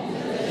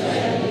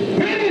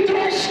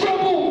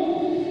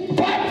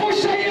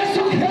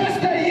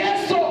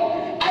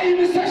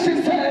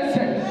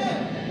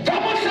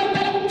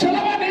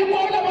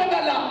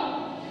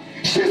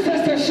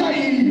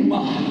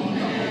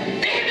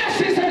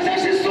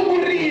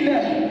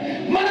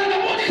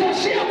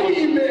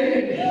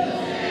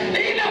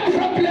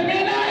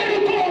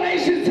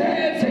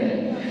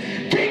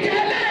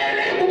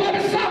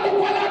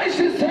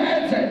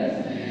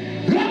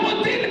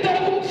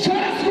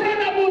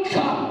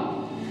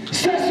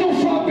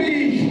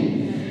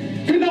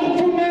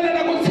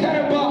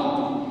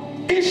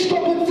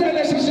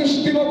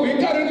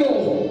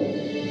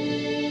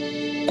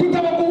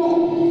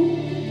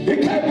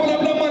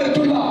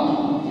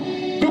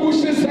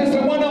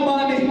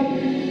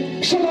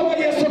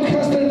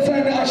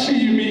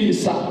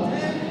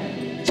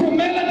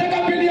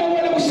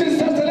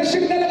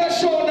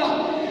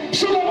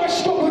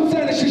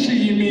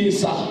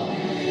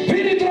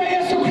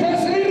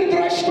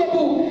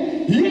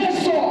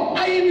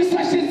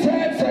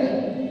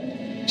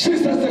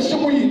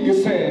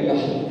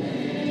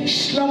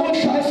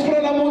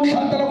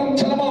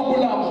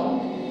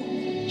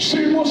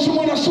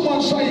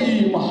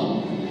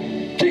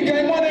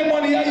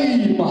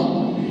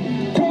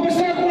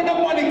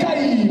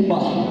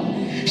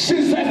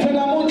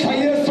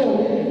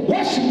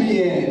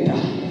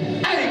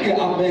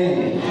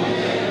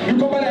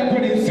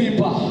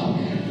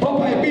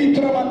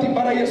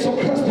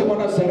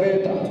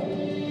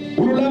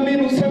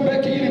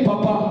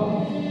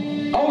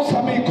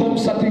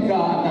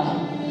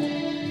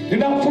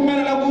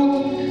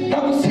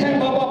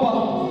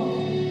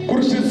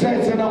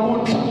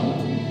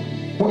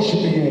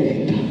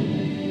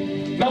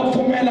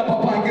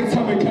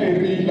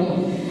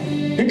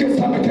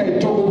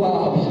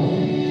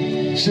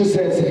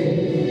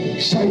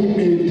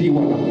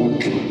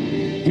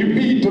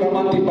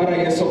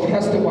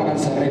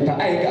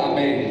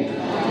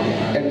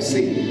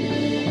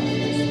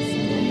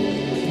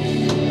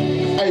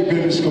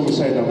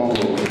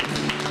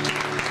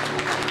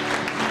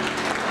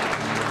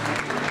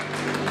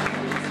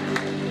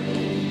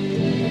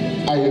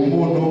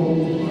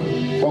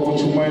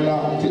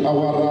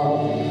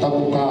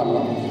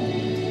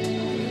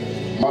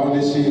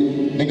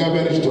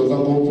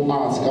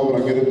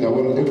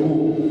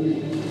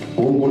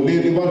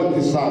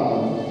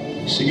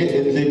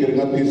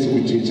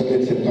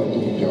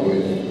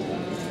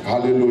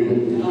Hallelujah.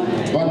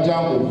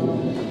 Vandyangu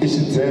i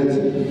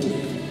xidzedze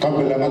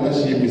kambe la nga ta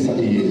xi yimisa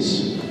i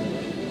Yesu.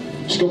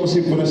 Xikwembu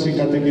xi pfuna xi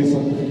katekisa.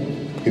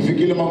 Hi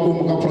fikile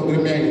makumu ka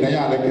program ya hina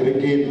ya hala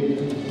kerekeni.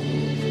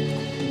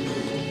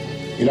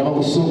 Hi lava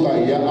kusuka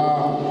hi ya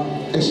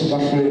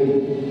exitahlweni.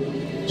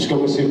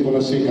 Xikwembu xi pfuna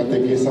xi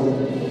katekisa.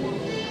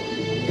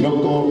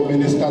 Loko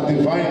Minister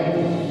Divine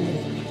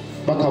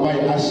va kha va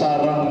hi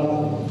ashara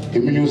hi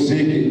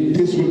music,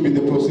 this will be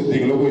the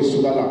proceeding loko hi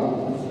suka laha.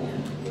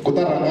 Ku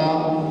ta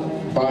rhanga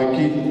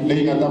baki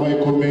leyi nga ta va yi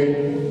khome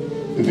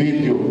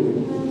video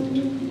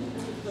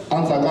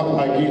endzhaku ka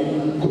baki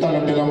ku ta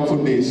landzela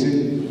mfundhisi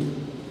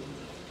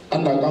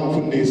endzhaku ka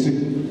mfundhisi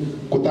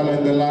ku ta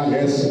landzela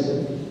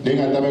hese leyi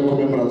nga ta va yi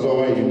khome murhandziwa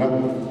wa hina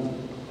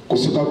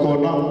kusuka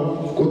kona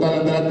ku ta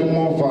landzela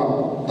timovha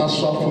ta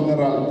swa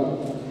funeral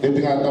leti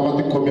nga ta va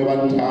ti khome va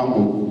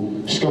ndyangu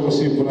Xikwembu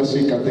xi pfuna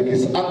xi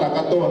katekisa endzhaku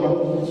ka tona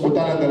ku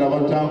ta landzela va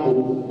ndyangu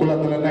ku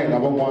landzela na hina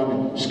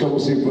van'wani Xikwembu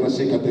xi pfuna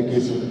xi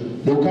katekisa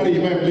loko karhi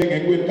yima hi milenge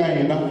hinkwenu ka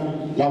hina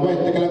lava hi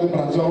tekelaka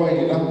murhandziwa wa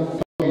hina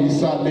va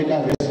yisa le ka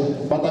hese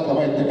va ta kha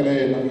va hi tekela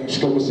yena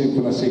Xikwembu xi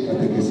pfuna xi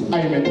katekisa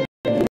amen.